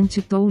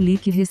ligante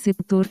toll-like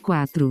receptor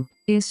 4.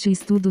 Este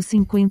estudo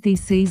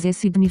 56 é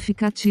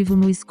significativo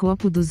no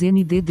escopo dos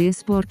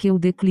MDDs porque o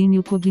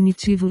declínio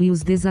cognitivo e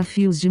os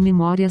desafios de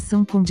memória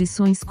são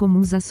condições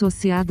comuns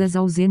associadas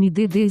aos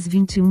MDDs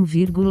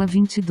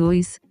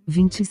 21,22,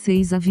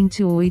 26 a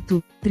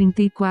 28,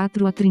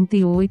 34 a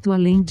 38.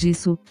 Além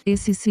disso,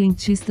 esses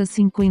cientistas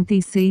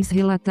 56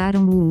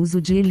 relataram o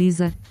uso de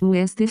ELISA,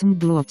 Western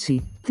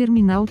blot,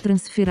 terminal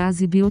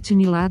transferase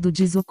biotinilado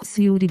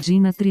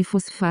desoxiuridina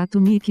trifosfato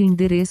NIC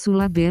endereço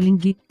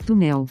labeling,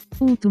 túnel.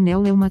 O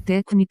túnel é uma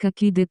técnica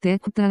que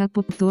detecta a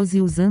apoptose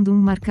usando um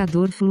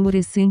marcador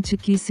fluorescente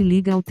que se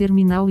liga ao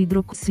terminal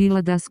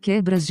hidroxila das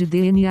quebras de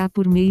DNA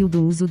por meio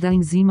do uso da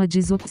enzima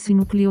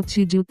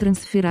desoxinucleotídeo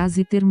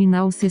transferase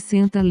terminal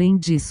 60. Além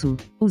disso,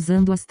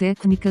 usando as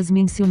técnicas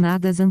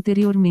mencionadas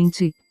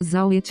anteriormente,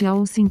 Zhao et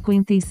al.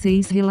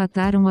 56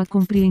 relataram a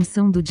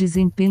compreensão do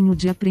desempenho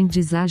de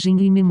aprendizagem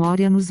e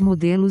memória nos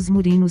modelos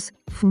murinos,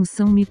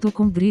 função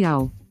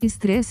mitocondrial,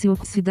 estresse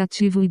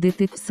oxidativo e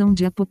detecção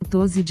de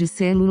apoptose de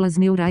células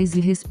neurais e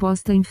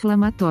resposta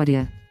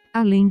inflamatória.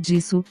 Além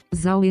disso,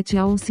 Zhao et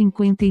al.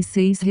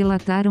 56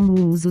 relataram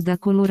o uso da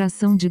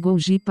coloração de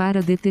Golgi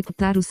para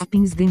detectar os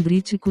pins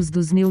dendríticos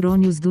dos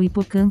neurônios do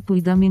hipocampo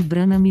e da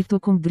membrana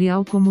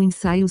mitocondrial como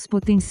ensaios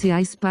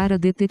potenciais para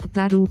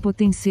detectar o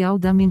potencial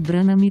da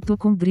membrana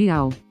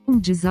mitocondrial. Um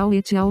de Zhao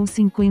et al.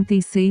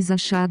 56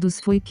 achados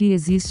foi que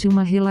existe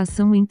uma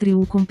relação entre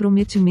o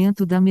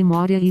comprometimento da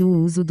memória e o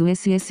uso do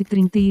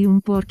SS31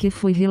 porque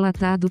foi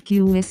relatado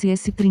que o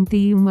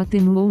SS31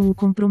 atenuou o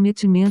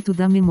comprometimento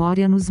da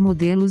memória nos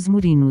modelos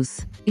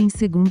murinos. Em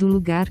segundo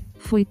lugar,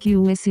 foi que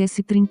o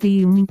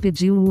SS31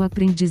 impediu o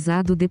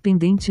aprendizado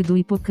dependente do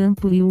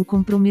hipocampo e o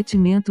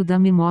comprometimento da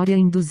memória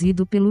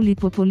induzido pelo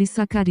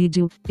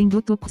lipopolissacarídeo,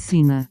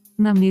 endotoxina.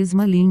 Na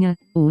mesma linha,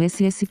 o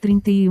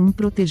SS31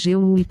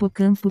 protegeu o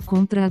hipocampo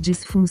contra a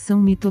disfunção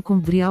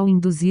mitocondrial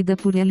induzida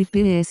por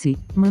LPS,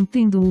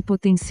 mantendo o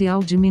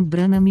potencial de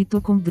membrana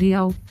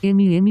mitocondrial,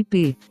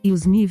 MMP, e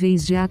os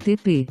níveis de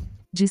ATP.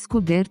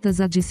 Descobertas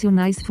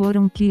adicionais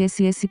foram que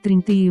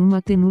SS31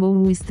 atenuou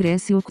o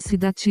estresse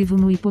oxidativo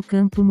no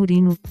hipocampo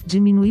murino,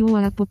 diminuiu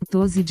a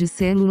apoptose de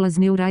células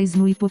neurais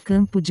no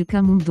hipocampo de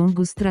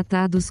camundongos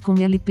tratados com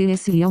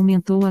LPS e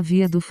aumentou a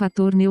via do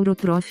fator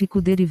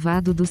neurotrófico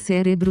derivado do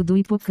cérebro do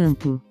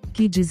hipocampo,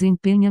 que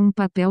desempenha um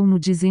papel no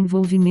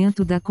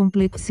desenvolvimento da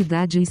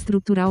complexidade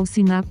estrutural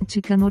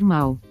sináptica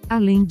normal.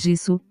 Além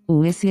disso,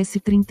 o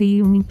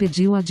SS31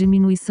 impediu a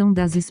diminuição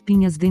das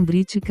espinhas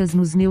dendríticas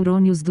nos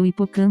neurônios do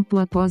hipocampo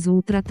após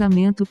o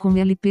tratamento com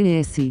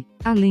LPS.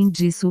 Além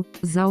disso,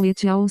 Zhao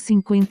et al.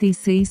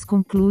 56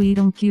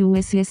 concluíram que o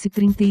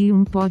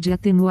SS31 pode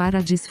atenuar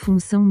a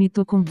disfunção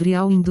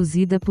mitocondrial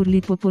induzida por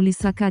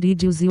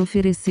lipopolissacarídeos e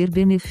oferecer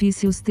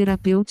benefícios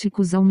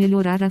terapêuticos ao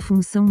melhorar a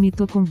função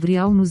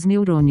mitocondrial nos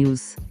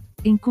neurônios.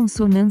 Em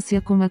consonância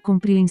com a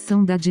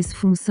compreensão da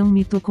disfunção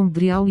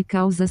mitocondrial e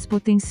causas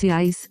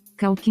potenciais,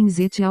 Calkins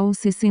et al.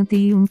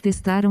 61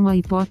 testaram a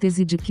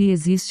hipótese de que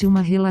existe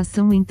uma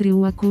relação entre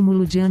o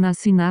acúmulo de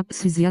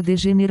anasinapses e a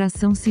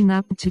degeneração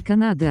sináptica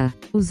na DA.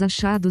 Os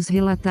achados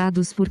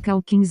relatados por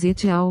Calkins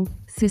et al.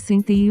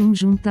 61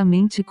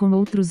 juntamente com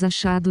outros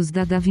achados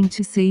da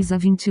 26 a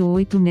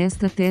 28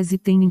 nesta tese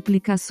tem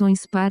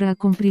implicações para a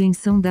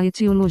compreensão da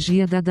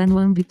etiologia da no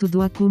âmbito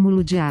do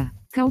acúmulo de A.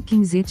 Cal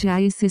 15 e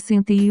AE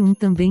 61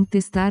 também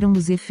testaram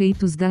os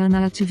efeitos da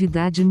na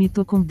atividade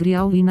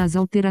mitocondrial e nas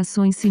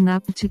alterações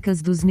sinápticas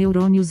dos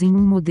neurônios em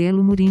um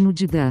modelo murino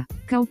de DA.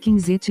 Cal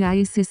 15 e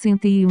AE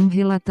 61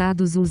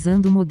 relatados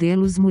usando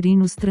modelos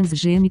murinos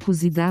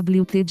transgênicos e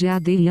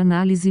WT-de-AD e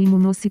análise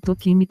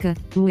imunocitoquímica,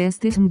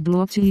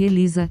 Westernblot e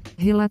Elisa,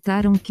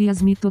 relataram que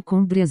as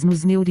mitocôndrias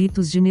nos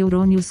neuritos de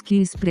neurônios que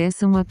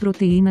expressam a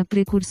proteína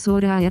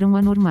precursora A eram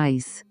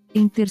anormais.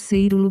 Em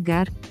terceiro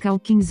lugar, Cal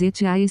 15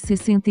 e AE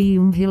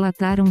 61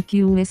 relataram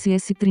que o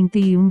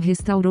SS31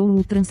 restaurou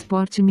o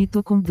transporte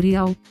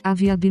mitocondrial, a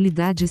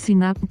viabilidade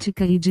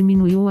sináptica e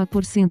diminuiu a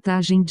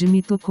porcentagem de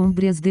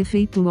mitocôndrias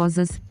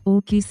defeituosas,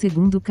 o que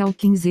segundo Cal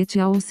 15 e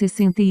AE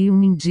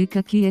 61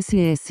 indica que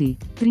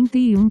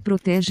SS31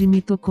 protege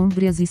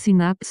mitocôndrias e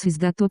sinapses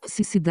da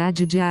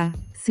toxicidade de A.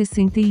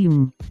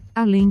 61.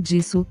 Além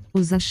disso,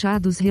 os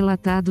achados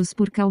relatados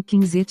por Cal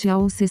 15 e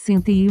AE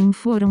 61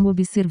 foram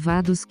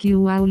observados que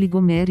o A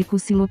oligomérico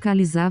se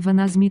localizava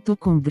nas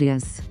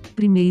mitocôndrias.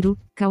 Primeiro,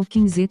 Cal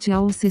 15 e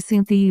AE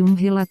 61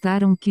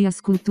 relataram que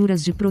as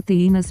culturas de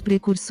proteínas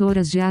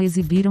precursoras de A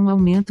exibiram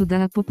aumento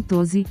da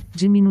apoptose,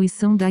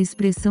 diminuição da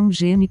expressão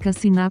gênica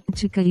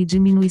sináptica e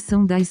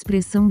diminuição da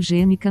expressão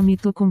gênica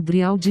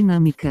mitocondrial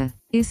dinâmica.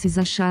 Esses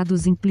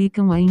achados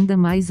implicam ainda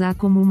mais A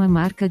como uma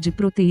marca de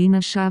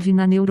proteína-chave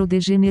na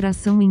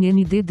neurodegeneração em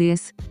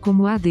NDDs,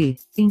 como AD.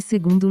 Em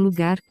segundo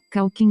lugar,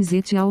 Cal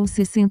 15 e AE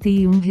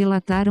 61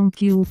 relataram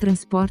que o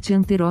transporte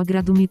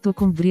anterógrado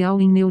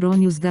mitocondrial em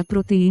neurônios da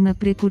proteína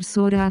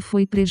precursora A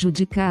foi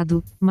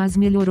prejudicado, mas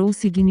melhorou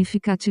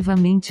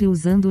significativamente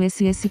usando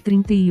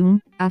SS31,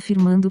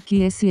 afirmando que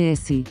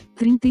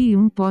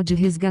SS31 pode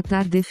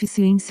resgatar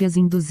deficiências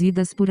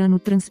induzidas por A no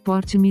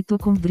transporte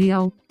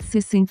mitocondrial.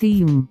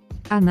 61.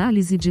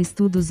 Análise de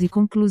estudos e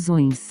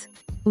conclusões.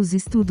 Os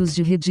estudos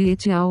de Redi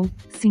et al.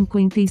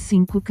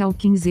 55 Cal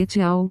 15 et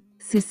al.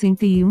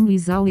 61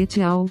 Isao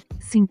et al.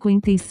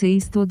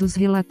 56 todos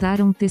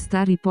relataram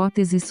testar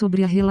hipóteses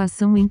sobre a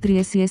relação entre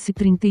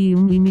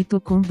SS31 e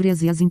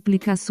mitocôndrias e as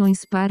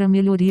implicações para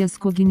melhorias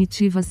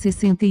cognitivas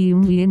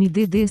 61 e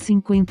NDD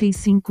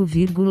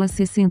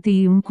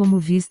 55,61 como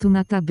visto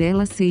na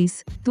tabela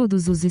 6,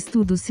 todos os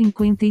estudos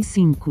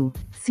 55,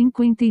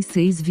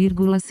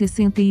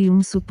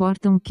 56,61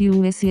 suportam que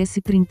o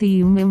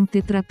SS31 é um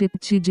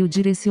tetrapeptídeo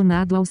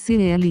direcionado ao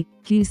CL,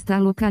 que está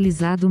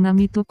localizado na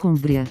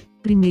mitocôndria.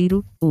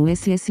 Primeiro, o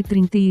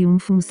SS31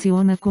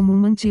 funciona como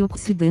um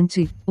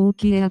antioxidante, o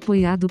que é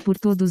apoiado por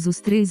todos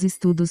os três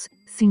estudos,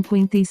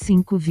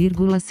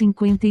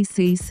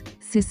 55,56,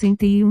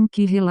 61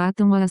 que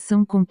relatam a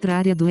ação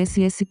contrária do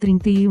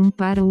SS31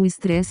 para o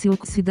estresse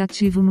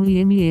oxidativo no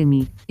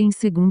IMM. Em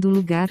segundo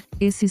lugar,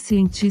 esses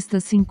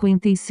cientistas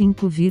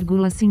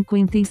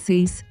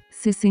 55,56,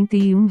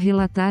 61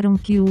 relataram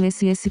que o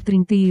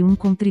SS31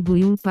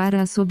 contribuiu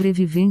para a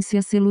sobrevivência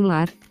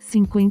celular,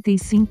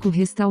 55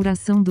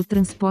 restauração do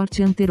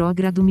transporte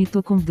anterógrado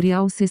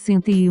mitocondrial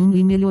 61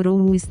 e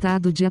melhorou o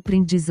estado de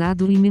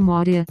aprendizado e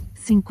memória,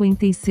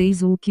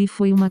 56 o que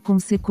foi uma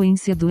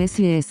consequência do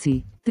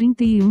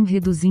SS31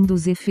 reduzindo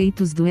os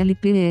efeitos do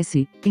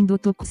LPS,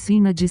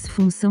 endotoxina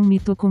disfunção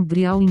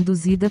mitocondrial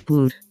induzida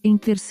por. Em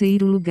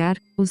terceiro lugar,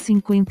 os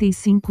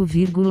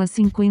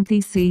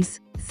 55,56,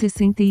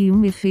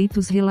 61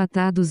 efeitos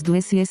relatados do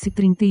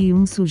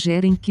SS31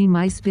 sugerem que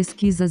mais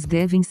pesquisas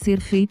devem ser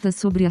feitas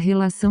sobre a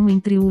relação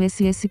entre o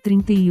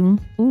SS31,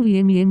 o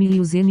IMM e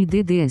os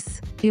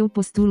NDDs. Eu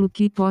postulo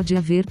que pode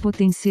haver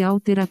potencial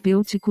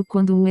terapêutico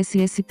quando o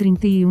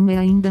SS31 é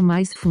ainda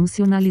mais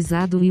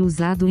funcionalizado e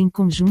usado em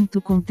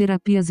conjunto com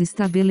terapias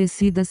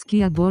estabelecidas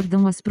que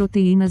abordam as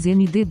proteínas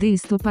NDD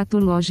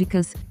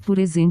histopatológicas, por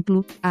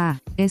exemplo, a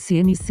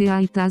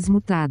SNCA e TAS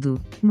mutado.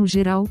 No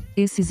geral,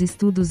 esses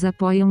estudos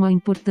apoiam a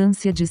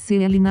importância de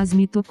CL nas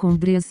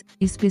mitocôndrias,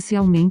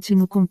 especialmente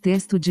no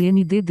contexto de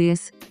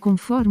NDDs,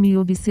 conforme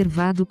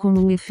observado com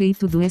o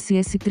efeito do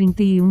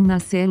SS31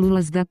 nas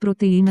células da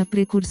proteína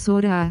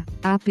precursora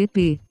A,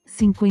 APP.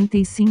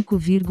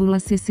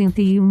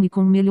 55,61 e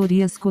com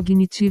melhorias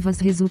cognitivas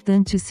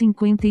resultantes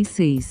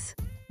 56.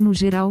 No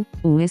geral,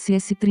 o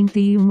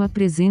SS31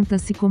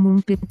 apresenta-se como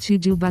um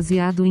peptídeo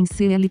baseado em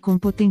CL com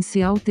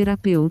potencial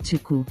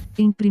terapêutico.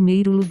 Em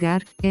primeiro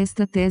lugar,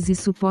 esta tese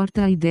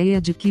suporta a ideia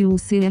de que o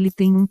CL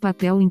tem um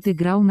papel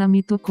integral na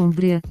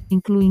mitocôndria,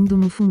 incluindo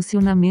no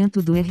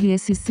funcionamento do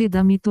RSC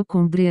da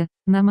mitocôndria,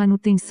 na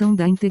manutenção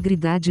da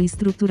integridade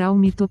estrutural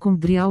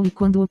mitocondrial e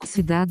quando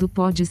oxidado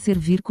pode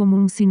servir como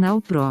um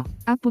sinal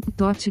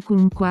pró-apoptótico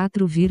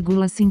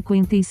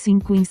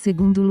 4,55. Em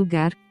segundo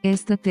lugar,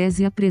 esta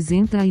tese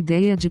apresenta a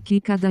ideia de que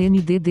cada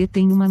NDD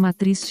tem uma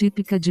matriz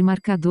típica de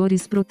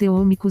marcadores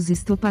proteômicos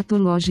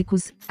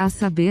histopatológicos, a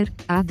saber,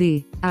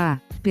 AD, A,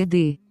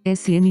 PD,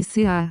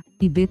 SNCA,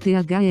 e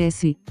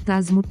BTHS,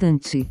 TAS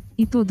mutante.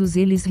 e todos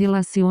eles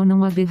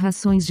relacionam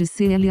aberrações de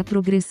CL à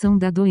progressão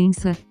da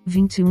doença.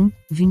 21,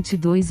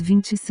 22,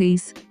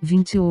 26,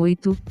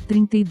 28,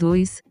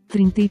 32,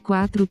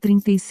 34,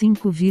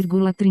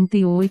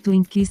 35,38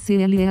 em que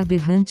CL é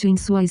aberrante em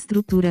sua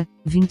estrutura,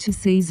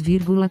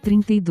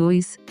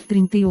 26,32,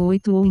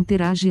 38 ou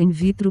interage in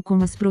vitro com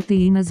as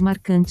proteínas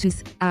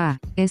marcantes, A,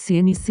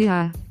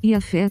 SNCA, e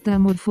afeta a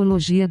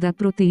morfologia da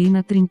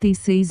proteína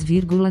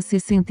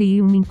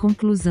 36,61 em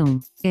conclusão.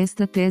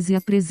 Esta tese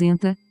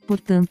apresenta,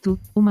 portanto,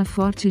 uma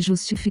forte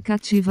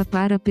justificativa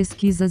para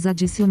pesquisas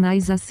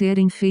adicionais a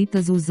serem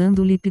feitas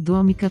usando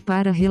lipidômica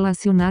para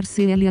relacionar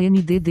CL a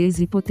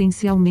NDDs e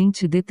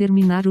potencialmente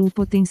determinar o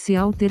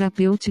potencial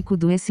terapêutico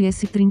do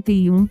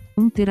SS31,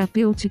 um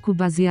terapêutico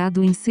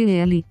baseado em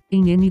CL,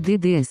 em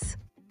NDDs.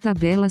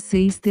 Tabela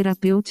 6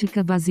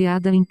 terapêutica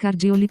baseada em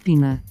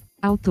cardiolipina.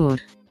 Autor.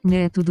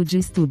 Método de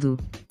estudo.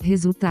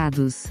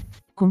 Resultados.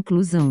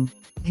 Conclusão.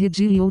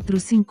 Redi e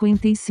outros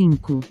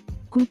 55.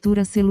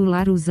 Cultura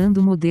celular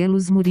usando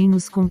modelos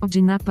murinos com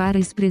ADNA para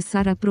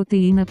expressar a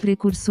proteína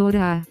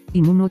precursora A,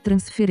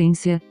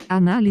 imunotransferência,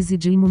 análise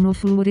de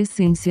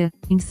imunofluorescência,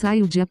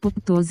 ensaio de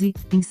apoptose,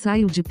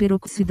 ensaio de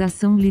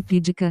peroxidação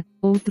lipídica,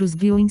 outros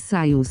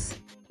bioensaios.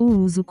 O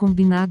uso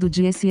combinado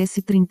de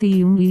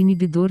SS31 e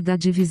inibidor da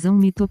divisão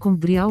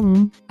mitocondrial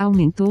 1,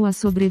 aumentou a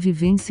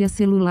sobrevivência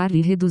celular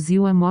e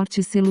reduziu a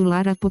morte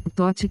celular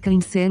apoptótica em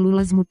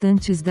células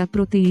mutantes da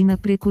proteína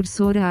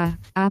precursora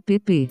A,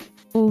 APP.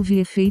 Houve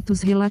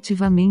efeitos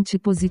relativamente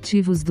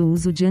positivos do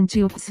uso de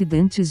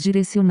antioxidantes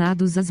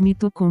direcionados às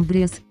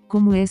mitocôndrias,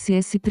 como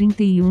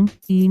SS31,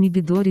 e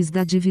inibidores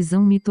da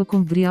divisão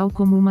mitocondrial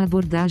como uma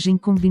abordagem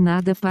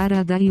combinada para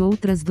a DA e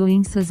outras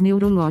doenças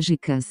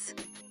neurológicas.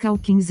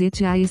 Calkins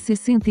et al.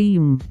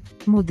 61.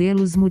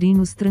 Modelos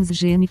murinos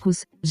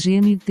transgênicos,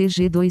 gene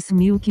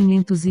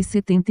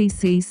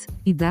TG2576,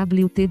 e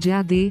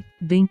WTDAD,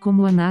 bem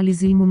como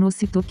análise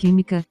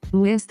imunocitoquímica,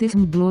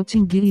 Western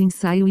blotting e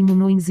ensaio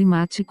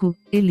imunoenzimático,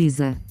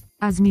 ELISA.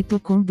 As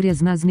mitocôndrias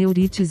nas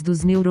neurites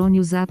dos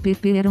neurônios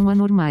APP eram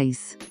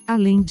anormais.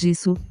 Além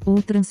disso,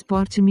 o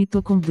transporte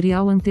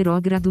mitocondrial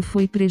anterógrado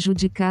foi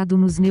prejudicado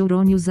nos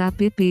neurônios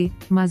APP,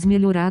 mas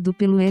melhorado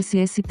pelo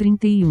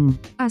SS31.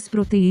 As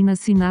proteínas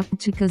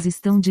sinápticas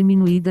estão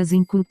diminuídas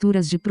em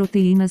culturas de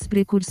proteínas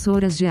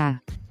precursoras de A.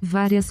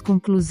 Várias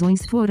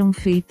conclusões foram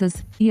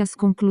feitas, e as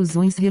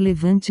conclusões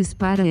relevantes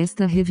para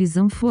esta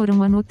revisão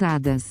foram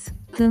anotadas.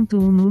 Tanto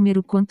o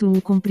número quanto o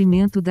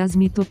comprimento das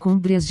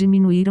mitocôndrias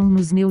diminuíram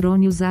nos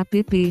neurônios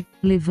APP,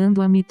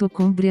 levando a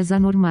mitocôndrias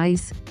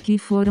anormais, que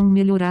foram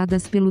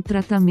melhoradas pelo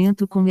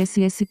tratamento com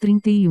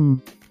SS31.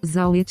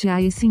 Zhao et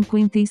al.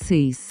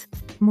 56.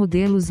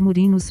 Modelos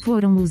murinos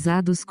foram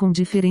usados com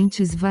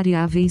diferentes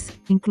variáveis,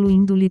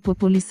 incluindo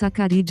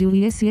lipopolissacarídeo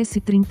e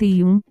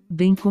SS31,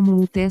 bem como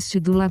o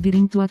teste do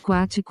labirinto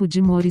aquático de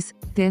Morris,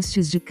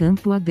 testes de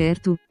campo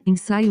aberto,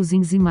 ensaios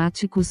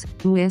enzimáticos,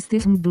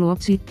 Western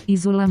blot,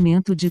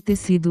 isolamento de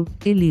tecido,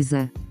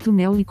 ELISA,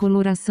 túnel e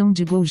coloração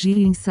de Golgi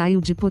e ensaio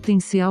de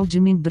potencial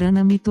de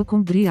membrana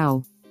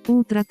mitocondrial.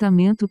 O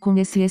tratamento com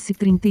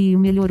SS31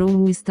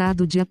 melhorou o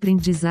estado de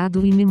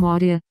aprendizado e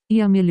memória,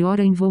 e a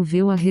melhora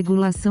envolveu a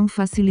regulação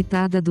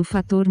facilitada do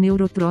fator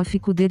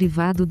neurotrófico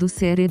derivado do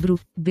cérebro,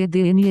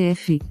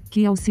 BDNF,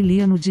 que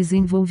auxilia no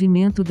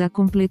desenvolvimento da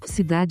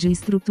complexidade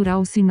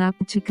estrutural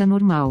sináptica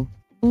normal.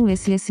 O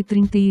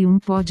SS31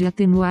 pode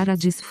atenuar a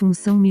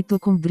disfunção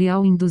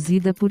mitocondrial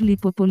induzida por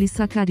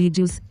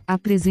lipopolissacarídeos,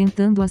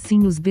 apresentando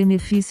assim os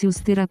benefícios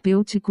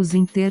terapêuticos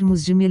em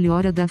termos de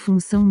melhora da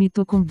função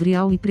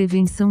mitocondrial e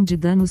prevenção de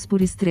danos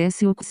por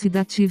estresse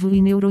oxidativo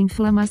e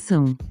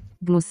neuroinflamação.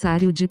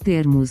 Glossário de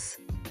termos.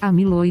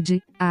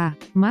 Amiloide, A,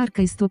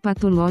 marca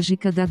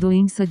histopatológica da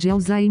doença de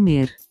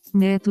Alzheimer.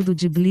 Método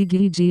de Blig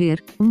e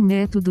Dier, um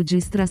método de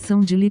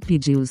extração de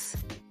lipídios.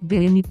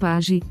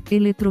 BN-PAGE,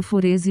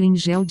 eletroforese em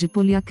gel de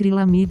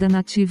poliacrilamida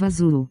nativa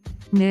azul.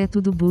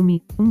 Método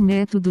BUMI, um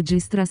método de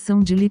extração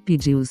de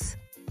lipídios.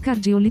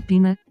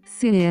 Cardiolipina,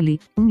 CL,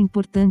 um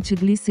importante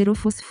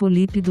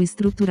glicerofosfolípido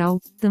estrutural,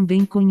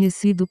 também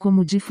conhecido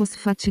como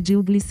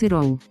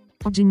difosfatidilglicerol.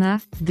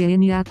 ADNA,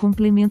 DNA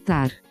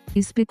complementar.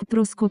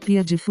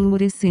 Espectroscopia de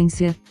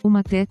fluorescência,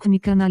 uma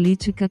técnica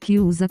analítica que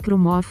usa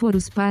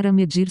cromóforos para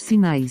medir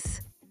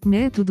sinais.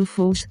 Método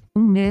FOUS,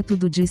 um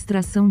método de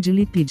extração de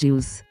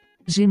lipídios.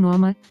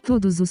 Genoma,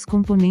 todos os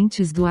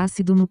componentes do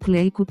ácido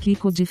nucleico que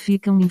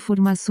codificam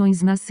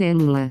informações na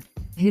célula.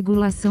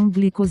 Regulação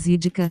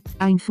glicosídica,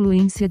 a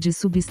influência de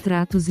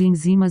substratos e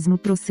enzimas no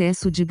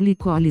processo de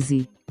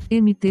glicólise.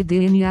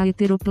 mtDNA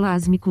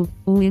heteroplásmico,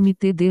 ou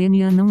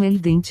mtDNA não é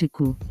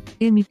idêntico.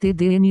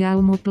 mtDNA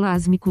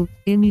homoplásmico,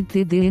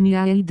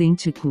 mtDNA é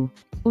idêntico.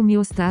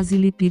 Homeostase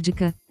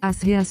lipídica,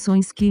 as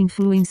reações que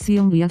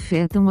influenciam e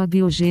afetam a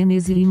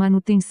biogênese e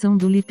manutenção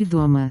do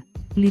lipidoma.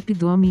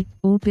 Lipidome,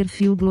 ou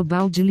perfil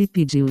global de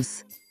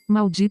lipídios.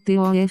 Maldita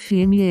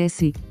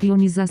OFMS,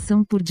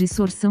 ionização por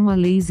dissorção a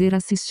laser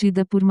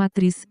assistida por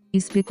matriz,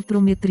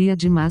 espectrometria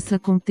de massa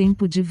com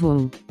tempo de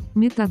voo.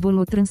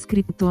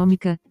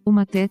 Metabolotranscriptômica,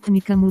 uma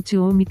técnica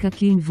multiômica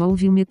que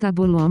envolve o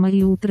metaboloma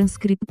e o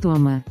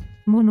transcriptoma.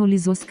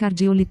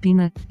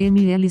 Monolisoscardiolipina,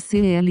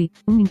 MLCL,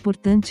 um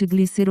importante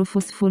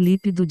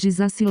glicerofosfolípido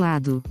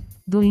desacilado.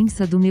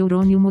 Doença do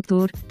neurônio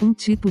motor, um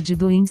tipo de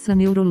doença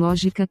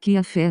neurológica que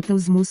afeta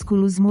os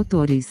músculos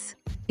motores.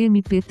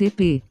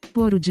 MPTP,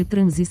 poro de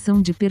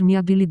transição de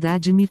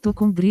permeabilidade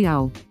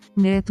mitocondrial.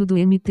 Método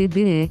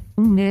MTBE,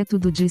 um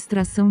método de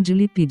extração de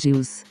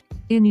lipídios.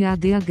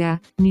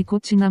 NADH,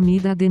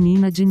 nicotinamida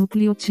adenina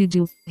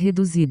dinucleotídeo,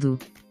 reduzido.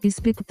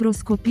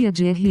 Espectroscopia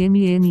de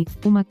RMN,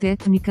 uma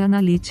técnica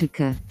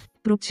analítica.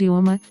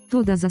 Proteoma,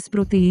 todas as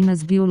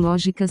proteínas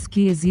biológicas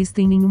que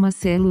existem em uma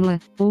célula,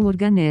 ou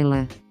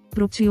organela.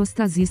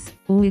 Proteostasis,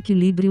 ou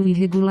equilíbrio e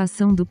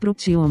regulação do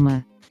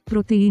proteoma.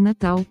 Proteína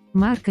tal,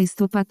 marca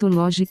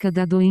histopatológica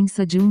da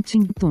doença de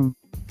Huntington.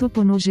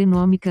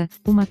 Toponogenômica,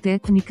 uma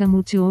técnica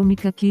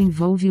multiômica que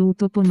envolve o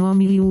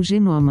toponome e o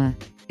genoma.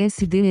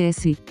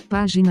 SDS,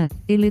 página,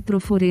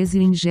 eletroforese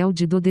em gel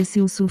de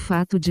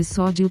dodecilsulfato de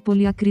sódio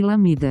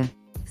poliacrilamida.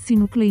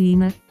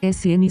 Sinucleína,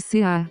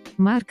 SNCA,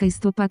 marca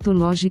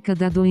histopatológica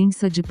da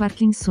doença de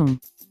Parkinson.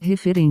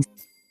 Referência.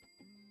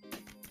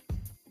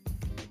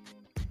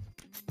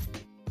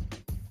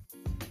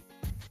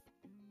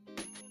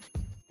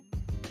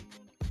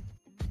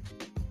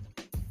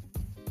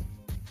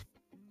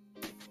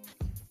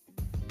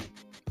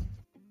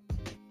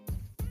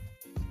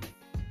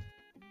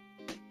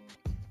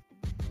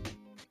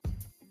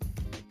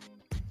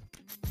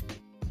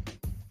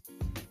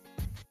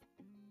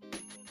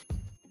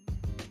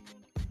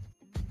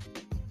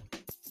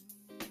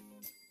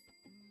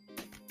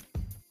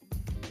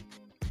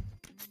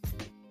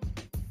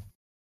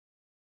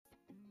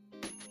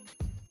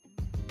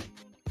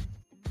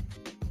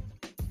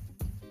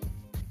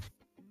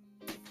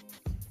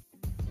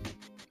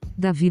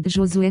 David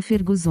Joshua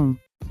Ferguson.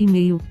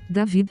 E-mail,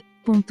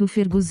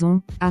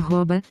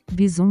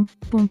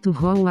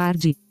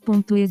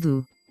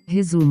 david.ferguson@bison.howard.edu.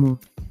 Resumo.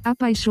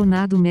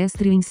 Apaixonado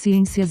mestre em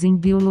ciências em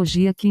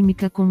biologia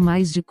química com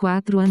mais de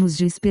 4 anos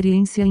de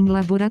experiência em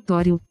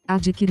laboratório,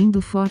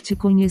 adquirindo forte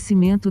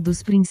conhecimento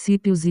dos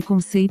princípios e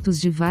conceitos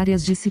de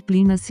várias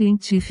disciplinas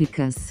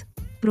científicas.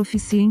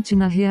 Proficiente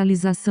na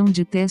realização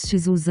de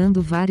testes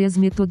usando várias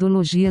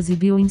metodologias e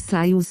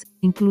bioensaios,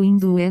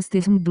 incluindo o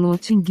Western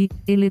blotting,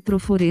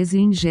 eletroforese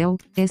em gel,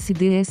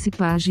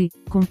 SDS-PAGE,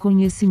 com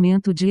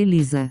conhecimento de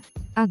ELISA.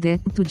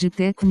 Adepto de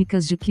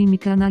técnicas de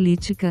química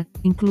analítica,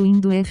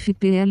 incluindo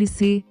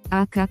FPLC,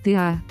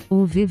 AKTA,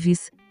 ou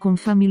VVIS, com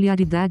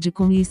familiaridade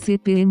com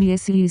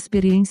ICP-MS e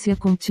experiência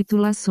com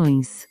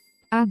titulações.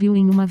 Hábil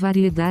em uma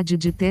variedade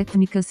de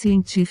técnicas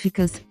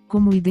científicas,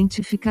 como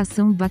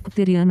identificação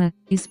bacteriana,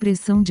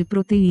 expressão de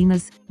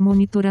proteínas,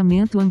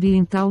 monitoramento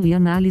ambiental e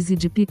análise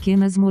de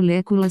pequenas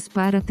moléculas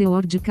para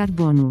teor de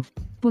carbono.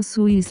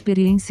 Possui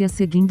experiência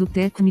seguindo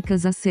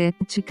técnicas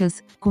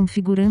assépticas,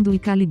 configurando e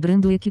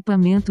calibrando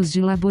equipamentos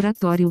de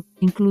laboratório,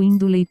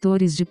 incluindo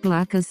leitores de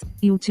placas,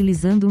 e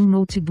utilizando um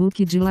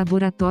notebook de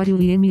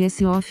laboratório e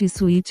MS Office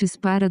suites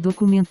para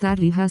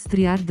documentar e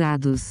rastrear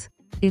dados.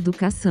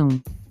 Educação.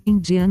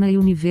 Indiana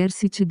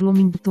University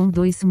Bloomington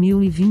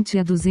 2020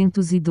 a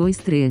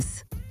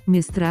 202-3.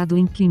 Mestrado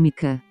em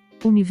Química.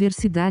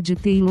 Universidade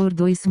Taylor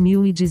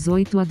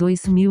 2018 a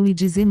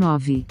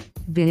 2019.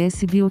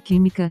 BS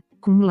Bioquímica,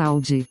 cum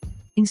laude.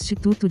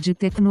 Instituto de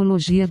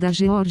Tecnologia da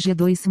Geórgia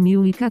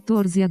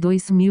 2014 a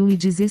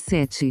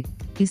 2017.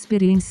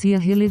 Experiência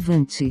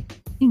relevante.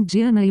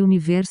 Indiana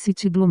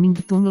University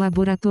Bloomington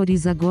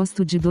Laboratories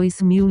agosto de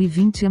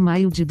 2020 a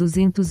maio de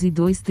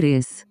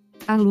 202-3.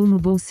 Aluno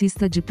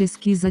bolsista de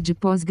pesquisa de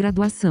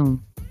pós-graduação.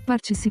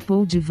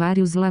 Participou de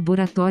vários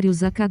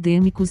laboratórios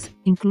acadêmicos,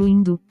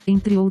 incluindo,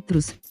 entre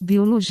outros,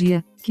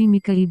 biologia,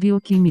 química e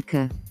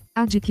bioquímica.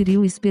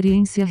 Adquiriu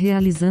experiência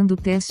realizando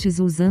testes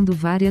usando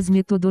várias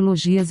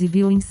metodologias e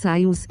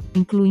bioensaios,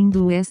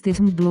 incluindo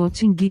Western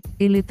blotting,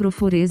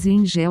 eletroforese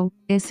em gel,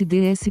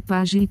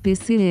 SDS-PAGE e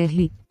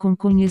PCR, com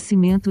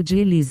conhecimento de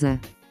ELISA.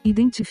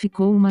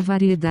 Identificou uma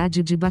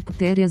variedade de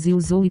bactérias e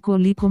usou E.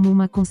 coli como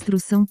uma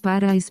construção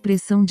para a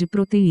expressão de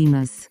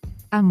proteínas.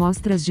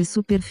 Amostras de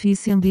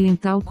superfície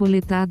ambiental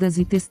coletadas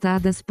e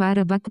testadas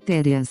para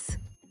bactérias.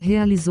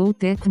 Realizou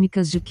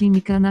técnicas de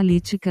química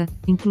analítica,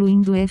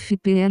 incluindo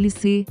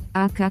FPLC,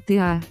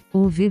 AKTA,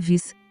 ou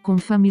VVIS, com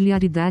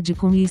familiaridade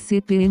com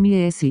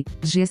ICP-MS,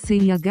 GC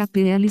e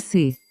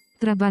HPLC.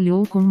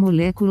 Trabalhou com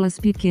moléculas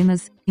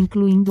pequenas,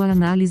 incluindo a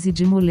análise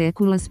de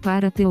moléculas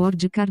para teor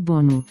de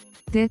carbono.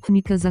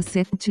 Técnicas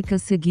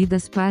assépticas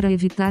seguidas para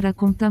evitar a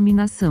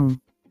contaminação.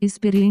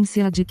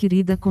 Experiência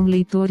adquirida com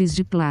leitores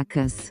de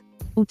placas.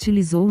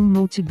 Utilizou um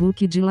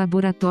notebook de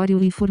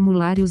laboratório e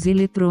formulários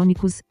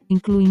eletrônicos,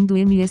 incluindo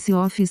MS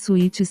Office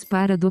suites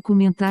para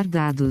documentar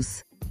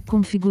dados.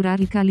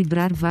 Configurar e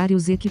calibrar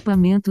vários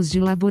equipamentos de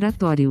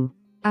laboratório.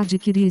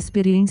 Adquirir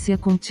experiência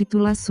com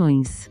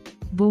titulações.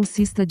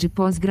 bolsista de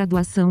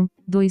pós-graduação,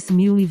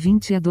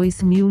 2020 a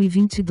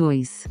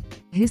 2022.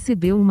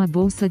 Recebeu uma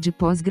bolsa de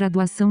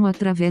pós-graduação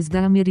através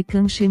da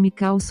American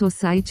Chemical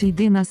Society e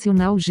The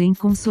National Gen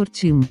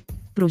Consortium.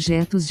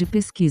 Projetos de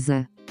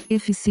pesquisa.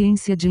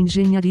 Eficiência de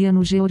engenharia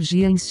no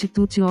Georgia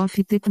Institute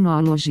of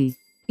Technology.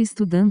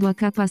 Estudando a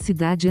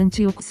capacidade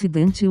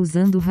antioxidante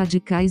usando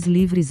radicais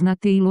livres na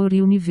Taylor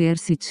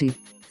University.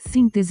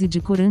 Síntese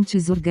de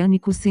corantes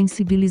orgânicos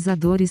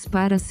sensibilizadores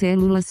para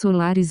células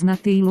solares na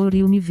Taylor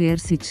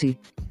University.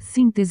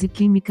 Síntese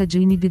química de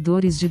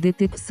inibidores de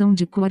detecção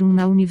de quórum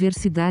na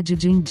Universidade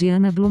de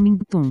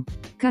Indiana-Bloomington.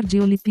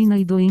 Cardiolipina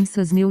e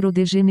doenças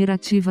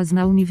neurodegenerativas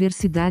na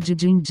Universidade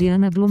de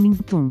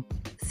Indiana-Bloomington.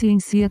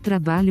 Ciência,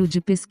 trabalho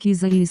de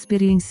pesquisa e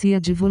experiência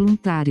de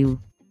voluntário.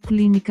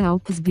 Clínica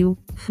Oaksville,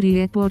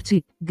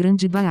 Freeport,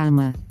 Grande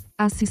Bahama.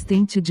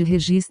 Assistente de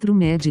registro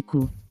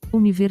médico.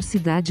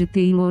 Universidade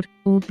Taylor,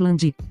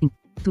 Oakland.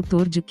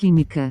 Tutor de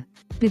química.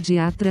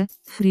 Pediatra,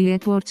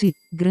 Freeport,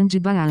 Grande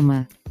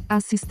Bahama.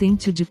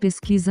 Assistente de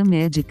pesquisa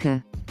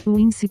médica.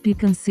 Winsipi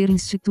Cancer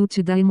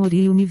Institute da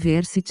Emory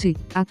University,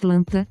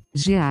 Atlanta,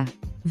 GA.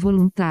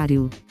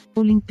 Voluntário.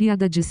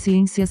 Olimpíada de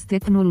Ciências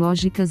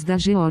Tecnológicas da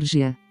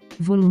Geórgia.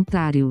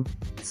 Voluntário.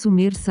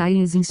 Summer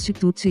Science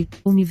Institute,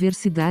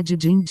 Universidade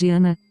de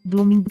Indiana,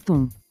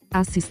 Bloomington.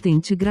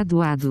 Assistente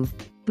graduado.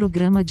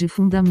 Programa de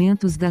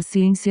Fundamentos da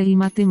Ciência e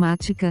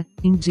Matemática,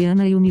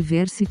 Indiana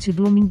University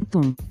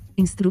Bloomington.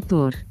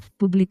 Instrutor.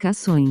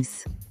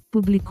 Publicações.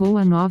 Publicou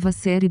a nova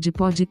série de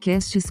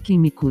podcasts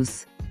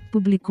químicos.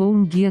 Publicou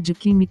um guia de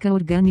química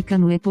orgânica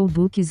no Apple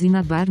Books e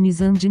na Barnes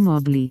 &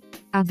 Noble.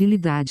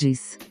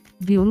 Habilidades.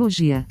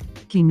 Biologia.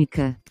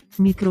 Química.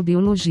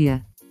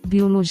 Microbiologia.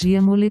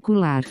 Biologia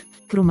molecular.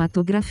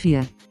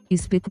 Cromatografia.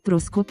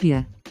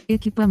 Espectroscopia.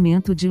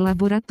 Equipamento de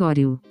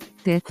laboratório.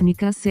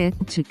 Técnica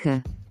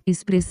aséptica.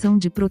 Expressão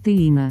de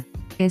proteína.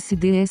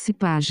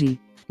 SDS-PAGE.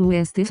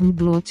 Western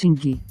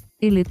blotting.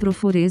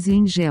 Eletroforese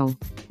em gel.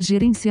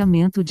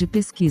 Gerenciamento de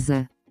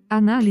pesquisa.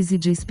 Análise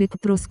de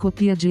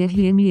espectroscopia de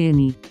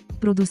RMN.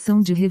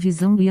 Produção de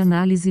revisão e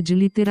análise de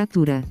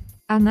literatura.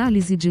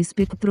 Análise de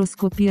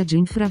espectroscopia de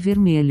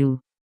infravermelho.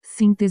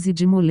 Síntese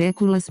de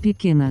moléculas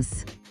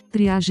pequenas.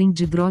 Triagem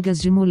de drogas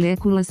de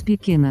moléculas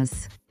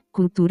pequenas.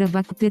 Cultura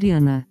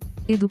bacteriana.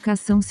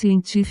 Educação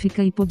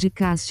científica e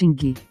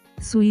podcasting.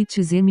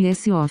 Suítes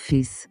MS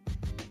Office.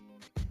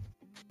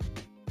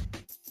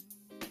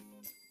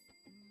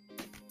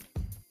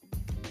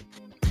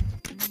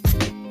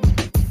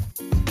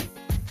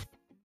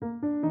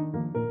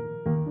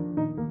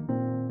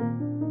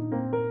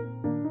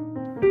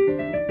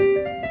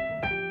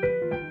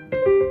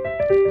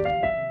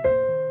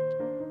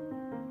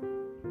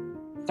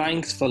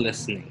 Thanks for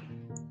listening.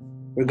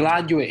 We're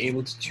glad you were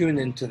able to tune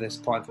into this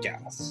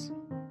podcast.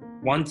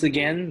 Once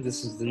again,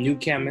 this is The New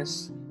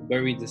Chemist,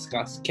 where we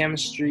discuss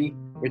chemistry,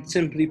 which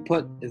simply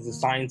put is the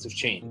science of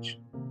change,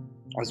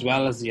 as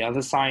well as the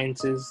other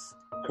sciences,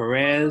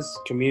 careers,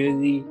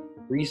 community,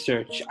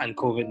 research, and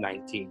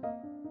COVID-19.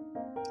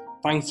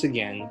 Thanks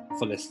again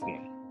for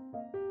listening.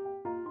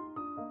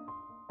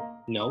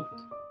 Note,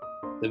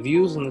 the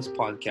views on this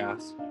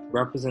podcast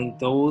represent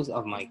those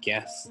of my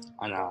guests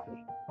and I.